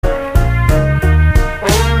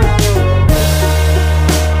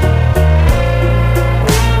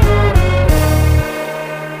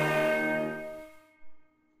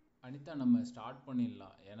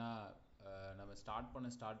பண்ணிடலாம். ஏன்னா நம்ம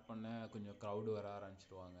ஸ்டார்ட் பண்ண கொஞ்சம் க்ரௌடு வர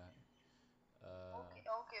ஆரம்பிச்சிருவாங்க.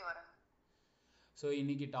 ஓகே வரேன். ஸோ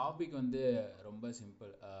இன்றைக்கி டாபிக் வந்து ரொம்ப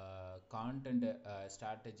simple. Content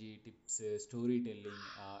strategy tips story telling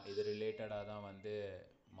இது ரிலேட்டடாக தான் வந்து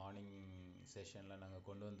மார்னிங் செஷனில் நாங்கள்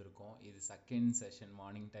கொண்டு வந்திருக்கோம். இது செகண்ட் செஷன்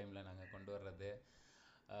மார்னிங் டைமில் நாங்கள் கொண்டு வர்றது.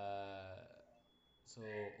 ஸோ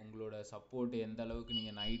உங்களோட சப்போர்ட் எந்த அளவுக்கு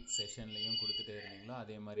நீங்கள் நைட் செஷன்லேயும் கொடுத்துட்டே இருந்தீங்களோ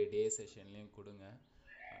அதே மாதிரி டே செஷன்லேயும் கொடுங்க.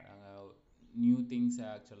 நாங்கள் நியூ திங்ஸ்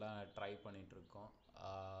ஆக்சுவலாக ட்ரை பண்ணிகிட்ருக்கோம்.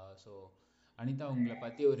 ஸோ அனிதா, உங்களை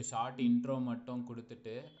பற்றி ஒரு ஷார்ட் இன்ட்ரோ மட்டும்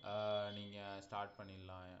கொடுத்துட்டு நீங்கள் ஸ்டார்ட்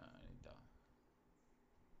பண்ணிடலாம் Anitha.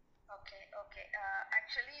 Okay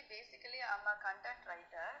actually basically I'm a content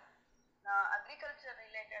writer. நான் அக்ரிகல்ச்சர்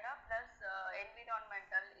ரிலேட்டடாக ப்ளஸ்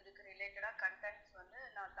என்விரான்மெண்டல் இதுக்கு ரிலேட்டடாக கண்டென்ட்ஸ் வந்து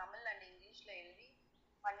நான் தமிழ் அண்ட் இங்கிலீஷில் எழுதி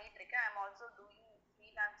பண்ணிகிட்ருக்கேன். I'm also doing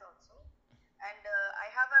freelance also. And I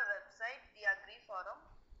have a website the agri forum.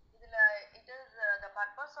 இதில் it is the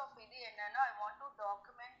purpose of இது என்னன்னா, I want to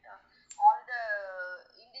document all the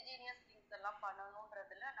indigenous things எல்லாம்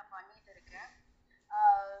பண்ணணுன்றதுல நான் பண்ணிட்டு இருக்கேன்.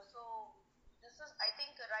 So this is, I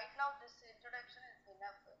think right now this introduction is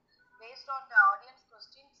enough. Based on the audience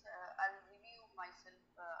questions, I'll review myself,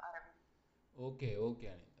 Aravind. Okay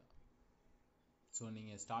Anitha. So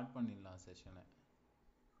நீங்கள் start பண்ணிடலாம் செஷனை.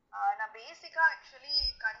 நான் பேசிக்காக ஆக்சுவலி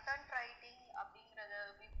கண்டென்ட் ரைட்டிங் அப்படிங்கிறது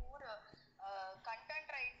பிஃபோர்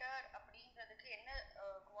கண்டென்ட் ரைட்டர் அப்படிங்கிறதுக்கு என்ன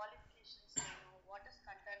குவாலிஃபிகேஷன்ஸ் வேணும், வாட் இஸ்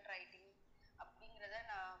கண்டென்ட் ரைட்டிங் அப்படிங்கிறத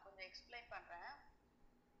நான் கொஞ்சம் எக்ஸ்பிளைன் பண்ணுறேன்.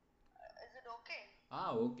 Is it okay?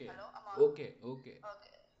 Okay. Hello okay.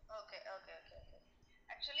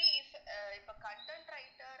 Actually இப்போ கண்டென்ட்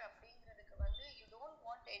ரைட்டர் அப்படிங்கிறதுக்கு வந்து you don't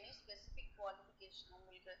want any specific qualification.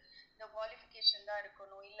 உங்களுக்கு இந்த குவாலிஃபிகேஷன் தான்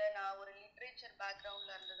இருக்கணும், இல்லை நான் ஒரு லிட்ரேச்சர்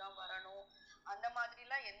பேக்ரவுண்ட்ல இருந்து தான் வரணும், அந்த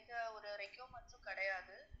மாதிரிலாம் எந்த ஒரு ரெக்யூர்மெண்ட்ஸும்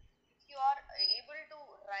கிடையாது. If you are able to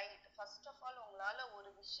write, first of all உங்களால் ஒரு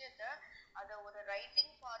விஷயத்த அதை ஒரு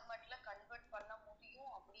ரைட்டிங் ஃபார்மேட்ல கன்வெர்ட் பண்ண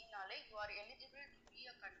முடியும் அப்படின்னாலே you are eligible to be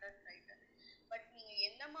a content writer. But நீங்க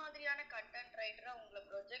எந்த மாதிரியான கண்டென்ட் ரைட்டரா உங்களை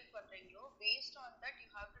ப்ரொஜெக்ட் பண்றீங்களோ based on that you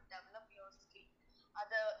have to develop your skill.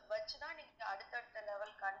 அதை வச்சுதான் நீங்க அடுத்தடுத்த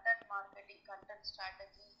level content marketing, content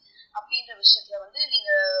strategy அப்படின்ற விஷயத்துல வந்து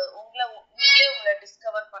நீங்களே உங்களை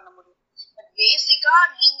டிஸ்கவர் பண்ண முடியும். பட் பேசிக்கா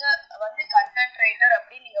நீங்க வந்து கண்டென்ட் ரைட்டர்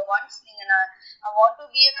அப்படின்னு நீங்க ஒன்ஸ் நீங்க I want to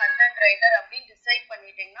be a content writer அப்படின்னு டிசைட்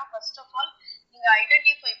பண்ணிட்டீங்கன்னா, ஃபர்ஸ்ட் ஆஃப் ஆல் நீங்க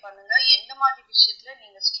ஐடென்டிஃபை பண்ணுங்க எந்த மாதிரி விஷயத்துல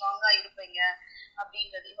நீங்க ஸ்ட்ராங்கா இருப்பீங்க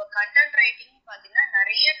அப்படின்றது. இப்போ கண்டென்ட் ரைட்டிங் பாத்தீங்கன்னா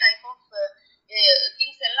நிறைய டைப் ஆஃப்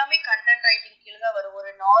திங்ஸ் எல்லாமே கண்டென்ட் ரைட்டிங் கீழே தான் வரும்.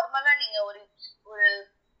 ஒரு நார்மலா நீங்க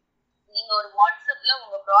ஒரு வாட்ஸ்அப்ல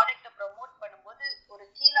உங்க ப்ராடக்ட்டை ப்ரமோட் பண்ணும்போது ஒரு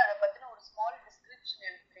கீழே அதை பத்தின ஒரு ஸ்மால் டிஸ்கிரிப்ஷன்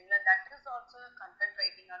எழுதுறீங்களா, தட் இஸ் ஆல்சோ கண்டென்ட்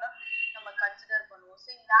ரைட்டிங்கா தான் நம்ம கன்சிடர் பண்ணுவோம். ஸோ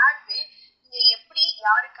இன் தட் வே நீங்க எப்படி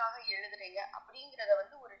யாருக்காக எழுதுறீங்க அப்படிங்கிறத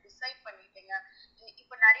வந்து ஒரு டிசைட் பண்ணிட்டீங்க.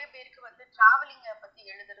 இப்போ நிறைய பேருக்கு வந்து டிராவலிங்கை பத்தி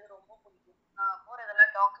எழுதுறது ரொம்ப பிடிக்கும்,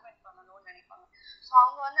 போறதெல்லாம் டாக்குமெண்ட் பண்ணணும்னு நினைப்பாங்க. ஸோ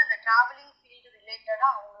அவங்க வந்து அந்த டிராவலிங் ஃபீல்டு ரிலேட்டடா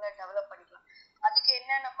அவங்கள டெவலப் பண்ணிக்கலாம். அதுக்கு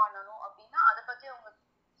என்னென்ன பண்ணணும் அப்படின்னா அதை பத்தி அவங்க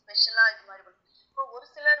ஸ்பெஷலா இது மாதிரி பண்ணும். இப்போ ஒரு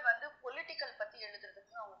சிலர் வந்து பொலிட்டிக்கல் பத்தி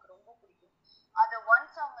எழுதுறதுக்கு அவங்களுக்கு ரொம்ப பிடிக்கும். அதை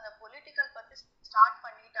ஒன்ஸ் அவங்க அந்த பொலிட்டிக்கல் பத்தி ஸ்டார்ட்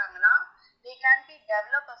பண்ணிட்டாங்கன்னா they can be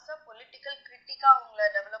develop as a political critic-ஆ அவங்கள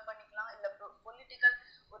டெவலப் பண்ணிக்கலாம், இல்ல பொலிட்டிக்கல்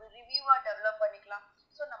ஒரு ரிவ்யூவா டெவலப் பண்ணிக்கலாம்.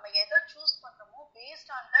 ஸோ நம்ம எதை சூஸ் பண்றோமோ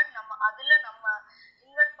பேஸ்ட் ஆன் தட் நம்ம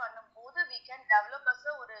இன்வென்ட் பண்ணும்போது we can develop as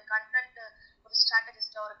a ஒரு கண்டென்ட், ஒரு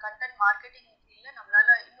ஸ்ட்ராட்டஜிஸ்டா, ஒரு கண்டென்ட் மார்க்கெட்டிங் ஃபீல்ட்ல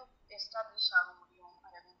நம்மளால இன்னும் எஸ்டாப்ளிஷ் ஆக முடியும்.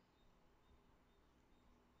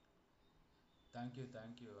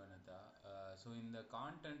 தேங்க்யூ அனிதா. ஸோ இந்த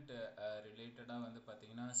கான்டென்ட் ரிலேட்டடாக வந்து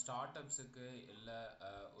பார்த்தீங்கன்னா ஸ்டார்ட் அப்ஸுக்கு இல்லை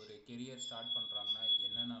ஒரு கெரியர் ஸ்டார்ட் பண்ணுறாங்கன்னா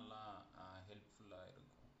என்னென்னலாம் ஹெல்ப்ஃபுல்லாக இருக்கும்?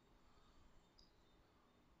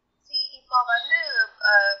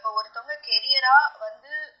 இப்போ ஒருத்தவங்க கெரியரா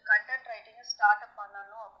வந்து கண்டென்ட் ரைட்டிங்கை ஸ்டார்ட் அப்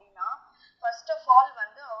பண்ணணும் அப்படின்னா ஃபர்ஸ்ட் ஆஃப் ஆல்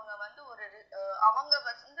வந்து அவங்க வந்து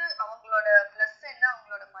அவங்களோட ப்ளஸ் என்ன,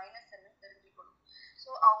 அவங்களோட மைனஸ் என்னன்னு தெரிஞ்சுக்கணும். ஸோ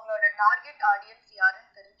அவங்களோட டார்கெட் ஆடியன்ஸ்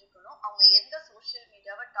யாருன்னு தெரிஞ்சுக்கணும். அவங்க எந்த சோஷியல்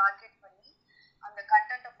மீடியாவை டார்கெட் பண்ணி அந்த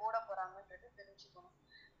கண்டென்ட்டை போட போறாங்கன்றது தெரிஞ்சுக்கணும்.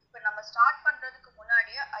 இப்போ நம்ம ஸ்டார்ட் பண்றதுக்கு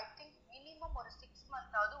முன்னாடியே ஐ திங்க் மினிமம் ஒரு 6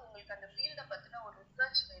 மந்த்தாவது உங்களுக்கு அந்த ஃபீல்டை பத்தின ஒரு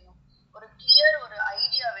ரிசர்ச் வேணும், ஒரு கிளியர் ஒரு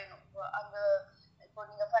ஐடியா வேணும். இப்போ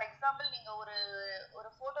நீங்க ஃபார் எக்ஸாம்பிள் நீங்க ஒரு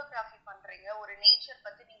போட்டோகிராஃபி பண்றீங்க, ஒரு நேச்சர்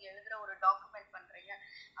பத்தி நீங்க எழுதுற ஒரு டாக்குமெண்ட் பண்றீங்க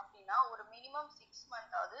அப்படின்னா ஒரு மினிமம் 6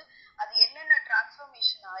 மந்த்தாவது அது என்னென்ன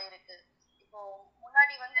டிரான்ஸ்ஃபர்மேஷன் ஆயிருக்கு. இப்போ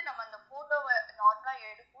முன்னாடி வந்து நம்ம அந்த போட்டோவை நார்மலா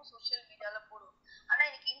எடுப்போம், சோஷியல் மீடியால போடுவோம். ஆனா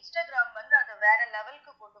இன்னைக்கு இன்ஸ்டாகிராம் வந்து அதை வேற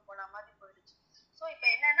லெவலுக்கு கொண்டு போன மாதிரி போயிடுச்சு. ஸோ இப்போ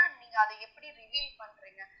என்னன்னா நீங்க அதை எப்படி ரிவீல்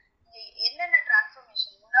பண்றீங்க, என்னென்ன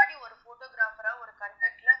டிரான்ஸ்ஃபர்மேஷன் முன்னாடி ஒரு போட்டோகிராஃபரா ஒரு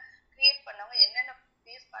கண்டென்ட்ல கிரியேட் பண்ணவங்க என்னென்ன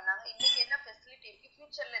ஃபேஸ் பண்ணாங்க, இன்னைக்கு என்ன ஃபேஸ்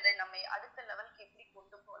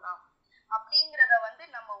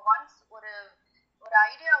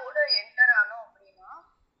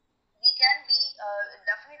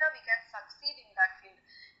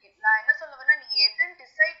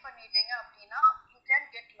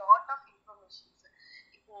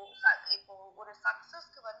இப்போ இப்போ ஒரு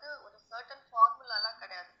சக்சஸ்க்கு வந்து ஒரு சர்டன் ஃபார்முலாலாம்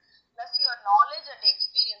கிடையாது. Plus your knowledge and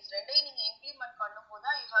experience ரெண்டையும் நீங்க இம்ப்ளிமெண்ட் பண்ணும்போது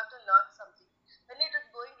தான் you have to learn something. when it is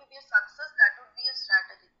going to be a success, that would be a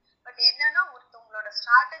strategy. But என்னன்னா ஒருத்தவங்களோட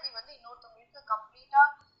ஸ்ட்ராட்டஜி வந்து இன்னொருத்தவங்களுக்கு கம்ப்ளீட்டா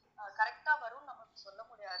கரெக்டா வரும்னு நமக்கு சொல்ல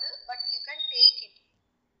முடியாது. But you can take it.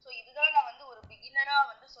 So இதுதான் நான் வந்து ஒரு பிகினரா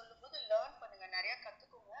வந்து சொல்லும்போது லேர்ன் பண்ணுங்க, நிறைய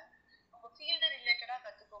கத்துக்கோங்க, உங்க ஃபீல்டு ரிலேட்டடா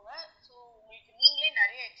கத்துக்கோங்க. ஸோ உங்களுக்கு நீங்களே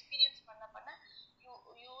நிறைய எக்ஸ்பீரியன்ஸ் பண்ண பண்ண you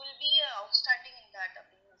you will be outstanding in that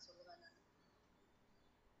அப்படின்னு நான் சொல்லுவேன்.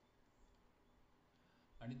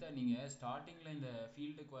 அனிதா, நீங்கள் ஸ்டார்டிங்கில் இந்த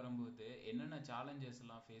ஃபீல்டுக்கு வரும்போது என்னென்ன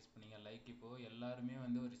சேலஞ்சஸ்லாம் ஃபேஸ் பண்ணீங்க? லைக் இப்போது எல்லாருமே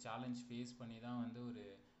வந்து ஒரு சேலஞ்ச் ஃபேஸ் பண்ணி தான் வந்து ஒரு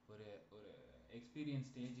ஒரு ஒரு எக்ஸ்பீரியன்ஸ்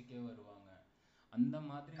ஸ்டேஜுக்கே வருவாங்க. அந்த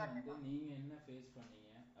மாதிரி வந்து நீங்கள் என்ன ஃபேஸ்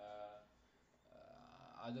பண்ணீங்க?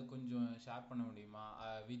 அதை கொஞ்சம் ஷேர் பண்ண முடியுமா?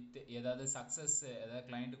 வித் ஏதாவது சக்ஸஸ், ஏதாவது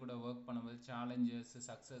கிளைண்ட் கூட ஒர்க் பண்ணும்போது சேலஞ்சஸ்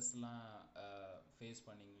சக்ஸஸ்லாம் ஃபேஸ்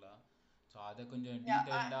பண்ணீங்களா? ஸோ அதை கொஞ்சம்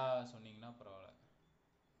டீட்டெயில்டாக சொன்னீங்கன்னா பரவாயில்ல.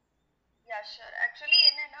 Yeah sure. ஆக்சுவலி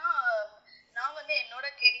என்னன்னா நான் வந்து என்னோட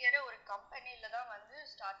கெரியரை ஒரு கம்பெனில தான் வந்து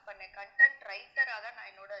ஸ்டார்ட் பண்ணேன். கண்டென்ட் ரைட்டரா தான் நான்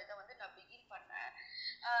என்னோட இதை வந்து நான் பிகின் பண்ணேன்.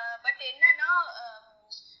 பட் என்னன்னா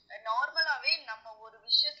நார்மலாவே நம்ம ஒரு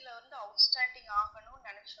விஷயத்துல வந்து அவுட்ஸ்டாண்டிங் ஆகணும்னு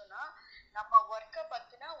நினைச்சோம்னா நம்ம ஒர்க்கை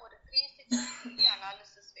பத்தின ஒரு 360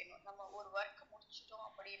 அனாலிசிஸ் வேணும். நம்ம ஒரு ஒர்க் முடிச்சிட்டோம்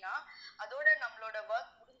அப்படின்னா அதோட நம்மளோட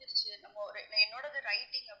ஒர்க் முடிஞ்சிருச்சு. நம்ம ஒரு என்னோடது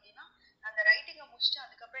ரைட்டிங் அப்படின்னா அந்த ரைட்டிங்கை முடிச்சுட்டு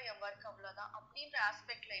அதுக்கப்புறம் என் ஒர்க் அவ்வளவுதான் அப்படின்ற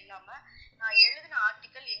ஆஸ்பெக்ட்ல இல்லாம நான் எழுதின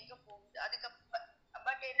ஆர்டிக்கல் எங்க போகுது அதுக்கு.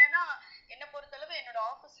 பட் என்னன்னா என்ன பொறுத்தளவு என்னோட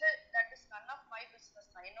ஆஃபீஸ்ல that is none of my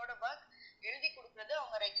business தான். என்னோட ஒர்க் எழுதி கொடுக்குறது,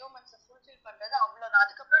 அவங்க ரெக்யர்மெண்ட்ஸை ஃபுல்ஃபில் பண்றது, அவ்வளவுதான்.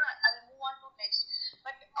 அதுக்கப்புறம் ஐ move on to next.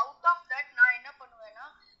 But out of that நான் என்ன பண்ணுவேன்னா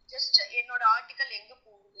ஜஸ்ட் என்னோட ஆர்டிக்கல் எங்க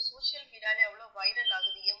போகுது, சோசியல் மீடியால எவ்வளவு வைரல்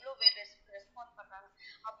ஆகுது, எவ்வளவு பேர் ரெஸ்பாண்ட் பண்றாங்க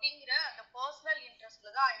அப்படிங்கிற அந்த பர்சனல்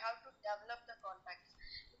இன்ட்ரெஸ்ட்ல தான் I have to develop the contacts.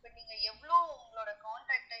 இப்ப நீங்க எவ்வளோ உங்களோட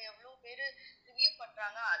கான்டாக்டை எவ்வளோ பேரு ரிவ்யூ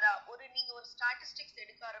பண்றாங்க, ஒரு நீங்க ஒரு ஸ்டாட்டிஸ்டிக்ஸ்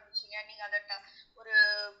எடுக்க ஆரம்பிச்சீங்க, நீங்க அதை ஒரு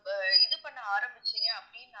இது பண்ண ஆரம்பிச்சீங்க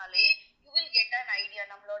அப்படின்னாலே you will get an idea.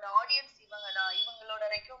 நம்மளோட ஆடியன்ஸ் இவங்க தான், இவங்களோட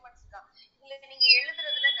ரெக்யர்மெண்ட்ஸ் தான். இதுல நீங்க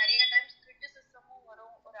எழுதுறதுல நிறைய டைம்ஸ் கிரிட்டிசிசமும்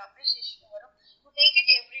வரும், ஒரு அப்ரிசியேஷனும் வரும். You take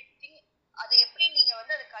it every thing. அதை எப்படி நீங்க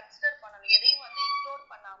வந்து அதை கன்சிடர் பண்ணணும், எதையும் வந்து இக்னோர்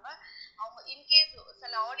பண்ணாம. அவங்க இன்கேஸ்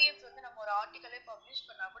சில ஆடியன்ஸ் வந்து நம்ம ஒரு ஆர்டிக்கலே பப்ளிஷ்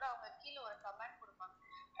பண்ணா கூட அவங்க கீழே ஒரு கமெண்ட் கொடுப்பாங்க.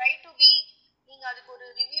 ட்ரை டு பி, நீங்க அதுக்கு ஒரு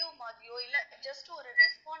ரிவ்யூ மாதிரியோ இல்ல ஜஸ்ட் ஒரு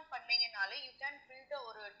ரெஸ்பாண்ட் பண்ணீங்கனாலே யூ கேன் பில்ட்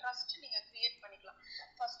ஒரு ட்ரஸ்ட் நீங்க கிரியேட் பண்ணிக்கலாம்.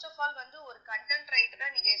 ஃபர்ஸ்ட் ஆஃப் ஆல் வந்து ஒரு கண்டென்ட் ரைட்டரா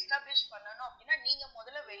நீங்க எஸ்டாப்ளிஷ் பண்ணணும் அப்படின்னா நீங்க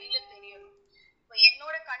முதல்ல வெளியில தெரியணும். இப்போ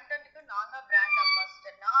என்னோட கண்டென்ட்டுக்கு நான் தான் பிராண்ட்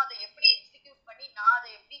அம்பாசிடர். நான் அதை எப்படி எக்ஸிக்யூட் பண்ணி நான் அதை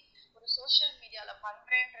எப்படி ஒரு சோஷியல் மீடியால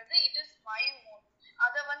பண்றேன்றது இட் இஸ் மை ஓன்.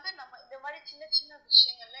 அதை வந்து நம்ம இந்த மாதிரி சின்ன சின்ன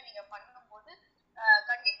விஷயங்கள்ல நீங்க பண்ணும்போது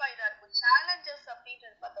கண்டிப்பா இதா இருக்கும். சேலஞ்சஸ்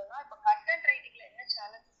அப்படின்றது பார்த்தோம்னா இப்போ கண்டென்ட் ரைட்டிங்ல என்ன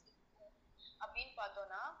சேலஞ்சஸ் அப்படின்னு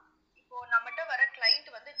பார்த்தோம்னா, இப்போ நம்மகிட்ட வர கிளைண்ட்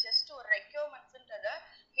வந்து ஜஸ்ட் ஒரு ரெக்யர்மெண்ட்ஸ்ன்றத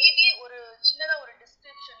மேபி ஒரு சின்னதா ஒரு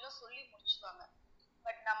டிஸ்கிரிப்ஷன்ல சொல்லி முடிச்சுவாங்க.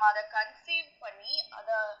 பட் நம்ம அதை கன்சீவ் பண்ணி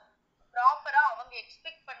அதை ப்ராப்பரா அவங்க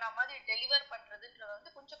எக்ஸ்பெக்ட் பண்ண மாதிரி டெலிவர் பண்றதுன்றது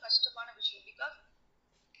வந்து கொஞ்சம் கஷ்டமான விஷயம். பிகாஸ்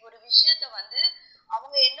ஒரு விஷயத்த வந்து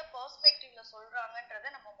அவங்க என்ன பெர்ஸ்பெக்டிவ்ல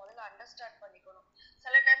சொல்றாங்கன்றத நம்ம முதல்ல அண்டர்ஸ்டாண்ட் பண்ணிக்கணும்.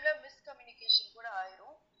 சில டைம்ல மிஸ்கம்யூனிகேஷன் கூட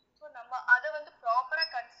ஆயிரும். ஸோ நம்ம அதை வந்து ப்ராப்பரா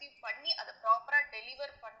கன்சீவ் பண்ணி அதை ப்ராப்பரா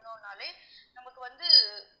டெலிவர் பண்ணோம்னாலே நமக்கு வந்து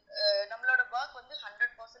நம்மளோட ஒர்க் வந்து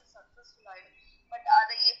 100% சக்சஸ்ஃபுல் ஆயிடும். பட்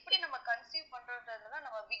அதை எப்படி நம்ம கன்சீவ் பண்றதுதான்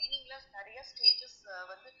நம்ம பிகினிங்ல நிறைய ஸ்டேஜஸ்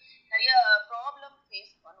வந்து நிறைய ப்ராப்ளம்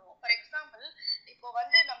ஃபேஸ் பண்ணுவோம். ஃபார் எக்ஸாம்பிள் இப்போ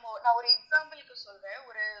வந்து நான் ஒரு எக்ஸாம்பிளுக்கு சொல்றேன்.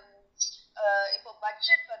 ஒரு இப்போ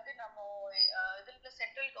பட்ஜெட் வந்து நம்ம இதுல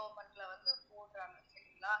சென்ட்ரல் கவர்மெண்ட்ல வந்து போடுறாங்க,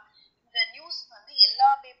 சரிங்களா? இந்த நியூஸ் வந்து எல்லா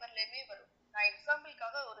பேப்பர்லயுமே வரும். நான்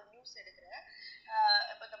எக்ஸாம்பிளுக்காக ஒரு நியூஸ் எடுக்கிறேன்.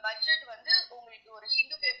 இப்போ இந்த பட்ஜெட் வந்து உங்களுக்கு ஒரு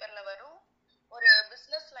ஹிந்து பேப்பர்ல வரும், ஒரு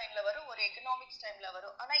பிசினஸ் லைன்ல வரும், ஒரு எக்கனாமிக்ஸ் டைம்ல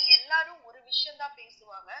வரும். ஆனா எல்லாரும் ஒரு விஷயம் தான்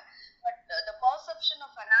பேசுவாங்க. But the perception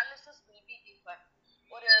of analysis will be different.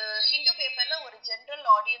 ஒரு ஹிந்து பேப்பர்ல ஒரு ஜெனரல்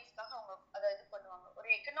ஆடியன்ஸ்க்காக அவங்க அதை இது பண்ணுவாங்க. ஒரு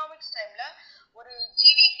எக்கனாமிக்ஸ் டைம்ல ஒரு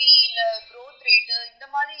ஜிடிபி இல்ல க்ரோத் ரேட்டு இந்த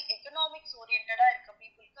மாதிரி எக்கனாமிக்ஸ் ஓரியன்டா இருக்க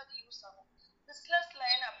பீப்புளுக்கு அது யூஸ் ஆகும். பிசினஸ்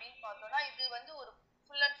லைன் அப்படின்னு பார்த்தோம்னா இது வந்து ஒரு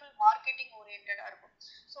ஃபுல் அண்ட் ஃபுல் மார்க்கெட்டிங் ஓரியன்டா இருக்கும்.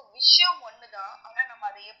 ஸோ விஷயம் ஒண்ணுதான், ஆனா நம்ம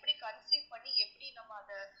அதை எப்படி கன்சீவ் பண்ணி எப்படி நம்ம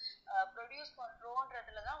அதை ப்ரொடியூஸ்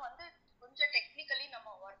பண்றோம்ன்றதுலதான் வந்து கொஞ்சம் டெக்னிக்கலி நம்ம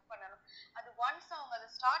ஒர்க் பண்ணணும். அது ஒன்ஸ் அவங்க அதை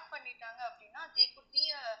ஸ்டார்ட் பண்ணிட்டாங்க அப்படின்னா they could be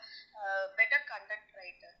a better content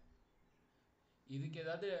writer. இதுக்கு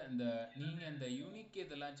ஏதாவது இந்த யூனிக்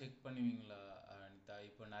இதெல்லாம் செக் பண்ணுவீங்களா அனிதா?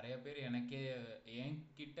 இப்போ நிறைய பேர் எனக்கே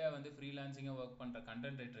என்கிட்ட வந்து ஃப்ரீலான்சிங்காக ஒர்க் பண்ணுற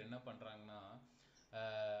கண்டென்ட் ரைட்டர் என்ன பண்ணுறாங்கன்னா,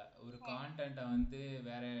 ஒரு கான்டென்ட்டை வந்து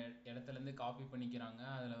வேற இடத்துலேருந்து காப்பி பண்ணிக்கிறாங்க.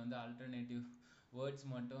 அதில் வந்து ஆல்டர்னேட்டிவ் வேர்ட்ஸ்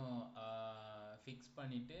மட்டும் ஃபிக்ஸ்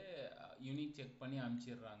பண்ணிவிட்டு யூனிக் செக் பண்ணி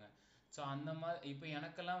அனுப்பிச்சிடுறாங்க. ஸோ அந்த மாதிரி இப்போ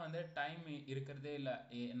எனக்கெல்லாம் வந்து டைம் இருக்கிறதே இல்லை.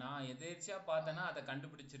 நான் எதேர்ச்சியாக பார்த்தேன்னா அதை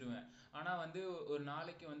கண்டுபிடிச்சிருவேன். ஆனால் வந்து ஒரு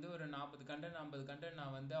நாளைக்கு வந்து ஒரு 40 கண்டென்ட் 50 கண்டென்ட்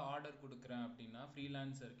நான் வந்து ஆர்டர் கொடுக்குறேன் அப்படின்னா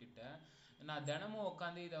ஃப்ரீலான்சர் கிட்ட, நான் தினமும்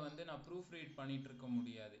உட்காந்து இதை வந்து நான் ப்ரூஃப் ரீட் பண்ணிட்டு இருக்க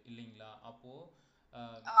முடியாது இல்லைங்களா? அப்போது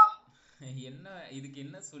என்ன இதுக்கு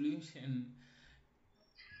என்ன சொல்யூஷன்?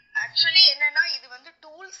 ஆக்சுவலி என்னன்னா இது வந்து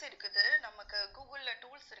டூல்ஸ் இருக்குது, நமக்கு கூகுள்ல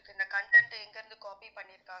டூல்ஸ் இருக்கு. இந்த கண்டென்ட் எங்க இருந்து காப்பி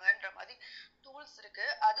பண்ணிருக்காங்கன்ற மாதிரி டூல்ஸ் இருக்கு,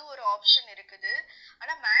 அது ஒரு ஆப்ஷன் இருக்குது.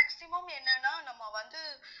 ஆனா மேக்சிமம் என்னன்னா நம்ம வந்து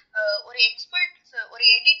ஒரு எக்ஸ்பர்ட்ஸ், ஒரு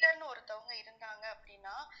எடிட்டர்னு ஒருத்தவங்க இருந்தாங்க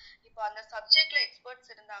அப்படின்னா, இப்போ அந்த சப்ஜெக்ட்ல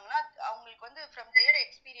எக்ஸ்பர்ட்ஸ் இருந்தாங்கன்னா அவங்களுக்கு வந்து from their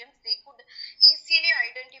experience they could easily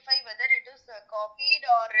identify whether it is copied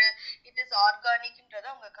or it is ஆர்கானிக்ன்றதை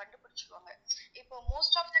அவங்க கண்டுபிடிச்சிருவாங்க. இப்போ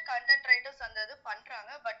most of the content writers அந்த இது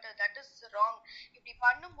பண்றாங்க, பட் தட் இஸ் ராங். இப்படி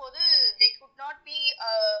பண்ணும்போது தே குட் நாட் பி,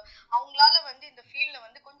 அவங்களால வந்து இந்த ஃபீல்ட்ல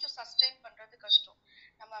வந்து கொஞ்சம் சஸ்டெயின் பண்றது கஷ்டம்.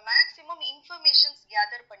 நம்ம மேக்ஸிமம் இன்ஃபர்மேஷன்ஸ்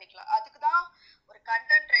கேதர் பண்ணிக்கலாம். அதுக்கு தான் ஒரு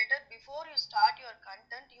content writer before you start your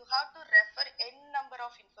content you have to refer an number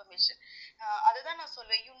of information. அதுதான் நான்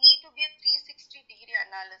சொல்வேன், you need to be a 360 degree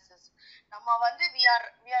analysis. நம்ம வந்து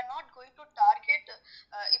we are not going to target,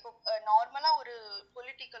 இப்போ நார்மலா ஒரு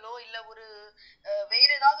பொலிட்டிக்கலோ இல்ல ஒரு வேற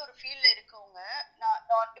ஏதாவது ஒரு ஃபீல்ட்ல இருக்கவங்க,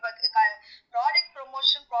 product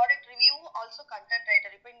promotion product review also content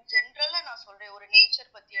writer. இப்போ இன் ஜென்ரலா நான் சொல்றேன், ஒரு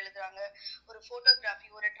நேச்சர் பத்தி எழுதுறாங்க, ஒரு போட்டோகிராஃபி,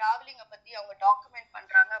 ஒரு டிராவலிங்கை பத்தி அவங்க டாக்குமெண்ட்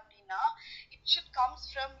பண்றாங்க அப்படின்னா it should comes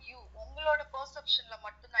from you. உங்களோட பெர்செப்ஷன்ல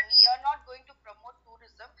மட்டும்தான். You are not going to promote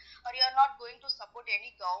tourism or you are not going to support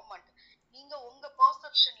any government. நீங்க உங்க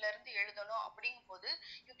பெர்செப்ஷன்ல இருந்து எழுதணும் அப்படிங்கும்போது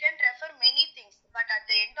you can refer many things, but at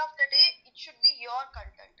the end of the day it should be your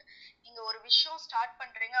content. நீங்க ஒரு விஷயம் start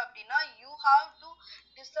பண்றீங்க அப்படின்னா you have to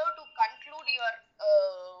deserve to conclude your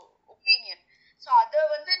opinion. So அதை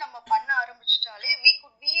வந்து நம்ம பண்ண ஆரம்பிச்சிட்டாலே we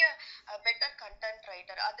could be a better content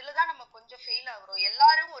writer. அதுல தான் நம்ம கொஞ்சம் ஃபெயில் ஆகுறோம்.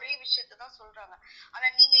 எல்லாரும் ஒரே விஷயத்தை தான் சொல்றாங்க, ஆனா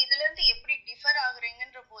நீங்க இதுல இருந்து எப்படி டிஃபர்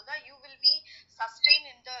ஆகுறீங்கன்ற போதுதான் you will be sustain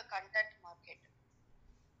in the content market.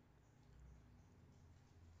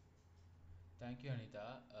 Thank you Anitha.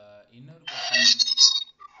 இன்னொரு கொஸ்டின்.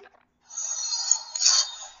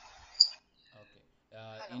 ஓகே,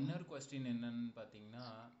 இன்னொரு கொஸ்டின் என்னன்னு பார்த்தீங்கன்னா,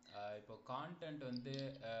 இப்போ கான்டென்ட் வந்து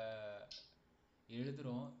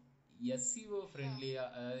எழுதுகிறோம், எஸ்இஓ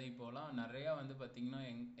ஃப்ரெண்ட்லியாக, அதாவது இப்போலாம் நிறையா வந்து பார்த்திங்கன்னா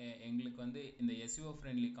எங்களுக்கு வந்து இந்த எஸ்இஓ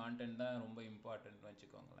ஃப்ரெண்ட்லி கான்டென்ட் தான் ரொம்ப இம்பார்ட்டன்ட்னு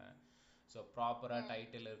வச்சுக்கோங்களேன். ஸோ ப்ராப்பராக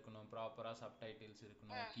டைட்டில் இருக்கணும், ப்ராப்பராக சப்டைட்டில்ஸ்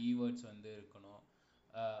இருக்கணும், கீவேர்ட்ஸ் வந்து இருக்கணும்.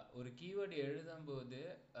 ஒரு கீவேர்டு எழுதும்போது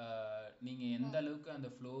நீங்கள் எந்த அளவுக்கு அந்த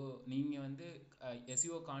ஃப்ளோ, நீங்கள் வந்து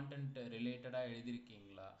எஸ்இஓ கான்டென்ட் ரிலேட்டடாக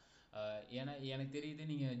எழுதியிருக்கீங்களா? ஏன்னா எனக்கு தெரியுது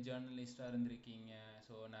நீங்கள் ஜேர்னலிஸ்டாக இருந்திருக்கீங்க,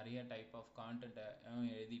 ஸோ நிறைய டைப் ஆஃப் கான்டென்ட்டை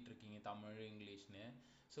எழுதிட்டுருக்கீங்க, தமிழ் இங்கிலீஷ்னு.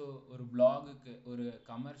 ஸோ ஒரு பிளாகுக்கு, ஒரு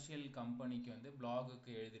கமர்ஷியல் கம்பெனிக்கு வந்து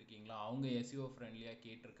பிளாகுக்கு எழுதியிருக்கீங்களா? அவங்க எஸ்இஓ ஃப்ரெண்ட்லியாக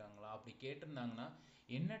கேட்டிருக்காங்களா? அப்படி கேட்டிருந்தாங்கன்னா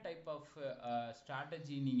என்ன டைப் ஆஃப்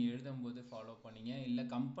ஸ்ட்ராட்டஜி நீங்கள் எழுதும்போது ஃபாலோ பண்ணீங்க, இல்லை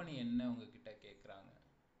கம்பெனி என்ன உங்ககிட்ட கேட்குறாங்க?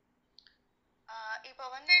 இப்போ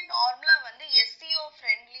வந்து நார்மலா வந்து எஸ்இஓ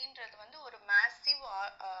ஃப்ரெண்ட்லின்றது வந்து ஒரு மேசிவ்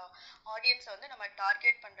ஆடியன்ஸை வந்து நம்ம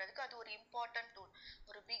டார்கெட் பண்றதுக்கு அது ஒரு இம்பார்ட்டன்ட் டூல்.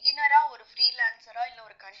 ஒரு பிகினரா, ஒரு ஃப்ரீலான்சரா, இல்ல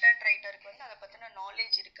ஒரு கண்டென்ட் ரைட்டருக்கு வந்து அதை பத்தின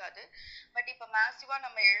நாலேஜ் இருக்காது. பட் இப்போ மேசிவா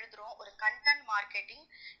நம்ம எழுதுறோம், ஒரு கண்டென்ட் மார்க்கெட்டிங்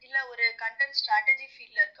இல்ல ஒரு கண்டென்ட் ஸ்ட்ராட்டஜி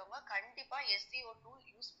ஃபீல்ட்ல இருக்கவங்க கண்டிப்பா எஸ்இஓ டூல்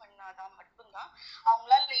யூஸ் பண்ணாதான் மட்டும்தான்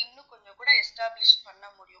அவங்களால இன்னும் கொஞ்சம் கூட எஸ்டாப்ளிஷ் பண்ண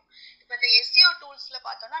முடியும். இப்போ இந்த எஸ்இஓ டூல்ஸ்ல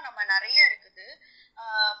பார்த்தோம்னா நம்ம நிறைய இருக்குது,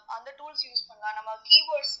 அந்த டூல்ஸ் யூஸ் பண்ணலாம். நம்ம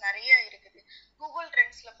கீவேர்ட்ஸ் நிறைய இருக்குது, கூகுள்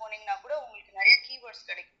ட்ரெண்ட்ஸ்ல போனீங்கன்னா கூட உங்களுக்கு நிறைய கீவேர்ட்ஸ்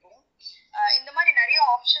கிடைக்கும். இந்த மாதிரி நிறைய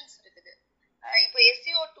ஆப்ஷன்ஸ் இருக்குது. இப்போ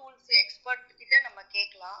எஸ்இஓ டூல்ஸ் எக்ஸ்பர்ட் கிட்ட நம்ம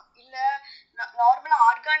கேட்கலாம், இல்ல நார்மலா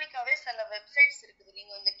ஆர்கானிக்காவே சில வெப்சைட்ஸ் இருக்குது,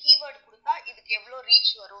 நீங்க இந்த கீவேர்டு கொடுத்தா இதுக்கு எவ்வளவு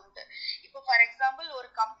ரீச் வரும்ட்டு. இப்போ ஃபார் எக்ஸாம்பிள் ஒரு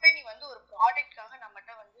கம்பெனி வந்து ஒரு ப்ராடக்ட்காக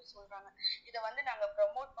நம்மகிட்ட வந்து சொல்றாங்க, இதை வந்து நாங்க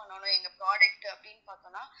ப்ரமோட் பண்ணணும் எங்க ப்ராடக்ட் அப்படின்னு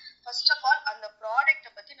பார்த்தோம்னா, ஃபர்ஸ்ட் ஆஃப் ஆல் அந்த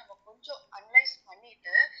ப்ராடக்ட்டை பத்தி நம்ம கொஞ்சம் அனலைஸ்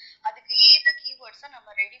பண்ணிட்டு அதுக்கு ஏத்த கீவேர்ட்ஸை நம்ம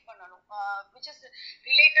ரெடி பண்ணணும், விச் இஸ்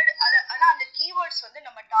ரிலேட்டட். ஆனா அந்த கீவேர்ட்ஸ் வந்து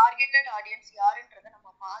நம்ம டார்கெட்டட் ஆடியன்ஸ் யாருன்றதை நம்ம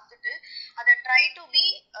பார்த்துட்டு அதை ட்ரை டு பி,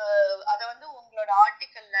 அதை வந்து உங்களோட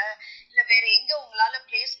ஆர்டிக்கல்ல இல்ல வேற எங்க உங்களால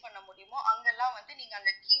பிளேஸ் பண்ண முடியுமோ அங்கெல்லாம் வந்து நீங்க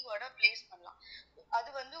அந்த கீவேர்டை பிளேஸ் பண்ணலாம். அது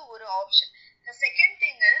வந்து ஒரு ஆப்ஷன். செகண்ட்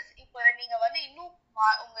திங் இஸ், இப்போ நீங்க வந்து இன்னும்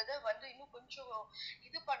உங்க இதை வந்து இன்னும் கொஞ்சம்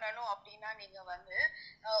இது பண்ணணும் அப்படின்னா நீங்க வந்து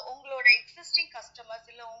உங்களோட எக்ஸிஸ்டிங் கஸ்டமர்ஸ்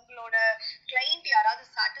இல்ல உங்களோட கிளைண்ட் யாராவது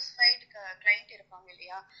சாட்டிஸ்ஃபைடு கிளைண்ட் இருப்பாங்க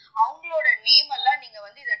இல்லையா, அவங்களோட நேம் எல்லாம் நீங்க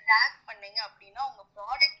வந்து இதை டேக் பண்ணீங்க அப்படின்னா உங்க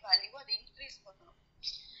ப்ராடக்ட் வேல்யூ அதை இன்க்ரீஸ் பண்ணணும்.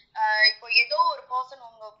 இப்போ ஏதோ ஒரு பர்சன்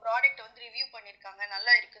உங்க ப்ராடக்ட் வந்து ரிவ்யூ பண்ணிருக்காங்க,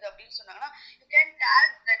 நல்லா இருக்குது அப்படின்னு சொன்னாங்கன்னா you can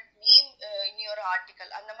take that name in your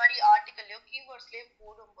article அந்த மாதிரி ஆர்டிக்கல்லையோ கீவேர்ட்ஸ்லயோ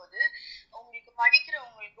போடும்போது உங்களுக்கு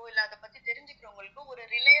படிக்கிறவங்களுக்கோ இல்லை அதை பத்தி தெரிஞ்சுக்கிறவங்களுக்கோ ஒரு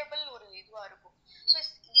ரிலையபிள் ஒரு இதுவா இருக்கும். So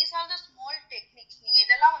these are the small techniques. நீங்க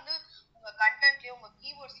இதெல்லாம் வந்து உங்க கண்டென்ட்லயோ உங்க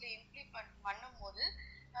கீவேர்ட்ஸ்லயோ இம்ப்ளிமெண்ட் பண்ணும்போது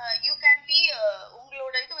யூ கேன் பி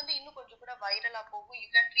உங்களோட இது வந்து இன்னும் கொஞ்சம் கூட வைரலா போகும். You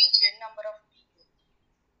can reach N number of people.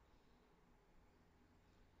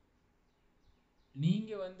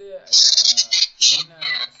 நீங்க வந்து என்ன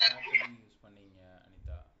ஸ்ட்ராட்டஜி யூஸ் பண்ணீங்க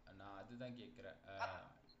அனிதா? நான் அதுதான் கேக்குறேன்.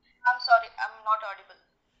 I'm sorry, I'm not audible.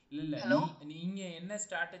 இல்ல ஹலோ, நீங்க என்ன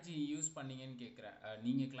ஸ்ட்ராட்டஜி யூஸ் பண்ணீங்கன்னு கேக்குறேன்.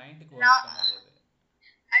 நீங்க கிளையண்ட்டுக்கு ஒர்க் பண்ணும்போது.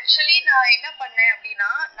 ஆக்சுவலி நான் என்ன பண்ணேன்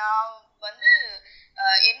அப்படின்னா, நான் வந்து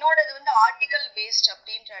என்னோடது வந்து ஆர்டிக்கல் பேஸ்ட்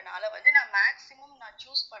அப்படின்றனால வந்து நான் மேக்ஸிமம் நான்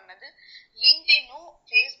சூஸ் பண்ணது லிங்க்டினும்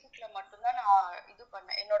ஃபேஸ்புக்ல மட்டும்தான் நான் இது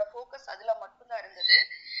பண்ணேன். என்னோட ஃபோக்கஸ் அதுல மட்டும்தான் இருந்தது.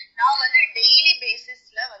 நான் வந்து டெய்லி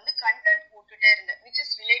பேசிஸ்ல வந்து கண்டென்ட் போட்டுட்டே இருந்தேன், which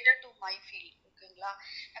is related to my field. ஓகேங்களா,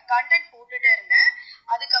 நான் கண்டென்ட் போட்டுட்டே இருந்தேன்.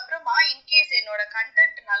 அதுக்கப்புறமா இன்கேஸ் என்னோட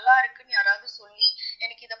கண்டென்ட் நல்லா இருக்குன்னு யாராவது சொல்லி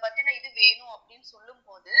எனக்கு இதை பத்தின இது வேணும் அப்படின்னு சொல்லும்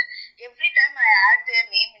போது every time I add there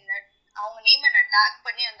name in it. அவங்க நேமை நான் டேக்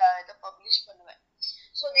பண்ணி அந்த இதை பப்ளிஷ் பண்ணுவேன்.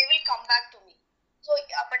 So they will come back to me. So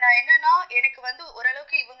அப்போ நான் என்னன்னா, எனக்கு வந்து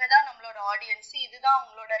ஓரளவுக்கு இவங்க தான் நம்மளோட ஆடியன்ஸ், இதுதான்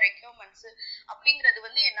அவங்களோட ரெக்யூர்மெண்ட்ஸ் அப்படிங்கிறது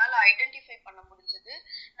வந்து என்னால் ஐடென்டிஃபை பண்ண முடிஞ்சது.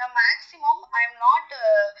 நான் maximum I am not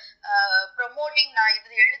promoting, நான்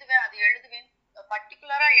இது எழுதுவேன் அது எழுதுவேன்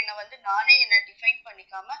பர்டிகுலரா என்னை வந்து நானே என்னை define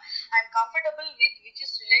பண்ணிக்காம I am comfortable with which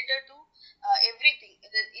is related to every thing.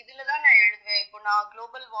 இதுல தான் நான் எழுதுவேன். இப்போ நான்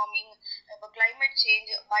குளோபல் வார்மிங், இப்போ கிளைமேட்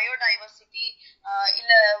சேஞ்ச், பயோடைவர்சிட்டி,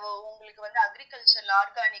 இல்ல உங்களுக்கு வந்து அக்ரிகல்ச்சர்,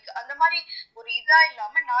 ஆர்கானிக், அந்த மாதிரி ஒரு இதா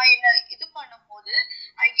இல்லாம நான் என்ன இது பண்ணும்போது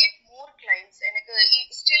ஐ கெட் மோர் கிளைண்ட்ஸ். எனக்கு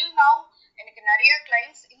ஸ்டில் நவ் எனக்கு நிறைய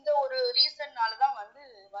கிளைண்ட்ஸ் இந்த ஒரு ரீசன்னாலதான்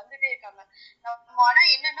வந்துட்டே இருக்காங்க. நம்ம ஆனா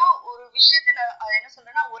என்னன்னா ஒரு விஷயத்த நான் என்ன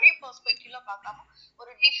சொல்றேன்னா, ஒரே பெர்ஸ்பெக்டிவ்ல பார்க்காம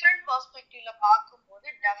ஒரு டிஃப்ரெண்ட் பெர்ஸ்பெக்டிவ்ல பார்க்கும்போது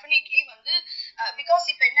டெஃபினெட்லி வந்து பிகாஸ்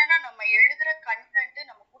இப்ப என்னன்னா நம்ம எழுதுற கண்டென்ட்,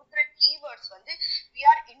 நம்ம கொடுக்குற கீவேர்ட்ஸ் வந்து we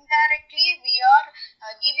are indirectly we are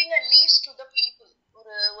giving a leads to the people.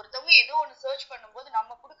 ஒருத்தவங்க ஏதோ ஒன்று சர்ச் பண்ணும்போது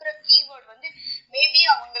நம்ம கொடுக்குற கீவேர்ட் வந்து மேபி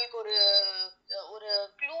அவங்களுக்கு ஒரு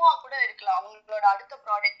க்ளூவா கூட இருக்கலாம் அவங்களோட அடுத்த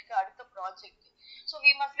ப்ராடக்ட்க்கு, அடுத்த project. So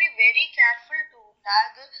we must be very careful to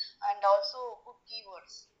tag and also put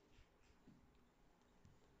keywords.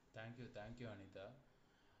 Thank you Anitha.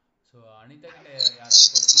 So Anitha கிட்ட யாராவது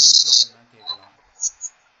கொஸ்டின்ஸ் கேட்கணும்னா கேட்கலாம்.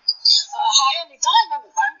 Hi Anita,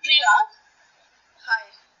 I'm Priya. Hi.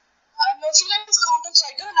 I'm a freelance content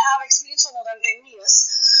writer and I have experience for more than 10 years.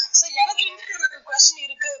 So எனக்கு இந்த question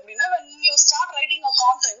இருக்கு அப்படின்னா, when you start writing a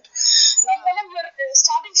content, நம்மளும் we are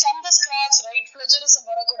starting from the scratch, right? Plagiarism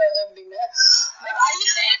வரக்கூடாது அப்படின்னு. But I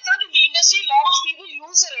heard that in the industry, lot of people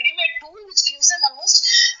use a ready-made tool which gives them almost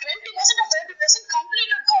 20% or 30%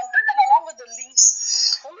 completed content and along with the links.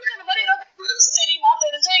 உங்களுக்கு அந்த மாதிரி ஏதாவது tools தெரியுமா?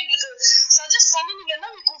 தெரிஞ்சா எங்களுக்கு suggest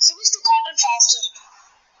பண்ணுவீங்கன்னா we could finish the content faster.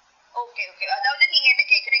 Okay, அதாவது நீங்க என்ன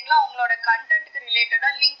கேக்குறீங்களா, உங்களோட கண்டென்ட்க்கு ரிலேட்டடா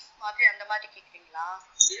லிங்க்ஸ் மாதிரி அந்த மாதிரி கேக்குறீங்களா?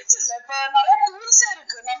 இல்ல, இப்ப நிறைய டூல்ஸ்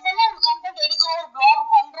இருக்கு. நம்ம எல்லாம் ஒரு கண்டென்ட் எடுக்கிறோம், ஒரு blog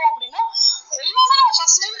பண்றோம் அப்படின்னா எல்லாமே நம்ம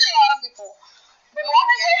ஃபர்ஸ்ட்ல இருந்து ஆரம்பிப்போம். But what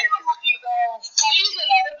I heard from my colleagues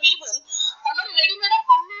and other people, அந்த மாதிரி ரெடிமேடா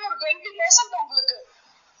பண்ணி ஒரு 20% உங்களுக்கு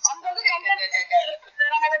அந்த இது கண்டென்ட்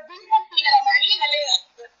நம்ம அதை பில்ட் பண்ணிக்கிற மாதிரி நிறைய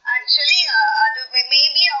ஆக்சுவலி அது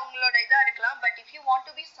மேபி அவங்களோட இதா இருக்கலாம். But if you want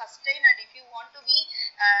to B sustain and if you want to be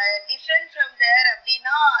different from தேர்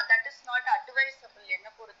அப்படின்னா தட் இஸ் நாட் அட்வைசபிள் என்ன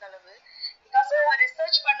பொறுத்தளவு. பிகாஸ் நம்ம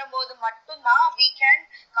ரிசர்ச் பண்ணும்போது மட்டும்தான் we can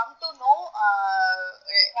come to know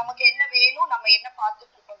நமக்கு என்ன வேணும், நம்ம என்ன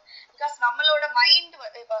பார்த்துட்டு இருக்கோம். பிகாஸ் நம்மளோட மைண்ட்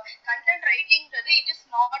இப்போ கண்டென்ட் ரைட்டிங்கிறது இட் இஸ்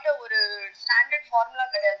நாட் ஒரு ஸ்டாண்டர்ட் ஃபார்முலா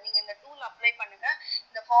கிடையாது. நீங்க இந்த டூல் அப்ளை பண்ணுங்க,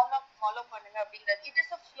 இந்த ஃபார்முலா ஃபாலோ பண்ணுங்க அப்படிங்கிறது இட்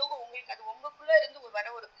இஸ் அ ஃப்ளோ. உங்களுக்கு அது உங்களுக்குள்ள இருந்து வர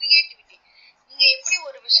ஒரு கிரியேட்டிவிட்டி. நீங்க எப்படி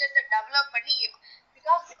ஒரு விஷயத்த டெவலப் பண்ணி,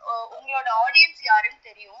 பிகாஸ் உங்களோட ஆடியன்ஸ் யாருன்னு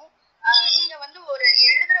தெரியும். நீங்க வந்து ஒரு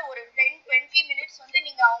எழுதுற ஒரு 10-20 மினிட்ஸ் வந்து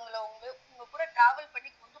நீங்க அவங்கள உங்க கூட டிராவல் பண்ணி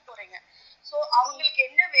கொண்டு போறீங்க. ஸோ அவங்களுக்கு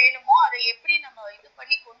என்ன வேணுமோ அதை எப்படி நம்ம இது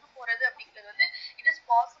பண்ணி கொண்டு போறது அப்படிங்கிறது வந்து it is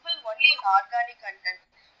possible only in organic content.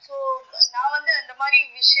 So நான் வந்து அந்த மாதிரி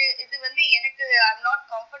விஷயம் இது வந்து எனக்கு I'm not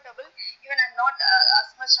comfortable. Even I'm not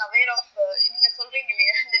as much aware of நீங்க சொல்றீங்க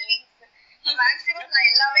இல்லையா இந்த லிங்க்ஸ். மேக்ஸிமம்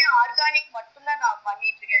நான் எல்லாமே ஆர்கானிக் மட்டும்தான் நான்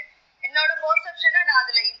பண்ணிட்டு இருக்கேன். என்னோட பெர்செப்ஷனை நான்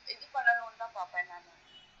அதுல இது பண்ணணும்னு தான் பார்ப்பேன் நான்.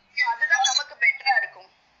 அதுதான் நமக்கு பெட்டரா இருக்கும்.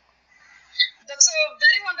 That's a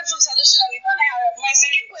very wonderful suggestion, Anita. My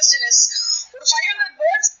second question is, ஒரு 500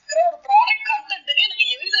 words இருக்கிற ஒரு ப்ராடக்ட் கண்டென்ட்க்கு எனக்கு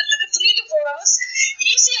எழுதுறதுக்கு 3 to 4 hours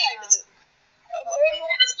ஈஸியா ஆயிடுது.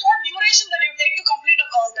 What is the duration that you take to complete a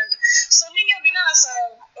content? சொன்னீங்க அப்படின்னா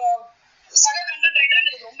சக கண்டென்ட் ரைட்டர்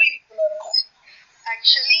எனக்கு ரொம்ப யூஸ்ஃபுல்லா இருக்கும்.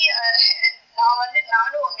 ஆக்சுவலி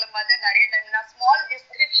நானும் உங்களை மாதிரி நிறைய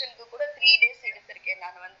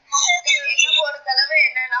வந்து என்ன பொறுத்தளவு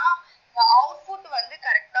என்னன்னா அவுட்புட் வந்து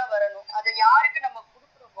கரெக்டா வரணும். அதை யாருக்கு நம்ம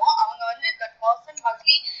கொடுக்குறோமோ அவங்க வந்து தட் பர்சன்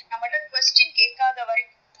மஸ்ட்லி நம்மகிட்ட கொஸ்டின் கேட்காத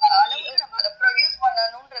வரைக்கும் அளவுக்கு நம்ம அதை ப்ரொடியூஸ்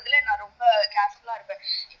பண்ணணும்ன்றதுல நான் ரொம்ப கேர்ஃபுல்லா இருப்பேன்.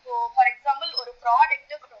 இப்போ ஃபார் எக்ஸாம்பிள் ஒரு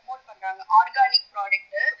ப்ராடக்ட் ப்ரொமோட் பண்றாங்க, ஆர்கானிக்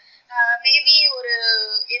ப்ராடக்ட், மேபி ஒரு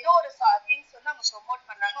ஏதோ ஒரு திங்ஸ் வந்து அவங்க ப்ரொமோட்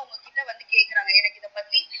பண்றாங்க, உங்ககிட்ட வந்து கேக்குறாங்க எனக்கு இதை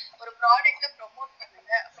பத்தி ஒரு ப்ராடக்ட ப்ரொமோட்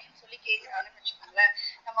பண்ணுங்க அப்படின்னு சொல்லி கேக்குறாங்கன்னு வச்சுக்கோங்களேன்.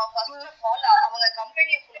 நம்ம ஃபர்ஸ்ட் ஆஃப் ஆல் அவங்க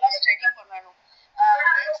கம்பெனியை ஃபுல்லா ஸ்டடி பண்ணணும்.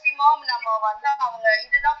 மேக்ஸிமம் நம்ம வந்து அவங்க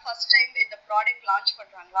இதுதான் ஃபர்ஸ்ட் டைம் இந்த ப்ராடக்ட் லான்ச்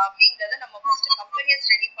பண்றாங்களா அப்படிங்கறத நம்ம ஃபர்ஸ்ட் கம்பெனியை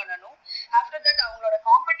ஸ்டடி பண்ணணும். ஆஃப்டர் தட் அவங்களோட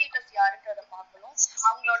காம்படிட்டர்ஸ் யாருன்றதை பார்க்கணும்,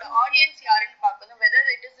 அவங்களோட ஆடியன்ஸ் யாருன்னு பார்க்கணும்,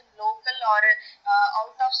 whether it is in local or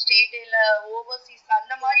out of state இல்ல ஓவர்சீஸ்,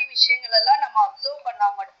 அந்த மாதிரி விஷயங்கள் எல்லாம் நம்ம அப்சர்வ் பண்ணா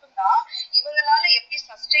மட்டும்தான் இவங்களால எப்படி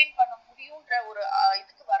சஸ்டெயின் பண்ண முடியும்ன்ற ஒரு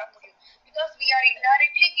இதுக்கு வர முடியும். Because we are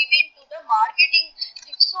indirectly giving to the marketing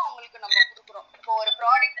டிப்ஸும் அவங்களுக்கு நம்ம கொடுக்குறோம். இப்போ ஒரு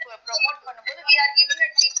ப்ராடக்ட் ப்ரொமோட் பண்ணும்போது we are giving a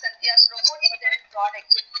tips and we are promoting their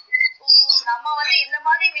product. நம்ம வந்து இந்த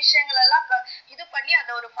மாதிரி விஷயங்கள் எல்லாம் இது பண்ணி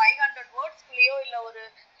அதை ஒரு 500 வேர்ட்ஸ்குள்ளேயோ இல்ல ஒரு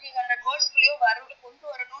 300 வேர்ட்ஸ்குள்ளேயோ கொண்டு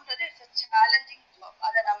வரணும்ன்றது இட்ஸ் சேலஞ்சிங் ஜாப்.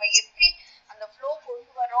 அதை நம்ம எப்படி அந்த ஃப்ளோ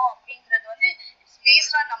கொண்டு வரோம் அப்படிங்கிறது வந்து இட்ஸ்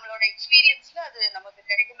பேஸ்ட் ஆன் நம்மளோட எக்ஸ்பீரியன்ஸ்ல அது நமக்கு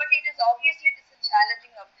கிடைக்கும். But it is obviously it is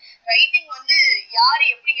challenging. Writing வந்து யாரு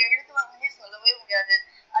எப்படி எழுதுவாங்கன்னே சொல்லவே முடியாது,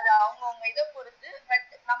 அது அவங்கவுங்க இதை பொறுத்து. பட்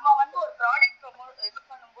நம்ம வந்து ஒரு ப்ராடக்ட் இது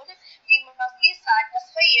பண்ணும்போது we must be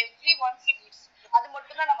satisfy everyone's needs. அது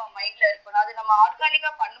மட்டும் தான் நம்ம மைண்ட்ல இருக்கணும். அது நம்ம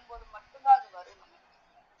ஆர்கானிக்கா பண்ணும்போது மட்டும்தான் அது வரும் நமக்கு.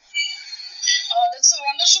 That's a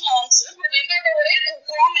wonderful answer. But என்னோட ஒரே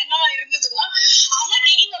qualm என்னவா இருந்ததுன்னா, I'm not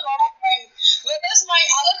taking a lot of time, whereas my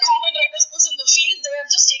other content writers who's in the field, they are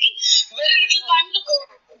just taking very little time to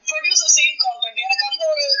produce the same content. எனக்கு அந்த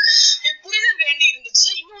ஒரு புரிதல் வேண்டி இருந்துச்சு.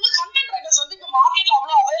 இன்னொன்று கண்டென்ட் ரைட்டர்ஸ் வந்து இப்போ மார்க்கெட்ல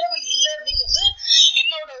அவ்வளோ அவைலபிள் இல்லை அப்படிங்கிறது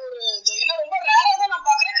என்னோட ஒரு இது. ஏன்னா ரொம்ப ரேரா தான் நான்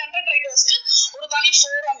பார்க்குறேன் கண்டென்ட் ரைட்டர்ஸ்க்கு ஒரு தனி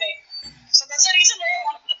ஃபோரமே. So that's the reason why I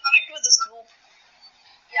wanted to connect with this group.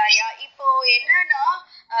 இப்போ என்னன்னா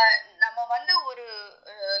நம்ம வந்து ஒரு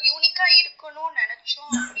யூனிக்கா இருக்கணும்னு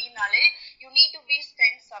நினைச்சோம் அப்படின்னாலே you need to be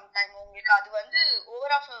spend some time. உங்களுக்கு அது வந்து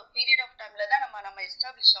ஓவர் ஆஃப் பீரியட் ஆஃப் டைம்ல தான் நம்ம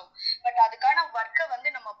எஸ்டாப்ளிஷ் ஆகும். பட் அதுக்கான ஒர்க்கை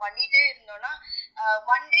வந்து நம்ம பண்ணிட்டே இருந்தோம்னா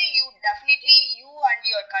one day you definitely you and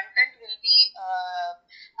your content will be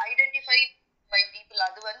identify by people.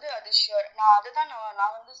 அது வந்து அது ஷியோர். நான் அதுதான்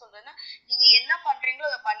நான் வந்து சொல்றேன்னா, நீங்க என்ன பண்றீங்களோ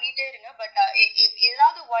அதை பண்ணிட்டே இருங்க. பட்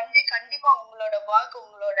ஏதாவது ஒன் டே கண்டிப்பா உங்களோட ஒர்க்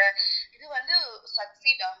உங்களோட இது வந்து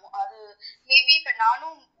சக்சீட் ஆகும். அது மேபி இப்ப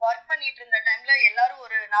நானும் ஒர்க் பண்ணிட்டு இருந்த டைம்ல எல்லாரும்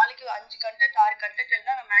ஒரு நாளைக்கு 5 கண்டென்ட் 6 கண்டென்ட்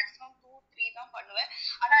இருந்தா நான் மேக்ஸிமம் 2-3 தான் பண்ணுவேன்.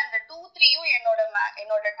 ஆனா இந்த 2-3யும்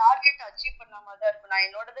என்னோட டார்கெட் அச்சீவ் பண்ண மாதிரி தான் இருக்கும். நான்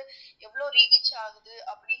என்னோடது எவ்வளவு ரீச் ஆகுது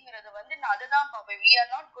அப்படிங்கறது வந்து நான் அதை தான் பார்ப்பேன். we are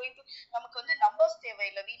not going to நமக்கு வந்து நம்பர்ஸ்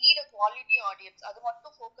தேவையில்லை, we need a quality audience. அது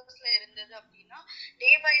மட்டும் ஃபோக்கஸ்ல இருந்தது அப்படின்னா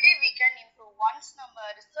day by day we can improve. Once நம்ம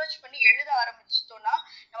ரிசர்ச் பண்ணி எழுத ஆரம்பிச்சிட்டோம்னா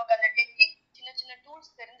நமக்கு அந்த டெக்னிக் சின்ன சின்ன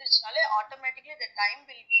டூல்ஸ் தெரிஞ்சிருச்சுனாலே automatically the time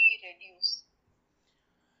will be reduced.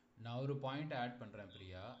 நான் ஒரு பாயிண்ட் ஆட் பண்ணுறேன்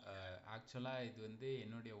பிரியா. ஆக்சுவலாக இது வந்து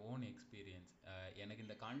என்னுடைய ஓன் எக்ஸ்பீரியன்ஸ். எனக்கு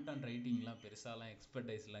இந்த கான்டென்ட் ரைட்டிங்லாம் பெருசாலாம்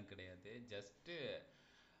எக்ஸ்பர்டைஸ்லாம் கிடையாது. ஜஸ்ட்டு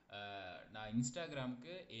நான்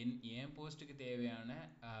இன்ஸ்டாகிராமுக்கு என் போஸ்ட்டுக்கு தேவையான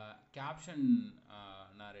கேப்ஷன்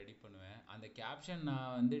நான் ரெடி பண்ணுவேன். அந்த கேப்ஷன்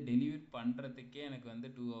நான் வந்து டெலிவரி பண்ணுறதுக்கே எனக்கு வந்து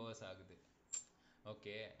 2 hours ஆகுது.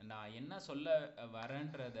 ஓகே, நான் என்ன சொல்ல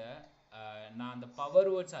வரேன்றத நான் அந்த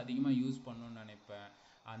பவர் வேர்ட்ஸ் அதிகமாக யூஸ் பண்ணணும்னு நினைப்பேன்.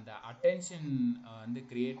 அந்த அட்டென்ஷன் வந்து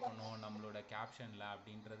க்ரியேட் பண்ணுவோம் நம்மளோட கேப்ஷனில்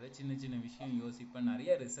அப்படின்றத சின்ன சின்ன விஷயம் யோசிப்பேன்,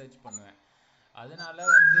 நிறைய ரிசர்ச் பண்ணுவேன். அதனால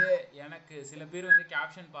வந்து எனக்கு சில பேர் வந்து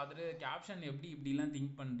கேப்ஷன் பார்த்துட்டு கேப்ஷன் எப்படி இப்படிலாம்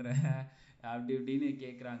திங்க் பண்ணுற அப்படி இப்படின்னு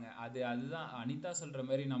கேட்குறாங்க. அதுதான் அனிதா சொல்கிற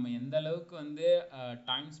மாதிரி நம்ம எந்த அளவுக்கு வந்து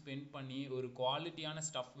டைம் ஸ்பெண்ட் பண்ணி ஒரு குவாலிட்டியான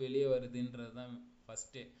ஸ்டஃப் வெளியே வருதுன்றது தான்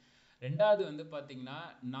ஃபஸ்ட்டு. ரெண்டாவது வந்து பார்த்திங்கன்னா,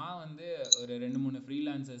 நான் வந்து ஒரு 2-3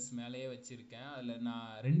 ஃப்ரீலான்சர்ஸ் மேலேயே வச்சுருக்கேன். அதில் நான்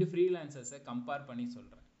 2 ஃப்ரீலான்சர்ஸை கம்பேர் பண்ணி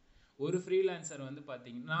சொல்கிறேன். ஒரு ஃப்ரீலான்சர் வந்து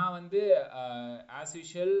பார்த்திங்கன்னா, நான் வந்து ஆஸ்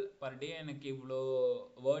யூஷுவல் பர் டே எனக்கு இவ்வளோ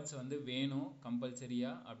வேர்ட்ஸ் வந்து வேணும்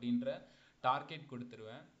கம்பல்சரியாக அப்படின்ற டார்கெட்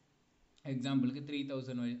கொடுத்துருவேன். எக்ஸாம்பிளுக்கு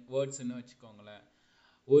 3000 வேர்ட்ஸ்ன்னு வச்சுக்கோங்களேன்.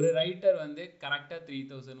 ஒரு ரைட்டர் வந்து கரெக்டாக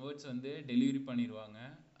 3000 வேர்ட்ஸ் வந்து டெலிவரி பண்ணிடுவாங்க.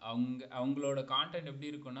 அவங்களோட கான்டென்ட் எப்படி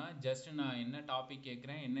இருக்குன்னா, ஜஸ்ட் நான் என்ன டாபிக்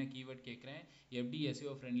கேட்குறேன், என்ன கீவேர்ட் கேட்குறேன், எப்படி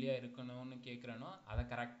எஸ்இஓ ஃப்ரெண்ட்லியாக இருக்கணும்னு கேட்குறேனோ அதை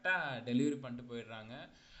கரெக்டாக டெலிவரி பண்ணிட்டு போயிடுறாங்க.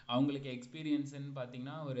 அவங்களுக்கு எக்ஸ்பீரியன்ஸுன்னு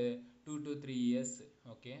பார்த்தீங்கன்னா ஒரு 2 to 3 years.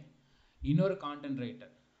 ஓகே, இன்னொரு content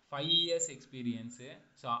writer 5 years experience.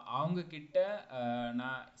 So அவங்கக்கிட்ட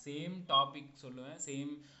நான் சேம் டாபிக் சொல்லுவேன்,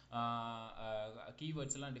 சேம்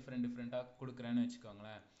கீவேர்ட்ஸ்லாம் டிஃப்ரெண்ட்டாக கொடுக்குறேன்னு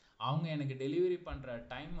வச்சுக்கோங்களேன். அவங்க எனக்கு டெலிவரி பண்ணுற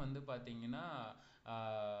டைம் வந்து பார்த்திங்கன்னா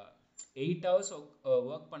 8 ஹவர்ஸ்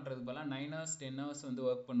ஒர்க் பண்ணுறதுக்கு பதிலாக 9 ஹவர்ஸ் 10 ஹவர்ஸ் வந்து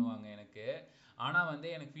ஒர்க் பண்ணுவாங்க எனக்கு. ஆனால் வந்து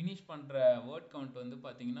எனக்கு ஃபினிஷ் பண்ணுற வேர்ட் கவுண்ட் வந்து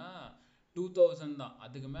பார்த்தீங்கன்னா 2000 தான்.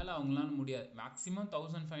 அதுக்கு மேலே அவங்களால முடியாது. Maximum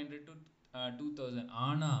 1500 to 2000.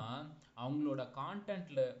 ஆனால் அவங்களோட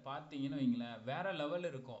கான்டென்ட்டில் பார்த்தீங்கன்னு வைங்களேன் வேற லெவல்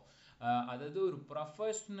இருக்கும். அதாவது ஒரு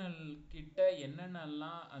ப்ரொஃபஷ்னல் கிட்ட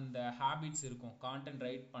என்னென்னலாம் அந்த ஹேபிட்ஸ் இருக்கும் கான்டென்ட்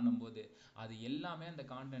ரைட் பண்ணும்போது அது எல்லாமே அந்த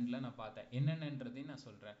கான்டென்ட்டில் நான் பார்த்தேன். என்னென்னன்றதையும் நான்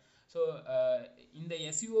சொல்கிறேன். ஸோ இந்த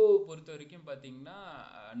எஸ்இஓ பொறுத்த வரைக்கும் பார்த்தீங்கன்னா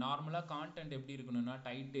நார்மலாக கான்டென்ட் எப்படி இருக்கணும்னா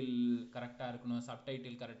டைட்டில் கரெக்டாக இருக்கணும்,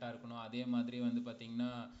 சப்டைட்டில் கரெக்டாக இருக்கணும். அதே மாதிரி வந்து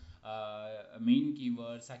பார்த்தீங்கன்னா main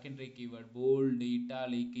keyword, secondary keyword, bold,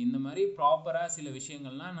 italic, இந்த மாதிரி ப்ராப்பராக சில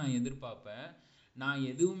விஷயங்கள்லாம் நான் எதிர்பார்ப்பேன். நான்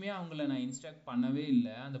எதுவுமே அவங்கள நான் இன்ஸ்ட்ரக்ட் பண்ணவே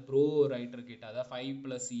இல்லை அந்த ப்ரோ ரைட்டர் கிட்ட, அதாவது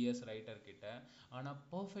 5+ இயர்ஸ் ரைட்டர் கிட்ட. ஆனால்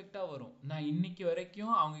பர்ஃபெக்டாக வரும். நான் இன்னைக்கு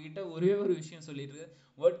வரைக்கும் அவங்கக்கிட்ட ஒரே ஒரு விஷயம் சொல்லிட்டு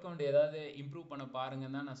வேர்ட் கவுண்ட் ஏதாவது இம்ப்ரூவ் பண்ண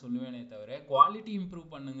பாருங்கன்னு தான் நான் சொல்லுவேனே தவிர குவாலிட்டி இம்ப்ரூவ்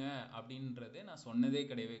பண்ணுங்க அப்படின்றது நான் சொன்னதே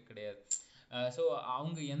கிடையாது. ஸோ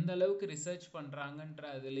அவங்க எந்த அளவுக்கு ரிசர்ச் பண்ணுறாங்கன்ற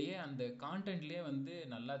அதுலேயே அந்த கான்டென்ட்லேயே வந்து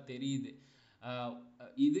நல்லா தெரியுது.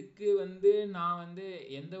 இதுக்கு வந்து நான் வந்து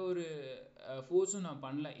எந்த ஒரு ஃபோர்ஸும் நான்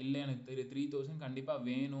பண்ணல. இல்லை எனக்கு 3000 கண்டிப்பாக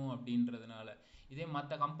வேணும் அப்படின்றதுனால. இதே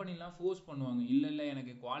மற்ற கம்பெனிலாம் ஃபோர்ஸ் பண்ணுவாங்க, இல்லை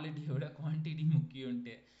எனக்கு குவாலிட்டியை விட குவான்டிட்டி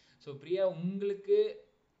முக்கியம்ன்ட்டு. ஸோ பிரியா உங்களுக்கு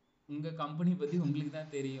உங்கள் கம்பெனி பற்றி உங்களுக்கு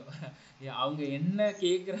தான் தெரியும் அவங்க என்ன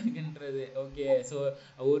கேட்குறாங்கன்றது. ஓகே, ஸோ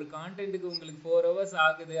ஒரு கான்டென்ட்டுக்கு உங்களுக்கு 4 hours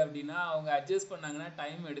ஆகுது அப்படின்னா அவங்க அட்ஜஸ்ட் பண்ணாங்கன்னா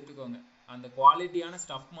டைம் எடுத்துக்கோங்க. அந்த குவாலிட்டியான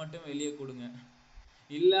ஸ்டஃப் மட்டும் வெளியே கொடுங்க.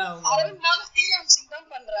 இல்லை அவங்க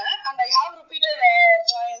பண்றேன் and I have repeated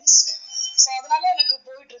clients. So அதனால எனக்கு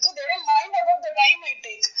போயிட்டு இருக்கு. they don't mind about the time I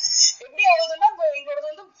take. எப்படி ஆகுதுன்னா எங்களோட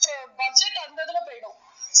வந்து பட்ஜெட் அந்த இதில் போயிடும்.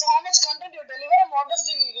 So how much content you deliver and what is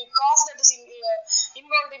the cost that is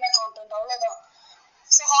involved in a content, அவ்வளவுதான்.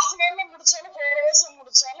 So half an hour முடிச்சாலும் 4 hours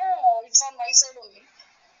முடிச்சாலும் it's on my side only.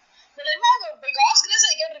 But என்ன by God's grace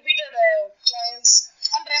I get repeated clients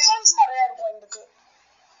and reference நிறைய இருக்கும் எனக்கு.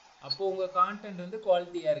 அப்போ உங்க content வந்து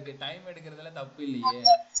குவாலிட்டியா இருக்கு, டைம் எடுக்கிறதுல தப்பு இல்லையே.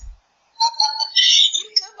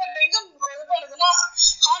 இருக்கு பட் எங்க இது பண்ணுதுன்னா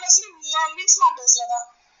honestly means matters-ல தான்.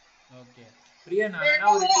 ஓகே பிரியா, நான் வேணா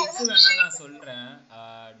ஒரு டிப்ஸ் வேணா நான் சொல்றேன்.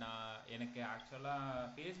 நான் எனக்கு ஆக்சுவலா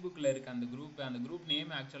ஃபேஸ்புக்கில் இருக்க அந்த குரூப்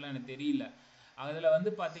நேம் ஆக்சுவலாக எனக்கு தெரியல. அதில்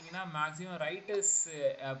வந்து பார்த்தீங்கன்னா மேக்ஸிமம் ரைட்டர்ஸ்,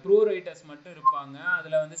 ப்ரோ ரைட்டர்ஸ் மட்டும் இருப்பாங்க.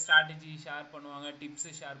 அதில் வந்து ஸ்ட்ராட்டஜி ஷேர் பண்ணுவாங்க,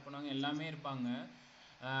 டிப்ஸு ஷேர் பண்ணுவாங்க, எல்லாமே இருப்பாங்க.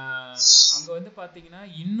 அங்கே வந்து பார்த்தீங்கன்னா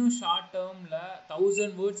இன்னும் ஷார்ட் டேர்மில்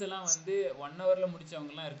 1000 words எல்லாம் வந்து 1 hour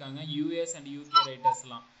முடித்தவங்கலாம் இருக்காங்க, யூஎஸ் அண்ட் யூகே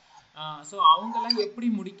ரைட்டர்ஸ்லாம். ஸோ அவங்கெல்லாம் எப்படி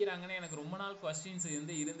முடிக்கிறாங்கன்னு எனக்கு ரொம்ப நாள் கொஸ்டின்ஸ்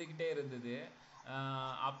வந்து இருந்துக்கிட்டே இருந்தது.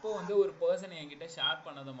 அப்போது வந்து ஒரு பர்சன் என்கிட்ட ஷேர்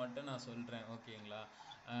பண்ணதை மட்டும் நான் சொல்கிறேன், ஓகேங்களா.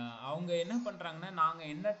 அவங்க என்ன பண்ணுறாங்கன்னா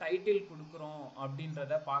நாங்கள் என்ன டைட்டில் கொடுக்குறோம்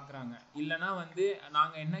அப்படின்றத பார்க்குறாங்க. இல்லைனா வந்து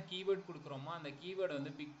நாங்கள் என்ன கீவேர்ட் கொடுக்குறோமோ அந்த கீவேர்டை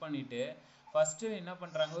வந்து பிக் பண்ணிவிட்டு ஃபஸ்ட்டு என்ன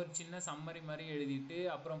பண்ணுறாங்க, ஒரு சின்ன சம்மரி மாதிரி எழுதிட்டு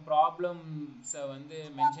அப்புறம் ப்ராப்ளம்ஸை வந்து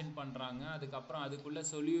மென்ஷன் பண்ணுறாங்க. அதுக்கப்புறம் அதுக்குள்ளே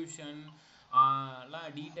சொல்யூஷன் எல்லாம்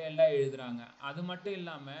டீட்டெயில்டாக எழுதுகிறாங்க. அது மட்டும்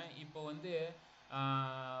இல்லாமல் இப்போ வந்து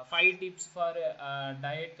 5 tips ஃபார்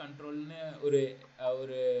டயட் கண்ட்ரோல்னு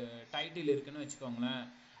ஒரு டைட்டில் இருக்குன்னு வச்சுக்கோங்களேன்.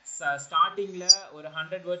 ஸ்டார்டிங்கில் ஒரு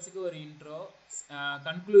 100 words ஒரு இன்ட்ரோ,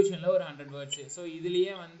 கன்க்ளூஷனில் ஒரு 100 words. ஸோ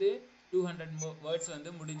இதுலேயே வந்து 200 words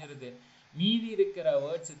வந்து முடிஞ்சிருது. மீதி இருக்கிற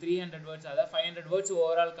வேர்ட்ஸ் 300 words, அதாவது 500 words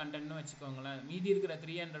ஓவரால் கண்டென்ட்னு வச்சுக்கோங்களேன். மீதி இருக்கிற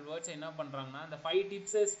 300 words என்ன பண்ணுறாங்கன்னா அந்த 5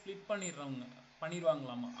 tips ஸ்ப்ளிட்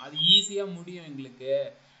பண்ணிடுவாங்களாமா. அது ஈஸியாக முடியும் எங்களுக்கு.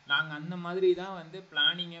 நாங்கள் அந்த மாதிரி தான் வந்து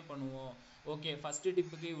பிளானிங்கே பண்ணுவோம். ஓகே, ஃபஸ்ட்டு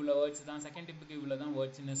டிப்புக்கு இவ்வளோ வேர்ட்ஸ் தான், செகண்ட் டிப்புக்கு இவ்வளோ தான்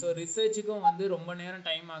வேர்ட்ஸ்ன்னு. ஸோ ரிசர்ச்சுக்கும் வந்து ரொம்ப நேரம்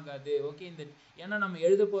டைம் ஆகாது. ஓகே, ஏன்னா நம்ம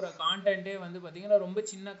எழுத போகிற கான்டென்ட்டே வந்து பார்த்திங்கன்னா ரொம்ப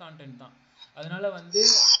சின்ன கான்டென்ட் தான். அதனால வந்து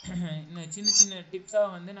இந்த சின்ன டிப்ஸாக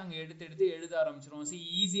வந்து நாங்கள் எடுத்து எழுத ஆரம்பிச்சிருவோம்.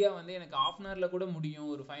 ஈஸியாக வந்து எனக்கு 1/2 hour கூட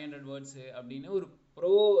முடியும் ஒரு 500 words அப்படின்னு ஒரு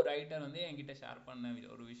ப்ரோ ரைட்டர் வந்து என்கிட்ட ஷேர் பண்ண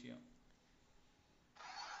ஒரு விஷயம்.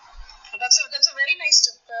 That's a very nice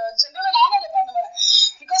tip. Generally நானும் அதை பண்ணுவேன்.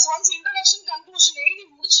 Because once introduction, conclusion எழுதி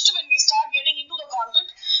முடிச்சிட்டு when we start getting into the content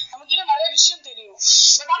நமக்கு இன்னும் நிறைய விஷயம் தெரியும்.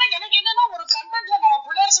 பட் ஆனால் எனக்கு என்னன்னா ஒரு கண்டென்ட்ல நம்ம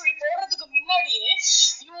புள்ளையார் சொல்லி போடுறதுக்கு முன்னாடியே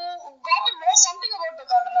you got to know something about the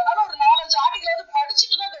content. அதனால ஒரு 4-5 ஆர்டிகல்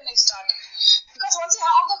படிச்சுட்டு தான் then I start. Because once you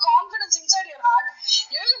have the confidence inside your heart,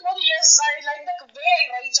 எழுதும் போது yes I like the way I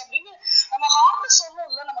write அப்படின்னு நம்ம ஹார்ட்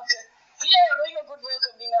சொல்லணும். இல்லை நமக்கு you are doing a good work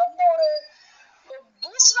அப்படின்னு அந்த ஒரு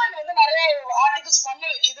பூஸ்ட் தான் வந்து நிறைய ஆர்டிகல்ஸ் பண்ண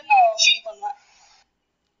வைக்குதுன்னு நான் ஃபீல் பண்ணுவேன்.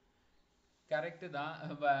 கரெக்டு தான்.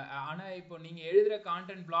 ஆனால் இப்போ நீங்கள் எழுதுகிற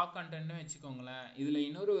கான்டென்ட் பிளாக் கண்டென்ட்னு வச்சுக்கோங்களேன். இதில்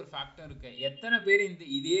இன்னொரு ஒரு ஃபேக்டர் இருக்குது. எத்தனை பேர்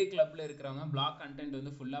இதே கிளப்பில் இருக்கிறவங்க பிளாக் கண்டென்ட்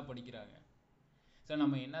வந்து ஃபுல்லாக படிக்கிறாங்க. ஸோ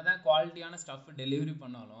நம்ம என்ன தான் குவாலிட்டியான ஸ்டஃப் டெலிவரி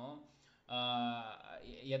பண்ணாலும்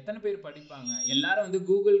எத்தனை பேர் படிப்பாங்க? எல்லாரும் வந்து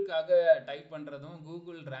கூகுளுக்காக டைப் பண்ணுறதும்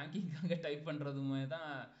கூகுள் ரேங்கிங்காக டைப் பண்ணுறதுமே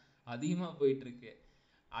தான் அதிகமாக போயிட்டுருக்கு.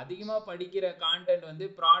 அதிகமாக படிக்கிற கான்டென்ட் வந்து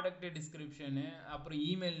ப்ராடக்ட் டிஸ்கிரிப்ஷனு, அப்புறம்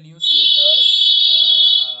இமெயில் நியூஸ் லெட்டர்ஸ்,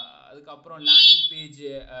 அதுக்கப்புறம் லேண்டிங் பேஜ்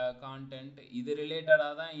கான்டென்ட், இது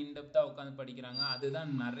ரிலேட்டடாக தான் இன்டெப்த்தாக உட்காந்து படிக்கிறாங்க.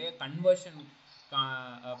 அதுதான் நிறைய கன்வர்ஷன்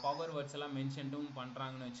பவர் வேர்ட்ஸ் எல்லாம் மென்ஷன்டும்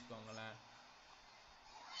பண்ணுறாங்கன்னு வச்சுக்கோங்களேன்.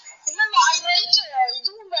 இல்ல ஐ ரைட்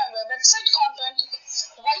இதுவும் website content,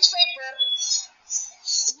 white paper,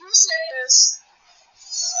 newsletters,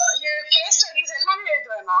 case studies எல்லாமே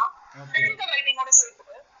எழுதுவேன் நான். டெக்னிக்கல் ரைட்டிங்கோட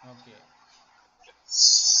சேர்த்து. ஓகே.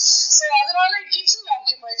 So அதனால it keeps me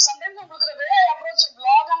occupied. Sometimes உங்களுக்கு the way I approach a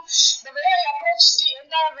blog and the way I approach the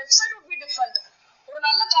entire website would be different. ஒரு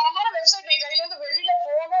நல்ல தரமான வெப்சைட் என் கையில இருந்து வெளியில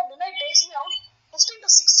போகணும் அப்படின்னா it takes me out 15 to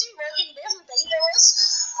 16 working days with 8 hours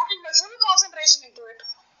putting my full concentration into it.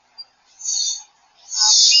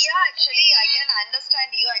 Priya, actually I can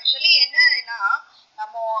understand you. Actually என்னன்னா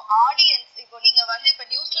நம்ம ஆடியன்ஸ் இப்போ நீங்க வந்து இப்போ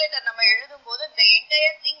நியூஸ் லெட்டர் நம்ம எழுதும் போது the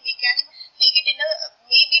entire thing we can make it in a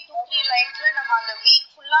maybe 2-3 லைன்ஸ்ல நம்ம அந்த வீக்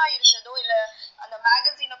ஃபுல்லா இருந்ததோ இல்ல அந்த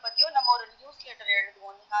மேகசினை பத்தியோ நம்ம ஒரு நியூஸ் லெட்டர்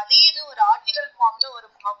எழுதுவோம். நீங்க அதே இது ஒரு ஆர்டிகல் ஃபார்ம்ல ஒரு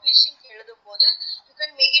பப்ளிஷிங் எழுதும் போது you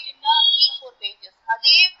can make it in a 3-4 pages.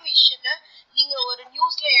 அதே விஷயத்தை நீங்க ஒரு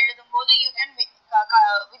நியூஸ்ல எழுதும் போது you can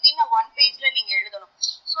within a 1 pageல நீங்க எழுதணும்.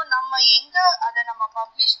 ஸோ நம்ம எங்க அதை நம்ம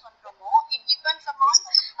பப்ளிஷ் பண்றோமோ it depends upon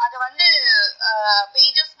அது வந்து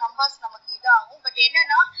பேஜஸ் நம்பர்ஸ் நமக்கு இதாகும். பட்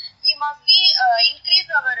என்னன்னா we must be increase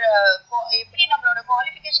our எப்படி நம்மளோட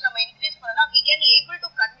குவாலிஃபிகேஷன் நம்ம இன்க்ரீஸ் பண்ணனா we can able to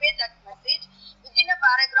convey that message within a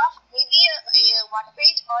paragraph, maybe a 1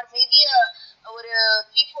 page or maybe ஒரு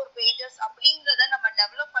 3-4 pages அப்படிங்கறத நம்ம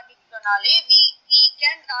டெவலப் பண்ணிட்டோம்னாலே we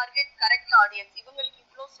can target correct audience. இவங்களுக்கு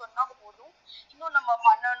இவ்ளோ சொன்னா போதும், இன்னும் நம்ம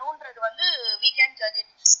பண்ணணும்ன்றது வந்து we can judge it.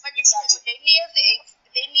 But exactly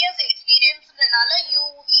 10 years experienceனால you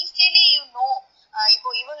easily you know இப்போ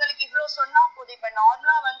இவங்களுக்கு இவ்ளோ சொன்னா போதும். இப்ப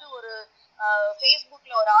நார்மலா வந்து ஒரு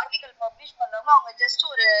ஃபேஸ்புக்ல ஒரு ஆர்டிகல் பப்ளிஷ் பண்றவங்க அவங்க ஜஸ்ட்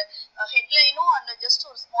ஒரு ஹெட்லைனும் அந்த ஜஸ்ட்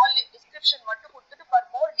ஒரு ஸ்மால் டிஸ்கிரிப்ஷன் மட்டும் கொடுத்துட்டு for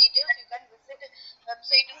more details you can visit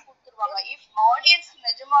வெப்சைட்னு கொடுத்துருவாங்க. இஃப் ஆடியன்ஸ்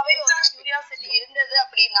நிஜமாவே ஒரு கியூரியாசிட்டி இருந்தது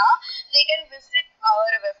அப்படின்னா they can visit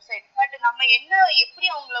our website. But நம்ம என்ன எப்படி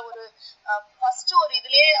அவங்கள ஒரு ஃபர்ஸ்ட் ஒரு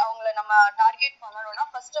இதுலயே அவங்கள நம்ம டார்கெட் பண்ணணும்னா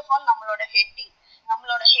ஃபர்ஸ்ட் ஆஃப் ஆல் நம்மளோட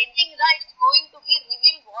ஹெட்டிங் தான் it's going to be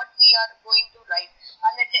reveal what we are going to write.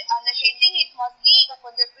 அந்த ஹெட்டிங் இட் மஸ்ட் பி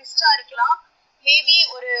கொஞ்சம் ட்விஸ்டா இருக்கலாம், மேபி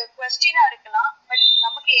ஒரு क्वेश्चनா இருக்கலாம். பட்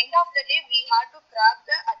நமக்கு end of the day we have to grab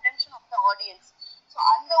the attention of the audience. So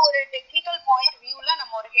அந்த ஒரு டெக்னிக்கல் பாயிண்ட் வியூல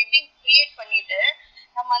நம்ம ஒரு ஹெட்டிங் கிரியேட் பண்ணிட்டு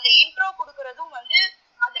நம்ம அந்த இன்ட்ரோ கொடுக்கறதும் வந்து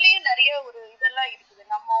அதுலயும் நிறைய ஒரு இதெல்லாம் இருக்குது.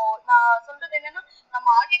 நான் சொல்றது என்னன்னா நம்ம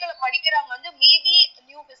ஆர்டிகலை படிக்கிறவங்க வந்து மேபி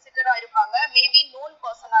நியூ விசிட்டரா இருப்பாங்க, மேபி நோன்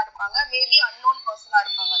பர்சனா இருப்பாங்க, மேபி அன்னோன் பர்சனா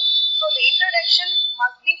இருப்பாங்க. So the introduction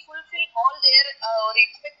must be fulfil all their ஒரு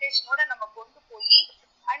எக்ஸ்பெக்டேஷனோட நம்ம கொண்டு போய்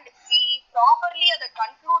அண்ட் வி ப்ராப்பர்லி அதை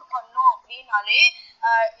கன்க்ளூட் பண்ணோம் அப்படின்னாலே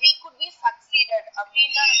we could be succeeded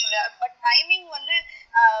அப்படின்னு தான் நான் சொல்லுவேன். பட் டைமிங் வந்து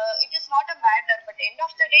it is not a matter. But end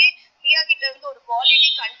of the day Priya கிட்ட இருந்து ஒரு குவாலிட்டி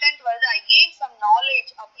கண்டென்ட் வருது, ஐ கெயின் சம்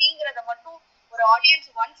நாலேஜ் அப்படிங்கறத மட்டும் ஒரு ஆடியன்ஸ்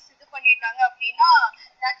ஒன்ஸ் இது பண்ணிட்டாங்க அப்படின்னா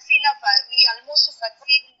that's enough. we almost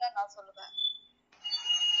succeed தான் நான் சொல்லுவேன்.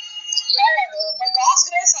 by God's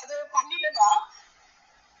grace அது பண்ணிட்டேனா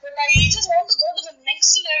but I just want to go to the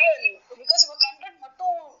next level because our content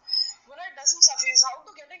மட்டும் it doesn't suffice. How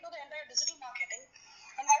to get into the entire digital marketing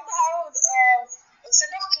and how to have a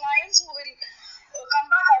set of clients who will come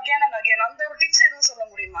back again and again. அந்த ஒரு tips எதுவும் சொல்ல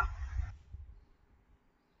முடியுமா?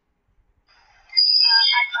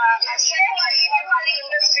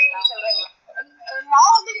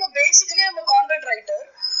 நான் வந்து இப்போ basically I'm a content writer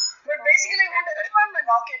but basically I want to expand my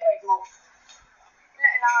market right now. இல்ல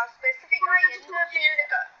நான் ஸ்பெசிஃபிக்கா எந்த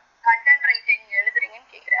ஃபீல்டுக்கு கண்டென்ட் ரைட்டிங் எழுதுறீங்கன்னு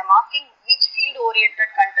கேக்குறேன். Marking which field oriented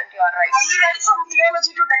content you are writing? I write from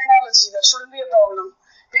theology to technology. That shouldn't be a problem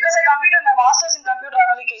because I completed my masters in computer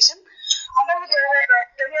application and then with over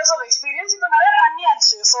 10 years of experience இப்போ நிறைய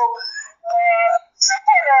பண்ணியாச்சு. So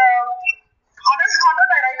for adult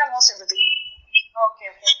content I write almost everything. Okay.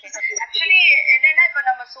 Actually என்னன்னா இப்போ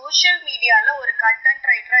நம்ம social மீடியால ஒரு content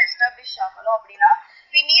ரைட்டரா establish ஆகணும் அப்படின்னா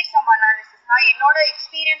we need some analysis. நான் என்னோட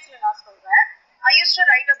எக்ஸ்பீரியன்ஸ்ல நான் சொல்றேன். I used to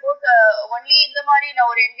write about only இந்த மாதிரி நான்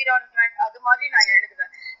ஒரு என்விரான்மெண்ட் அது மாதிரி நான்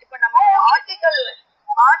எழுதுவேன். இப்போ நம்ம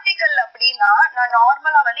ஆர்டிகல் அப்படின்னா நான்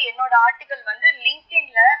நார்மலா வந்து என்னோட ஆர்டிகல் வந்து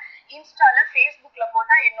லிங்க்டின்ல, இன்ஸ்டால, ஃபேஸ்புக்ல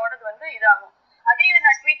போட்டா என்னோடது வந்து இதாகும். அதே இது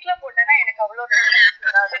நான் ட்விட்டர்ல போட்டேன்னா எனக்கு அவ்வளோ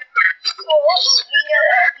வராது. ஸோ நீங்க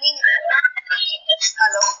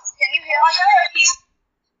ஹலோ கேன் யூ ஹியர்?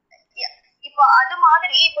 இப்போ அது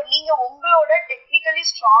மாதிரி இப்போ நீங்க உங்களோட டெக்னிக் டெக்னிக்கலி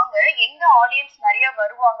ஸ்ட்ராங், எங்க ஆடியன்ஸ் நிறைய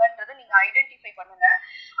வருவாங்கன்றதை நீங்க ஐடென்டிஃபை பண்ணுங்க.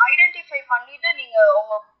 ஐடென்டிஃபை பண்ணிட்டு நீங்க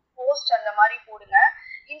உங்க போஸ்ட் அந்த மாதிரி போடுங்க.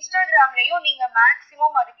 இன்ஸ்டாகிராம்லயும் நீங்க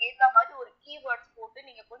மேக்ஸிமம் அதுக்கு ஏத்த மாதிரி ஒரு கீவேர்ட்ஸ் போட்டு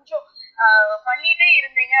நீங்க கொஞ்சம் பண்ணிட்டே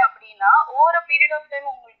இருந்தீங்க அப்படின்னா over a period of time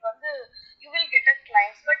உங்களுக்கு வந்து you will get a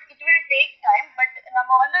clients. But it will take time. But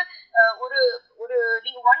நம்ம வந்து ஒரு ஒரு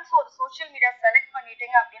நீங்க ஒன்ஸ் ஒரு சோஷியல் மீடியா செலக்ட்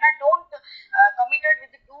பண்ணிட்டீங்க அப்படின்னா don't committed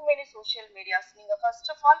with too many social medias. நீங்க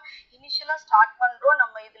ஃபர்ஸ்ட் ஆஃப் ஆல் இனிஷியலா ஸ்டார்ட் பண்றோம்,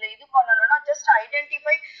 நம்ம இதுல இது பண்ணணும்னா ஜஸ்ட்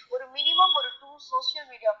ஐடென்டிஃபை ஒரு மினிமம் ஒரு 2 சோஷியல்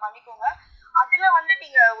மீடியா பண்ணிக்கோங்க. அதுல வந்து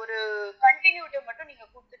நீங்க ஒரு கண்டினியூட்டி மட்டும் நீங்க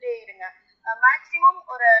கொடுத்துட்டே இருங்க. மேக்ஸிமம்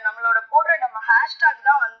ஒரு நம்மளோட போடுற நம்ம ஹேஷ்டாக்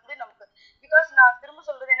தான் வந்து நமக்கு, பிகாஸ் நான் திரும்ப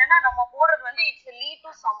சொல்றது என்னன்னா நம்ம போடுறது வந்து இட்ஸ் லீட்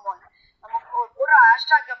டு சம்ஒன். நம்ம போடுற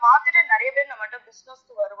ஹேஷ்டாக பார்த்துட்டு நிறைய பேர் நம்மகிட்ட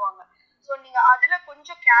பிசினஸ்க்கு வருவாங்க. ஸோ நீங்க அதுல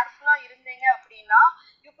கொஞ்சம் கேர்ஃபுல்லா இருந்தீங்க அப்படின்னா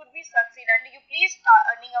you could be succeed. And you please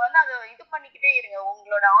நீங்க வந்து அதை இது பண்ணிக்கிட்டே இருங்க.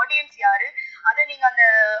 உங்களோட ஆடியன்ஸ் யாரு, அதை நீங்க அந்த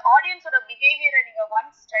ஆடியன்ஸோட பிஹேவியரை நீங்க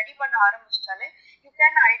ஒன்ஸ் ஸ்டடி பண்ண ஆரம்பிச்சிட்டாலே யூ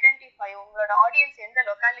கேன் ஐடென்டிஃபை உங்களோட ஆடியன்ஸ் எந்த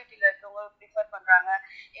லொக்காலிட்டியில இருக்கவங்க ப்ரிஃபர் பண்றாங்க,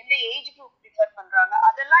 எந்த ஏஜ் குரூப் ப்ரிஃபர் பண்றாங்க.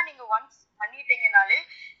 அதெல்லாம் நீங்க ஒன்ஸ் பண்ணிட்டீங்கனாலே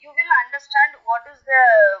you will understand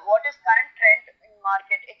what is current trend in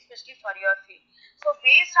market, especially for your field. So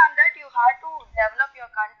based on that you have to develop your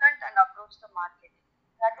content and approach the market.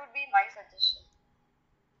 That would be my suggestion.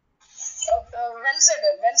 Well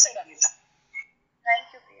said Anita. Thank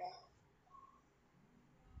you Priya.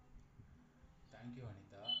 Thank you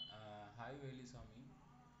Anita. Hi Veliswamy.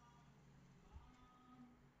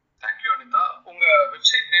 Thank you Anita. உங்க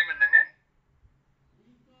website name என்னங்க?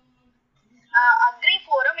 Agri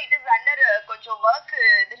Forum. It is under கொஞ்சம் work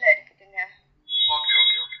இதுல இருக்குதுங்க. Okay.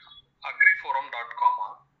 agriforum.com.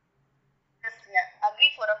 Yes,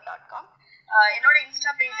 agriforum.com. என்னோட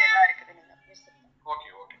Insta page எல்லாம் இருக்குது, நீங்க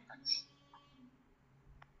Okay, thanks.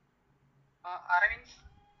 Aravind,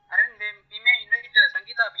 we may invite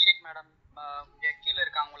Sangeeta Abhishek madam. கீழ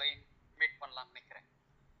இருக்காங்களே இன்வைட் பண்ணலாம் நினைக்கிறேன்.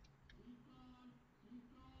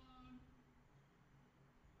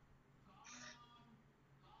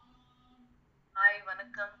 ஹாய்,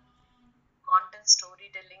 வணக்கம். கான்டென்ட் ஸ்டோரி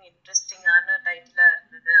டெல்லிங் இன்ட்ரெஸ்டிங்கான டைட்டிலா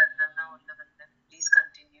இருந்தது, அதனால தான் உள்ள வந்தேன். Please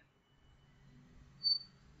continue.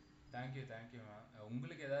 Thank you ma'am.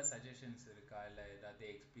 உங்களுக்கு ஏதாவது சஜஷன்ஸ் இருக்கா, இல்லை ஏதாவது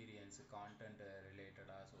எக்ஸ்பீரியன்ஸ் கான்டென்ட்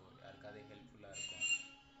ரிலேட்டடா? ஸோ யாருக்காவது ஹெல்ப்ஃபுல்லாக இருக்கும்.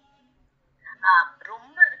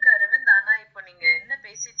 ரொம்ப இருக்கு அரவிந்த். ஆனா இப்போ நீங்க என்ன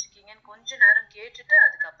பேசிட்டு இருக்கீங்கன்னு கொஞ்ச நேரம் கேட்டுட்டு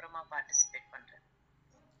அதுக்கப்புறமா பார்ட்டிசிபேட் பண்றேன்.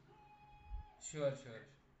 ஷுவர்.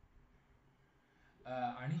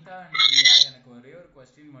 அனிதா அண்ட் பிரியா, எனக்கு ஒரே ஒரு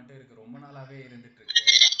கொஸ்டின் மட்டும் இருக்கு, ரொம்ப நாளாவே இருந்துட்டு இருக்கு.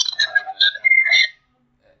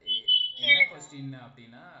 என்ன கொஸ்டின்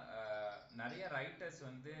அப்படின்னா, நிறைய ரைட்டர்ஸ்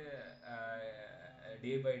வந்து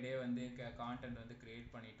டே பை டே வந்து கான்டென்ட் வந்து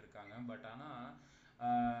கிரியேட் பண்ணிட்டு இருக்காங்க. பட் ஆனால்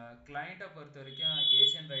கிளைண்ட்டை பொறுத்த வரைக்கும்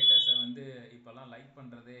ஏஷியன் ரைட்டர்ஸை வந்து இப்போல்லாம் லைக்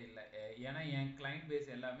பண்ணுறதே இல்லை. ஏன்னா என் கிளைண்ட்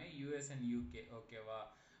பேஸ் எல்லாமே யூஎஸ் அண்ட் யூகே. ஓகேவா?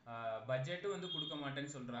 பட்ஜெட்டும் வந்து கொடுக்க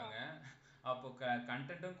மாட்டேன்னு சொல்கிறாங்க. அப்போது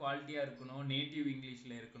கண்டென்ட்டும் குவாலிட்டியாக இருக்கணும், நேட்டிவ்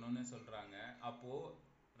இங்கிலீஷில் இருக்கணும்னு சொல்கிறாங்க. அப்போது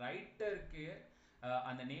ரைட்டருக்கு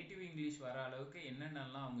அந்த நேட்டிவ் இங்கிலீஷ் வர அளவுக்கு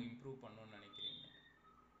என்னென்னலாம் அவங்க இம்ப்ரூவ் பண்ணணும்னு நினைக்கிறீங்க?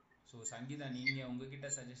 ஸோ சங்கீதா, நீங்கள் உங்ககிட்ட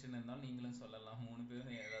சஜஷன் இருந்தாலும் நீங்களும் சொல்லலாம். 3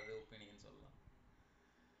 பேரும் ஏதாவது ஒப்பீனியன் சொல்லலாம்.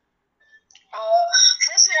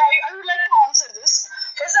 Firstly, I would like to answer this.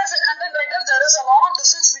 First, as a content writer, there is a lot of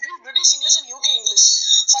difference between British English and UK English.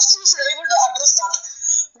 First, you should be able to address that.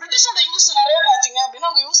 British and English நிறைய பாத்தீங்க அப்படின்னா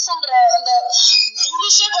அவங்க use பண்ற அந்த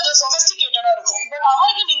இங்கிலீஷே கொஞ்சம் சொஃபிஸ்டிகேட்டடா இருக்கும். But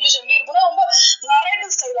American English எப்படி இருக்குன்னா ரொம்ப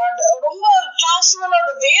நரேட்டிவ் ஸ்டைலா, ரொம்ப கேஷுவலா,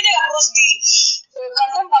 the way they approach the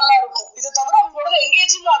content நல்லா இருக்கும். இது தவிர அவங்களோட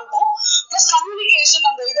எங்கேஜிங்கா இருக்கும். பிளஸ் கம்யூனிகேஷன்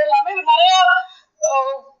அந்த இது எல்லாமே நிறைய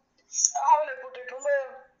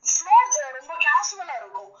ரொம்ப கேஷுவலா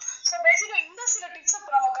இருக்கும். ஸோ பேசிக்கா இந்த சில டிப்ஸ்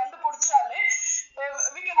நம்ம கண்டுபிடிச்சாலே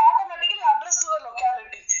we can automatically address to the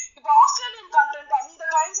locality. இப்போ ஆஸ்திரேலியன் கண்டென்ட் அந்த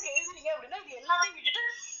கிளைண்ட்ஸ்க்கு எழுதுறீங்க அப்படின்னா இது எல்லாத்தையும் விட்டுட்டு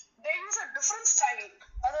they use a different style.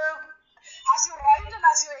 அது as you write and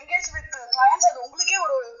as you engage with clients, அது உங்களுக்கே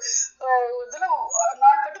ஒரு இதுல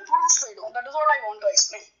நாள் பட்டு புரிஞ்சு போயிடும். That is what I want to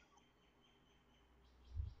explain.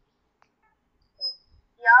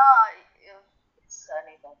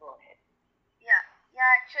 Sangeeta, go ahead.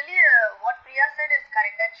 Yeah, actually what Priya said is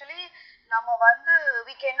correct. Actually நம்ம வந்து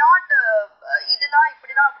we cannot இதுதான்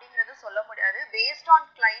இப்படிதான் அப்படிங்கிறது சொல்ல முடியாது. based on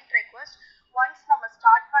client request, once நம்ம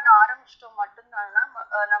ஸ்டார்ட் பண்ண ஆரம்பிச்சிட்டோம் மட்டும்தான்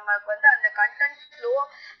நமக்கு வந்து அந்த கண்டென்ட் ஃப்ளோ,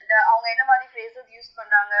 அவங்க என்ன மாதிரி phrases யூஸ்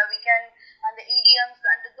பண்றாங்க, we can அந்த idioms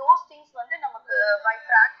and those things வந்து நமக்கு by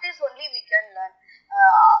practice only we can learn.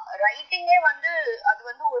 ரைட்டிங்கே வந்து அது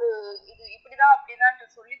வந்து ஒரு இது இப்படிதான் அப்படிதான்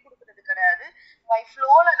சொல்லி கொடுக்கறது கிடையாது. பை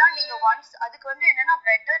ஃப்ளோல தான் நீங்க ஒன்ஸ் அதுக்கு வந்து என்னன்னா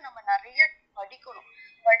பெட்டர் நம்ம நிறைய படிக்கணும்.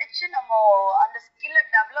 படிச்சு நம்ம அந்த ஸ்கில்லை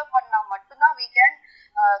டெவலப் பண்ணா மட்டும்தான் we can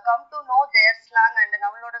come to know their slang and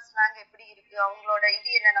நம்மளோட slang எப்படி இருக்கு, அவங்களோட இது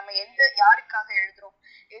என்ன, நம்ம எந்த யாருக்காக எழுதுறோம்,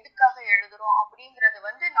 எதுக்காக எழுதுறோம் அப்படிங்கறது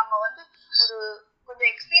வந்து நம்ம வந்து ஒரு கொஞ்சம்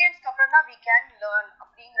எக்ஸ்பீரியன்ஸ்க்கு அப்புறம் தான் we can learn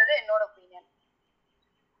அப்படிங்கறது என்னோட opinion.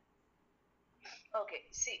 Okay,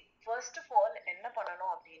 see, first of all, என்ன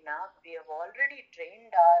பண்ணணும் அப்படின்னா, we have already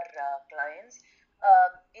trained our clients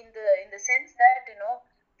in the sense that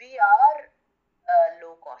we are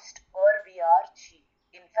low cost or we are cheap.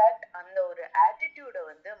 In fact, அந்த ஒரு attitude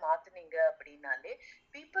வந்து மாத்துனீங்க அப்படின்னாலே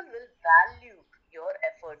people will value your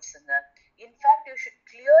efforts. In fact, you should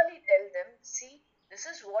clearly tell them, see, this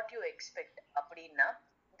is what you expect அப்படின்னா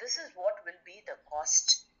this is what will be the cost.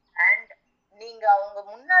 And நீங்க அவங்க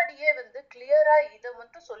முன்னாடியே வந்து கிளியரா இதை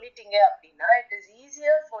மட்டும் சொல்லிட்டீங்க அப்படின்னா it is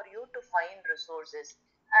easier for you to find resources.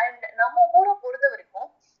 And நம்ம ஊரை பொறுத்த வரைக்கும்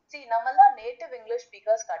see, நம்மெல்லாம் நேட்டிவ் இங்கிலீஷ்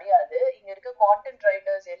ஸ்பீக்கர்ஸ் கிடையாது. இங்க இருக்க கான்டென்ட்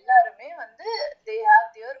ரைட்டர்ஸ் எல்லாருமே வந்து they have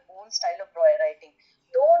their own style of writing.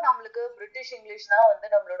 தோ நம்மளுக்கு பிரிட்டிஷ் இங்கிலீஷ் தான் வந்து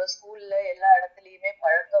நம்மளோட ஸ்கூல்ல எல்லா இடத்துலயுமே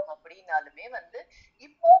பழக்கம் அப்படின்னாலுமே வந்து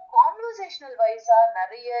இப்போ கான்வர்சேஷனல் வைஸா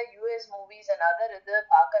நிறைய யூஎஸ் மூவிஸ் அண்ட் அதர் இது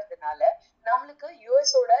பாக்குறதுனால நம்மளுக்கு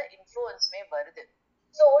யூஎஸோட இன்ஃப்ளூயன்ஸுமே வருது.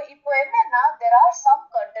 ஸோ இப்போ என்னன்னா there are some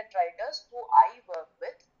content writers who I work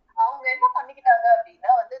with. அவங்க என்ன பண்ணிக்கிட்டாங்க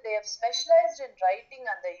அப்படின்னா வந்து they have specialized in writing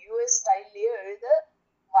அந்த யூஎஸ் ஸ்டைல்லயே எழுத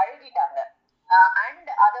பழகிட்டாங்க. அண்ட்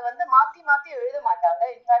அதை வந்து மாத்தி மாத்தி எழுத மாட்டாங்க.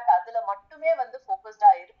 இன்ஃபேக்ட் அதுல மட்டுமே வந்து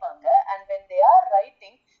ஃபோக்கஸ்டா இருப்பாங்க. And when they are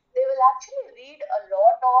writing they will actually read a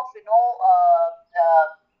lot of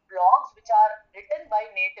blogs which are written by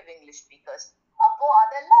native English speakers. அப்போ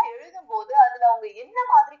அதெல்லாம் எழுதும் போது அதுல அவங்க என்ன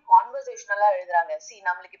மாதிரி கான்வர்சேஷனலா எழுதுறாங்க. சி,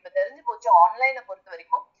 நம்மளுக்கு இப்ப தெரிஞ்சு போச்சு ஆன்லைனை பொறுத்த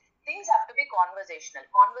வரைக்கும் things have to be conversational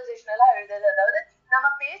எழுதுறது, அதாவது நம்ம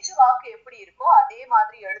பேச்சு வாக்கு எப்படி இருக்கோ அதே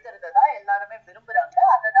மாதிரி எழுதுறதுதான் எல்லாருமே விரும்புறாங்க.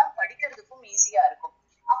 அததான் படிக்கிறதுக்கும் ஈஸியா இருக்கும்.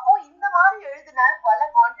 அப்போ இந்த மாதிரி எழுதின பல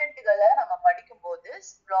கான்டென்ட்களை நம்ம படிக்கும் போது,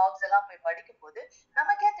 பிளாக்ஸ் எல்லாம் போய் படிக்கும் போது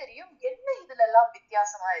நமக்கே தெரியும் என்ன இதுல எல்லாம்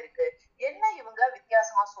வித்தியாசமா இருக்கு, என்ன இவங்க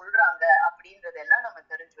வித்தியாசமா சொல்றாங்க அப்படின்றதெல்லாம் நம்ம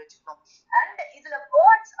தெரிஞ்சு வச்சுக்கணும். அண்ட் இதுல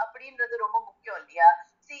வேர்ட்ஸ் அப்படின்றது ரொம்ப முக்கியம் இல்லையா.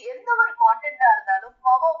 எந்த ஒரு கான்டென்ட்டா இருந்தாலும்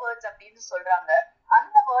பவர் வேர்ட்ஸ் அப்படின்னு சொல்றாங்க.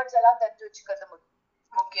 அந்த வேர்ட்ஸ் எல்லாம் தெரிஞ்சு வச்சுக்கிறது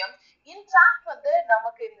முக்கியம். இன்ஃபேக்ட் வந்து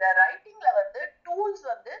நமக்கு இந்த ரைட்டிங்ல வந்து டூல்ஸ்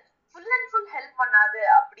வந்து ஃபுல் அண்ட் ஃபுல் ஹெல்ப் பண்ணாது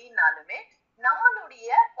அப்படின்னாலுமே நம்மளுடைய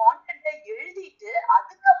கான்டென்ட்டை எழுதிட்டு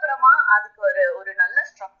அதுக்கப்புறமா அதுக்கு ஒரு நல்ல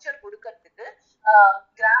ஸ்ட்ரக்சர் கொடுக்கறதுக்கு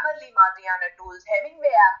கிராமர்லி மாதிரியான டூல்ஸ்,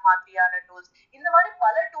 ஹெமிங்வே ஆப் மாதிரியான டூல்ஸ், இந்த மாதிரி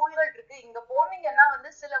பல டூல்கள் இருக்கு. இங்க போனீங்கன்னா வந்து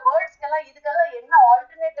சில வேர்ட்ஸ்க்கெல்லாம் இதுக்கெல்லாம் என்ன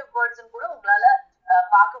ஆல்டர்னேட்டிவ் வேர்ட்ஸ்ன்னு கூட உங்களால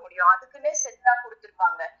பார்க்க முடியும். அதுக்குன்னே செட்டா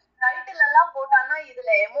கொடுத்துருப்பாங்க. டைட்டில் எல்லாம் போட்டானா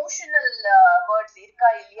இதுல எமோஷனல் வேர்ட்ஸ் இருக்கா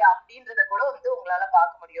இல்லையா அப்படின்றத கூட வந்து உங்களால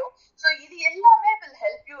பார்க்க முடியும். ஸோ இது எல்லாமே will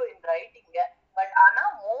help you in writing. But ஆனா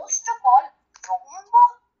மோஸ்ட் ஆஃப் ஆல் ரொம்ப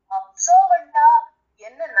அப்சர்வண்டா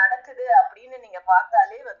என்ன நடக்குது அப்படின்னு நீங்க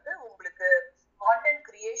பார்த்தாலே வந்து உங்களுக்கு கான்டென்ட்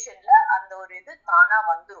கிரியேஷன்ல அந்த ஒரு இது தானா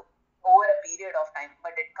வந்துரும் over a period of time.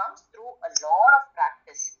 But it comes through a lot of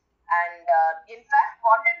practice. And in fact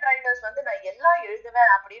content writers வந்து நான் எல்லாம்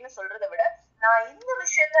எழுதுவேன் அப்படின்னு சொல்றதை விட நான் இந்த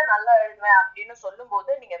விஷயத்த நல்லா எழுதுவேன் அப்படின்னு சொல்லும்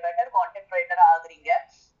போது நீங்க பெட்டர் கான்டென்ட் ரைட்டரா ஆகுறீங்க.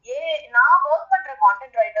 நான் ஒர்க் பண்ற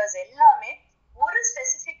கான்டென்ட் ரைட்டர்ஸ் எல்லாமே ஒரு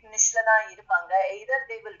ஸ்பெசிபிக் நிஷ்ல தான் இருப்பாங்க. Either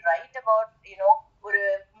they will write about ஒரு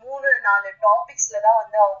 3-4 டாபிக்ஸ்ல தான்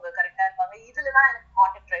வந்து அவங்க கரெக்டா இருப்பாங்க. இதுலதான் எனக்கு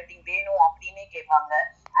கான்டென்ட் ரைட்டிங் வேணும் அப்படின்னே கேட்பாங்க.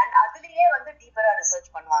 அண்ட் அதுலயே வந்து டீப்பரா ரிசர்ச்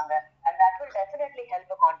பண்ணுவாங்க. And that will definitely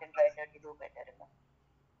help a content writer to do better.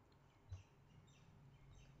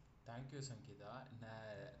 Thank you Sangeetha.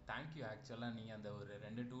 Thank you. ஆக்சுவலாக நீங்கள் அந்த ஒரு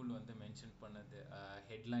 2 டூல் வந்து மென்ஷன் பண்ணது,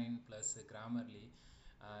 ஹெட்லைன் ப்ளஸ் கிராமர்லி,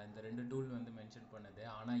 இந்த 2 டூல் வந்து மென்ஷன் பண்ணது.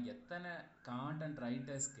 ஆனால் எத்தனை கான்டென்ட்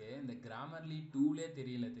ரைட்டர்ஸ்க்கு இந்த கிராமர்லி டூலே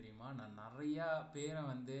தெரியல தெரியுமா? நான் நிறையா பேரை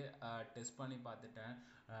வந்து டெஸ்ட் பண்ணி பார்த்துட்டேன்.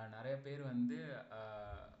 நிறைய பேர் வந்து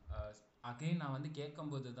அகைன் நான் வந்து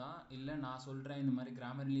கேட்கும்போது தான், இல்லை நான் சொல்கிறேன் இந்த மாதிரி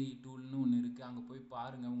கிராமர்லி டூல்னு ஒன்று இருக்குது, அங்கே போய்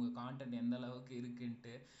பாருங்கள் உங்கள் கான்டென்ட் எந்த அளவுக்கு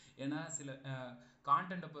இருக்குன்ட்டு. ஏன்னா சில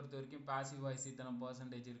கான்டென்ட்டை பொறுத்த வரைக்கும் பாசிவ் வாய்ஸ் இத்தனை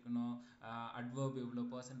பர்சன்டேஜ் இருக்கணும், அட்வர்ப் இவ்வளோ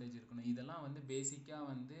பர்சன்டேஜ் இருக்கணும், இதெல்லாம் வந்து பேசிக்காக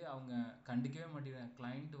வந்து அவங்க கண்டுக்கவே மாட்டேங்கிறாங்க.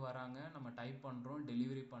 கிளைண்ட் வராங்க, நம்ம டைப் பண்ணுறோம்,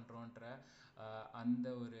 டெலிவரி பண்ணுறோன்ற அந்த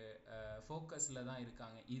ஒரு ஃபோக்கஸில் தான்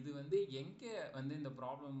இருக்காங்க. இது வந்து எங்கே வந்து இந்த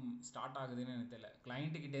ப்ராப்ளம் ஸ்டார்ட் ஆகுதுன்னு எனக்கு தெரியல.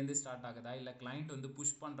 கிளைண்ட்டுக்கிட்டேருந்து ஸ்டார்ட் ஆகுதா, இல்லை கிளைண்ட் வந்து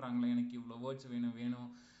புஷ் பண்ணுறாங்களா எனக்கு இவ்வளோ வேர்ட்ஸ்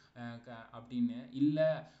வேணும் அப்படின்னு, இல்லை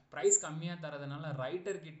ப்ரைஸ் கம்மியாக தரதுனால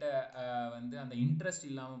ரைட்டர்கிட்ட வந்து அந்த இன்ட்ரெஸ்ட்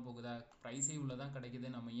இல்லாமல் போகுதா, ப்ரைஸே இவ்வளோ தான் கிடைக்குது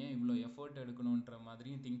நம்ம ஏன் இவ்வளோ எஃபர்ட் எடுக்கணுன்ற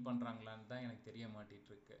மாதிரியும் திங்க் பண்ணுறாங்களான்னு தான் எனக்கு தெரிய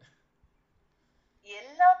மாட்டிட்டு இருக்கு.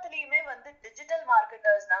 எல்லாத்துலயுமே வந்து டிஜிட்டல்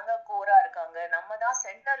மார்க்கெட்டர்ஸ் தாங்க கோரா இருக்காங்க. நம்ம தான்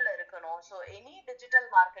சென்டர்ல இருக்கணும். So any digital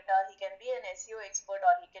marketer, he can be an SEO expert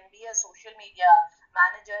or he can be a social media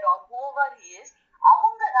manager or whoever he is,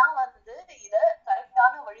 அவங்க தான் வந்து இத கரெக்டா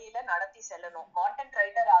கரெக்டான வழியில நடத்தி செல்லணும். கான்டென்ட்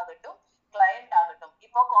ரைட்டர் ஆகட்டும், கிளையண்ட் ஆகட்டும்.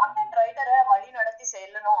 இப்போ கான்டென்ட் ரைட்டரை வழி நடத்தி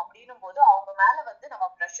செல்லணும் அப்படின்னும் போது அவங்க மேல வந்து நம்ம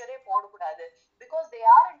ப்ரெஷரே போடக்கூடாது. Because they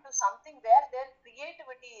are into something where their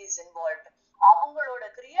creativity is involved. அவங்களோட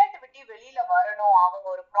கிரியேட்டிவிட்டி வெளியில வரணும், அவங்க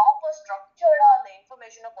ஒரு ப்ராப்பர் ஸ்ட்ரக்சர்டா அந்த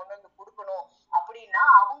இன்ஃபர்மேஷனை கொண்டு வந்து கொடுக்கணும் அப்படின்னா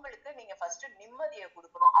அவங்களுக்கு நீங்க ஃபர்ஸ்ட் நிம்மதியை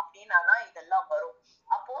கொடுக்கணும். அப்படின்னா தான் இதெல்லாம் வரும்.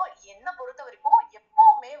 அப்போ என்ன பொறுத்த வரைக்கும்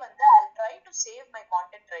எப்பவுமே வந்து I try to save my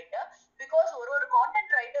content writer. Because ஒரு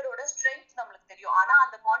கான்டென்ட் ரைட்டரோட ஸ்ட்ரென்த் நம்மளுக்கு தெரியும். ஆனா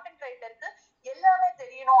அந்த கான்டென்ட் ரைட்டருக்கு எல்லாமே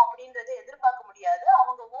தெரியணும் அப்படின்றத எதிர்பார்க்க முடியாது.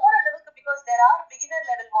 அவங்க ஓரளவுக்கு, because there are beginner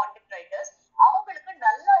level content writers, அவங்களுக்கு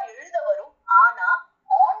நல்லா எழுத வரும். ஆனா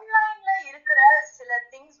ஆன்லைன்ல இருக்கிற சில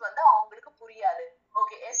திங்ஸ் வந்து அவங்களுக்கு புரியாது.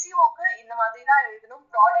 ஓகே, எஸ்இஓக்கு இந்த மாதிரி தான் எழுதணும்,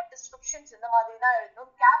 ப்ராடக்ட் டிஸ்கிரிப்ஷன்ஸ் இந்த மாதிரி தான் எழுதணும்,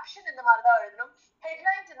 கேப்ஷன் இந்த மாதிரி தான் எழுதணும்,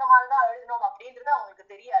 ஹெட்லைன்ஸ் இந்த மாதிரி தான் எழுதணும் அப்படின்றது அவங்களுக்கு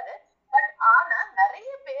தெரியாது. பட் ஆனா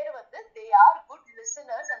நிறைய பேர் வந்து they are good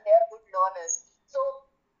listeners and they are good learners. So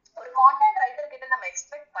ஒரு கான்டென்ட் ரைட்டர் கிட்ட நம்ம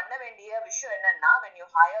எக்ஸ்பெக்ட் பண்ண வேண்டிய விஷயம் என்னன்னா, when you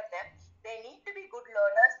hire them, they need to be good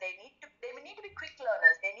learners, they need to be quick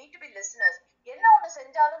learners, they need to be listeners. என்ன ஒண்ணு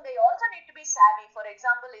செஞ்சாலும் they also need to be savvy. For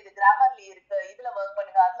example, இது கிராமர்லி இருக்கு, இதுல ஒர்க்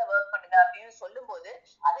பண்ணுங்க, அதுல work பண்ணுங்க அப்படின்னு சொல்லும் போது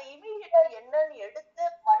அதை இமீடியட்டா என்னன்னு எடுத்து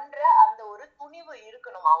பண்ற அந்த ஒரு துணிவு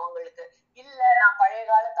இருக்கணும் அவங்களுக்கு. இல்ல நான் பழைய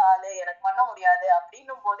காலத்து ஆளு, எனக்கு பண்ண முடியாது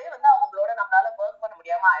அப்படின்னும் போதே வந்து அவங்களோட நம்மளால ஒர்க் பண்ண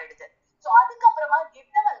முடியாம ஆயிடுது. So அதுக்கப்புறமா give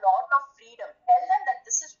them a lot of freedom. Tell them that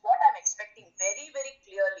this is what I'm expecting very, very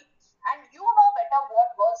clearly. And you know better what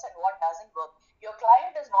works and what doesn't work. Your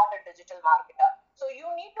client is not a digital marketer. So you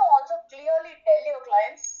need to also clearly tell your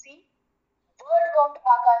clients, see, word count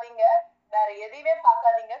பார்க்காதீங்க, வேற எதையுமே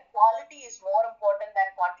பார்க்காதீங்க. Quality is more important than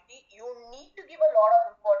quantity. You need to give a lot of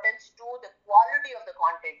importance to the quality of the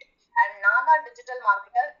content. And நான் தான் digital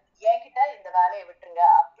marketer, என்கிட்ட இந்த வேலையை விட்டுருங்க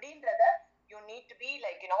அப்படின்றத you need to be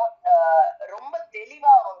like, ரொம்ப தெளிவா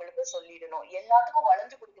அவங்களுக்கு சொல்லிடணும். எல்லாத்துக்கும்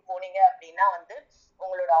வளைஞ்சு கொடுத்து போனீங்க அப்படின்னா வந்து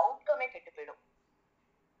உங்களோட அவுட்கமே கெட்டு போயிடும்.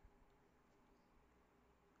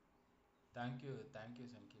 தேங்க்யூ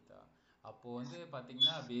சங்கீதா. அப்போ வந்து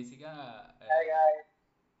பாத்தீங்கன்னா பேசிக்கா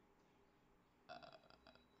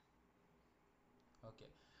ஓகே,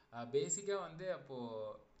 பேசிக்கா வந்து அப்போ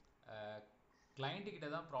கிளைண்ட்டு கிட்ட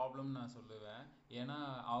தான் ப்ராப்ளம்னு நான் சொல்லுவேன். ஏன்னா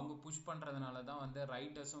அவங்க புஷ் பண்ணுறதுனால தான் வந்து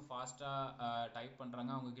ரைட்டர்ஸும் ஃபாஸ்ட்டாக டைப்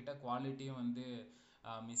பண்ணுறாங்க, அவங்கக்கிட்ட குவாலிட்டியும் வந்து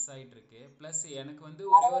மிஸ் ஆகிட்டு இருக்கு. ப்ளஸ் எனக்கு வந்து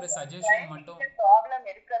ஒரே ஒரு சஜஷன் மட்டும், ப்ராப்ளம்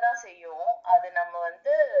இருக்க தான் செய்யும், அது நம்ம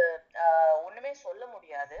வந்து ஒன்றுமே சொல்ல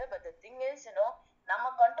முடியாது. பட் தி திங் இஸ், நம்ம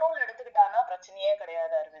கண்ட்ரோல் எடுத்துக்கிட்டானா பிரச்சனையே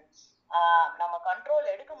கிடையாது அரவிந்த். நம்ம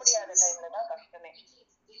கண்ட்ரோல் எடுக்க முடியாத டைம்ல தான் கஷ்டமே.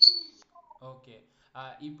 ஓகே,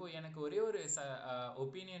 இப்போ எனக்கு ஒரே ஒரு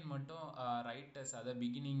ஒப்பீனியன் மட்டும் ரைட்டர்ஸ், அதை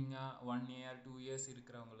பிகினிங்காக 1 year 2 years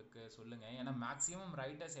இருக்கிறவங்களுக்கு சொல்லுங்கள். ஏன்னா மேக்ஸிமம்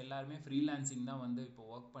ரைட்டர்ஸ் எல்லாருமே ஃப்ரீலான்சிங் தான் வந்து இப்போ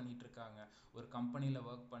ஒர்க் பண்ணிட்டு இருக்காங்க. ஒரு கம்பெனியில்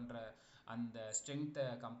ஒர்க் பண்ணுற அந்த ஸ்ட்ரென்த்தை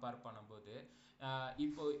கம்பேர் பண்ணும்போது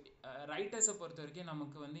இப்போ ரைட்டர்ஸை பொறுத்த வரைக்கும்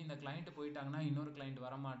நமக்கு வந்து இந்த கிளைண்ட்டு போயிட்டாங்கன்னா இன்னொரு கிளைண்ட்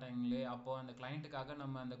வர மாட்டாங்களே, அப்போது அந்த கிளைண்ட்டுக்காக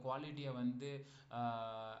நம்ம அந்த குவாலிட்டியை வந்து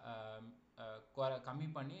கம்மி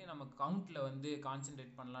பண்ணி நம்ம கவுண்ட்ல வந்து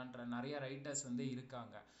கான்சென்ட்ரேட் பண்ணலான்ற நிறைய ரைட்டர்ஸ் வந்து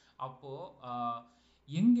இருக்காங்க. அப்போது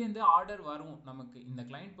எங்கேருந்து ஆர்டர் வரும், நமக்கு இந்த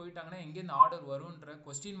கிளைண்ட் போயிட்டாங்கன்னா எங்கேருந்து ஆர்டர் வரும்ன்ற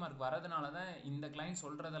கொஸ்டின் மார்க் வரதுனால தான் இந்த கிளைண்ட்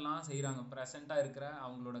சொல்கிறதெல்லாம் செய்கிறாங்க ப்ரெசண்ட்டாக இருக்கிற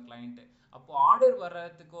அவங்களோட கிளைண்ட்டு. அப்போது ஆர்டர்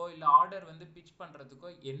வர்றதுக்கோ இல்லை ஆர்டர் வந்து பிச் பண்ணுறதுக்கோ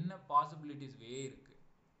என்ன பாசிபிலிட்டிஸ் இருக்குது?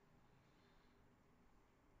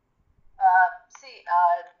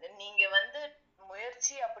 நீங்க வந்து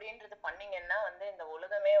முயற்சி அப்படின்றது பண்ணீங்கன்னா வந்து இந்த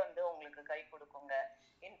உலகமே வந்து உங்களுக்கு கை கொடுக்குங்க.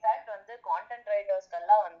 இன்ஃபேக்ட் வந்து கான்டென்ட்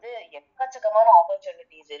ரைட்டர்ஸ்க்கெல்லாம் வந்து எக்கச்சக்கமான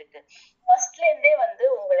ஆப்பர்ச்சுனிட்டிஸ் இருக்கு. ஃபர்ஸ்ட்ல இருந்தே வந்து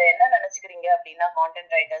உங்களை என்ன நினைச்சுக்கிறீங்க அப்படின்னா,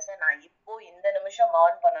 கான்டென்ட் ரைட்டர்ஸை நான் இப்போ இந்த நிமிஷம்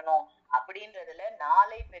ஏர்ன் பண்ணணும் அப்படின்றதுல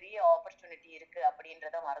நாளை பெரிய ஆப்பர்ச்சுனிட்டி இருக்கு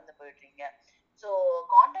அப்படின்றத மறந்து போயிடுறீங்க. ஸோ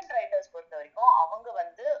கான்டென்ட் ரைட்டர்ஸ் பொறுத்த வரைக்கும் அவங்க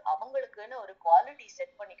வந்து அவங்களுக்குன்னு ஒரு குவாலிட்டி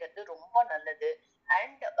செட் பண்ணிக்கிறது ரொம்ப நல்லது.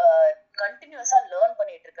 அண்ட் கண்டினியூஸா லேர்ன்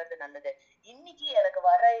பண்ணிட்டு இருக்கிறது நல்லது. இன்னைக்கு எனக்கு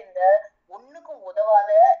வர இந்த ஒண்ணுக்கும்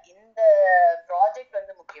உதவாத இந்த ப்ராஜெக்ட்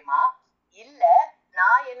வந்து முக்கியமா, இல்ல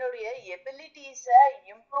நான் என்னுடைய எபிலிட்டிஸை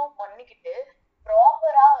இம்ப்ரூவ் பண்ணிக்கிட்டு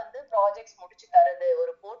ப்ராப்பரா வந்து ப்ராஜெக்ட்ஸ் முடிச்சு தரது,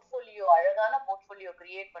 ஒரு போர்ட்ஃபோலியோ, அழகான போர்ட்ஃபோலியோ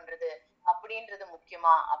கிரியேட் பண்றது அப்படின்றது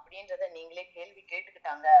முக்கியமா அப்படின்றத நீங்களே கேள்வி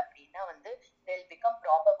கேட்டுக்கிட்டாங்க அப்படின்னா வந்து they'll become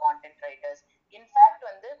proper content writers. In fact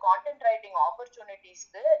வந்து கான்டென்ட் ரைட்டிங்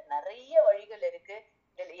ஆப்பர்ச்சுனிட்டிஸ்க்கு நிறைய வழிகள் இருக்கு.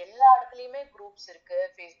 எல்லா இடத்துலயுமே குரூப்ஸ் இருக்கு,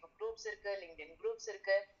 ஃபேஸ்புக் குரூப்ஸ் இருக்கு, லிங்க்டின் குரூப்ஸ்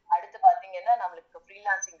இருக்கு. அடுத்து பாத்தீங்கன்னா நம்மளுக்கு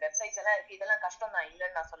ஃப்ரீலான்சிங் வெப்சைட்ஸ் எல்லாம் இருக்கு. இதெல்லாம் கஷ்டம் தான்,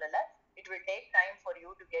 இல்லைன்னு நான் சொல்லல. It will take time for you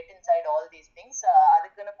to get inside all these things.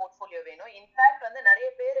 அதுக்குன்னு போர்ட்ஃபோலியோ வேணும். இன்ஃபேக்ட் வந்து நிறைய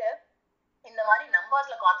பேரு இந்த மாதிரி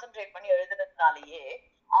நம்பர்ஸ்ல கான்சென்ட்ரேட் பண்ணி எழுதுறதுனாலயே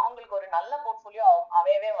அவங்களுக்கு ஒரு நல்ல போர்ட்ஃபோலியோ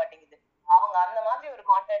அமையவே மாட்டேங்குது. அவங்க அந்த மாதிரி ஒரு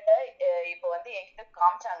கான்டென்ட்டை இப்போ வந்து என்கிட்ட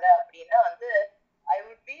காமிச்சாங்க அப்படின்னா வந்து ஐ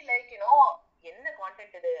வுட் பி லைக் என்ன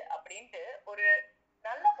கான்டென்ட் இது அப்படின்ட்டு ஒரு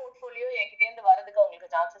நல்ல போர்ட்ஃபோலியோ என்கிட்ட இருந்து வரதுக்கு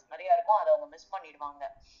அவங்களுக்கு சான்சஸ் நிறைய இருக்கும். அதை அவங்க மிஸ் பண்ணிடுவாங்க.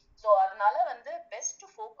 ஸோ அதனால வந்து best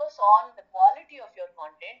focus on the quality of your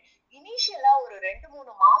content. இனிஷியலா ஒரு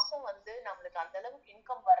 2-3 மாசம் வந்து நம்மளுக்கு அந்த அளவுக்கு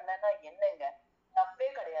இன்கம் வரலன்னா என்னங்க, தப்பே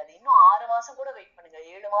கிடையாது. இன்னும் 6 மாசம் கூட வெயிட் பண்ணுங்க,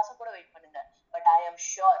 7 மாசம் கூட வெயிட் பண்ணுங்க. But I am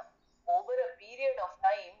sure over a period of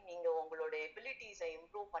time நீங்க உங்களோட எபிலிட்டிஸை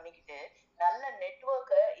இம்ப்ரூவ் பண்ணிக்கிட்டு நல்ல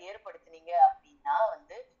நெட்வொர்க்கை ஏற்படுத்தினீங்க அப்படின்னா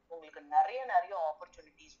வந்து உங்களுக்கு நிறைய நிறைய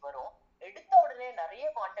ஆப்பர்ச்சுனிட்டிஸ் வரும். எடுத்த உடனே நிறைய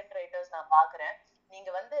கான்டென்ட் ரைட்டர்ஸ் நான் பாக்குறேன், நீங்க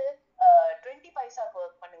வந்து 20 பைசாக்கு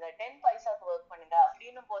ஒர்க் பண்ணுங்க, 10 பைசாக்கு ஒர்க் பண்ணுங்க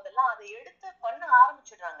அப்படின்னும் போதெல்லாம் அதை எடுத்து பண்ண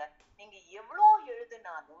ஆரம்பிச்சிடுறாங்க. நீங்க எவ்வளவு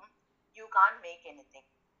எழுதுனாலும் you can't make anything.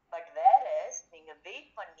 But whereas நீங்க வெயிட்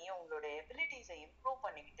பண்ணி உங்களோட எபிலிட்டிஸை இம்ப்ரூவ்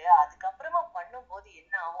பண்ணிக்கிட்டு அதுக்கப்புறமா பண்ணும்போது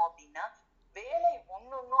என்ன ஆகும் அப்படின்னா வேலை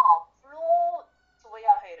ஒன்னொன்னும் அவ்வளோ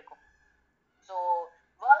சுவையாக இருக்கும். ஸோ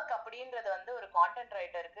ஒர்க் அப்படின்றது வந்து ஒரு கான்டென்ட்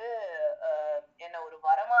ரைட்டருக்கு என்ன ஒரு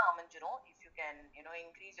வரமா அமைஞ்சிரும். If you can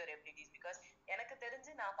increase your abilities. Because எனக்கு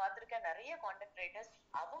தெரிஞ்சு நான் பார்த்திருக்கேன் நிறைய கான்டென்ட் ரைட்டர்ஸ்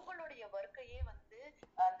அவங்களுடைய ஒர்க்கையே வந்து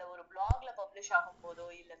அந்த ஒரு பிளாக்ல பப்ளிஷ் ஆகும் போதோ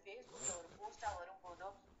இல்ல ஃபேஸ்புக்ல ஒரு போஸ்டா வரும்போதோ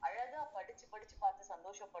அழகா படிச்சு படிச்சு பார்த்து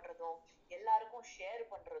சந்தோஷப்படுறதும் எல்லாருக்கும் ஷேர்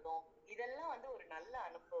பண்றதும் இதெல்லாம் வந்து ஒரு நல்ல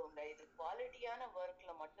அனுபவங்க. இது குவாலிட்டியான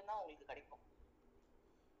ஒர்க்ல மட்டும்தான் உங்களுக்கு கிடைக்கும்.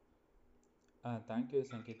 தேங்க்யூ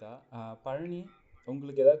சங்கீதா. பழனி,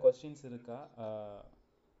 உங்களுக்கு ஏதாவது கொஸ்டின்ஸ் இருக்கா?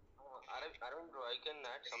 Arvind bro, I can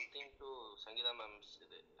add something to Sangeeta ma'am's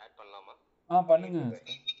இது add பண்ணலாமா? பண்ணுங்க.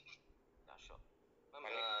 Yeah, sure.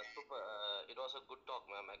 Ma'am, super. It was a good talk,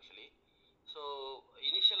 ma'am, actually. So,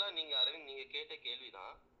 initially நீங்க அரவிந்த் நீங்க கேட்ட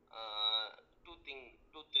கேள்விதான். two,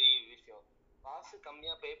 3 விஷயம். காசு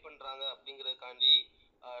கம்மியா பே பண்றாங்க அப்படிங்கறதுக்காண்டி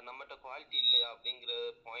நம்மகிட்ட குவாலிட்டி இல்லையா அப்படிங்கிற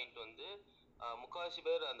பாயிண்ட் வந்து முக்காவாசி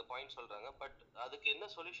பேர் அந்த பாயிண்ட் சொல்றாங்க. பட் அதுக்கு என்ன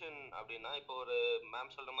சொல்யூஷன் அப்படின்னா, இப்போ ஒரு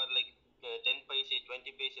மேம் சொல்ற மாதிரி லைக் 10 பைசே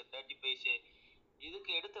 20 பைசே 30 பைசே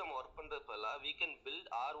இதுக்கு எடுத்து நம்ம ஒர்க் பண்றதுல we can build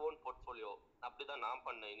our own portfolio. அப்படிதான் நான்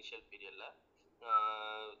பண்ணேன் இனிஷியல் பீரியட்ல.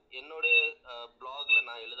 என்னோட பிளாக்ல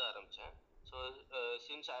நான் எழுத ஆரம்பிச்சேன். ஸோ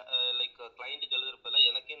சின்ஸ் லைக் கிளைண்ட்டுக்கு எழுதுறப்பெல்லாம்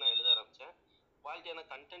எனக்கே நான் எழுத ஆரம்பிச்சேன். குவாலிட்டியான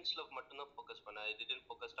கண்டென்ட்ஸ்ல மட்டும்தான் ஃபோக்கஸ் பண்ணேன். I didn't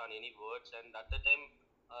focus on any words. And at the time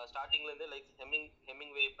ஸ்டார்டிங்லேருந்து லைக்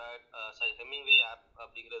ஹெமிங்வே ஆப்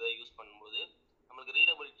அப்படிங்கிறத யூஸ் பண்ணும்போது நம்மளுக்கு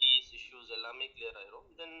ரீடபிலிட்டிஸ் இஷ்யூஸ் எல்லாமே கிளியர் ஆயிரும்.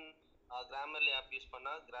 தென் கிராமர்லி ஆப் யூஸ்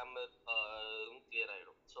பண்ணால் கிராமர் கிளியர்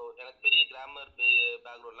ஆகிடும். ஸோ எனக்கு பெரிய கிராமர்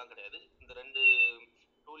பேக்ரவுண்ட்லாம் கிடையாது. இந்த 2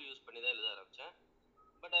 டூல் யூஸ் பண்ணி தான் எழுத ஆரம்பித்தேன்.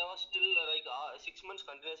 But I was still like 6 months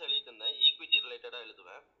கண்டினியூஸாக எழுதிட்டு இருந்தேன். ஈக்விட்டி ரிலேட்டடாக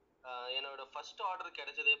எழுதுவேன். என்னோட ஃபர்ஸ்ட் ஆர்டர்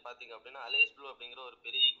கிடைச்சதே பார்த்தீங்க அப்படின்னா அலேஸ் ப்ளூ அப்படிங்கிற ஒரு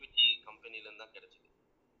பெரிய ஈக்விட்டி கம்பெனிலேருந்து தான் கிடைச்சிது.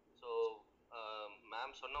 ஸோ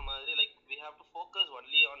மேம் சொன்ன மாதிரி like we have to focus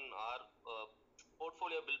only on our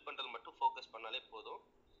portfolio build பண்ணுறது மட்டும் ஃபோக்கஸ் பண்ணாலே போதும்.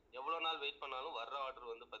 எவ்வளோ நாள் வெயிட் பண்ணாலும் வர்ற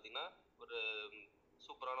ஆர்டர் வந்து பார்த்தீங்கன்னா ஒரு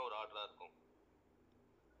சூப்பரான ஒரு ஆர்டராக இருக்கும்.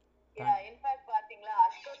 இன்ஃபேக்ட் பாத்தீங்களா,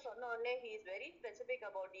 அஷ்கர் சொன்ன உடனே he is very specific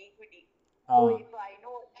about equity. So if I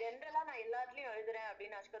know ஜெனரலா நான் எல்லாத்துலயும் எழுதுறேன்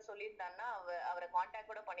அப்படின்னு அஷ்கர் சொல்லியிருந்தான்னா அவரை கான்டாக்ட்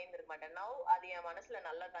கூட பண்ணியிருந்திருக்க மாட்டேன். நவ் அது என் மனசுல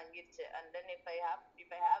நல்லா தங்கிருச்சு. And then if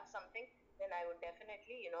I have something then I would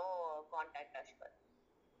definitely contact Ashkar.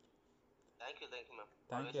 Thank you ma'am.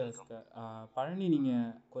 Thank you Ashkar. Palani, நீங்க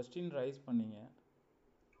क्वेश्चन ரைஸ் பண்ணீங்க.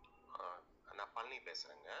 நான் பழனி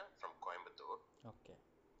பேசுறேங்க from Coimbatore. Okay.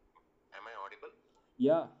 Am I audible?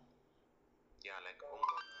 Yeah. Like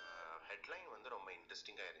உங்க ஹெட்லைன் வந்து ரொம்ப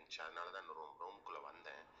இன்ட்ரெஸ்டிங்காக இருந்துச்சு. அதனால தான் ரூம்குள்ளே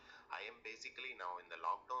வந்தேன். ஐ எம் பேசிக்கலி நான் இந்த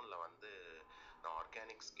லாக்டவுனில் வந்து நான்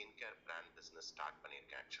organic skin care brand business start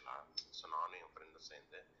பண்ணியிருக்கேன் ஆக்சுவலாக. ஸோ நானும் என் ஃப்ரெண்டும்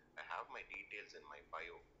சேர்ந்து I have my details in my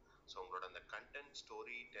bio. So உங்களோட அந்த content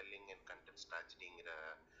story telling and content ஸ்ட்ராட்டஜிங்கிற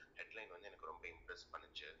ஹெட்லைன் வந்து எனக்கு ரொம்ப இம்ப்ரெஸ்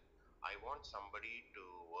பண்ணுச்சு. I want somebody to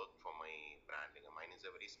work for my branding. Mine is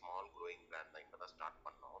a very small growing brand. நான் இப்போ தான் ஸ்டார்ட்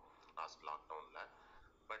பண்ணோம் லாஸ்ட் லாக்டவுனில்.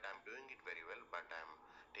 But I'm doing it very well. But I'm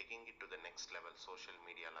taking it to the next level. சோஷியல்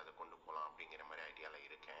மீடியாவில் அதை கொண்டு போகலாம் அப்படிங்கிற மாதிரி ஐடியாவில்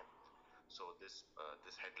இருக்கேன். So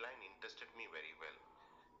this headline interested me very well.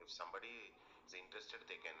 If somebody is interested,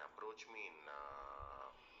 they can approach me in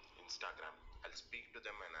Instagram. I'll speak to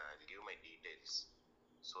them and I'll give my details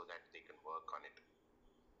so that they can work on it.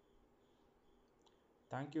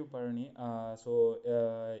 Thank you Palani. So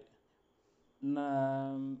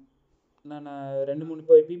நான்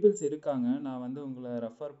 2-3 peoples இருக்காங்க. நான் வந்து உங்களை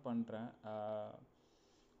refer பண்ணுறேன்,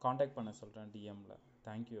 contact பண்ண சொல்கிறேன் டிஎம்மில்.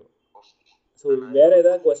 Thank you. So வேறு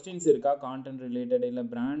ஏதாவது கொஸ்டின்ஸ் இருக்கா கான்டென்ட் ரிலேட்டட்? இல்லை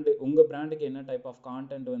உங்கள் பிராண்டுக்கு என்ன டைப் ஆஃப்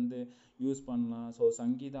கான்டென்ட் வந்து யூஸ் பண்ணலாம்? ஸோ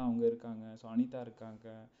சங்கீதா அவங்க இருக்காங்க, ஸோ அனிதா இருக்காங்க.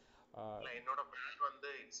 என்னோட பிராண்ட் வந்து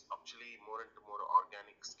it's actually more and more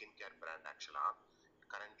organic skin care brand. ஆக்சுவலாக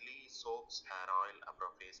கரண்ட்லி சோப்ஸ், ஹேர் ஆயில்,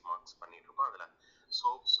 அப்புறம் ஃபேஸ் மாஸ்க் பண்ணிட்டு இருக்கோம். அதில்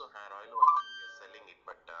சோப்ஸும் ஹேர் ஆயிலும் selling it.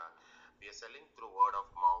 But we are selling through word of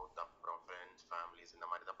mouth, அப்புறம் ஃப்ரெண்ட்ஸ் ஃபேமிலிஸ் இந்த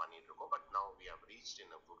மாதிரி தான் பண்ணிட்டு இருக்கோம். But now we have reached in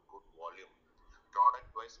a good volume. Product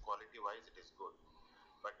wise, quality wise, it is good.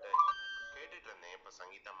 But கேட்டுட்டு இருந்தேன் இப்போ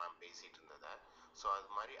சங்கீதா மேம் பேசிட்டு இருந்ததை. ஸோ அது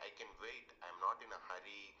மாதிரி I can wait, I am not in a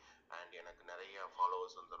hurry and எனக்கு நிறைய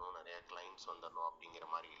ஃபாலோவர்ஸ் வந்துடணும், நிறைய கிளைண்ட்ஸ் வந்துடணும் அப்படிங்கிற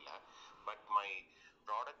மாதிரி இல்லை. பட் மை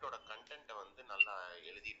ப்ராடக்டோட கண்டென்ட்டை வந்து நல்லா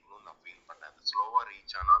எழுதிருக்கணும்னு நான் ஃபீல் பண்ணேன். அது ஸ்லோவாக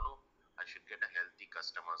ரீச் ஆனாலும் I should get a healthy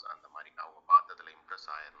customers, அந்த மாதிரி அவங்க பார்த்ததில் இம்ப்ரெஸ்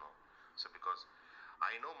ஆயிடணும். So because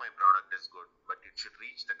I know my product is good, but it should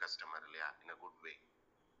reach the customer இல்லையா, in a good way.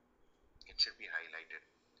 It should be highlighted.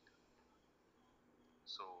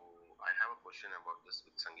 So I have a question about this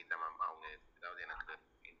with Sangeeta ma'am. அவங்க ஏதாவது எனக்கு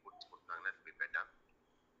inputs கொடுத்தாங்கன்னா it will be better.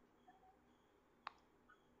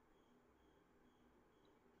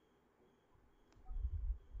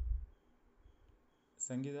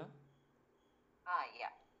 Sangeetha?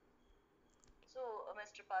 Yeah. So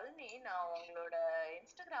Mr. Palani, நான் உங்களோட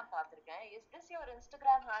Instagram பார்த்திருக்கேன். Is this your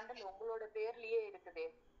Instagram handle? உங்களோட பேர்லயே இருக்குதே.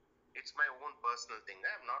 It's my own personal thing.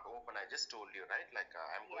 I am not open. I just told you, right? Like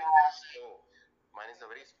I'm going very slow. Mine is a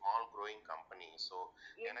very small growing company. So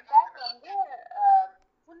in fact வந்து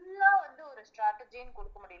ஃபுல்லா வந்து ஒரு ஸ்ட்ராட்டஜின்னு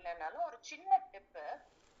கொடுக்க முடியலனாலும் ஒரு சின்ன tip,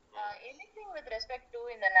 anything with respect to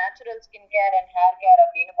இந்த natural skin care and hair care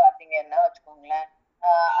அப்படின்னு பாத்தீங்கன்னா வச்சுக்கோங்களேன்,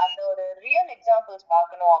 அந்த ஒரு ரியல் எக்ஸாம்பிள்ஸ்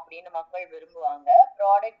பார்க்கணும் அப்படின்னு மக்கள் விரும்புவாங்க.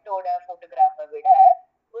 ப்ராடக்டோட போட்டோகிராஃபை விட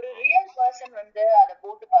ஒரு ரியல் பர்சன் வந்து அதை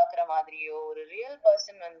போட்டு பாக்குற மாதிரியோ, ஒரு ரியல்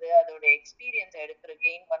பர்சன் வந்து அதோட எக்ஸ்பீரியன்ஸ் எடுத்து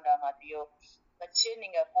கெயின் பண்ற மாதிரியோ வச்சு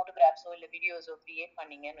நீங்க போட்டோகிராஃப்ஸோ இல்ல வீடியோஸோ கிரியேட்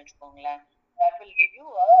பண்ணீங்கன்னு வச்சுக்கோங்களேன், that will give you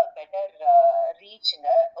a better reachங்க.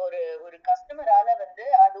 ஒரு கஸ்டமரால வந்து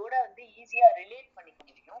அதோட வந்து ஈஸியா ரிலேட் பண்ணிக்க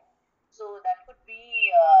முடியும். So that could be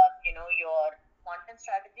your content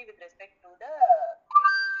strategy with respect to the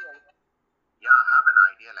visuals. Yeah, I have an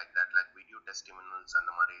idea like that, like video testimonials and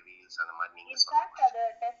the மாதிரி reels and the மாதிரி நீங்க சொல்லுங்க. In fact அது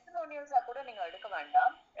testimonials கூட நீங்க எடுக்க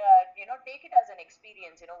வேண்டாம். Take it as an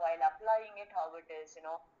experience, while applying it, how it is,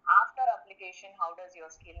 after application, how does your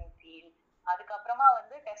skin feel. அதுக்கு அப்புறமா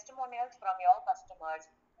வந்து testimonials from your customers,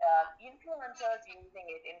 influencers using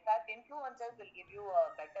it. In fact, influencers will give you a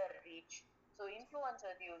better reach. So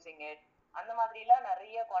influencers using it, அந்த மாதிரிலாம்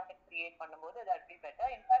நிறைய content create பண்ணும்போது that will be better.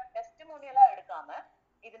 In fact, testimonial-ஆ எடுக்காம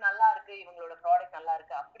இது நல்லா இருக்கு, இவங்களோட ப்ராடக்ட் நல்லா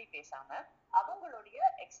இருக்கு அப்படி பேசாம அவங்களுடைய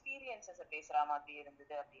எக்ஸ்பீரியன்ஸஸ் பேசுற மாதிரி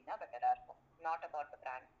இருந்தது அப்படின்னா பெட்டரா இருக்கும். Not about the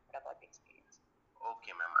brand, but about the experience.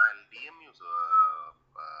 Okay ma'am, I'll DM you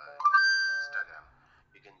Instagram.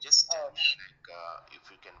 You can just tell me like if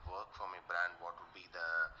you can work for my brand, what would be the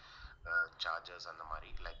charges and the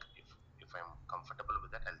மாதிரி. Like if I'm comfortable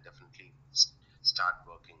with that, I'll definitely start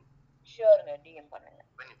working. Sure, DM பண்ணுங்க.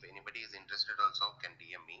 When if anybody is interested also can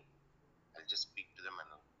DM me. I'll just speak to them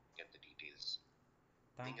and get the details.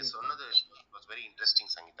 நீங்க சொன்னது was very interesting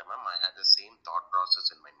Sangeeta ma'am. I had the same thought process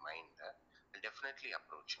in my mind. I'll definitely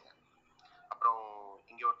approach you. அப்புறம்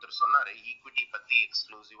இங்க ஒருத்தர் சொன்னாரு equity பத்தி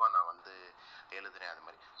எக்ஸ்க்ளூசிவா நான் வந்து எழுதுறேன் அது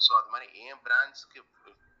மாதிரி. ஸோ அது மாதிரி என் பிராண்ட்ஸ்க்கு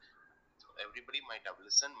everybody might have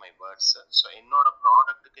listened my words. So என்னோட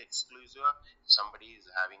ப்ராடக்ட்டுக்கு எக்ஸ்க்ளூசிவா somebody is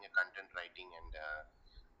having a content writing and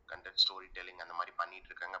content storytelling அந்த மாதிரி பண்ணிட்டு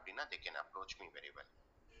இருக்காங்க அப்படின்னா they can approach me very well.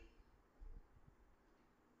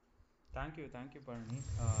 Thank you Palani.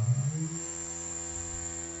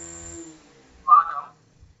 வணக்கம்.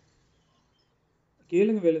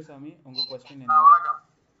 கேளுங்க வேலுசாமி, உங்க கொஸ்டின் என்ன?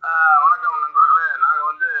 வணக்கம் நண்பர்களே. நாங்க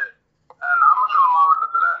வந்து நாமக்கல்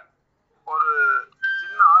மாவட்டத்துல ஒரு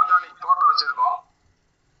சின்ன ஆர்கானிக் தோட்டம் வச்சிருக்கோம்.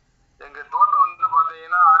 எங்க தோட்டம் வந்து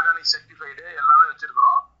பாத்தீங்கன்னா ஆர்கானிக் சர்டிஃபைடு எல்லாமே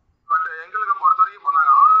வச்சிருக்கிறோம். பட் எங்களுக்கு பொறுத்த வரைக்கும் இப்போ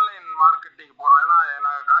நாங்க ஆன்லைன் மார்க்கெட்டிங் போறோம். ஏன்னா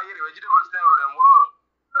நாங்க காய்கறி வெஜிடபிள்ஸ் தான் எங்களுடைய முழு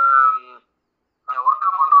ஒர்க்கா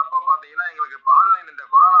பண்றப்போ பாத்தீங்கன்னா எங்களுக்கு இப்போ ஆன்லைன் இந்த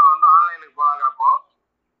கொரோனால வந்து ஆன்லைனுக்கு போலாங்கிறப்போ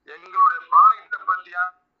எங்களுடைய ப்ராடக்ட்டை பத்தியான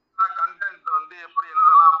கண்டென்ட் வந்து எப்படி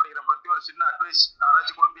எழுதலாம் அப்படிங்கிற பத்தி ஒரு சின்ன அட்வைஸ்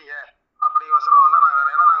யாராச்சும் கொடுப்பீங்க அப்படிங்கிறவசரம் வந்து நாங்க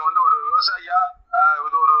ஏன்னா நாங்க வந்து ஒரு விவசாயியா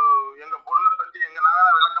இது ஒரு எங்க பொருளை பத்தி நாங்க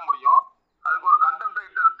தான் விளக்க முடியும். அதுக்கு ஒரு கண்டென்ட்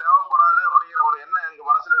ரைட்டர் தேவைப்படாது அப்படிங்கிற ஒரு எண்ணம் எங்க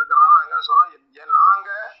மனசுல இருக்கிறதுனால நாங்க சொல்றோம் நாங்க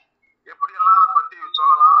எப்படி எல்லாம் அதை பத்தி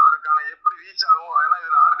சொல்லலாம், அதற்கான எப்படி ரீச் ஆகும். ஏன்னா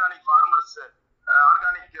இதுல ஆர்கானிக் ஃபார்மர்ஸ்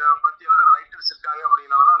ஆர்கானிக் பத்தி எழுதுற ரைட்டர்ஸ் இருக்காங்க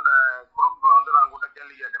அப்படிங்கறனாலதான் அந்த குரூப்ல வந்து நான் உங்ககிட்ட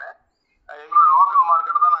கேள்வி கேட்கிறேன். எங்களோட லோக்கல்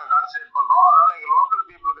மார்க்கெட்டை தான் நாங்க கான்சன்ட்ரேட் பண்றோம். அதனால எங்க லோக்கல்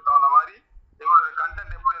பீப்புளுக்கு தகுந்த மாதிரி எங்களுடைய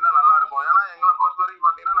கண்டென்ட் எப்படி இருந்தா நல்லா இருக்கும். ஏன்னா எங்களை பொறுத்த வரைக்கும்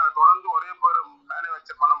பாத்தீங்கன்னா நாங்க தொடர்ந்து ஒரே பேர்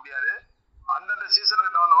மேனுஃபேக்சர் பண்ண முடியாது. அந்தந்த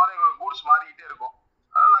சீசனுக்கு தகுந்த மாதிரி எங்களுக்கு கூட்ஸ் மாறிக்கிட்டே இருக்கும்.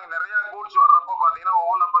 அதனால நாங்க நிறைய கூட்ஸ் வர்றப்போ பாத்தீங்கன்னா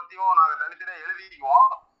ஒவ்வொன்றை பத்தியும் நாங்க தனித்தனியா எழுதிக்குவோம்.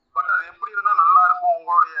 பட் அது எப்படி இருந்தா நல்லா இருக்கும்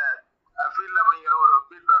உங்களுடைய ஃபீல்ட் அப்படிங்கிற ஒரு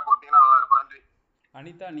ஃபீட்பேக் கொடுத்தீங்கன்னா நல்லா இருக்கும். நன்றி.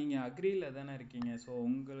 அனிதா, நீங்க அக்ரில தானே இருக்கீங்க, ஸோ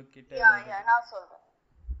உங்ககிட்ட நான் சொல்றேன்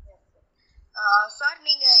சார்.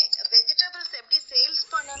 நீங்க வெஜிடபிள்ஸ் எப்படி சேல்ஸ்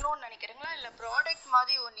பண்ணணும் பண்ணணும்னு நினைக்கிறீங்களா இல்ல ப்ராடக்ட்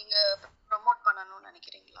மாதிரி நீங்க ப்ரோமோட் பண்ணணும்னு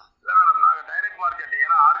நினைக்கிறீங்களா? இல்ல மேடம், நாங்க டைரக்ட் மார்க்கெட்டிங்,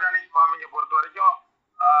 ஏன்னா ஆர்கானிக் ஃபார்மிங்கை பொறுத்த வரைக்கும்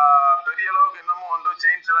பெரிய அளவுக்கு இன்னமும் வந்து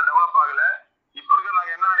செயின்ஸ் எல்லாம் டெவலப் ஆகல. இப்ப இருக்க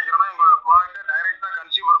நாங்க என்ன நினைக்கிறோம்னா எங்களோட ப்ராடக்ட்டை டைரக்டா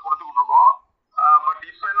கன்சியூமர் கொடுத்துக்கிட்டு இருக்கோம். பட்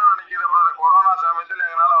இப்ப என்ன நினைக்கிறது அப்படின்னா கொரோனா சமயத்தில்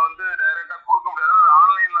எங்களால வந்து டைரக்டா கொடுக்க முடியாது, அது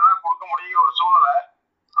ஆன்லைன்ல தான் கொடுக்க முடியுங்கிற ஒரு சூழ்நிலை.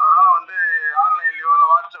 அதனால வந்து ஆன்லைன்லயோ இல்ல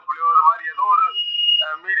வாட்ஸ்அப்லயோ இது மாதிரி ஏதோ ஒரு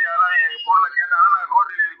மீடியால எங்க பொருளை கேட்டாங்கன்னா நாங்க டோர்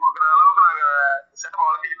டெலிவரி கொடுக்குற அளவுக்கு நாங்க செட்டப்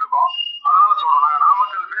வளர்த்திக்கிட்டு இருக்கோம். அதனால சொல்றோம், நாங்க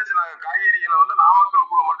நாமக்கல் பேசி நாங்க காய்கறிகளை வந்து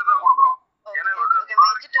நாமக்கலுக்குள்ள மட்டும்தான் கொடுக்குறோம். ஏன்னா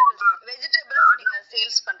வெஜிடபிள்ஸ் நீங்க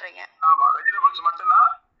சேல்ஸ் பண்றீங்க? ஆமா, வெஜிடபிள்ஸ் மட்டும்தான்.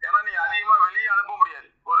 ஏன்னா நீங்க அதிகமா வெளியே அனுப்ப முடியாது,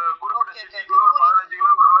 ஒரு குறிப்பிட்ட சிட்டிக்குள்ள ஒரு 15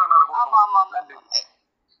 கிலோமீட்டர்ல என்னால கொடுக்க முடியும். ஆமா ஆமா ஆமா.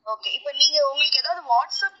 ஓகே, இப்போ நீங்க உங்களுக்கு ஏதாவது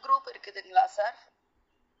வாட்ஸ்அப் குரூப் இருக்குதுங்களா சார்?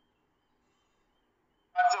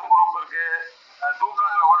 வாட்ஸ்அப் குரூப் இருக்கு.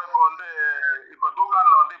 தூக்கான்ல கூட இப்போ வந்து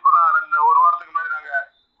தூக்கான்ல வந்து இப்பதான் ஒரு வாரத்துக்கு முன்னாடி நாங்க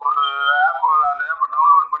ஒரு அந்த ஆப்பை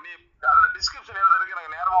டவுன்லோட் பண்ணி அதுல டிஸ்கிரிப்ஷன் எழுதுறதுக்கு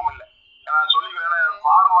எனக்கு நேரமும் இல்லை. நான் சொல்லிக்கிறேன்,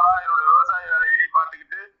 ஃபார்மரா என்னோட விவசாய வேலைகளையும்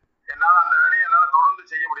பார்த்துக்கிட்டு என்னால அந்த வேலையை என்னால தொடர்ந்து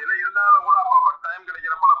செய்ய முடியல. இருந்தாலும் கூட அப்பப்ப டைம்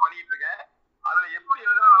கிடைக்கிறப்ப நான் பண்ணிட்டு இருக்கேன். அதுல எப்படி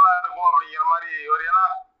எழுதுனா நல்லா இருக்கும் அப்படிங்கிற மாதிரி ஏன்னா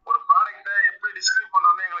ஒரு ப்ராடக்ட்டை எப்படி டிஸ்கிரைப்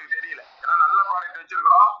பண்றதுன்னு எங்களுக்கு தெரியல. ஏன்னா நல்ல ப்ராடக்ட்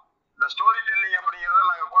வச்சிருக்கிறோம், இந்த ஸ்டோரி டெல்லிங் அப்படிங்கிறத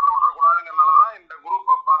நாங்க கோட்டை விட்டுறக்கூடாதுங்கிறதுனாலதான் இந்த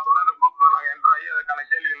குரூப்பை பார்த்தோன்னா இந்த குரூப்ல நாங்க என்டர் ஆகி அதுக்கான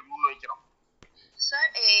கேள்விகள் முன் வைக்கிறோம். சார்,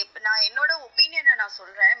 நான் என்னோட ஒப்பீனியனை நான்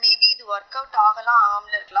சொல்றேன். மேபி இது ஒர்க் அவுட் ஆகலாம்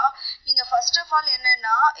ஆகாமல இருக்கலாம். நீங்க ஃபர்ஸ்ட் ஆஃப் ஆல்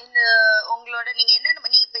என்னன்னா இந்த உங்களோட நீங்க என்ன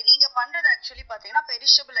இப்ப நீங்க பண்றது ஆக்சுவலி பாத்தீங்கன்னா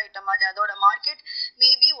பெரிஷபிள் ஐட்டம் மாதிரி, அதோட மார்க்கெட்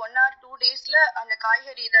மேபி 1 or 2 daysல அந்த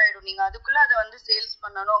காய்கறி இதாயிடும். நீங்க அதுக்குள்ள அதை வந்து சேல்ஸ்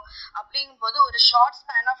பண்ணணும் அப்படிங்கும் போது ஒரு ஷார்ட்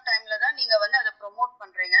ஸ்பேன் ஆஃப் டைம்ல தான் நீங்க வந்து அதை ப்ரொமோட்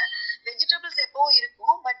பண்றீங்க. வெஜிடபிள்ஸ் எப்பவும்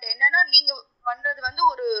இருக்கும், பட் என்னன்னா நீங்க பண்றது வந்து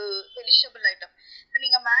ஒரு பெரிஷபிள் ஐட்டம். இப்போ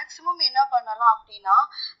நீங்க மேக்ஸிமம் என்ன பண்ணலாம் அப்படின்னா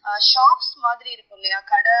ஷாப்ஸ் மாதிரி இருக்கும் இல்லையா,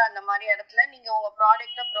 கடை, அந்த மாதிரி இடத்துல நீங்க உங்க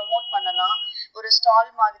ப்ராடக்ட்டை ப்ரொமோட் பண்ணலாம். ஒரு ஸ்டால்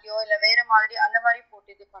மாதிரியோ இல்ல வேற மாதிரி அந்த மாதிரி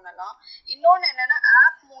போட்டு இது பண்ணலாம். இன்னொன்னு என்னன்னா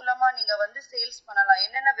ஆப் மூலமா நீங்க வந்து சேல்ஸ் பண்ணலாம்.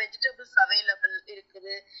 என்னென்ன வெஜிடபிள்ஸ் அவைலபிள்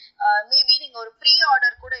இருக்குது, மேபி நீங்க ஒரு ப்ரீ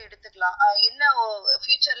ஆர்டர் கூட எடுத்துக்கலாம். என்ன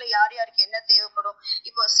ஃபியூச்சர்ல யார் யாருக்கு என்ன தேவைப்படும்.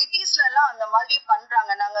 இப்போ சிட்டிஸ்ல எல்லாம் அந்த மாதிரி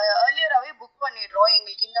பண்றாங்க. நாங்க ஏர்லியராகவே புக் பண்ணிடுறோம்,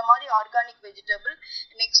 எங்களுக்கு இந்த மாதிரி ஆர்கானிக் வெஜிடபிள்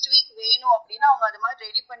நெக்ஸ்ட் வீக் வேணும் அப்படின்னா அவங்க அது மாதிரி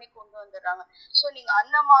ரெடி பண்ணி கொண்டு வந்துடுறாங்க. ஸோ நீங்க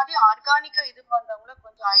அந்த மாதிரி ஆர்கானிக்கா இது பண்றவங்கள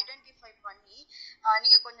கொஞ்சம் ஐடென்டிஃபை பண்ணி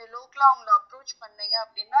நீங்க கொஞ்சம் லோக்கலா அவங்களை அப்ரோச் பண்ணீங்க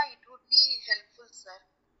அப்படின்னா it would be helpful sir.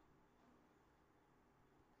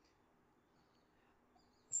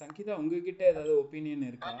 Sangeetha, உங்ககிட்ட ஏதாவது ஒப்பீனியன்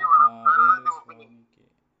இருக்கா?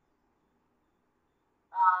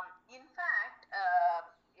 இன்ஃபேக்ட்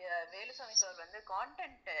வேலுசாமி சார் வந்து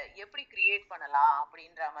கான்டென்ட் எப்படி கிரியேட் பண்ணலாம்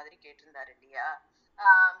அப்படின்ற மாதிரி கேட்டிருந்தாரு இல்லையா.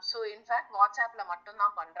 ஸோ இன்ஃபேக்ட் வாட்ஸ்அப்ல மட்டும்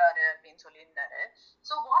தான் பண்றாரு அப்படின்னு சொல்லியிருந்தாரு.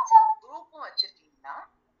 ஸோ வாட்ஸ்அப் குரூப்பும் வச்சிருக்கீங்களா?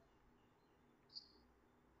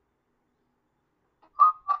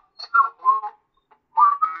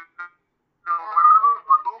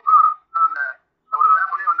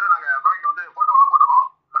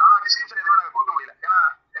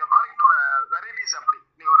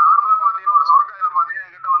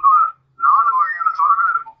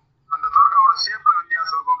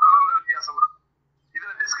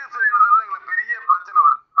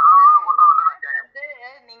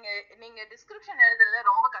 நீங்க டிஸ்கிரிப்ஷன் எழுதுறத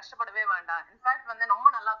ரொம்ப கஷ்டப்படவே வேண்டாம். இன்ஃபேக்ட் வந்து ரொம்ப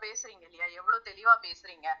நல்லா பேசுறீங்க இல்லையா, எவ்வளவு தெளிவா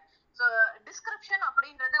பேசுறீங்க. ஸோ டிஸ்கிரிப்ஷன்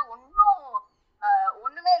அப்படின்றது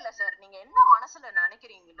ஒண்ணுமே இல்லை சார். நீங்க என்ன மனசுல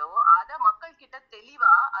நினைக்கிறீங்களோ அத மக்கள் கிட்ட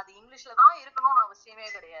தெளிவா, அது இங்கிலீஷ்ல தான் இருக்கணும்னு அவசியமே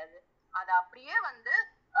கிடையாது. அது அப்படியே வந்து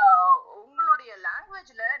உங்களுடைய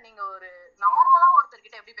லாங்குவேஜ்ல நீங்க ஒரு நார்மலா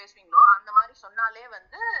ஒருத்தர்கிட்ட எப்படி பேசுவீங்களோ அந்த மாதிரி சொன்னாலே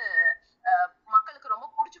வந்து மக்களுக்கு ரொம்ப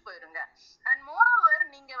பிடிச்சு போயிருங்க. அண்ட் மோரோவர்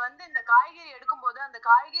நீங்க வந்து இந்த காய்கறி எடுக்கும்போது அந்த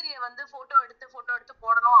காய்கறியை வந்து போட்டோ எடுத்து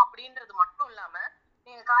போடணும் அப்படின்றது மட்டும் இல்லாம,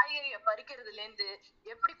 நீங்க காய்கறியை பறிக்கிறதுல இருந்து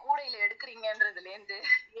எப்படி கூடையில எடுக்கிறீங்கன்றதுல இருந்து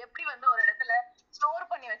எப்படி வந்து ஒரு இடத்துல ஸ்டோர்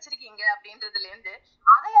பண்ணி வச்சிருக்கீங்க அப்படின்றதுல இருந்து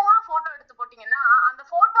அதையெல்லாம் போட்டோ எடுத்து போட்டீங்கன்னா அந்த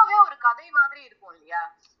போட்டோவே ஒரு கதை மாதிரி இருக்கும் இல்லையா.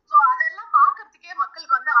 சோ அதெல்லாம் பாக்குறதுக்கே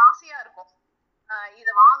மக்களுக்கு வந்து ஆசையா இருக்கும்,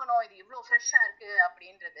 இதை வாங்கணும், இது இவ்வளவு ஃப்ரெஷ்ஷா இருக்கு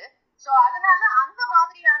அப்படின்றது. சோ அதனால அந்த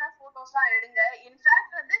மாதிரியான போட்டோஸ் எல்லாம் எடுங்க.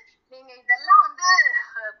 இன்ஃபேக்ட் வந்து நீங்க இதெல்லாம் வந்து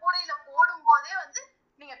கூடையில போடும் போதே வந்து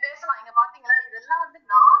நீங்க பேசலாம். இங்க பாத்தீங்களா, இதெல்லாம் வந்து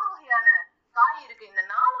 4 வகையான காய் இருக்கு, இந்த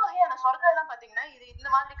 4 வகையான சொரக்காய் எல்லாம் பாத்தீங்கன்னா இது இந்த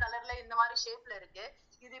மாதிரி கலர்ல இந்த மாதிரி ஷேப்ல இருக்கு,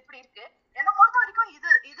 இது இப்படி இருக்கு. என்னை பொறுத்த வரைக்கும்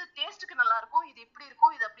இது டேஸ்டுக்கு நல்லா இருக்கும், இது இப்படி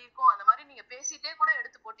இருக்கும், இது அப்படி இருக்கும். அந்த மாதிரி நீங்க பேசிட்டே கூட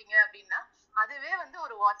எடுத்து போட்டீங்க அப்படின்னா அதுவே வந்து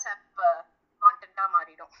ஒரு வாட்ஸ்அப் கான்டென்ட்டா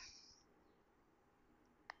மாறிடும்.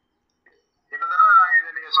 கிட்டத்தட்ட நாங்க இதை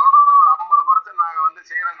நீங்க சொல்றதுல ஒரு 50% நாங்க வந்து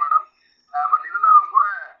செய்யறோம் மேடம். பட் இருந்தாலும் கூட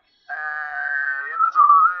என்ன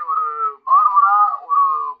சொல்றது, ஒரு ஃபார்மரா ஒரு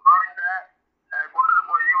ப்ராடக்டை கொண்டுட்டு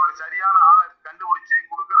போய் ஒரு சரியான ஆளை கண்டுபிடிச்சு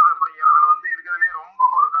கொடுக்கறது அப்படிங்கறதுல வந்து இருக்கிறதுலே ரொம்ப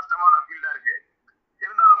ஒரு கஷ்டமான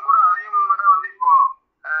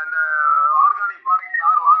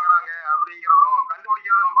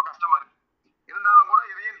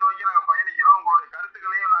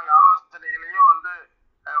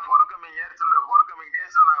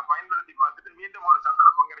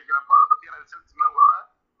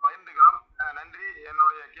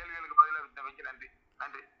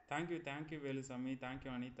thank you Velusamy, thank you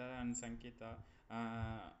Anitha and Sangeetha.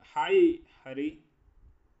 Hi Hari,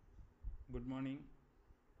 good morning.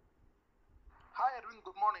 Hi Arvind,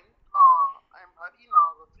 good morning. I am Hari, now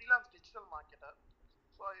a freelance digital marketer.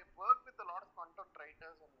 So I work with a lot of content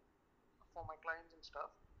writers and for my clients and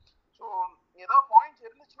stuff. So ஏதாவது points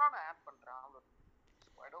இருந்துச்சுன்னா நான் add பண்றேன்.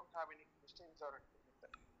 I don't have any questions or anything like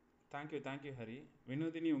that. Thank you Hari.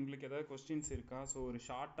 Vinodhini, உங்களுக்கு ஏதாவது questions இருக்கா? So ஒரு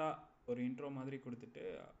ஷார்ட்டாக ஒரு இன்ட்ரோ மாதிரி கொடுத்துட்டு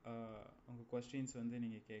உங்கள் கொஸ்டின்ஸ் வந்து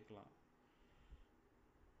நீங்கள் கேட்கலாம்.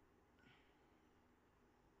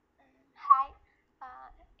 ஹாய்,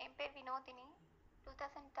 என் பேர் வினோதினி.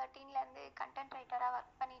 2013லேருந்து கண்டென்ட் ரைட்டராக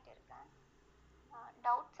ஒர்க் பண்ணிகிட்டு இருக்கேன்.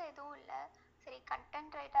 டவுட்ஸ் எதுவும் இல்லை. சரி,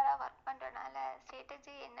 கண்டென்ட் ரைட்டராக ஒர்க் பண்ணுறதுனால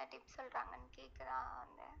ஸ்ட்ராட்டஜி என்ன டிப்ஸ் சொல்கிறாங்கன்னு கேட்க தான்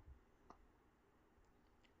வந்தேன்.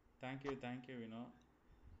 தேங்க்யூ வினோ.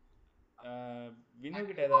 வினோ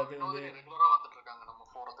கிட்ட ஏதாவது வந்து ரெகுலரா வந்துட்டு இருக்காங்க நம்ம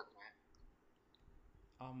போறதுக்கு.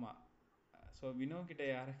 ஆமாம், ஸோ வினோ கிட்ட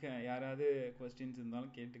யாராவது கொஸ்டின்ஸ்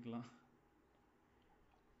இருந்தாலும் கேட்டுக்கலாம்.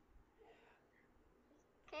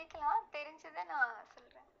 தெரிஞ்சதை நான்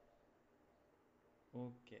சொல்கிறேன்.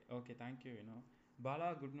 Okay thank you Vino. Bala,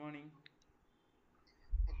 good morning.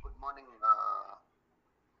 Good morning.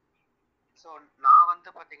 So நான்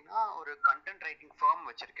வந்து பார்த்தீங்கன்னா ஒரு கண்டென்ட் ரைட்டிங் ஃபார்ம்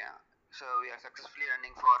வச்சுருக்கேன். So we are successfully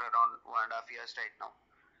running for around 1.5 years right now.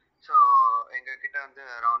 So எங்ககிட்ட வந்து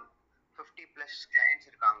அரௌண்ட் 50+ கிளைண்ட்ஸ்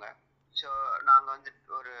இருக்காங்க. ஸோ நாங்கள் வந்து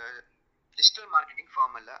ஒரு டிஜிட்டல் மார்க்கெட்டிங்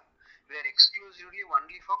ஃபார்ம் இல்லை, we are exclusively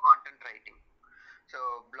only for content writing. So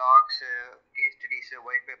blogs, case studies,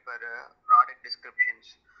 white paper, product descriptions,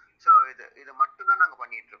 so இது மட்டும்தான் நாங்கள்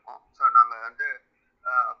பண்ணிகிட்ருக்கோம். ஸோ நாங்கள் வந்து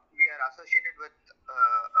வி ஆர் அசோசியேட்டட் வித்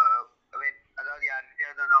அதாவது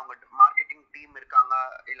யார்கிட்டயாவது வந்து அவங்க மார்க்கெட்டிங் டீம் இருக்காங்க,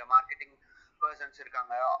 இல்லை மார்க்கெட்டிங் பர்சன்ஸ்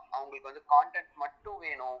இருக்காங்க, அவங்களுக்கு வந்து கான்டென்ட் மட்டும்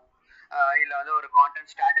வேணும், இல்லை வந்து ஒரு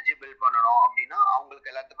கான்டென்ட் ஸ்ட்ராட்டஜி பில்ட் பண்ணணும் அப்படின்னா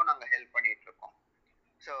அவங்களுக்கு எல்லாத்துக்கும் நாங்கள் ஹெல்ப் பண்ணிட்டு இருக்கோம்.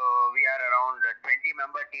 So we are around 20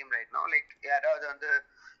 member team right no. Like யாராவது வந்து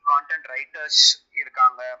கான்டென்ட் ரைட்டர்ஸ்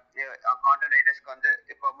இருக்காங்க, கான்டென்ட் ரைட்டர்ஸ்க்கு வந்து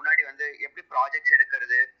இப்போ முன்னாடி வந்து எப்படி ப்ராஜெக்ட்ஸ்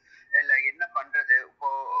எடுக்கிறது, இல்லை என்ன பண்ணுறது, இப்போ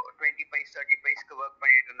 20 paise 30 paisக்கு ஒர்க்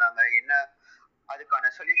பண்ணிட்டு இருந்தாங்க, என்ன அதுக்கான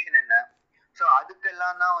சொல்யூஷன் என்ன. ஸோ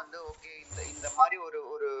அதுக்கெல்லாம் தான் வந்து ஓகே இந்த மாதிரி ஒரு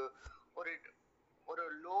ஒரு ஒரு ஒரு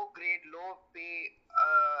லோ கிரேட் லோ பே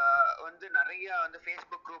வந்து நிறைய வந்து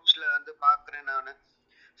ஃபேஸ்புக் குரூப்ஸில் வந்து பார்க்குறேன் நான்.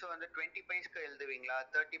 ஸோ வந்து 20 paisக்கு எழுதுவீங்களா,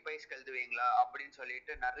 30 paisக்கு எழுதுவீங்களா அப்படின்னு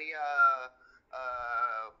சொல்லிட்டு நிறையா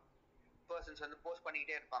பர்சன்ஸ் வந்து போஸ்ட்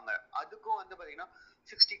பண்ணிக்கிட்டே இருப்பாங்க. அதுக்கும் வந்து பார்த்தீங்கன்னா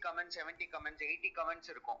 60 comments 70 comments 80 comments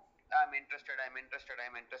இருக்கும். ஐம்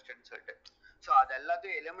இன்ட்ரெஸ்டட்னு சொல்லிட்டு. ஸோ அது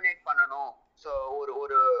எல்லாத்தையும் எலிமினேட் பண்ணணும். ஸோ ஒரு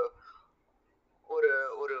ஒரு ஒரு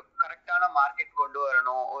ஒரு கரெக்டான மார்க்கெட் கொண்டு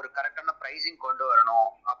வரணும், ஒரு கரெக்டான ப்ரைஸிங் கொண்டு வரணும்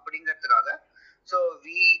அப்படிங்கிறதுக்காக so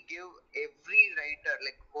we give every writer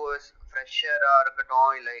like course ஃப்ரெஷராக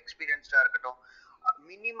இருக்கட்டும் இல்லை எக்ஸ்பீரியன்ஸ்டாக இருக்கட்டும்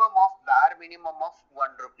minimum of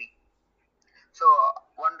 ₹1. So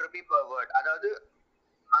 ₹1 per word. அதாவது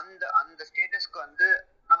அந்த அந்த ஸ்டேட்டஸ்க்கு வந்து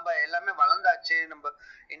நம்ம எல்லாமே வளர்ந்தாச்சு, நம்ம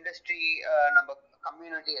இண்டஸ்ட்ரி நம்ம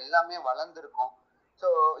கம்யூனிட்டி எல்லாமே வளர்ந்துருக்கோம். ஸோ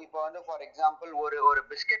இப்போ வந்து ஃபார் எக்ஸாம்பிள் ஒரு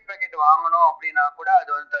பிஸ்கெட் பேக்கெட் வாங்கணும் அப்படின்னா கூட அது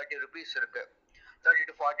வந்து ₹30 இருக்கு, ₹30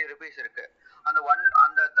 to ₹40 இருக்கு. அந்த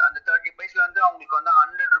 30 paisல வந்து அவங்களுக்கு வந்து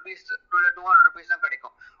 ₹100 to ₹200 தான்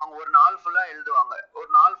கிடைக்கும். அவங்க ஒரு நாள் ஃபுல்லா எழுதுவாங்க, ஒரு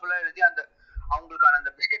நாள் ஃபுல்லா எழுதி அந்த அவங்களுக்கான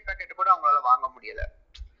அந்த பிஸ்கெட் பேக்கெட் கூட அவங்களால வாங்க முடியல.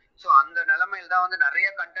 ஸோ அந்த நிலைமையில தான் வந்து நிறைய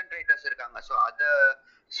கண்டென்ட் ரைட்டர்ஸ் இருக்காங்க. ஸோ அதை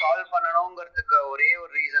சால்வ் பண்ணணுங்கிறதுக்கு ஒரே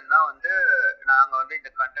ஒரு ரீசன் தான் வந்து நாங்கள் வந்து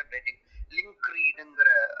இந்த கண்டென்ட் ரைட்டிங் லிங்க் ரீடுங்கிற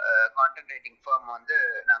கான்டென்ட் ரைட்டிங் ஃபார்ம் வந்து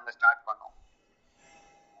நாங்கள் ஸ்டார்ட் பண்ணோம்.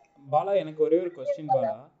 பாலா, எனக்கு ஒரே ஒரு கொஸ்டின்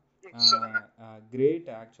பாலா. கிரேட்.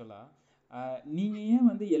 ஆக்சுவலாக நீங்கள் ஏன்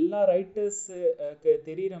வந்து எல்லா ரைட்டர்ஸுக்கு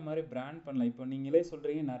தெரிகிற மாதிரி பிராண்ட் பண்ணலாம்? இப்போ நீங்களே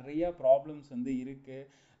சொல்கிறீங்க நிறையா ப்ராப்ளம்ஸ் வந்து இருக்குது,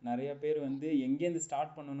 நிறைய பேர் வந்து எங்கேருந்து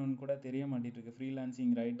ஸ்டார்ட் பண்ணணும்னு கூட தெரிய மாட்டேருக்கு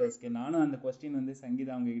ஃப்ரீலான்சிங் ரைட்டர்ஸ்க்கு. நானும் அந்த கொஸ்டின் வந்து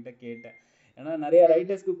சங்கீதா அவங்ககிட்ட கேட்டேன். ஏன்னா நிறைய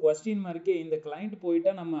ரைட்டர்ஸ்க்கு கொஸ்டின் மார்க்கே இந்த கிளைண்ட்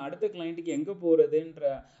போயிட்டா நம்ம அடுத்த கிளைண்ட்டுக்கு எங்கே போகிறதுன்ற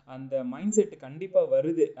அந்த மைண்ட் செட் கண்டிப்பாக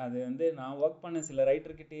வருது. அது வந்து நான் ஒர்க் பண்ண சில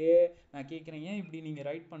ரைட்டர்கிட்டயே நான் கேட்குறேன், ஏன் இப்படி நீங்கள்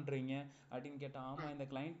ரைட் பண்ணுறீங்க அப்படின்னு கேட்டால், ஆமாம் இந்த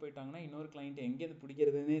கிளைண்ட் போயிட்டாங்கன்னா இன்னொரு கிளைண்ட் எங்கேருந்து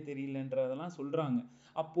பிடிக்கிறதுனே தெரியலன்றதெல்லாம் சொல்கிறாங்க.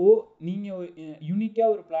 அப்போது நீங்கள்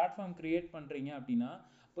யூனிக்காக ஒரு பிளாட்ஃபார்ம் க்ரியேட் பண்ணுறீங்க அப்படின்னா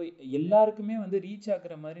இப்போ எல்லாருக்குமே வந்து ரீச்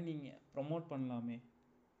ஆகுற மாதிரி நீங்கள் ப்ரொமோட் பண்ணலாமே.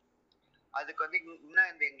 அதுக்கு வந்து இன்னும்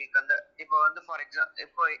எங்களுக்கு அந்த இப்போ வந்து ஃபார் எக்ஸாம்பிள்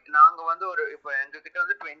இப்போ நாங்கள் வந்து இப்போ எங்ககிட்ட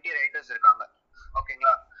வந்து 20 ரைட்டர்ஸ் இருக்காங்க,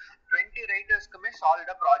 ஓகேங்களா. 20 ரைட்டர்ஸ்க்குமே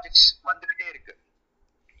சாலிடா ப்ராஜெக்ட்ஸ் வந்துகிட்டே இருக்கு.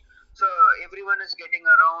 So everyone is getting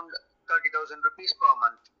around ₹30,000 per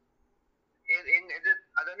month.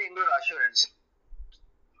 அது வந்து எங்களோட அஷூரன்ஸ்,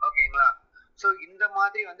 ஓகேங்களா. ஸோ இந்த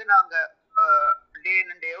மாதிரி வந்து நாங்கள் டே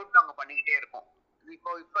இன் டே அவுட் நாங்கள் பண்ணிக்கிட்டே இருக்கோம்.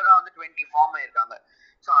 இப்போதான் வந்து 20 ஃபார்ம் ஆயிருக்காங்க.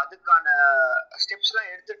 ஸோ அதுக்கான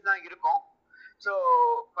ஸ்டெப்ஸ்லாம் எடுத்துட்டு தான் இருக்கோம். ஸோ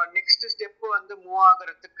இப்போ நெக்ஸ்ட் ஸ்டெப் வந்து மூவ்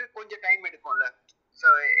ஆகுறதுக்கு கொஞ்சம் டைம் எடுக்கும்ல. ஸோ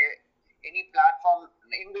எனி பிளாட்ஃபார்ம்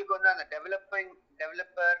எங்களுக்கு வந்து அந்த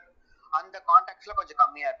டெவலப்பர் அந்த கான்டாக்ட்ஸ்ல கொஞ்சம்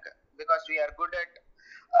கம்மியா இருக்கு. Because we are good at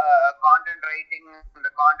content writing, இந்த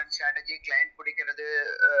கான்டென்ட் ஸ்ட்ராட்டஜி, கிளைண்ட் பிடிக்கிறது,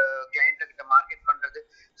 கிளைண்ட் கிட்ட மார்க்கெட் பண்றது.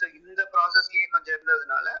 ஸோ இந்த ப்ராசஸ்லயே கொஞ்சம்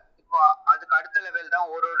இருந்ததுனால இப்போ அதுக்கு அடுத்த லெவல் தான்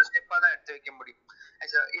ஒரு ஸ்டெப்பா தான் எடுத்து வைக்க முடியும்.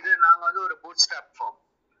 இது நாங்க வந்து ஒரு பூட் ஸ்ட்ராப் ஃபார்ம்.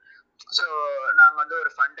 ஸோ நாங்க வந்து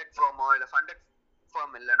ஒரு ஃபண்டட் ஃபார்மோ இல்லை ஃபண்டட்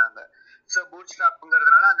ஃபார்ம் இல்லை நாங்க. ஸோ பூட்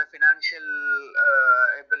ஸ்ட்ராப்ங்கிறதுனால அந்த ஃபினான்ஷியல்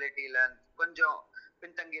எபிலிட்டியில கொஞ்சம்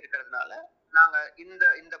பின்தங்கி இருக்கிறதுனால நாங்க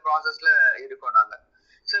இந்த ப்ராசஸ்ல இருக்கோம் நாங்க.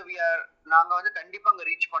 ஸோ நாங்க வந்து கண்டிப்பா அங்க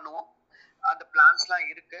ரீச் பண்ணுவோம். அந்த பிளான்ஸ்லாம்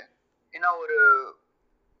இருக்கு. ஏன்னா ஒரு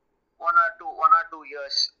 1 or 2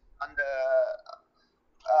 years அந்த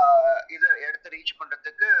இதை எடுத்து ரீச்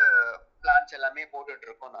பண்றதுக்கு பிளான்ஸ் எல்லாமே போட்டுட்டு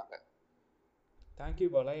இருக்கோம் நாங்க. தேங்க்யூ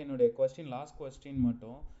பாலா. என்னுடைய லாஸ்ட் கொஸ்டின்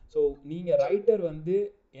மட்டும். ஸோ நீங்கள் ரைட்டர் வந்து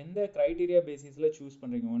எந்த க்ரைட்டீரியா பேசிஸில் சூஸ்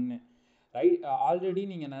பண்ணுறீங்க? ஒன்று ஆல்ரெடி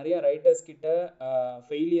நீங்கள் நிறையா ரைட்டர்ஸ் கிட்ட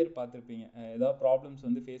ஃபெயிலியர் பார்த்துருப்பீங்க, ஏதாவது ப்ராப்ளம்ஸ்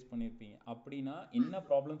வந்து ஃபேஸ் பண்ணியிருப்பீங்க. அப்படின்னா என்ன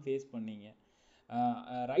ப்ராப்ளம் ஃபேஸ் பண்ணீங்க?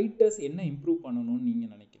 ரைட்டர்ஸ் என்ன இம்ப்ரூவ் பண்ணணும்னு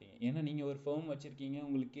நீங்கள் நினைக்கிறீங்க? ஏன்னா நீங்கள் ஒரு ஃபர்ம் வச்சுருக்கீங்க,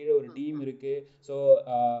 உங்களுக்கு கீழே ஒரு டீம் இருக்குது. ஸோ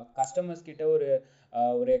கஸ்டமர்ஸ் கிட்ட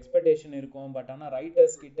ஒரு எக்ஸ்பெக்டேஷன் இருக்கும். பட் ஆனால்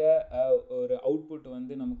ரைட்டர்ஸ் கிட்ட ஒரு அவுட்புட்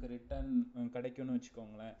வந்து நமக்கு ரிட்டர்ன் கிடைக்கும்னு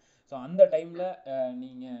வச்சுக்கோங்களேன். ஸோ அந்த டைமில்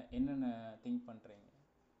நீங்கள் என்னென்ன திங்க் பண்ணுறீங்க?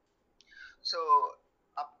 ஸோ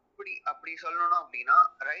அப்படி சொல்லணும் அப்படின்னா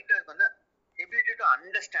ரைட்டர்ஸ் வந்து எபிலிட்டி டு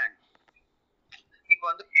அண்டர்ஸ்டாண்ட். இப்போ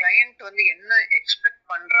வந்து கிளையண்ட் வந்து என்ன எக்ஸ்பெக்ட்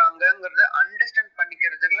பண்றாங்கங்கறத அண்டர்ஸ்டாண்ட்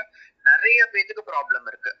பண்ணிக்கிறதுல நிறைய பேருக்கு ப்ராப்ளம்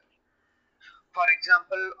இருக்கு. ஃபார்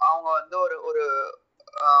எக்ஸாம்பிள் அவங்க வந்து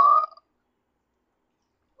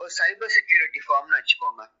ஒரு சைபர் செக்யூரிட்டி ஃபார்ம்னு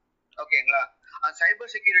வச்சுக்கோங்க, ஓகேங்களா? அந்த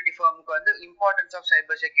சைபர் செக்யூரிட்டி ஃபார்முக்கு வந்து importance of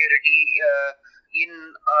cyber security in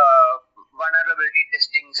vulnerability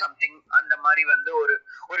testing something அந்த மாதிரி வந்து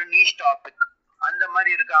ஒரு நீஷ் டாபிக் அந்த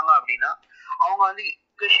மாதிரி இருக்காங்க அப்படின்னா அவங்க வந்து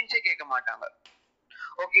கொஸ்டின்ஸே கேட்க மாட்டாங்க.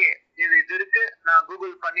 ஓகே, இது இருக்கு, நான்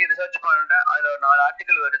கூகுள் பண்ணி ரிசர்ச் பண்றேன், அதுல ஒரு 4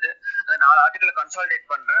 ஆர்டிகல் வருது, அந்த 4 ஆர்டிகலை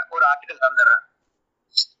கன்சாலிடேட் பண்றேன், ஒரு ஆர்டிகல் தந்துடுறேன்.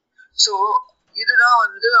 ஸோ இதுதான்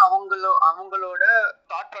வந்து அவங்களோட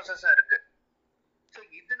தாட் ப்ராசஸா இருக்கு. ஸோ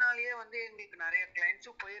இதனாலேயே வந்து எங்களுக்கு நிறைய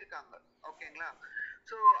கிளைண்ட்ஸும் போயிருக்காங்க, ஓகேங்களா?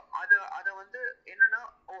 ஸோ அதை வந்து என்னன்னா,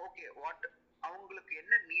 ஓகே அவங்களுக்கு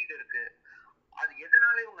என்ன நீட் இருக்கு, அது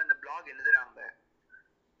எதனால இவங்க அந்த பிளாக் எழுதுறாங்க.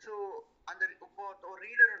 ஸோ அந்த இப்போ ஒரு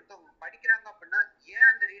ரீடர் ஒருத்தவங்க படிக்கிறாங்க அப்படின்னா ஏன்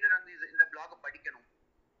அந்த ரீடர் வந்து இந்த பிளாக படிக்கணும்.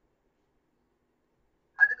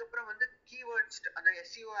 அதுக்கப்புறம் வந்து கீவேர்ட்ஸ், அந்த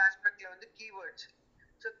எஸ்இஓ ஆஸ்பெக்ட்ல வந்து கீவேர்ட்ஸ்.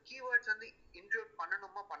 ஸோ கீவேர்ட்ஸ் வந்து இன்க்ளூட்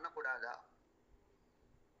பண்ணணுமா பண்ணக்கூடாதா,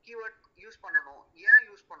 கீவேர்ட் யூஸ் பண்ணணும், ஏன்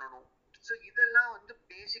யூஸ் பண்ணணும். ஸோ இதெல்லாம் வந்து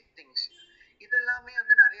பேசிக் திங்ஸ். இதெல்லாமே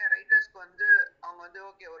வந்து நிறைய ரைட்டர்ஸ்க்கு வந்து அவங்க வந்து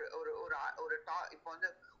ஓகே ஒரு இப்போ வந்து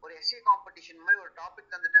ஒரு எஸ்ஏ காம்படிஷன் மாதிரி ஒரு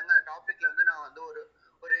டாபிக் தந்துட்டாங்க, அந்த டாபிக்ல வந்து நான் வந்து ஒரு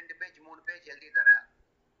 2 பேஜ் 3 பேஜ் எழுதி தரேன்.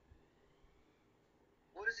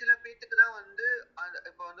 ஒரு சில பேத்துக்கு தான் வந்து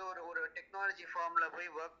இப்போ வந்து ஒரு டெக்னாலஜி ஃபார்ம்ல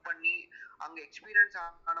போய் ஒர்க் பண்ணி அங்க எக்ஸ்பீரியன்ஸ்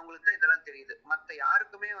ஆனவங்களுக்கு தான் இதெல்லாம் தெரியுது. மற்ற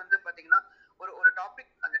யாருக்குமே வந்து பாத்தீங்கன்னா ஒரு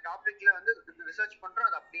டாபிக், அந்த டாபிக்ல வந்து ரிசர்ச் பண்றோம்,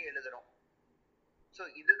 அது அப்படியே எழுதுறோம். ஸோ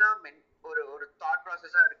இதுதான் ஒரு தாட்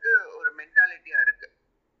ப்ராசஸா இருக்கு, ஒரு மென்டாலிட்டியா இருக்கு.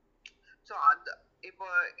 ஸோ இப்போ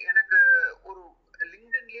எனக்கு ஒரு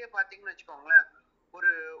லிங்க்டின்லயே பாத்தீங்கன்னு வச்சுக்கோங்களேன்,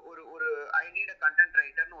 ஒரு ஐ நீட் அ கண்டென்ட்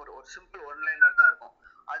ரைட்டர்னு ஒரு சிம்பிள் ஒன்லைனர் தான் இருக்கும்.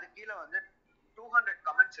 அது கீழே வந்து 200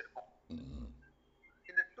 கமெண்ட்ஸ் இருக்கும்.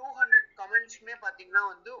 இந்த 200 கமெண்ட்ஸ்மே பாத்தீங்கன்னா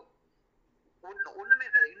வந்து ஒண்ணுமே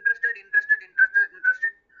இருக்காது.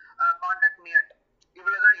 இன்ட்ரெஸ்டட் கான்டாக்ட் மீ அட்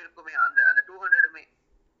இவ்வளவுதான் இருக்குமே. அந்த 200மே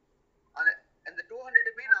அந்த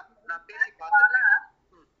 200மே நான் பேசி பார்த்தேன்.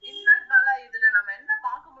 இன்ஃபேக்ட் பாலா, இதுல நம்ம என்ன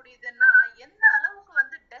பார்க்க முடியுதுன்னா எந்த அளவுக்கு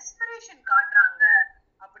வந்து டெஸ்பரேஷன் காட்டுறாங்க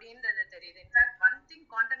அப்படின்றது தெரியுது. In fact one thing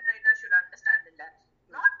content writers should understand இல்ல,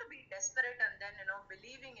 not to be desperate and then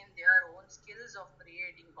believing in their own skills of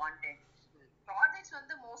creating content. Projects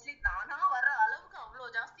வந்து mostly தானா வர அளவுக்கு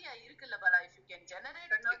அவ்வளவு ஜாஸ்தியா இருக்குல்ல Bala. If you can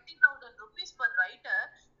generate 30,000 rupees per writer,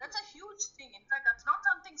 that's a huge thing. In fact, that's not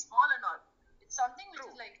something small and all. It's something which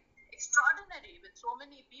is like extraordinary. With so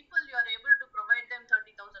many people, you are able to provide them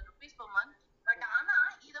 30,000 rupees per month. But ஆனா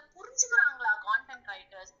இத புரிஞ்சுக்கறாங்களா content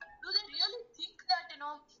writers? Do they really think that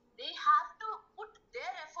they have to put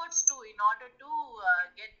their efforts to in order to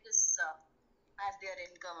get this as their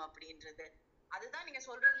income அப்படின்றது? அதுதான் நீங்க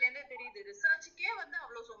சொல்றதுல இருந்தே தெரியுது, ரிசர்ச்சுக்கே வந்து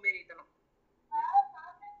அவ்வளவு சோம்பேறித்தனம்.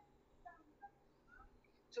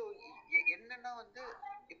 ஸோ என்னன்னா வந்து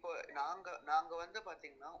இப்போ நாங்க வந்து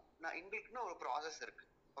பாத்தீங்கன்னா எங்களுக்குன்னு ஒரு ப்ராசஸ் இருக்கு,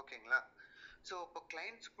 ஓகேங்களா? ஸோ இப்போ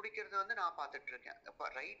கிளைண்ட்ஸ் பிடிக்கிறது வந்து நான் பார்த்துட்டு இருக்கேன். இப்போ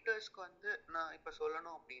ரைட்டர்ஸ்க்கு வந்து நான் இப்போ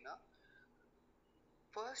சொல்லணும் அப்படின்னா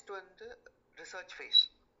ஃபர்ஸ்ட் வந்து ரிசர்ச் ஃபேஸ்.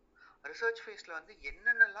 ரிசர்ச் ஃபேஸில் வந்து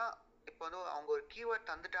என்னென்னலாம் இப்போ வந்து அவங்க ஒரு கீவேர்ட்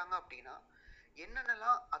தந்துட்டாங்க அப்படின்னா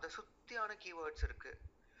என்னென்னலாம் அதை சுற்றியான கீவேர்ட்ஸ் இருக்குது.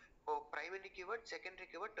 இப்போ primary keyword, secondary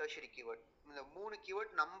keyword, tertiary keyword, இந்த 3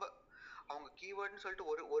 கீவேர்ட் அவங்க கீவேர்ட்னு சொல்லிட்டு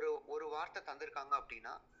ஒரு ஒரு ஒரு வார்த்தை தந்திருக்காங்க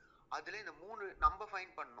அப்படின்னா அதில் இந்த 3 நம்ம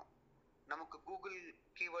ஃபைண்ட் பண்ணணும். நமக்கு கூகுள்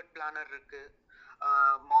கீவேர்ட் பிளானர் இருக்குது,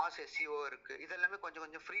 மாஸ் எஸ்இஓ இருக்குது, இதெல்லாமே கொஞ்சம்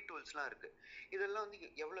கொஞ்சம் ஃப்ரீ டூல்ஸ்லாம் இருக்குது. இதெல்லாம் வந்து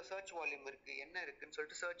எவ்வளோ சர்ச் வால்யூம் இருக்குது, என்ன இருக்குதுன்னு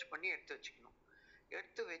சொல்லிட்டு சர்ச் பண்ணி எடுத்து வச்சுக்கணும்.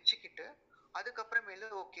 எடுத்து வச்சுக்கிட்டு அதுக்கப்புறமேல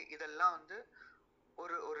ஓகே இதெல்லாம் வந்து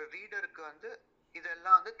ஒரு ஒரு ரீடருக்கு வந்து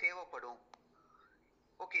இதெல்லாம் வந்து தேவைப்படும்.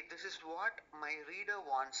 Okay this is what my reader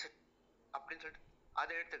wants it அப்படின்னு சொல்லிட்டு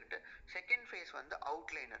அதை எடுத்துக்கிட்டு செகண்ட் ஃபேஸ் வந்து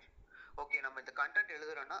அவுட்லைனர். ஓகே நம்ம இந்த கண்டென்ட்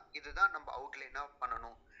எழுதுறோன்னா இதுதான் நம்ம அவுட்லைனாக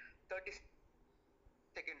பண்ணணும். 30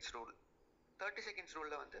 செகண்ட்ஸ் ரூல். 30 செகண்ட்ஸ்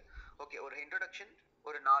ரூலில் வந்து ஓகே ஒரு இன்ட்ரொடக்ஷன்,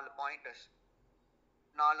 ஒரு 4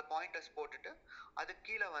 பாயிண்டர்ஸ் போட்டுட்டு அது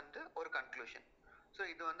கீழே வந்து ஒரு கன்க்ளூஷன். ஸோ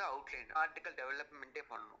இது வந்து அவுட்லைன். ஆர்டிக்கல் டெவலப்மெண்ட்டே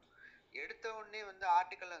பண்ணணும். எடுத்த உடனே வந்து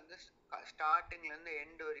ஆர்டிக்கல் வந்து ஸ்டார்டிங்லேருந்து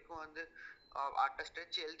எண்டு வரைக்கும் வந்து அட்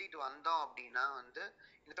ஸ்ட்ரெச் எழுதிட்டு வந்தோம் அப்படின்னா வந்து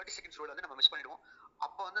இந்த 30 செகண்ட்ஸ் ரூல் வந்து நம்ம மிஸ் பண்ணிடுவோம்.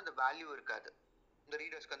 அப்போ வந்து அந்த வேல்யூ இருக்காது, இந்த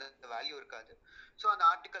ரீடர்ஸ்க்கு அந்த வேல்யூ இருக்காது. ஸோ அந்த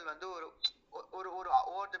ஆர்டிக்கல் வந்து ஒரு ஒரு ஒரு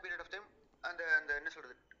over the period of time அந்த அந்த என்ன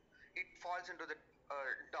சொல்கிறது, it falls into the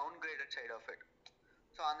downgraded side of it.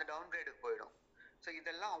 So அந்த டவுன்கிரேடுக்கு போயிடும். ஸோ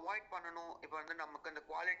இதெல்லாம் அவாய்ட் பண்ணணும். இப்போ வந்து நமக்கு அந்த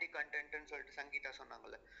குவாலிட்டி கண்டென்ட்னு சொல்லிட்டு சங்கீதா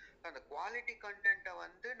சொன்னாங்கல்ல, அந்த குவாலிட்டி கண்டென்ட்டை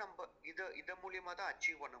வந்து நம்ம இதை மூலியமாக தான்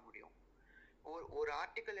அச்சீவ் பண்ண முடியும். ஒரு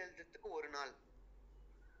ஆர்டிக்கல் எழுதுறதுக்கு ஒரு நாள்,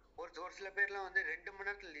 ஒரு சில பேர்லாம் வந்து 2 மணி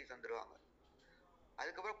நேரத்தில் எழுதி தந்துடுவாங்க.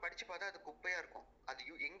 அதுக்கப்புறம் படித்து பார்த்தா அது குப்பையாக இருக்கும். அது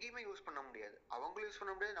எங்கேயுமே யூஸ் பண்ண முடியாது, அவங்களும் யூஸ்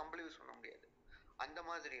பண்ண முடியாது, நம்மளும் யூஸ் பண்ண முடியாது, அந்த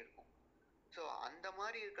மாதிரி இருக்கும். ஸோ அந்த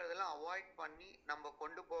மாதிரி இருக்கிறதெல்லாம் அவாய்ட் பண்ணி நம்ம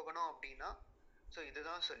கொண்டு போகணும் அப்படின்னா ஸோ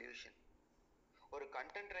இதுதான் சொல்யூஷன். ஒரு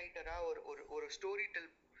கண்டென்ட் ரைட்டரா ஒரு ஸ்டோரி டெல்,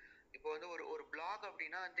 இப்போ வந்து ஒரு பிளாக்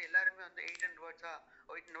அப்படின்னா வந்து எல்லாருமே வந்து 800 வேர்ட்ஸா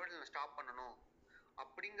 800 வேர்ட்ஸில் ஸ்டாப் பண்ணணும்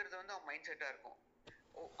அப்படிங்கிறது வந்து அவன் மைண்ட் செட்டாக இருக்கும்.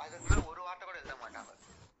 அதுக்கு மேலே ஒரு வார்த்தை கூட எழுத மாட்டாங்க,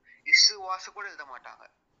 இஸ்ஸு வாசு கூட எழுத மாட்டாங்க.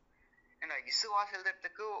 ஏன்னா இஸ்ஸு வாசு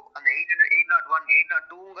எழுதுறதுக்கு அந்த 801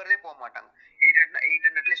 802ங்கிறதே போக மாட்டாங்க.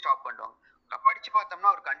 800 ஸ்டாப் பண்ணுவாங்க. படிச்சு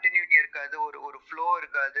பார்த்தோம்னா ஒரு கண்டினியூட்டி இருக்காது, ஒரு ஃப்ளோ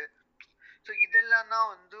இருக்காது. ஸோ இதெல்லாம்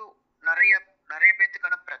தான் வந்து நிறைய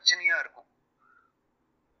பேத்துக்கான பிரச்சனையா இருக்கும்.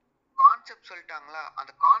 கான்செப்ட் சொல்லிட்டாங்களா,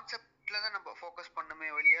 அந்த கான்செப்ட்ல தான் நம்ம ஃபோக்கஸ் பண்ணுமே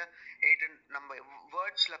வெளிய நம்ம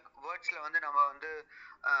வேர்ட்ஸ்ல வந்து நம்ம வந்து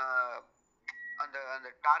அந்த அந்த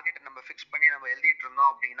டார்கெட்டை நம்ம ஃபிக்ஸ் பண்ணி நம்ம எழுதிட்டு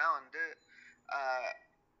இருந்தோம் அப்படின்னா வந்து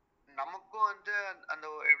நமக்கும் வந்து அந்த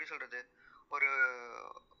எப்படி சொல்றது, ஒரு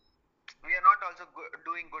we are not also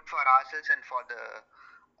doing good for ourselves and for the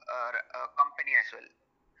company as well.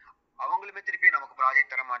 அவங்களுமே திருப்பி நமக்கு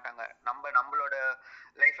ப்ராஜெக்ட் தர மாட்டாங்க, நம்மளோட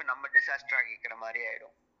லைஃபை நம்ம டிசாஸ்டர் ஆகிக்கிற மாதிரி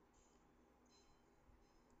ஆயிடும்.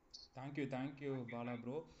 Thank you Bala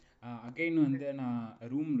bro. அகைன் வந்து நான்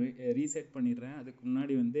ரூம் ரீசெட் பண்ணிடுறேன். அதுக்கு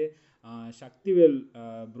முன்னாடி வந்து சக்திவேல்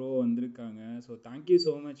ப்ரோ வந்திருக்காங்க. So thank you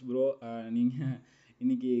so much bro, நீங்கள்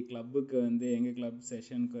இன்றைக்கி கிளப்புக்கு வந்து எங்கள் கிளப்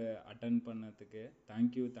செஷனுக்கு அட்டன் பண்ணதுக்கு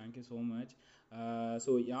தேங்க்யூ ஸோ மச்.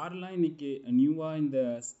 ஸோ யாரெல்லாம் இன்றைக்கி நியூவாக இந்த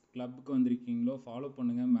கிளப்புக்கு வந்திருக்கீங்களோ ஃபாலோ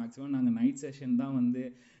பண்ணுங்கள். மேக்ஸிமம் நாங்கள் நைட் செஷன் தான் வந்து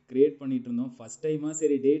க்ரியேட் பண்ணிகிட்டு இருந்தோம் ஃபஸ்ட் டைமாக.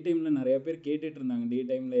 சரி டே டைமில் நிறையா பேர் கேட்டுட்டு இருந்தாங்க டே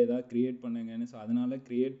டைமில் எதாவது க்ரியேட் பண்ணுங்கன்னு. ஸோ அதனால்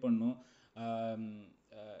க்ரியேட் பண்ணோம்.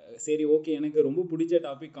 சரி ஓகே, எனக்கு ரொம்ப பிடிச்ச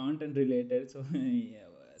topic content related. So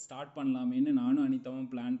start பண்ணலாமேன்னு நானும் அனிதாவும்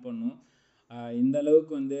பிளான் பண்ணோம். இந்த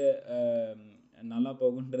அளவுக்கு வந்து நல்லா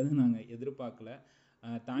போகுன்றது நாங்கள் எதிர்பார்க்கல.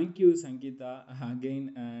 தேங்க்யூ சங்கீதா அகெயின்,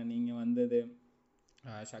 நீங்கள் வந்தது,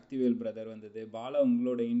 சக்திவேல் பிரதர் வந்தது, பாலா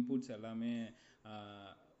உங்களோட இன்புட்ஸ் எல்லாமே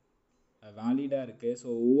வேலிடாக இருக்குது. ஸோ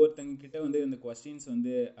ஒவ்வொருத்தங்கிட்ட வந்து இந்த கொஸ்டின்ஸ்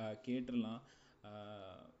வந்து கேட்டுடலாம்.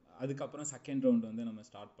 அதுக்கப்புறம் செகண்ட் ரவுண்ட் வந்து நம்ம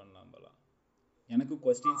ஸ்டார்ட் பண்ணலாம் போல. எனக்கும்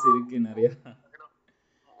கொஸ்டின்ஸ் இருக்குது நிறையா.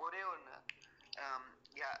 ஒரே ஒன்று,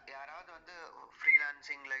 யாராவது வந்து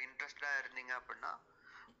ஃப்ரீலான்சிங்கில் இன்ட்ரெஸ்டாக இருந்தீங்க அப்படின்னா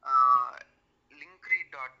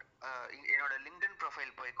லிங்க்ரீட் என்னோட லிங்க்டின்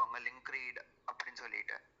ப்ரொஃபைல் போய்க்கோங்க, லிங்க்ரீட் அப்படின்னு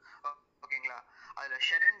சொல்லிட்டு, ஓகேங்களா. அதில்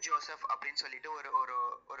ஷெரன் ஜோசப் அப்படின்னு சொல்லிட்டு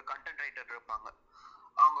ஒரு கண்டென்ட் ரைட்டர் இருப்பாங்க,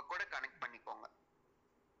 அவங்க கூட கனெக்ட் பண்ணிக்கோங்க.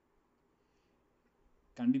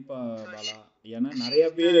 கண்டிப்பா பாலா, ஏன்னா நிறைய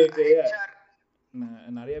பேருக்கு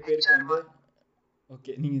வந்து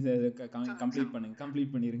ஓகே நீங்கள்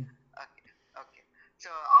கம்ப்ளீட் பண்ணிடுங்க. ஓகே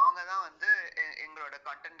ஸோ அவங்க தான் வந்து எங்களோட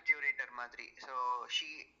கண்டென்ட் கியூரேட்டர் மாதிரி. So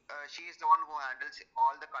she is the one who handles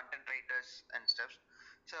all the content writers and stuff.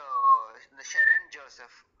 So இந்த ஷெரன்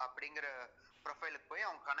ஜோசப் அப்படிங்கிற ப்ரொஃபைலுக்கு போய்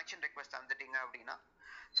அவங்க கனெக்ஷன் ரெக்வெஸ்ட் தந்துட்டீங்க அப்படின்னா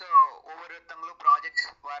ஸோ ஒவ்வொருத்தங்களும் ப்ராஜெக்ட்ஸ்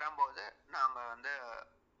வரும்போது நாங்கள் வந்து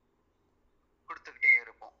கொடுத்துக்கிட்டே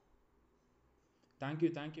இருப்போம்.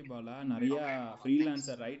 தேங்க்யூ பாலா. நிறையா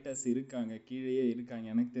ஃப்ரீலான்சர் ரைட்டர்ஸ் இருக்காங்க, கீழேயே இருக்காங்க.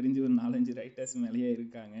 எனக்கு தெரிஞ்சு ஒரு 4-5 ரைட்டர்ஸ் மேலேயே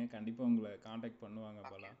இருக்காங்க. கண்டிப்பாக உங்களை காண்டாக்ட் பண்ணுவாங்க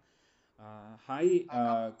Bala. Hi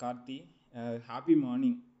Karthi, happy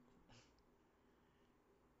morning.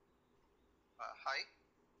 Hi.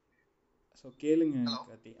 So கேளுங்க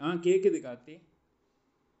கார்த்தி. கேட்குது கார்த்தி.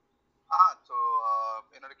 ஸோ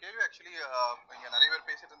என்னோட கேள்வி ஆக்சுவலி இங்கே நிறைய பேர்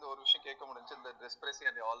பேசிட்டு இருந்த ஒரு விஷயம் கேட்க முடிஞ்சு, இந்த desperacy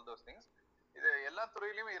and all those things. இது எல்லா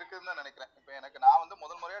துறையிலையும் இருக்குதுன்னு தான் நினைக்கிறேன். இப்போ எனக்கு நான் வந்து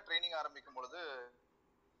முதல் முறையாக ட்ரைனிங் ஆரம்பிக்கும் பொழுது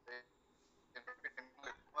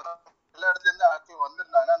எல்லா இடத்துலேருந்து ஆட்கள்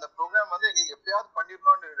வந்திருந்தாங்க. அந்த ப்ரோக்ராம் வந்து எங்களுக்கு எப்படியாவது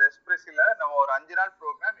பண்ணிடணும்னு டெஸ்பிரசியில் நம்ம ஒரு 5 நாள்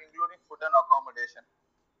program including food and accommodation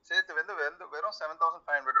சேர்த்து வந்து வெறும்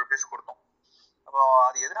 7,500 rupees கொடுத்தோம். அப்போ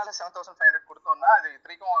அது எதனால 7,500 கொடுத்தோம்னா, அது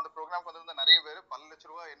இத்தனைக்கும் அந்த ப்ரோக்ராம்க்கு வந்து நிறைய பேர் பல லட்ச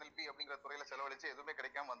ரூபா NLP அப்படிங்கிற துறையில செலவழிச்சு எதுவுமே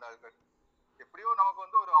கிடைக்காம வந்த ஆட்கள். எப்படியோ நமக்கு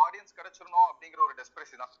வந்து ஒரு ஆடியன்ஸ் கிடைச்சிடணும் அப்படிங்கிற ஒரு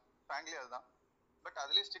டெஸ்பிரசி தான், ஃபேங்க்லி அதுதான். பட்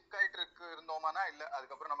அதுலேயே ஸ்டிக் ஆகிட்டு இருந்தோமானா இல்லை,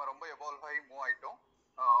 அதுக்கப்புறம் நம்ம ரொம்ப எவால்வ் ஆகி மூவ் ஆகிட்டோம்.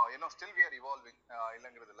 இன்னும் ஸ்டில் வி ஆர் இவால்விங்,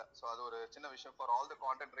 இல்லைங்கிறது இல்லை. ஸோ அது ஒரு சின்ன விஷயம் for all the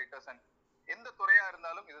content writers and எந்த துறையா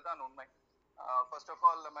இருந்தாலும் இதுதான் உண்மை. ஃபர்ஸ்ட் ஆஃப்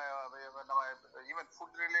ஆல் நம்ம ஈவன்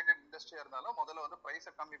ஃபுட் ரிலேட்டட் இண்டஸ்ட்ரியா இருந்தாலும் முதல்ல வந்து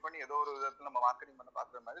ப்ரைஸை கம்மி பண்ணி ஏதோ ஒரு விதத்தில் நம்ம மார்க்கெட்டிங் பண்ண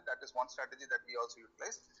பார்க்குற மாதிரி, that is one strategy that we also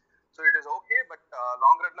utilise. So it is okay, but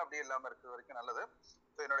long ரன்ல அப்படியே இல்லாமல் இருக்கிற வரைக்கும் நல்லது.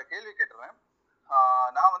 ஸோ என்னோட கேள்வி கேட்டுறேன்.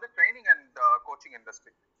 நான் வந்து training and coaching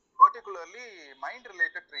industry, particularly mind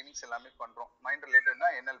related trainings எல்லாமே பண்றோம். மைண்ட் ரிலேட்டட்னா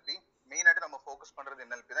NLP, மெயினாக நம்ம ஃபோக்கஸ் பண்றது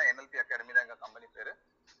NLP தான். NLP அகாடமி தான் எங்க கம்பெனி பேரு.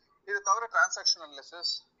 இது தவிர transaction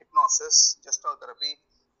analysis, hypnosis, gestalt therapy,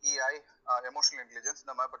 EI, emotional intelligence,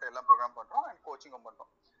 இந்த மாதிரிப்பட்ட எல்லாம் ப்ரோக்ராம் பண்றோம் அண்ட் கோச்சிங்கும்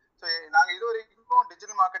பண்றோம். ஸோ நாங்கள் இது வரைக்கும்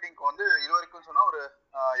டிஜிட்டல் மார்க்கெட்டிங்க்கு வந்து இது வரைக்கும் சொன்னா ஒரு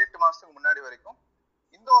 8 மாசத்துக்கு முன்னாடி வரைக்கும்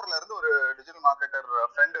இந்தோர்ல இருந்து ஒரு டிஜிட்டல் மார்க்கெட்டர்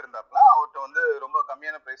ஃப்ரெண்ட் இருந்தாப்ல. அவர்கிட்ட வந்து ரொம்ப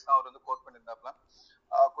கம்மியான பிரைஸ் தான் அவர் வந்து கோட் பண்ணியிருந்தாப்ல,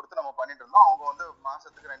 கொடுத்து நம்ம பண்ணிட்டு இருந்தோம். அவங்க வந்து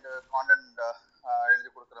மாசத்துக்கு 2 கான்டென்ட் எழுதி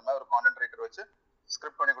கொடுக்குற மாதிரி ஒரு கான்டென்ட் ரைட்டர் வச்சு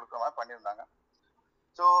ஸ்கிரிப்ட் பண்ணி கொடுக்குற மாதிரி பண்ணியிருந்தாங்க.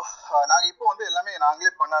 ஸோ நாங்கள் இப்போ வந்து எல்லாமே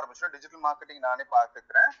நாங்களே பண்ண ஆரம்பிச்சோம். டிஜிட்டல் மார்க்கெட்டிங் நானே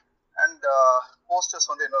பார்த்துக்கிறேன் அண்ட் போஸ்டர்ஸ்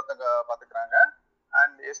வந்து இன்னொருத்தங்க பார்த்துக்கிறாங்க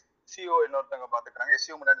அண்ட் SEO இன்னொருத்தங்க பார்த்துக்கிறாங்க.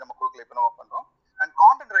 SEO முன்னாடி நம்ம கொடுக்கல, இப்போ நம்ம பண்றோம். அண்ட்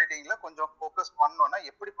கான்டென்ட் ரைட்டிங்ல கொஞ்சம் ஃபோக்கஸ் பண்ணோம்னா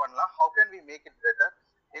எப்படி பண்ணலாம், how can we make it better.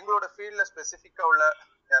 எங்களோட ஃபீல்ட்ல ஸ்பெசிஃபிக்கா உள்ள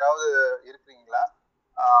யாராவது இருக்கிறீங்களா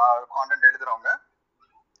content எழுதுறவங்க,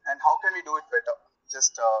 and how can we do it better,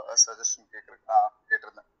 just suggestion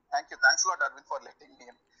கேட்டிருந்தேன். Thanks lot Aravind for letting me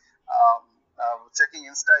checking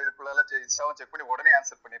Insta. இதுக்குள்ள இன்ஸ்டாவும் செக் பண்ணி உடனே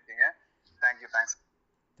ஆன்சர் பண்ணியிருக்கீங்க. தேங்க்யூ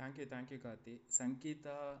கார்த்தி.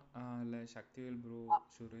 சங்கீதா இல்லை சக்திவேல் ப்ரோ,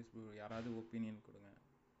 சுரேஷ் ப்ரோ, யாராவது ஒப்பீனியன் கொடுங்க.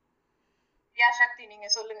 சக்தி நீங்க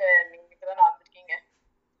சொல்லுங்க, நீங்க இப்பதான் வந்திருக்கீங்க.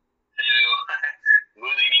 ஐயோ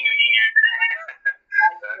குருஜி நீங்க இருக்கீங்க.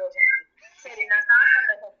 சரி, நான் ஸ்டார்ட்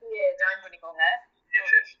பண்றேன், சக்தி ஜாயின் பண்ணிக்கோங்க.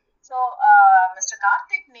 So Mr.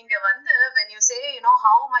 Karthik, நீங்க வந்து when you say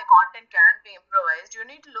how my content can be improvised, you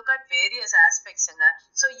need to look at various aspects.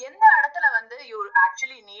 So எந்த இடத்துல வந்து you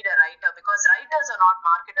actually need a writer, because writers are not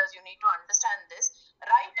marketers. You need to understand this.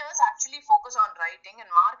 Writers actually focus on writing and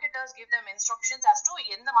marketers give them instructions as to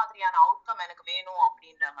எந்த மாதிரியான outcome எனக்கு வேணும்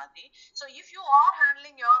அப்படின்ற மாதிரி. So if you are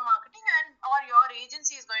handling your marketing and or your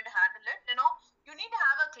agency is going to handle it, you need to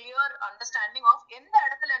have a clear understanding of எந்த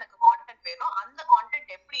இடத்துல எனக்கு content வேணும், அந்த கான்டென்ட்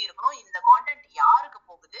எப்படி இருக்கணும், இந்த கான்டென்ட் யாருக்கு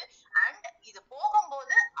போகுது, அண்ட் இது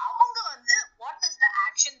போகும்போது அவங்க வந்து what is the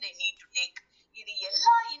action they need to take. இது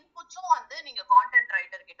எல்லா இன்புட்ஸும் வந்து நீங்க கான்டென்ட்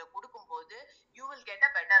ரைட்டர் கிட்ட கொடுக்கும்போது you will get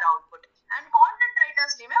a better output. And content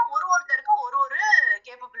ரைட்டர்ஸ்லயுமே ஒருத்தருக்கு ஒரு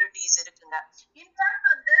கேப்பபிலிட்டிஸ் இருக்குங்க. இன்ஃபேக்ட்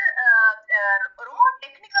வந்து ரொம்ப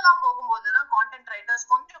டெக்னிக்கலா போகும்போதுதான் கான்டென்ட் ரைட்டர்ஸ்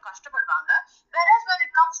கொஞ்சம் கஷ்டப்படுவாங்க. whereas when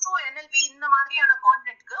it comes to NLP இந்த மாதிரியான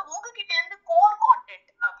கான்டென்ட்க்கு உங்ககிட்ட இருந்து கோர் கான்டென்ட்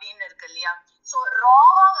அப்படின்னு இருக்கு இல்லையா, சோ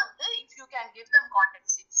ராவா வந்து if you can give them content,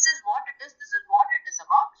 this is what it is, this is what it is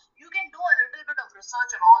about, you can do a little bit of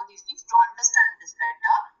research on all these things to understand this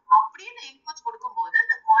better. அப்படின்னு inputs கொடுக்கும்போது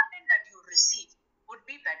the content that you receive would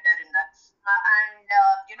be better in that. And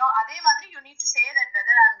அதே மாதிரி you need to say that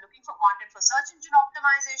whether I'm looking for content for search engine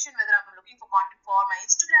optimization, whether I'm looking for content for my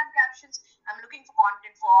Instagram captions, I'm looking for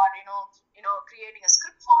content for creating a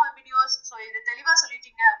script for my videos. So இது தெளிவா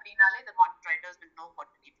சொல்லிட்டீங்க அப்படினாலே the content writers will know what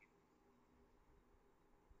to give you.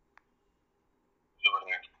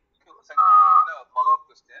 follow up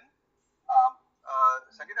question.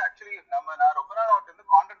 Sangeetha, actually நான் ரொம்ப நாள் வந்து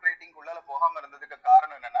content writing உள்ளால போகாம இருந்ததுக்கு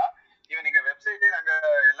காரணம் என்னன்னா, இவன் நீங்க வெப்சைட்டே நாங்க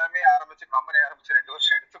எல்லாமே ஆரம்பிச்சு கம்பெனி ஆரம்பிச்சு 2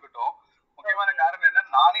 வருஷம் எடுத்துக்கிட்டோம். முக்கியமான காரணம் என்ன,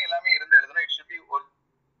 நானே எல்லாமே இருந்து எழுதணும், இட் ஷுட் பி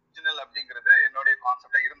ஒரிஜினல் அப்படிங்கிறது என்னுடைய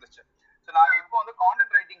கான்செப்டா இருந்துச்சு. ஸோ நாங்க இப்போ வந்து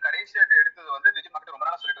கான்டென்ட் ரைட்டிங் கடைசியாட்டு எடுத்தது வந்து டிஜிட்டல் மார்க்கெட் ரொம்ப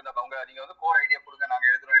நாளா சொல்லிட்டு இருந்தாங்க.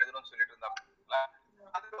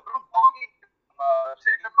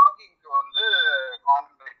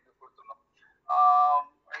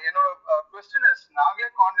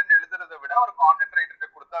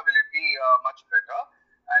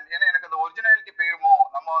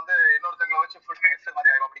 துவைச்சு ஃபுல் எடுத்த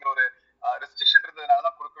மாதிரி ஆயிரும் அப்படிங்கிற ஒரு ரெஸ்ட்ரிக்ஷன் இருந்ததுனால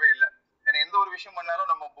தான் கொடுக்கவே இல்லை. ஏன்னா எந்த ஒரு விஷயம் பண்ணாலும்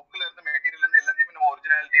நம்ம புக்ல இருந்து மெட்டீரியல் இருந்து எல்லாத்தையுமே நம்ம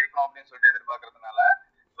ஒரிஜினாலிட்டி இருக்கணும் அப்படின்னு சொல்லிட்டு எதிர்பார்க்கறதுனால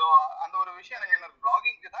ஸோ அந்த ஒரு விஷயம் எனக்கு என்ன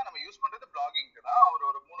பிளாகிங்க்கு தான் நம்ம யூஸ் பண்றது. பிளாகிங்க்கு தான் அவர்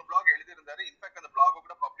ஒரு 3 பிளாக் எழுதியிருந்தாரு. இன்ஃபேக்ட் அந்த பிளாக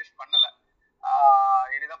கூட பப்ளிஷ் பண்ணல,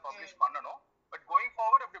 இனிதான் பப்ளிஷ் பண்ணணும். பட் கோயிங்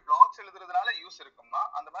ஃபார்வர்ட் அப்படி பிளாக்ஸ் எழுதுறதுனால யூஸ் இருக்குமா?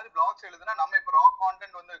 அந்த மாதிரி பிளாக்ஸ் எழுதுனா நம்ம இப்போ ரா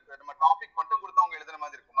கான்டென்ட் வந்து நம்ம டாபிக் மட்டும் கொடுத்து அவங்க எழுதுன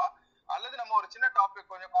மாதிரி இருக்குமா, அல்லது நம்ம ஒரு சின்ன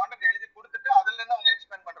டாபிக் கொஞ்சம் கான்டென்ட் எழுதி கொடுத்துட்டு அதுல இருந்து அவங்க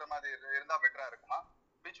எக்ஸ்பேண்ட் பண்ற மாதிரி இருந்தா பெட்டரா இருக்குமா?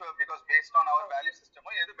 Because based on our value system,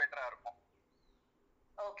 எது பெட்டரா இருக்கும்?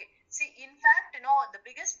 Okay. See, in fact, the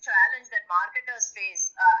biggest challenge that marketers face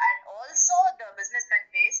and also the businessmen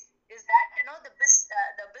face is that,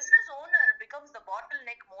 the business owner becomes the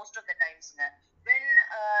bottleneck most of the times. When,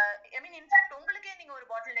 in fact, ungalke neenga or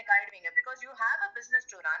bottleneck aiduveenga because you have a business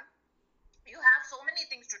to run. You have so many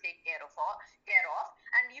things to take care of,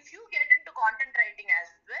 and if you get into content writing as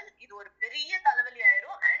well, இது ஒரு பெரிய தலைவலி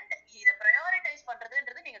ஆயிரும். and இத prioritize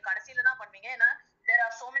பண்றதுன்றது நீங்க கடைசில தான் பண்ணுவீங்க. ஏன்னா there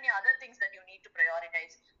are so many other things that you need to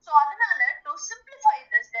prioritize. So அதனால to simplify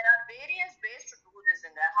this, there are various ways to do this.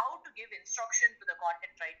 How to give instruction to the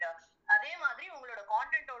content writer. அதே மாதிரி உங்களோட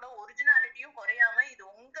கான்டென்ட்டோட ஒரிஜினாலிட்டியும் குறையாம இது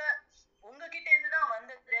உங்க கிட்ட இருந்து தான்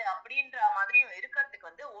வந்தது அப்படின்ற மாதிரியும்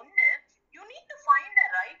இருக்கிறதுக்கு ஒண்ணு, you need to find a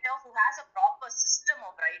writer who has a proper system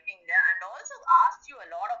of writing and also asks you a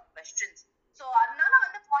lot of questions. So adnala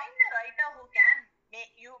find a writer who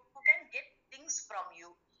can get things from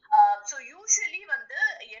you. So usually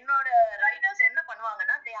ennoda writers enna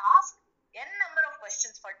பண்ணுவாங்கன்னா they ask n number of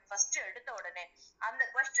questions first எடுத்த உடனே அந்த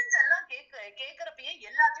questions எல்லாம் கேக்குறப்பயே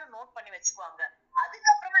எல்லாத்தையும் note பண்ணி வச்சுக்குவாங்க. அதுக்கு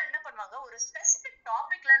அப்புறமா என்ன பண்ணுவாங்க, ஒரு ஸ்பெசிபிக்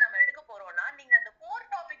டாபிக்ல நம்ம எடுக்க போறோம்னா நீங்க அந்த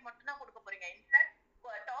கோர் டாபிக் மட்டும் தான் கொடுக்க போறீங்க. In fact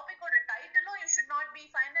டாபிக்கோட டைட்டிலும் you should not be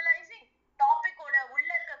finalizing, டாபிக்கோட உள்ள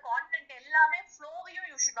இருக்க கான்டென்ட் எல்லாமே ஃப்ளோவையும்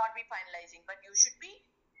you should not be finalizing, but you should be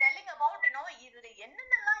telling about இதுல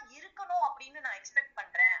என்னென்னலாம் இருக்கணும் அப்படின்னு நான் எக்ஸ்பெக்ட்